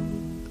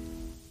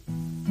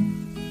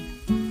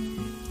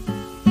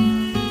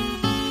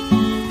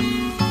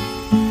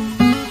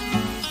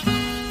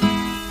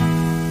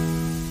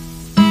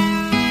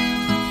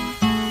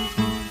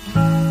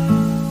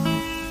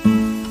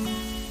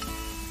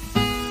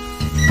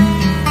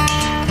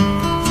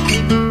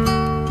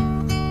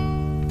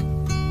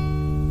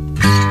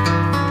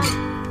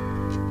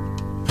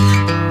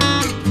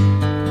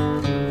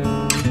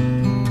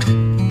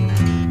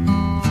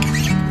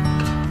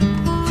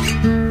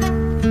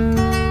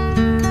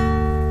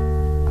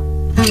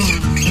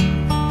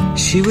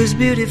 She was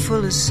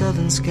beautiful as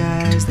southern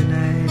skies the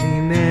night he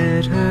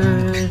met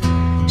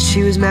her.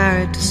 She was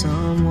married to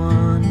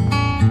someone.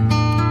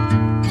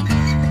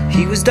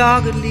 He was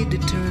doggedly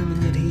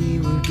determined that he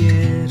would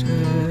get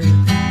her.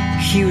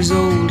 He was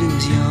old, he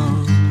was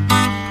young.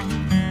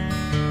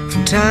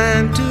 From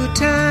time to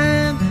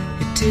time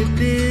he'd tip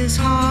his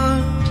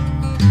heart,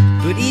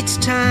 but each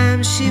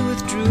time she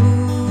withdrew.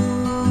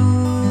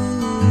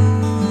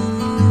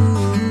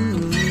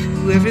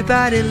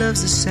 Everybody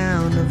loves the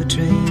sound of a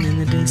train in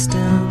the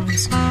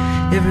distance.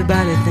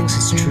 Everybody thinks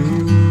it's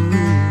true.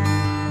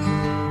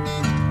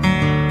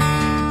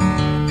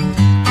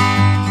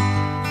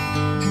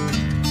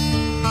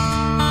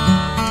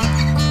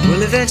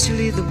 Well,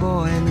 eventually the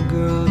boy and the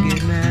girl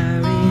get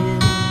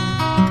married.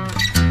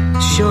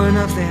 Sure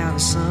enough, they have a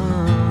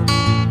son.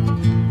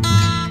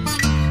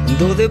 And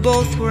though they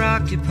both were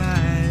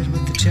occupied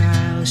with the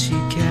child she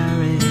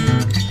carried,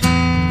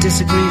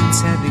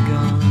 disagreements had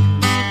begun.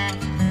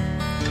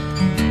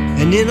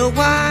 And in a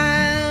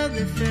while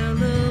they fell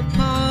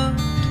apart.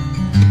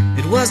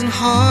 It wasn't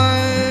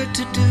hard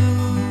to do.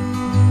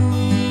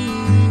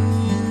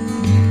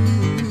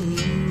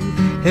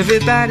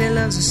 Everybody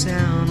loves the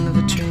sound of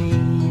a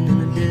train in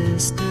the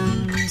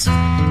distance.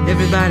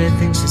 everybody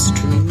thinks it's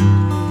true.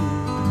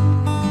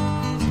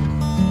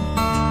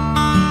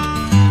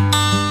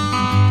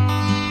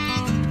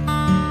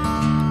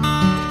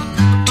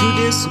 Two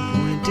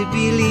disappointed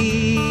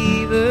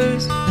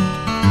believers,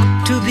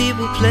 two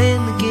people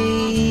playing the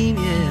game,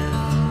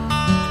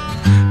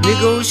 yeah.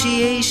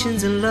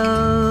 Negotiations and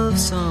love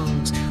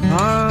songs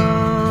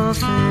are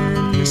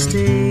often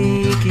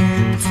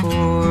mistaken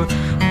for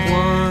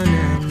one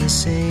and the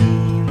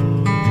same.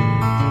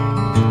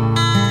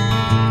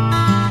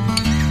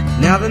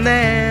 Now the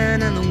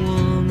man and the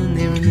woman,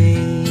 they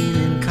remain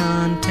in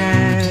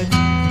contact.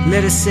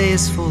 Let us say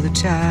it's for the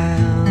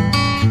child.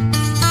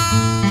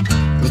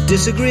 But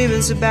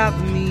disagreements about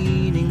the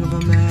meaning of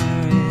a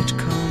marriage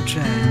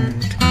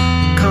contract,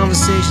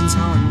 conversations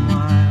hard and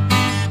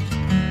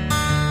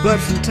wild. But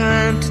from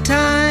time to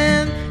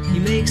time, he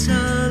makes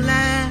her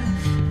laugh.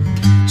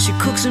 She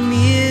cooks a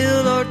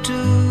meal or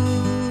two.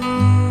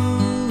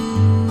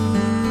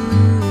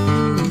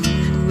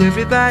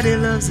 Everybody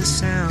loves the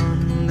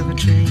sound of a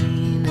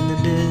train in the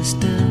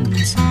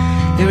distance.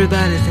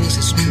 Everybody thinks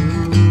it's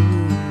true.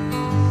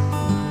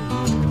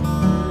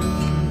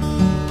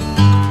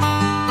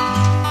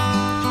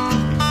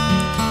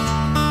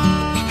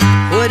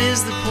 What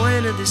is the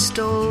point of this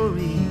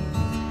story?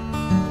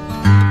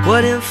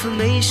 What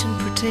information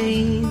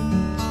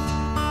pertains?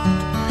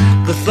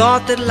 The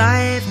thought that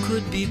life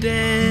could be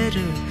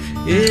better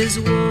is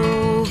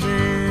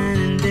woven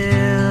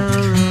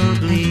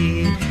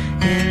indelibly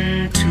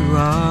into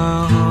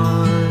our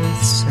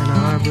hearts and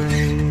our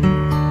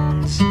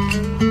brains.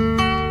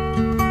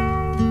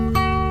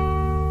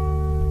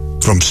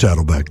 From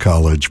Saddleback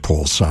College,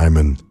 Paul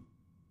Simon.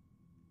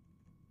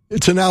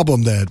 It's an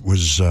album that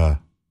was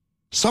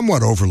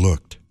somewhat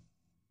overlooked.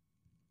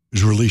 It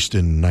was released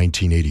in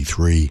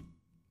 1983.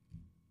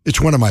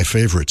 It's one of my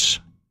favorites.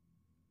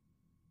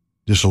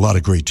 There's a lot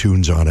of great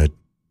tunes on it.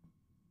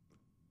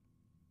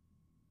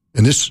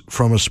 And this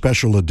from a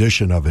special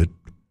edition of it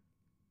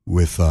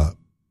with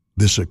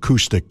this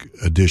acoustic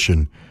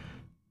edition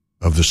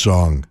of the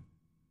song.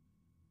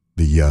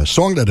 The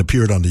song that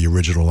appeared on the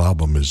original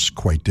album is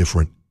quite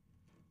different.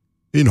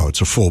 You know,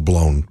 it's a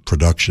full-blown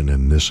production,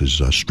 and this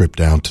is stripped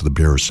down to the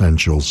bare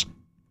essentials.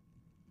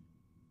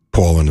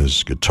 Paul and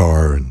his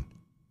guitar and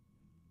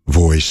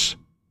voice.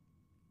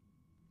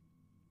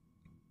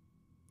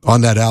 On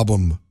that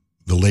album,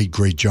 the late,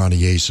 great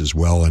Johnny Ace as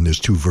well, and there's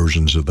two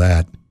versions of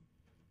that.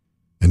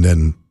 And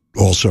then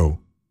also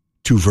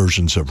two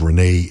versions of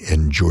Renee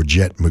and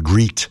Georgette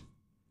Magritte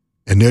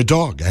and their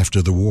dog,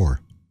 After the War.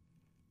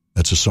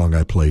 That's a song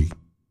I play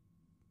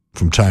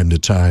from time to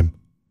time.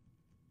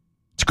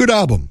 It's a good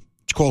album.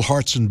 It's called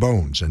Hearts and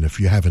Bones, and if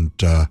you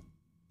haven't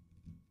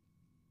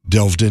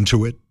delved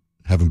into it,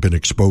 haven't been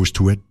exposed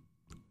to it,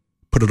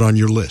 put it on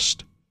your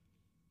list.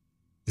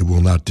 It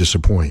will not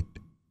disappoint.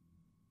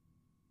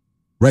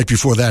 Right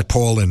before that,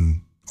 Paul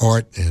and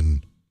Art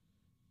and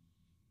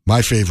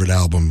my favorite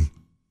album,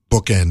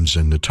 Bookends,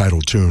 and the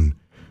title tune.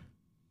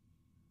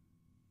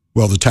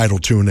 Well, the title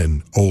tune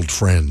and Old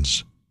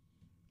Friends.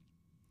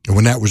 And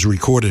when that was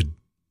recorded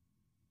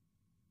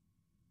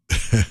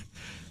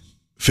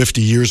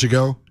 50 years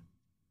ago,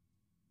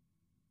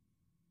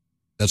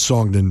 that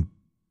song didn't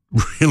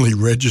really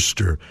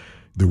register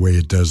the way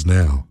it does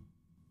now.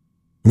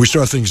 We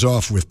start things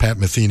off with Pat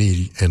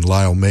Metheny and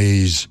Lyle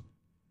Mays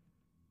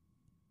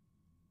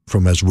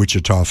from As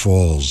Wichita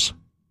Falls.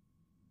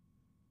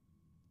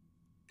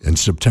 And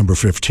September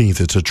 15th,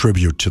 it's a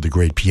tribute to the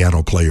great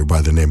piano player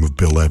by the name of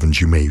Bill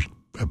Evans. You may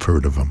have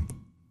heard of him.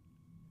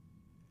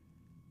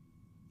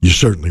 You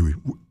certainly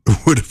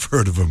would have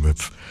heard of him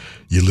if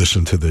you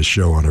listened to this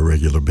show on a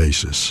regular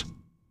basis.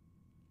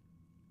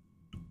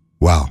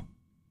 Wow.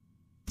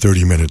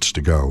 30 minutes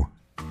to go.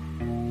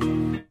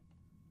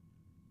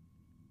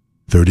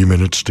 30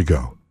 minutes to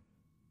go.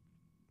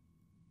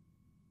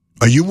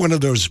 Are you one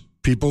of those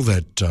people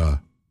that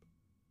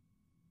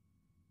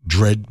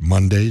dread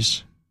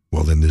Mondays?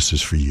 Well, then this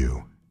is for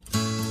you.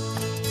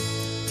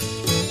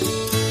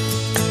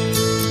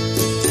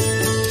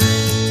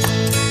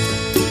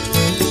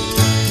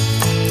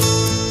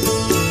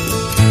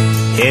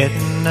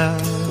 Heading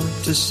up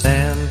to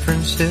San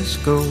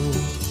Francisco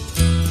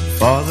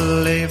for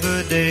the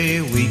Labor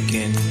Day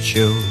weekend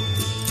show.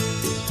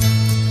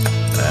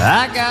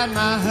 I got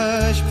my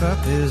hush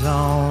puppies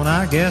on.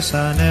 I guess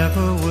I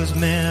never was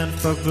meant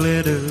for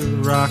glitter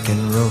rock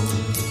and roll.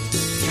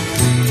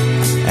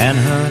 And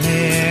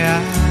honey,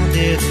 I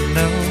didn't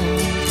know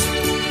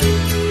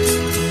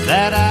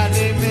that I'd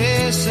be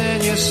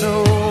missing you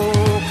so.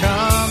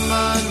 Come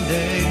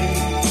Monday,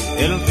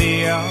 it'll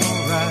be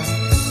alright.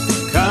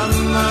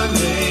 Come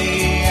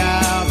Monday,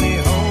 I'll be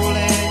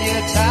holding you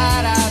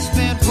tight. I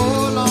spent 4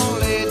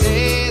 lonely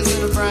days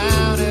in a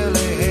brown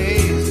LA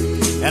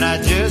haze, and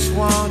I just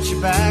want you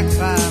back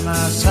by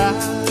my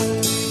side.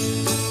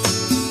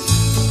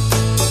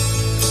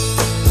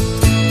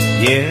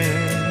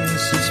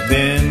 Yes, it's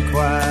been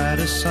quite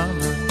a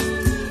summer.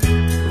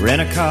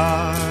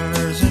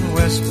 Rent-a-cars and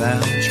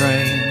westbound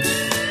trains.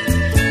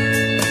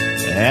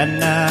 And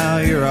now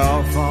you're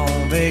off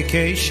on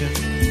vacation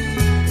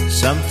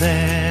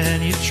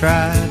something you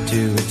tried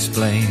to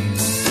explain.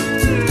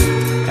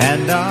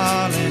 And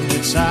darling,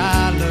 it's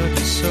I love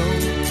you so.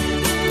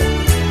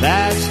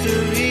 That's the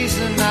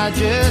reason I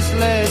just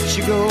let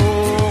you go.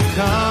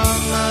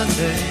 Come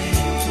Monday,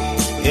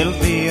 it'll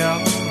be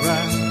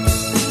alright.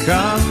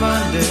 Come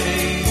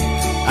Monday,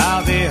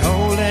 I'll be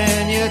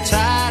holding you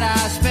tight.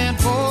 I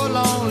spent 4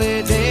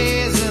 lonely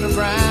days in a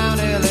brown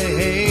LA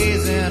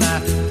haze, and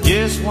I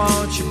just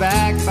want you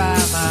back by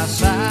my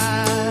side.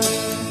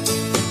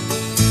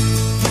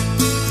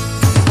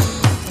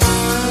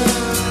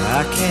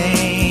 I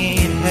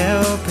can't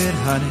help it,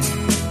 honey,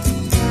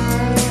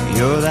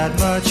 you're that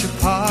much a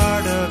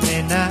part of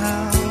me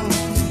now.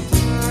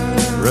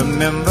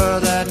 Remember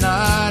that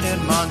night in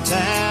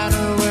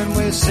Montana when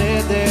we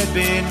said there'd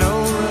be no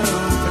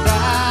room for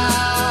doubt.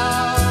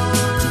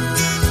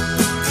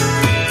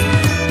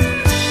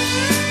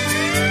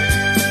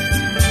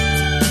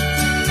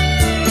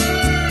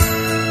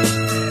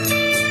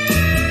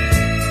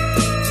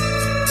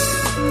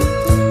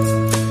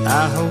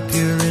 I hope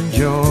you're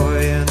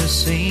enjoying the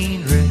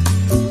scenery.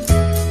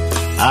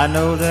 I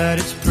know that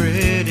it's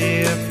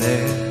pretty up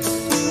there.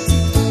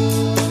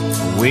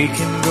 We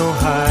can go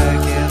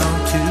hiking on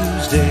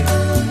Tuesday.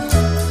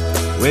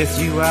 With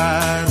you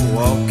I'd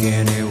walk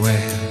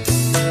anywhere.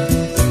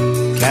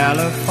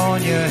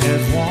 California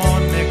has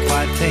worn me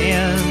quite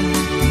thin.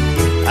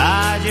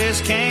 I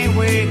just can't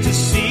wait to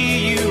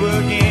see you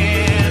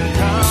again.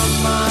 Come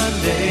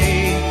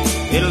Monday,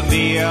 it'll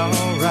be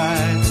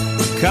alright.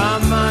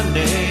 Come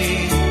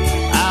Monday,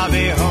 I'll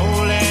be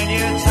holding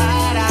you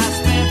tight. I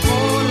spent 4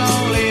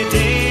 lonely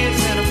days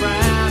in a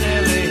brown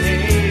LA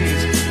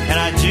haze, and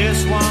I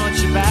just want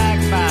you back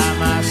by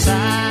my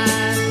side.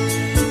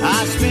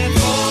 I spent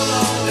 4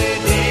 lonely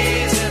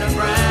days in a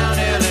brown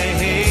LA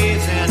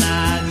haze, and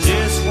I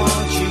just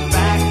want you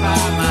back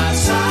by my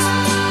side.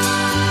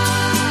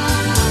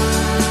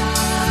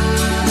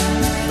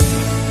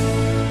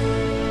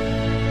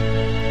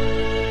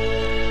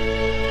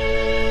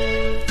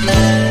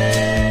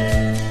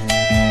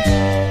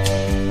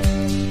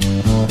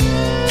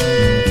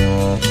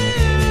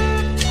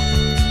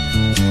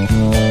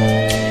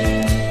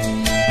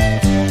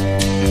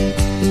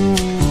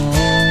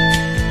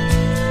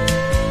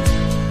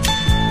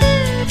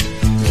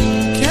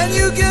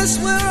 Guess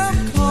where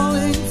I'm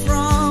calling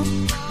from?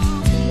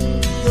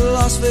 The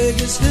Las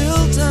Vegas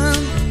Hilton.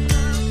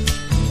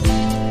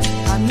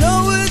 I know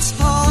it's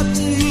hard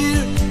to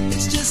hear,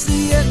 it's just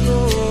the echo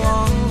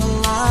on the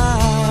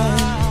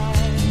line.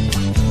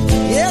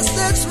 Yes,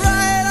 that's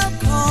right, I'm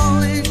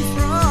calling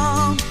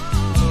from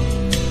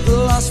the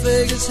Las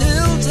Vegas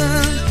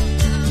Hilton.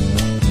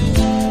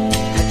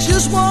 I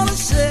just want to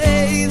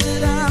say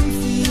that I'm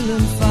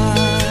feeling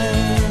fine.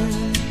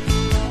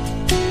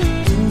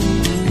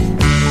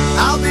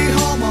 I'll be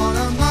home on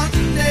a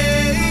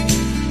Monday,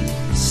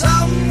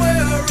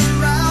 somewhere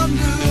around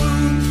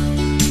noon.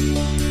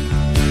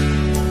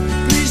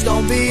 Please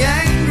don't be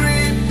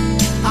angry,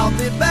 I'll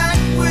be back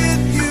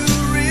with you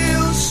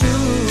real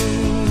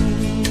soon.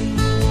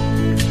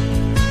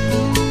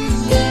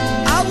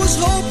 I was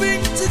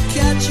hoping to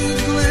catch a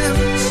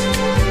glimpse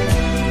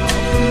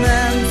of a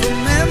man from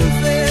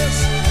Memphis.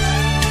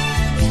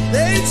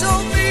 They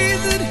told me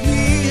that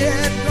he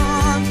had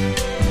gone,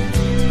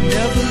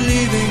 never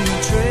leaving a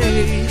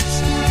trace.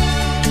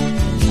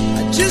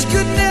 I just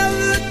could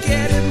never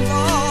get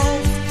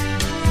involved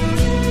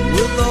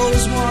with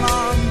those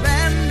one-armed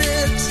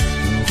bandits.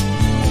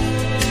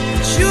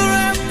 Sure,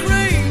 I'm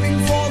craving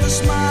for the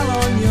smile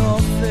on your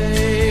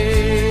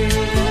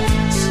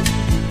face.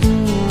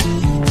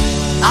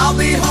 I'll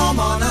be home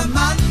on a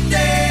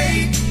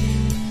Monday,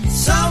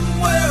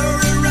 somewhere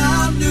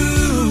around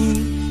noon.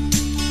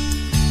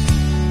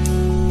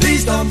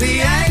 Please don't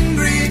be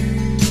angry,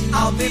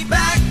 I'll be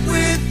back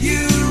with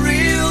you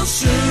real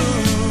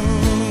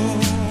soon.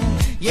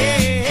 Yeah.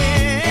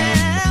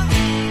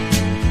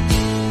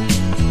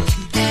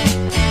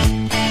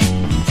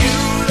 You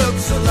look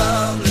so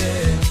lovely.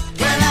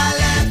 When I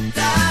left,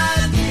 I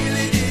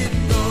really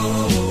didn't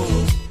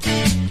know.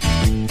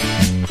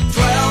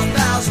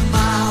 12,000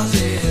 miles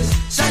is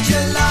such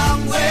a long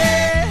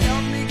way.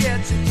 Help me get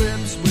to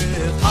grips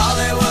with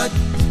Hollywood.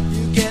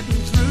 You're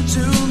getting through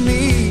to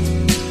me.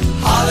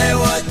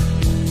 Hollywood,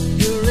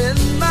 you're in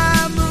my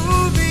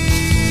mood.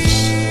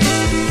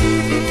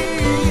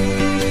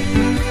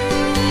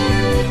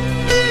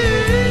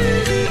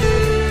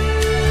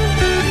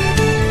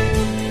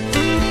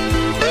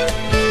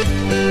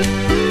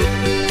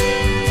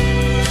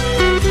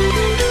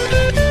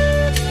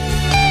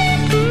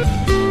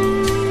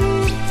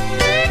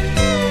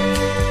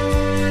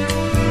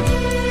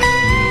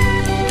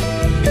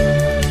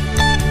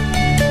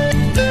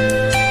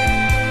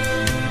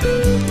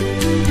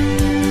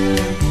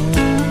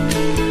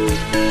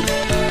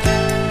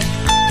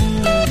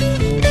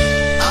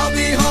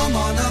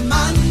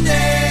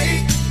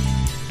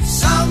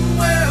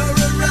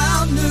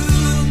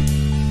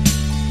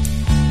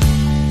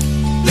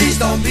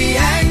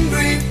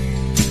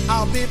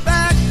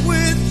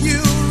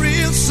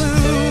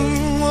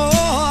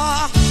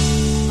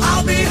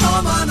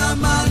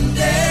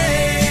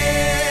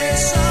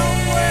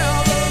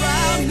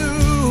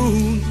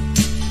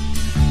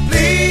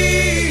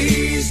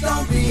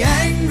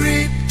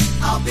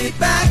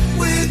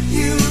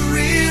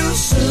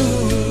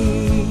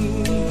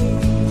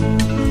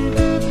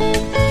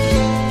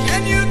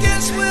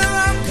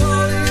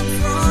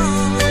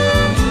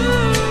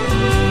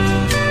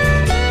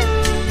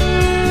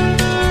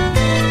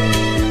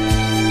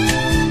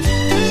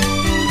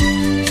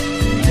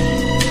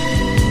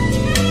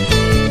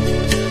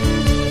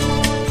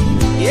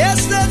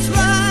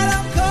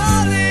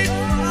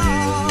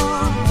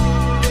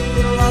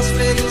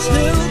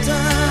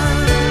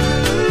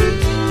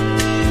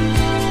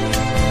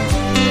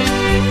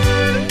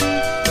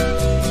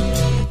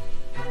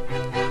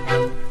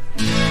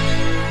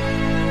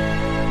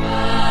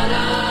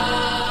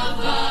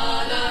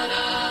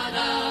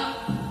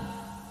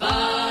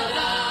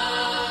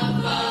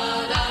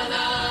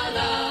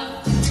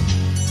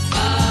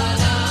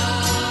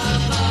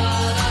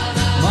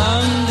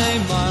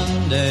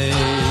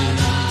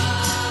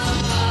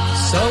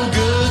 so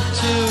good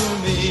to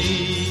me.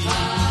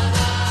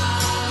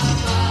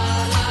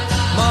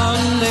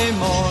 Monday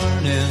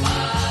morning,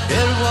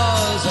 it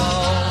was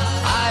all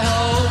I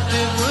hoped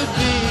it would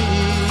be.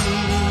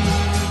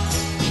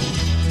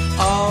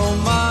 Oh,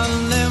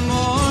 Monday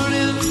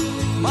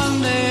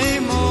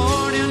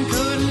morning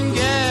couldn't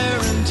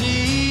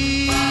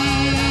guarantee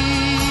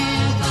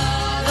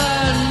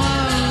that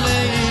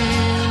Monday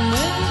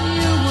evening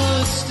you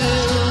would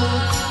still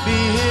be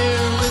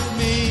here with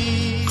me.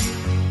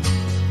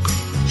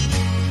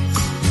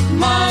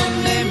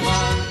 Monday,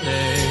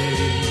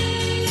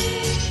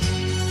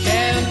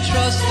 can't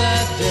trust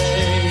that day.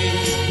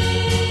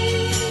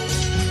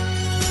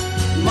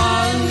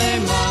 Monday,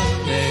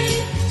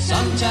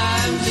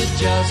 sometimes it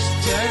just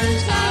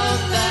turns out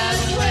that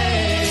way.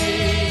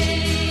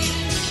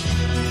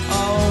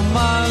 Oh,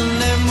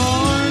 Monday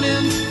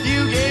morning,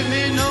 you gave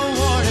me no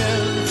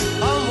warning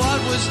of what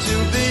was to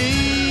be.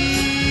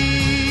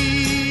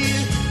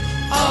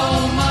 Oh,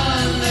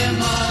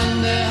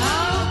 Monday,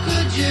 how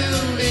could you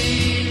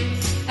leave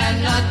and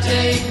not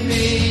take me?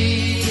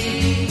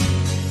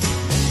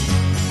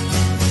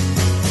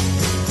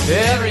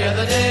 Every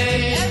other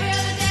day,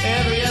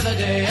 every other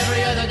day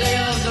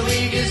of the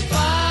week is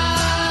fine,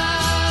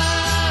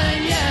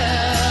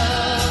 yeah.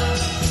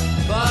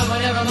 But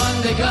whenever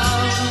Monday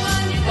comes,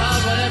 you can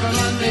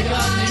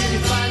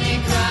find me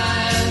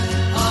crying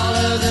all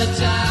of the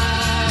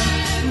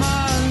time.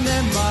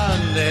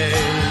 Monday,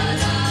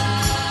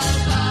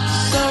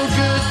 so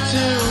good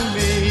to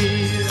me.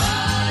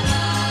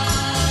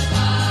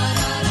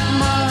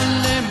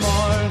 Monday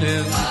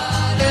morning,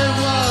 it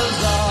was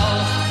all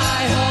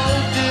I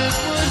hoped it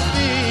would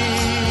be.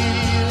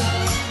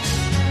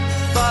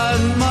 But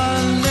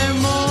Monday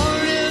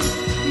morning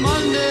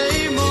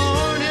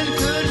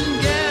couldn't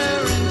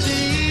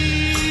guarantee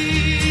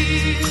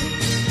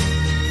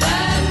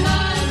that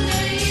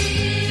Monday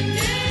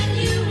evening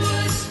you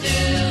would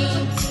still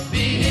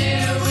be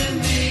here with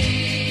me.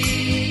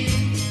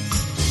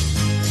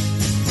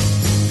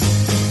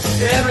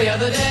 Every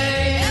other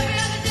day,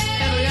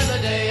 every other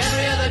day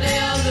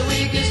of the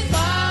week is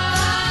fine,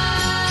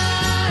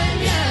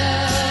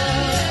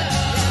 yeah.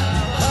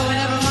 But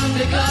whenever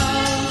Monday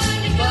comes,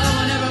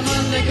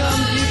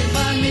 you can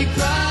find me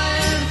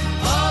crying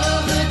all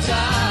of the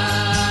time.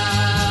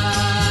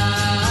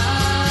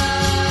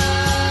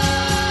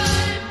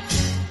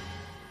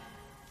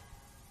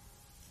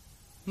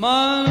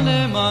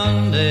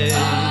 Monday,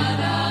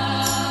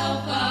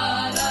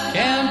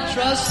 can't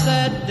trust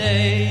that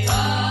day.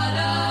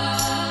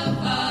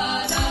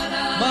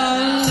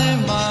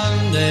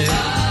 Monday,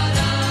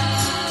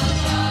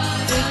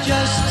 it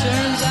just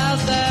turns out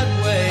that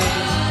way.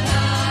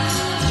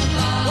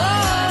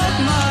 What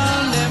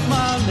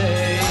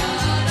Monday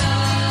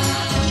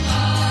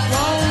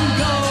won't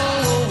go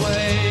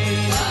away.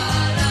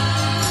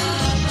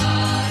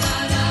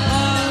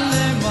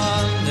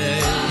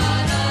 Monday,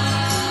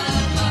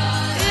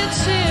 it's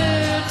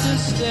here to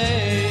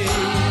stay.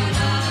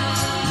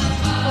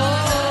 Oh,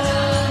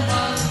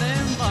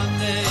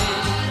 Monday.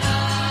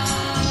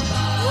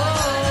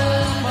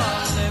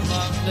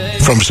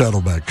 From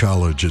Saddleback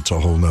College, it's a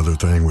whole nother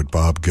thing with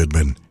Bob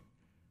Goodman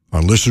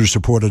on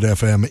listener-supported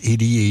FM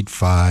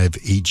 88.5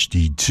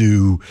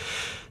 HD2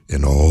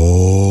 and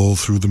all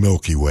through the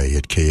Milky Way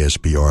at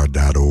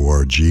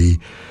ksbr.org.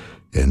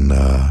 And,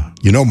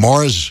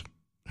 Mars,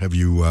 have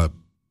you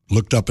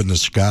looked up in the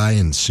sky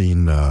and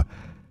seen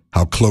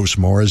how close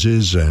Mars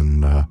is?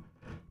 And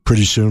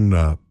pretty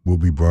soon we'll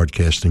be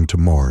broadcasting to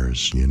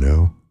Mars,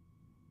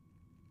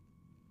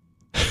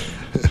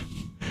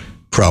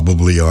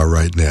 Probably are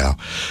right now.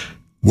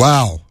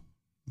 Wow.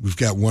 We've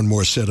got one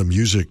more set of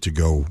music to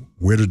go.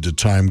 Where did the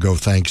time go?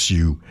 Thank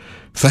you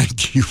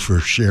for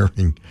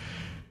sharing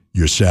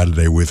your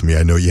Saturday with me.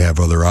 I know you have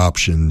other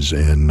options,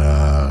 and,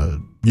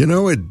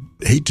 I'd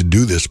hate to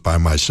do this by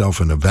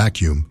myself in a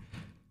vacuum,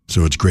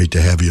 so it's great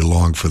to have you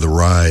along for the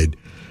ride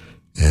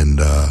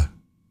and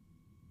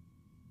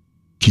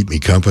keep me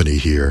company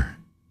here.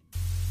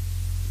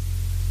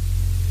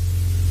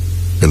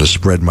 Gonna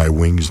spread my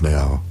wings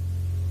now,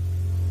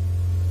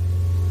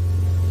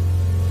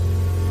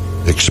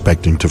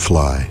 expecting to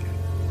fly.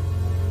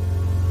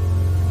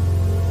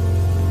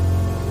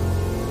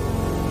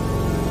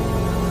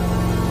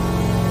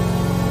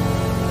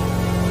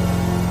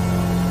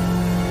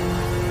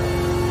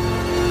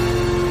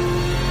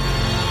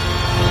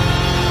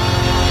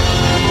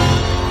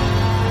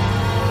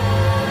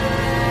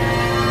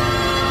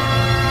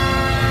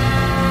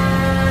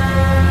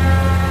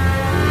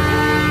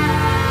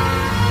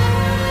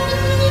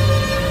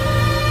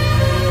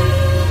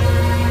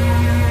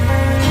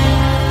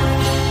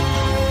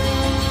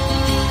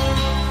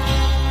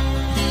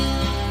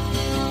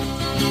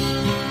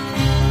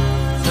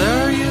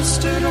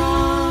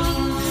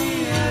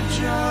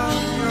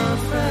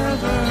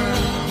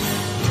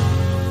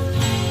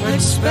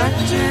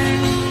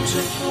 expecting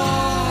to fly.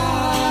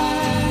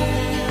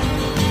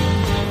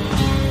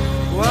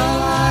 Well,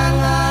 I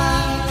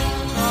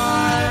laughed,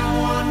 I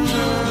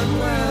wondered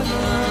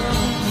whether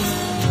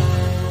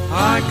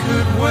I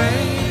could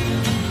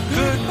wait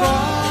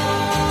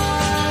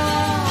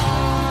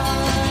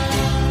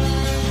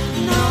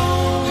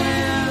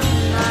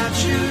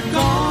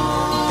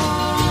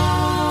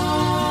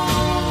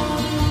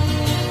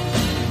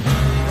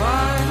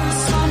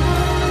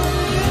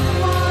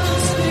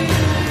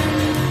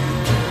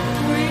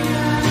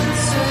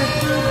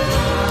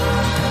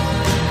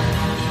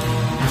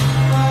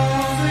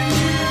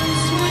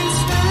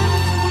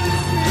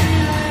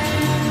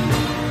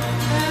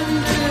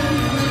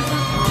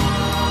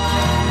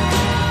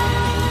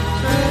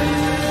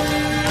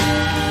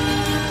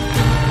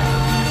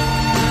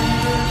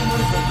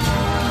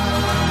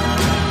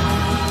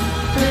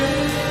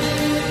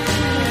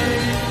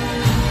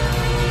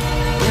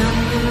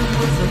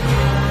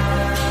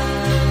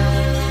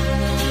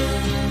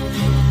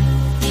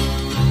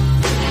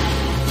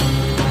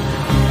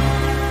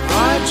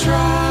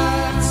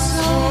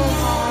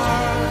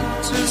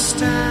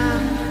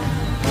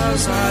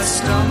I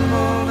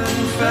stumbled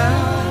and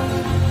fell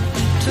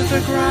to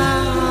the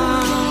ground.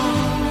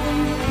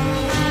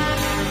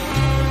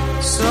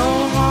 So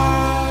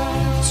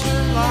hard to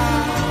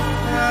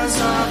lie as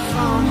I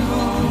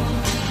fumbled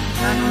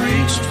and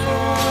reached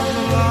for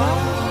the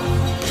love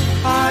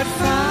I'd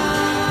found,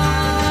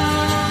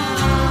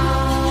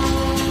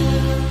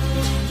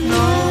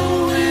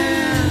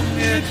 knowing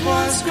it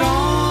was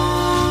gone.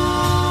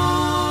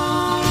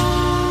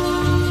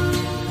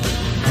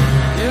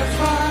 If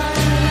I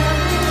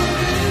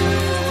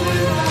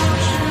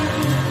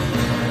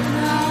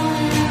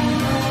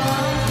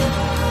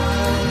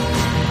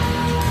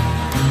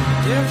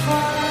if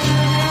I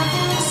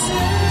ever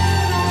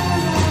said I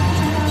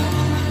loved you,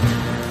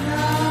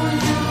 now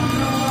you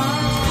know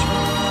I've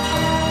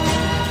tried,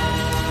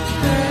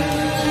 babe.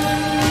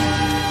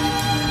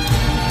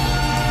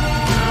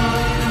 Now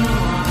you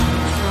know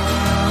I've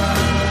tried,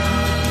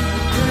 babe.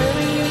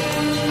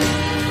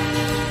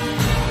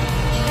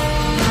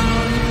 Now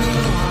you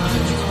know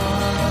I've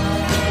tried,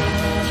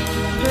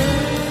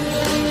 babe.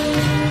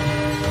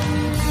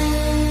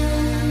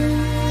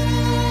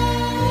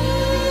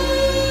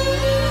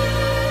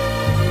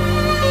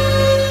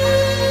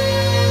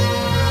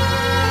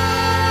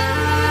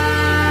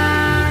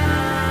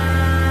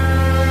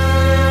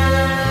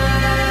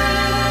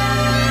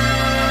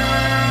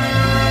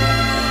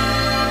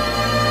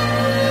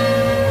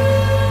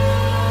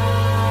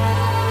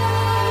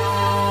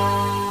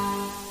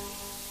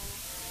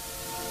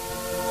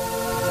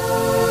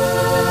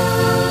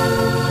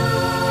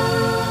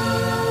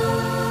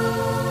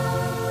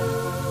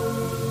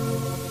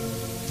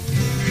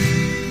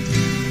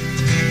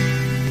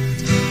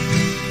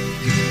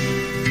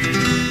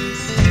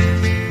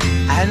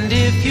 And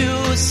if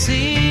you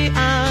see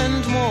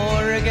and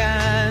more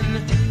again,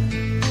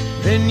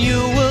 then you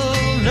will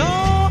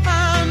know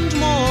and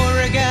more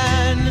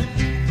again,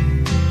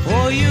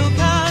 for you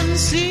can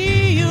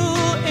see you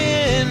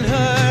in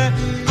her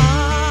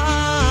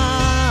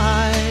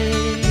eyes.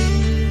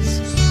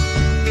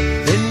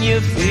 Then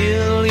you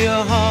feel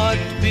your heart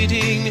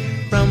beating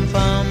from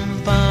pum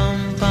pum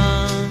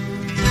pum.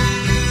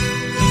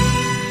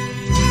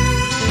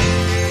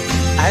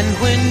 And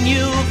when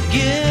you've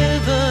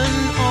given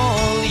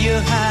all you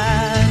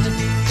had,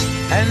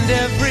 and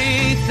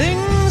everything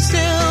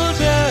still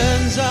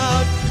turns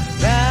out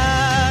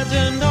bad,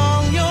 and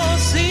all your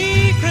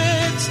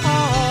secrets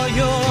are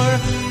your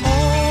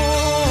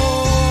own,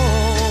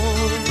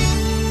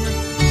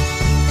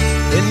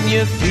 then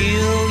you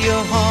feel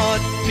your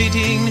heart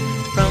beating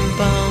from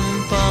bum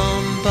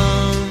bum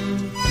bum.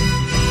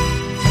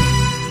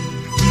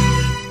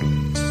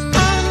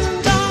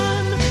 And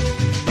I'm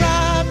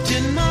wrapped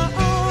in my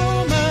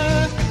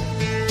armor,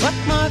 but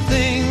my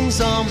things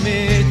are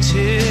material,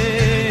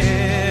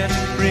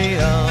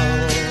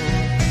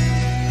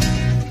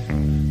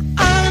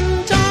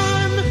 and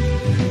I'm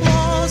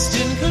lost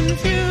in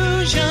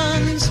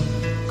confusions,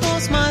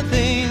 'cause my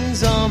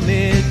things are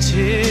material,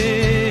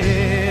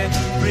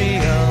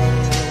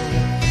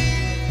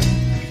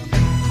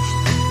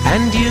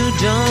 and you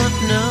don't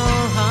know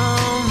how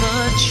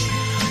much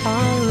I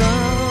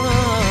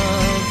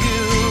love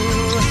you.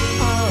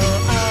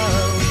 Oh, oh,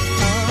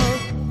 oh.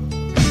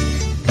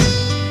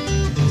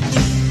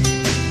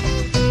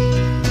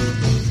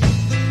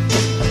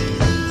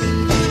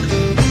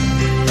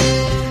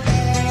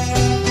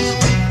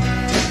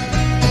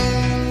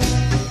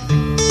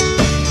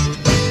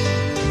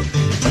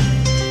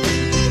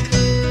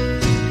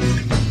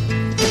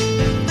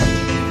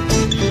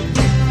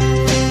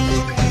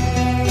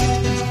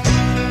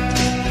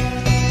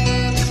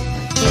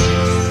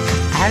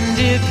 And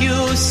if you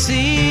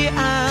see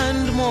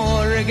and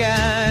more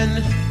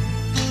again,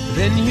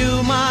 then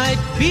you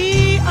might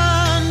be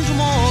and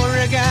more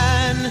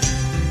again,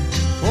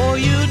 for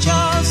you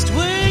just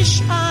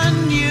wish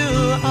and you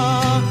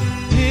are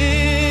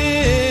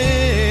here.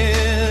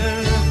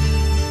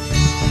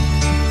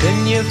 Then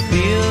you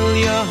feel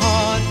your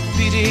heart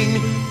beating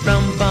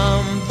from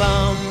bum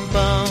bum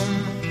bum.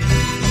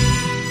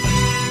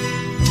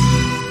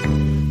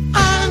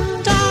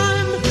 And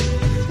I'm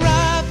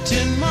wrapped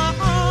in my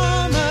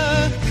armor,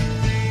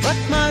 but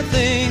my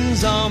things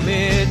are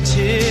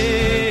material,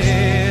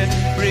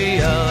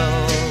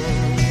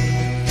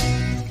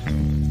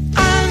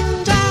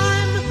 and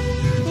I'm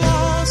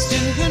lost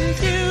in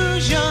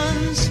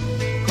confusions,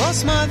 'cause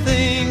my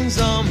things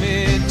are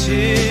material,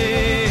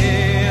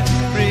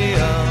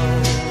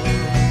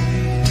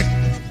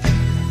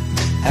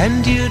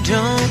 and you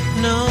don't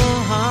know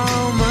how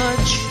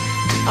much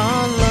I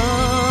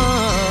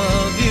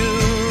love you.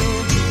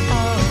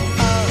 Oh,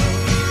 oh,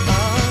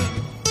 oh.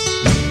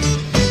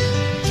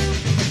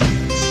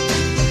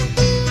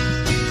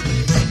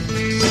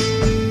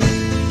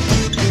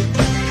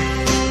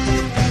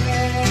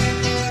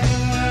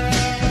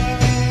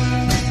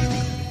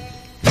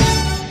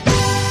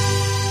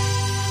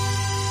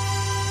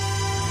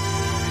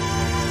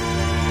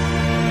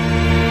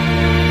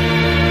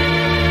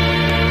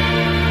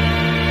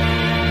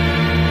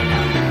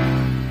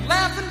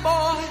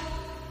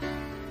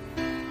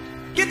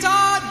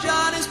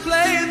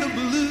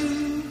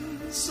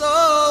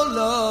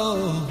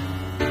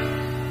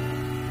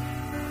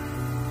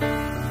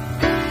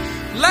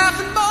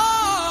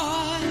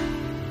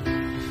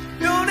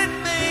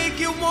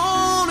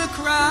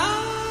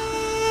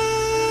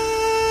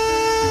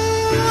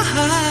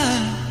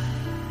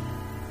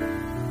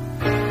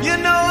 You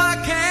know I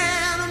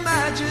can't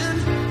imagine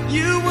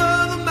you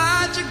were the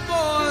magic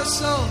boy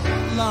so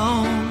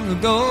long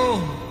ago.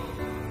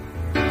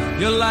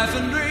 Your life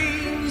and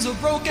dreams are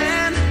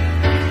broken.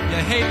 You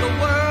hate the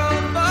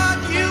world, but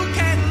you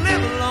can't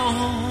live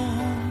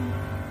alone.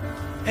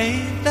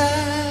 Ain't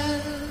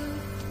that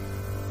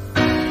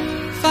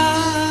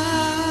fine?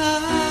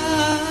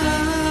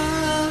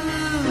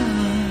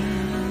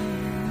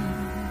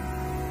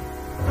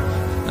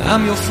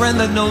 I'm your friend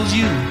that knows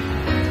you,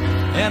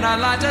 and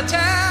I'd like to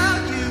tell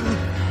you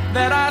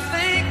that I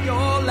think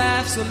your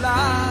laugh's a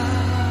lie.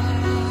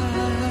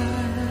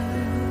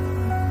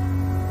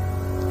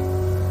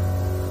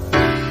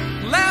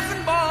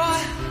 Laughing boy,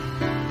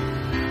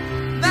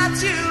 that's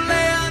you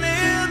laying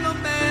in the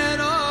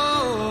meadow.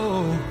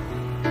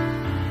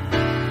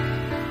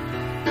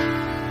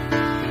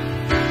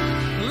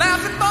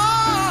 Laughing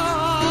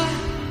boy,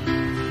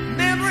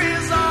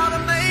 memories ought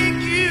to make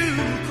you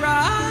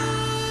cry.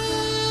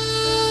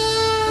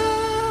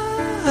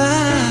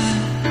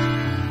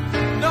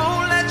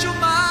 Don't let your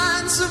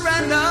mind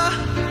surrender,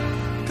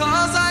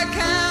 'cause I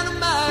can't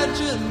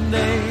imagine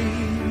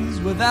days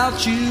without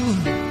you.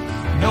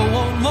 No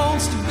one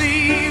wants to be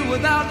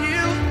without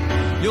you.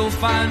 You'll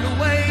find a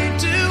way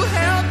to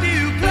help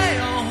you play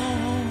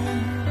on.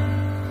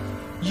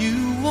 You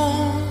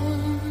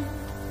won't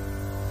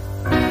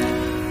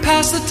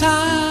pass the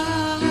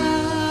time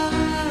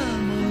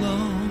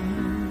alone.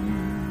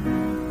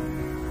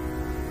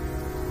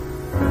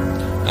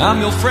 I'm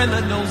your friend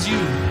that knows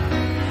you,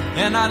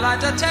 and I'd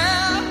like to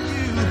tell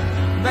you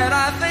that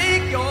I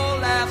think your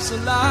laugh's a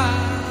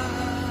lie.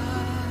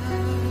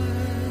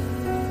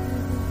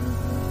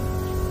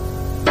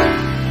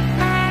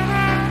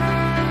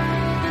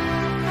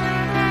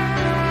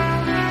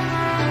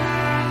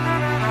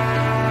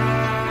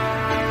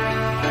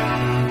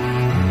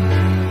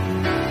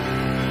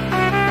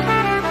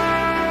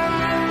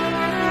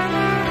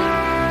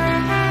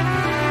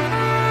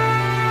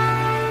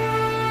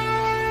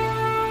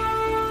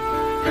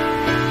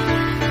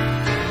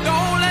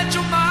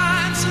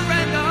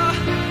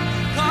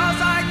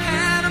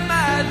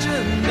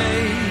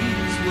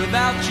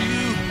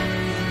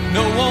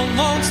 No one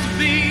wants to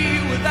be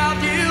without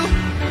you.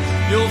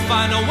 You'll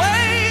find a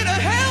way to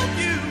help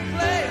you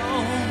play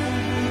on.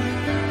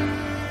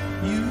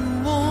 You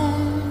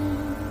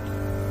won't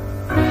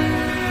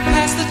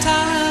pass the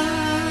time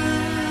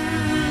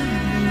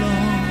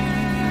alone.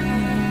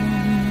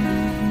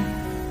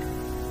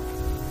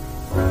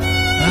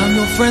 I'm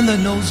your friend that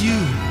knows you,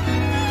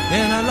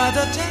 and I'd like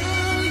to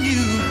tell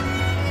you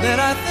that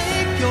I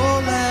think your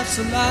laugh's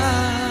a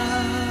lie.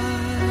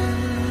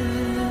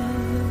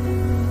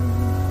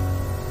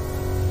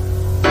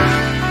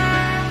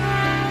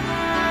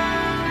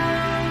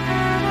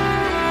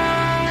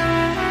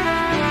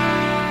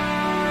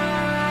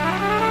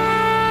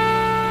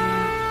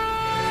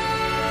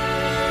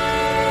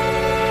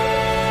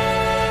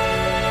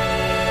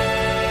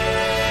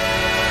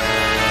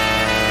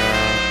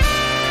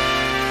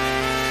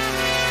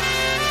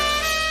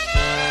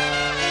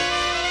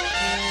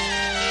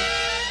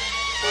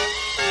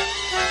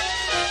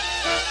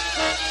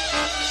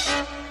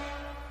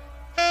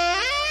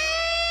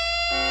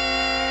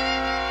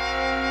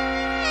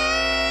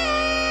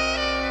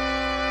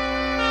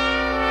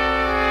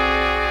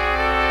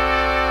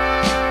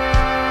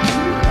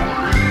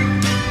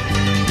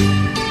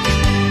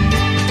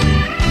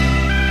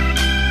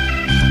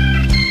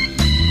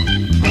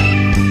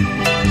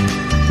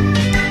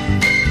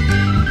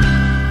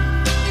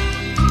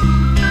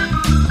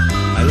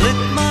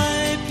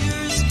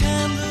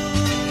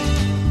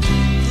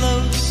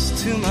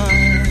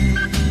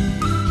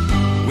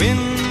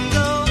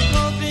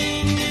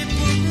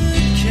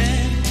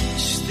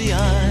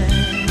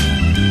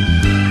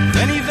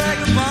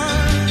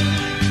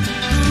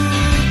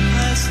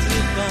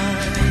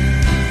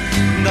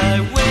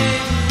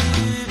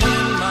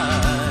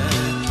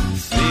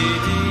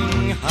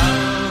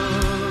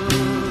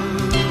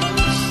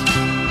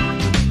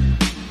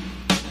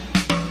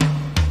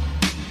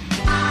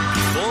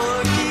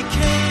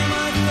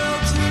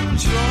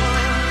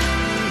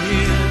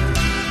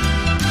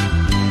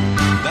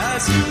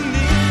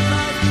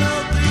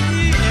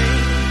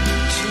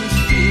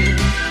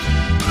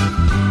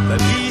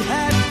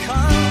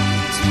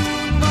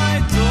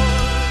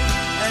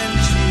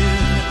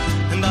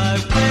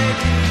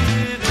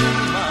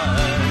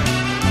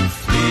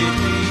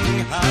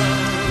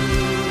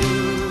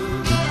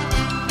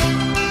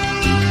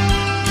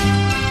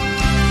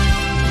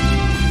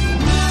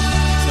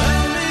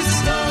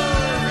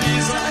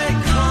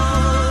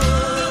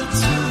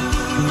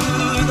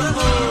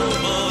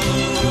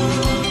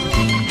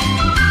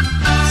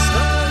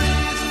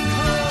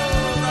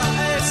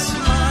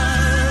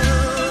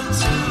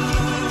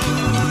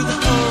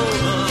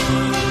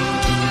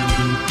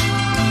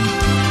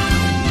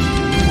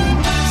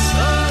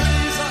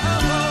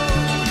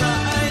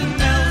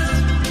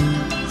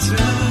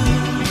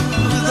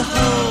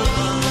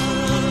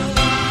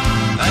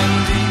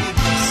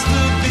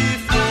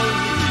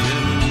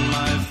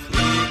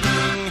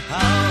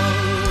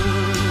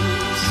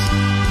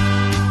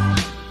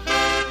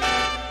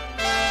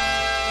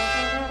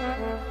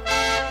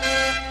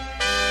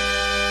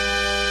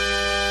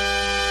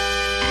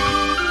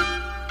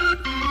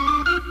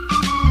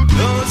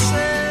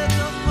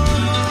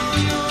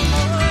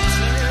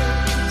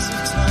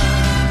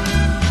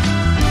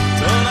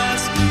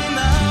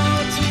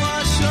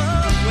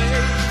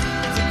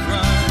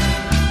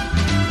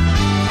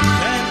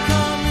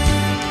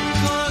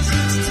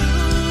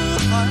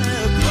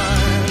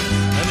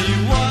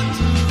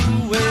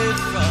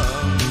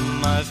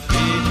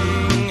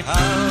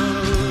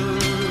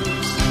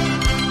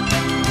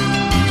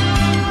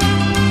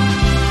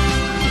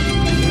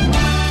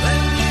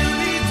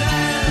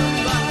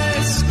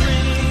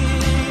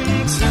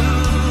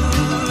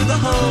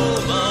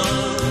 hobo.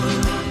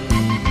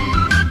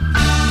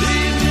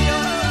 Leave me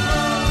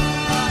alone,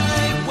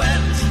 I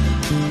went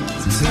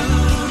to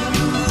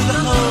the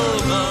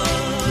hobo.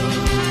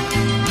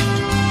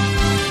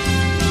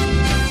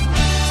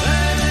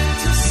 Turning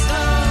to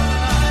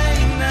stone, I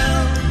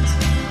knelt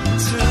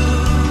to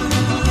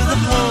the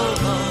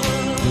hobo.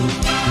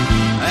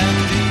 And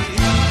he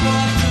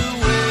walked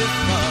away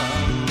from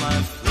my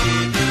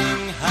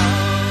fleeting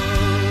house.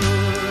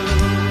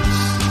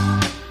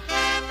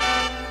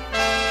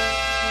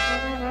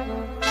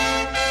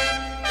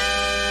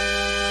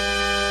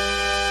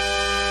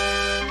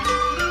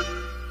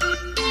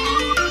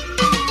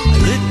 I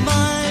lit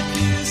my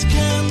dearest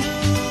candle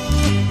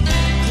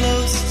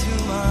close to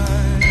my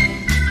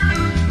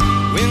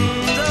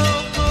window,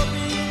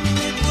 hoping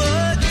it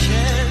would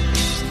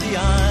catch the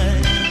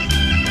eye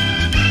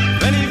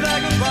of any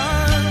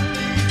vagabond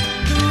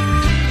who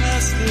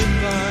passed it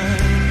by.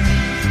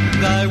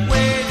 And I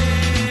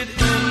waited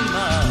in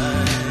my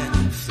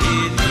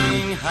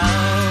fleeting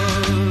house.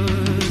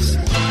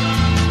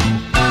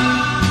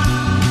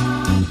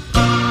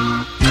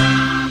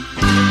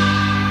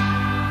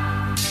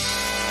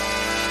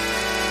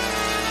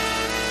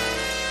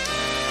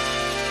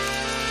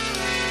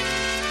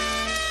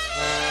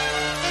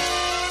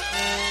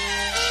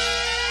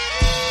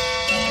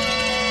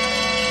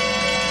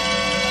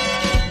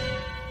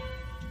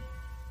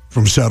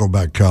 From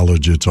Saddleback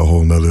College, it's a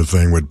whole nother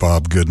thing with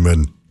Bob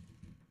Goodman.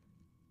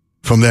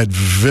 From that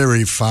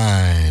very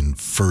fine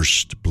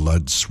First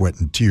Blood, Sweat,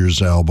 and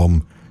Tears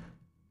album,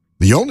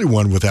 the only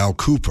one with Al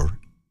Kooper.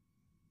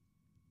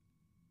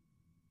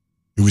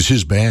 It was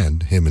his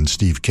band. Him and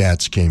Steve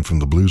Katz came from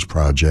the Blues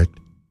Project.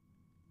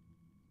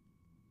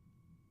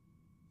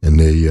 And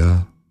they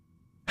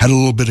had a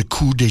little bit of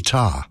coup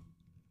d'etat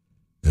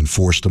and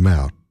forced him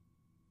out.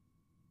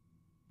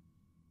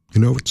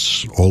 You know,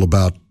 it's all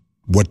about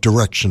what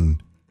direction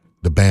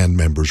the band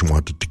members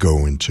wanted to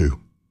go into.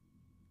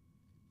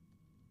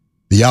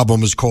 The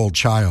album is called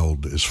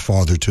Child is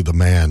Father to the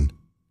Man.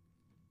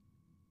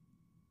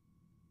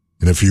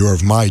 And if you're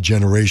of my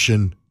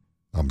generation,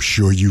 I'm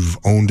sure you've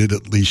owned it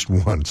at least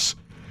once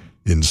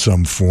in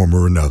some form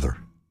or another.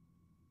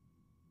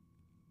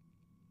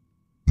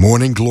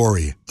 Morning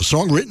Glory, a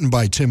song written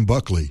by Tim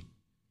Buckley,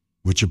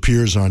 which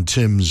appears on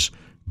Tim's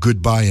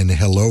Goodbye and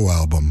Hello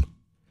album.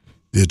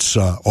 It's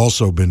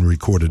also been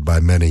recorded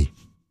by many.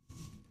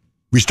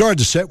 We started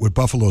the set with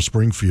Buffalo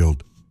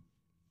Springfield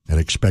and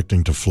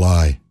Expecting to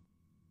Fly.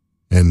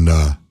 And,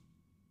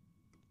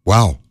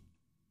 wow,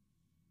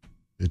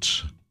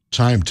 it's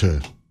time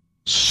to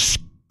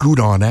scoot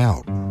on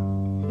out.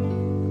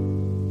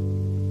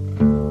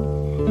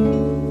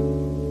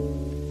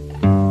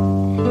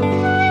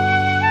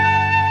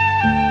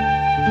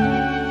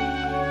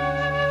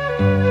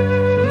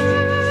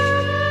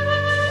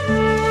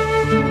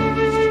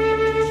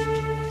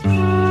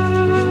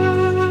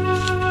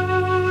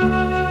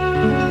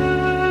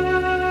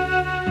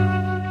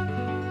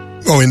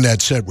 Oh, in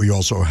that set, we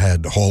also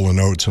had Hall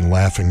 & Oates and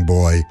Laughing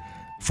Boy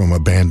from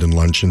Abandoned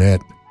Luncheonette.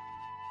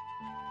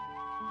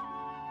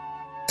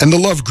 And the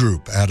Love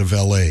Group out of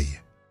L.A.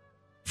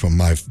 from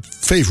my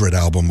favorite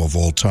album of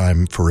all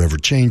time, Forever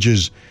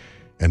Changes,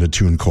 and a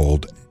tune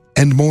called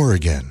And More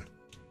Again.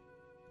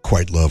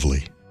 Quite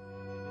lovely.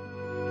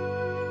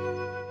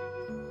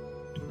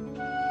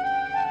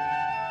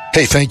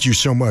 Hey, thank you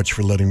so much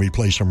for letting me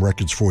play some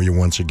records for you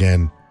once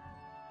again.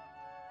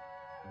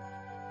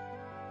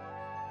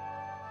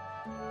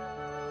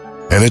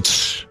 And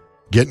it's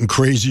getting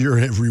crazier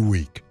every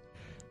week.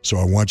 So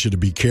I want you to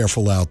be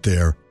careful out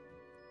there.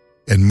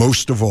 And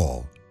most of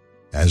all,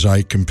 as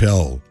I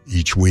compel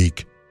each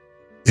week,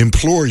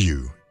 implore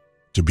you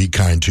to be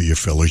kind to your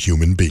fellow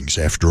human beings.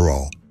 After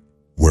all,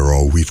 we're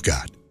all we've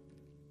got.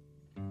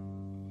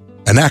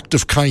 An act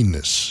of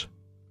kindness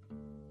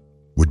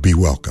would be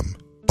welcome.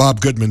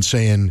 Bob Goodman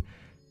saying,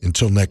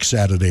 until next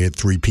Saturday at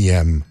 3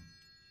 p.m.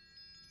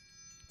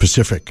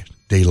 Pacific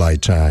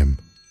Daylight Time.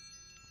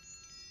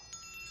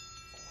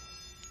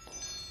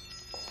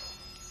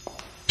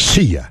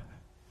 See ya.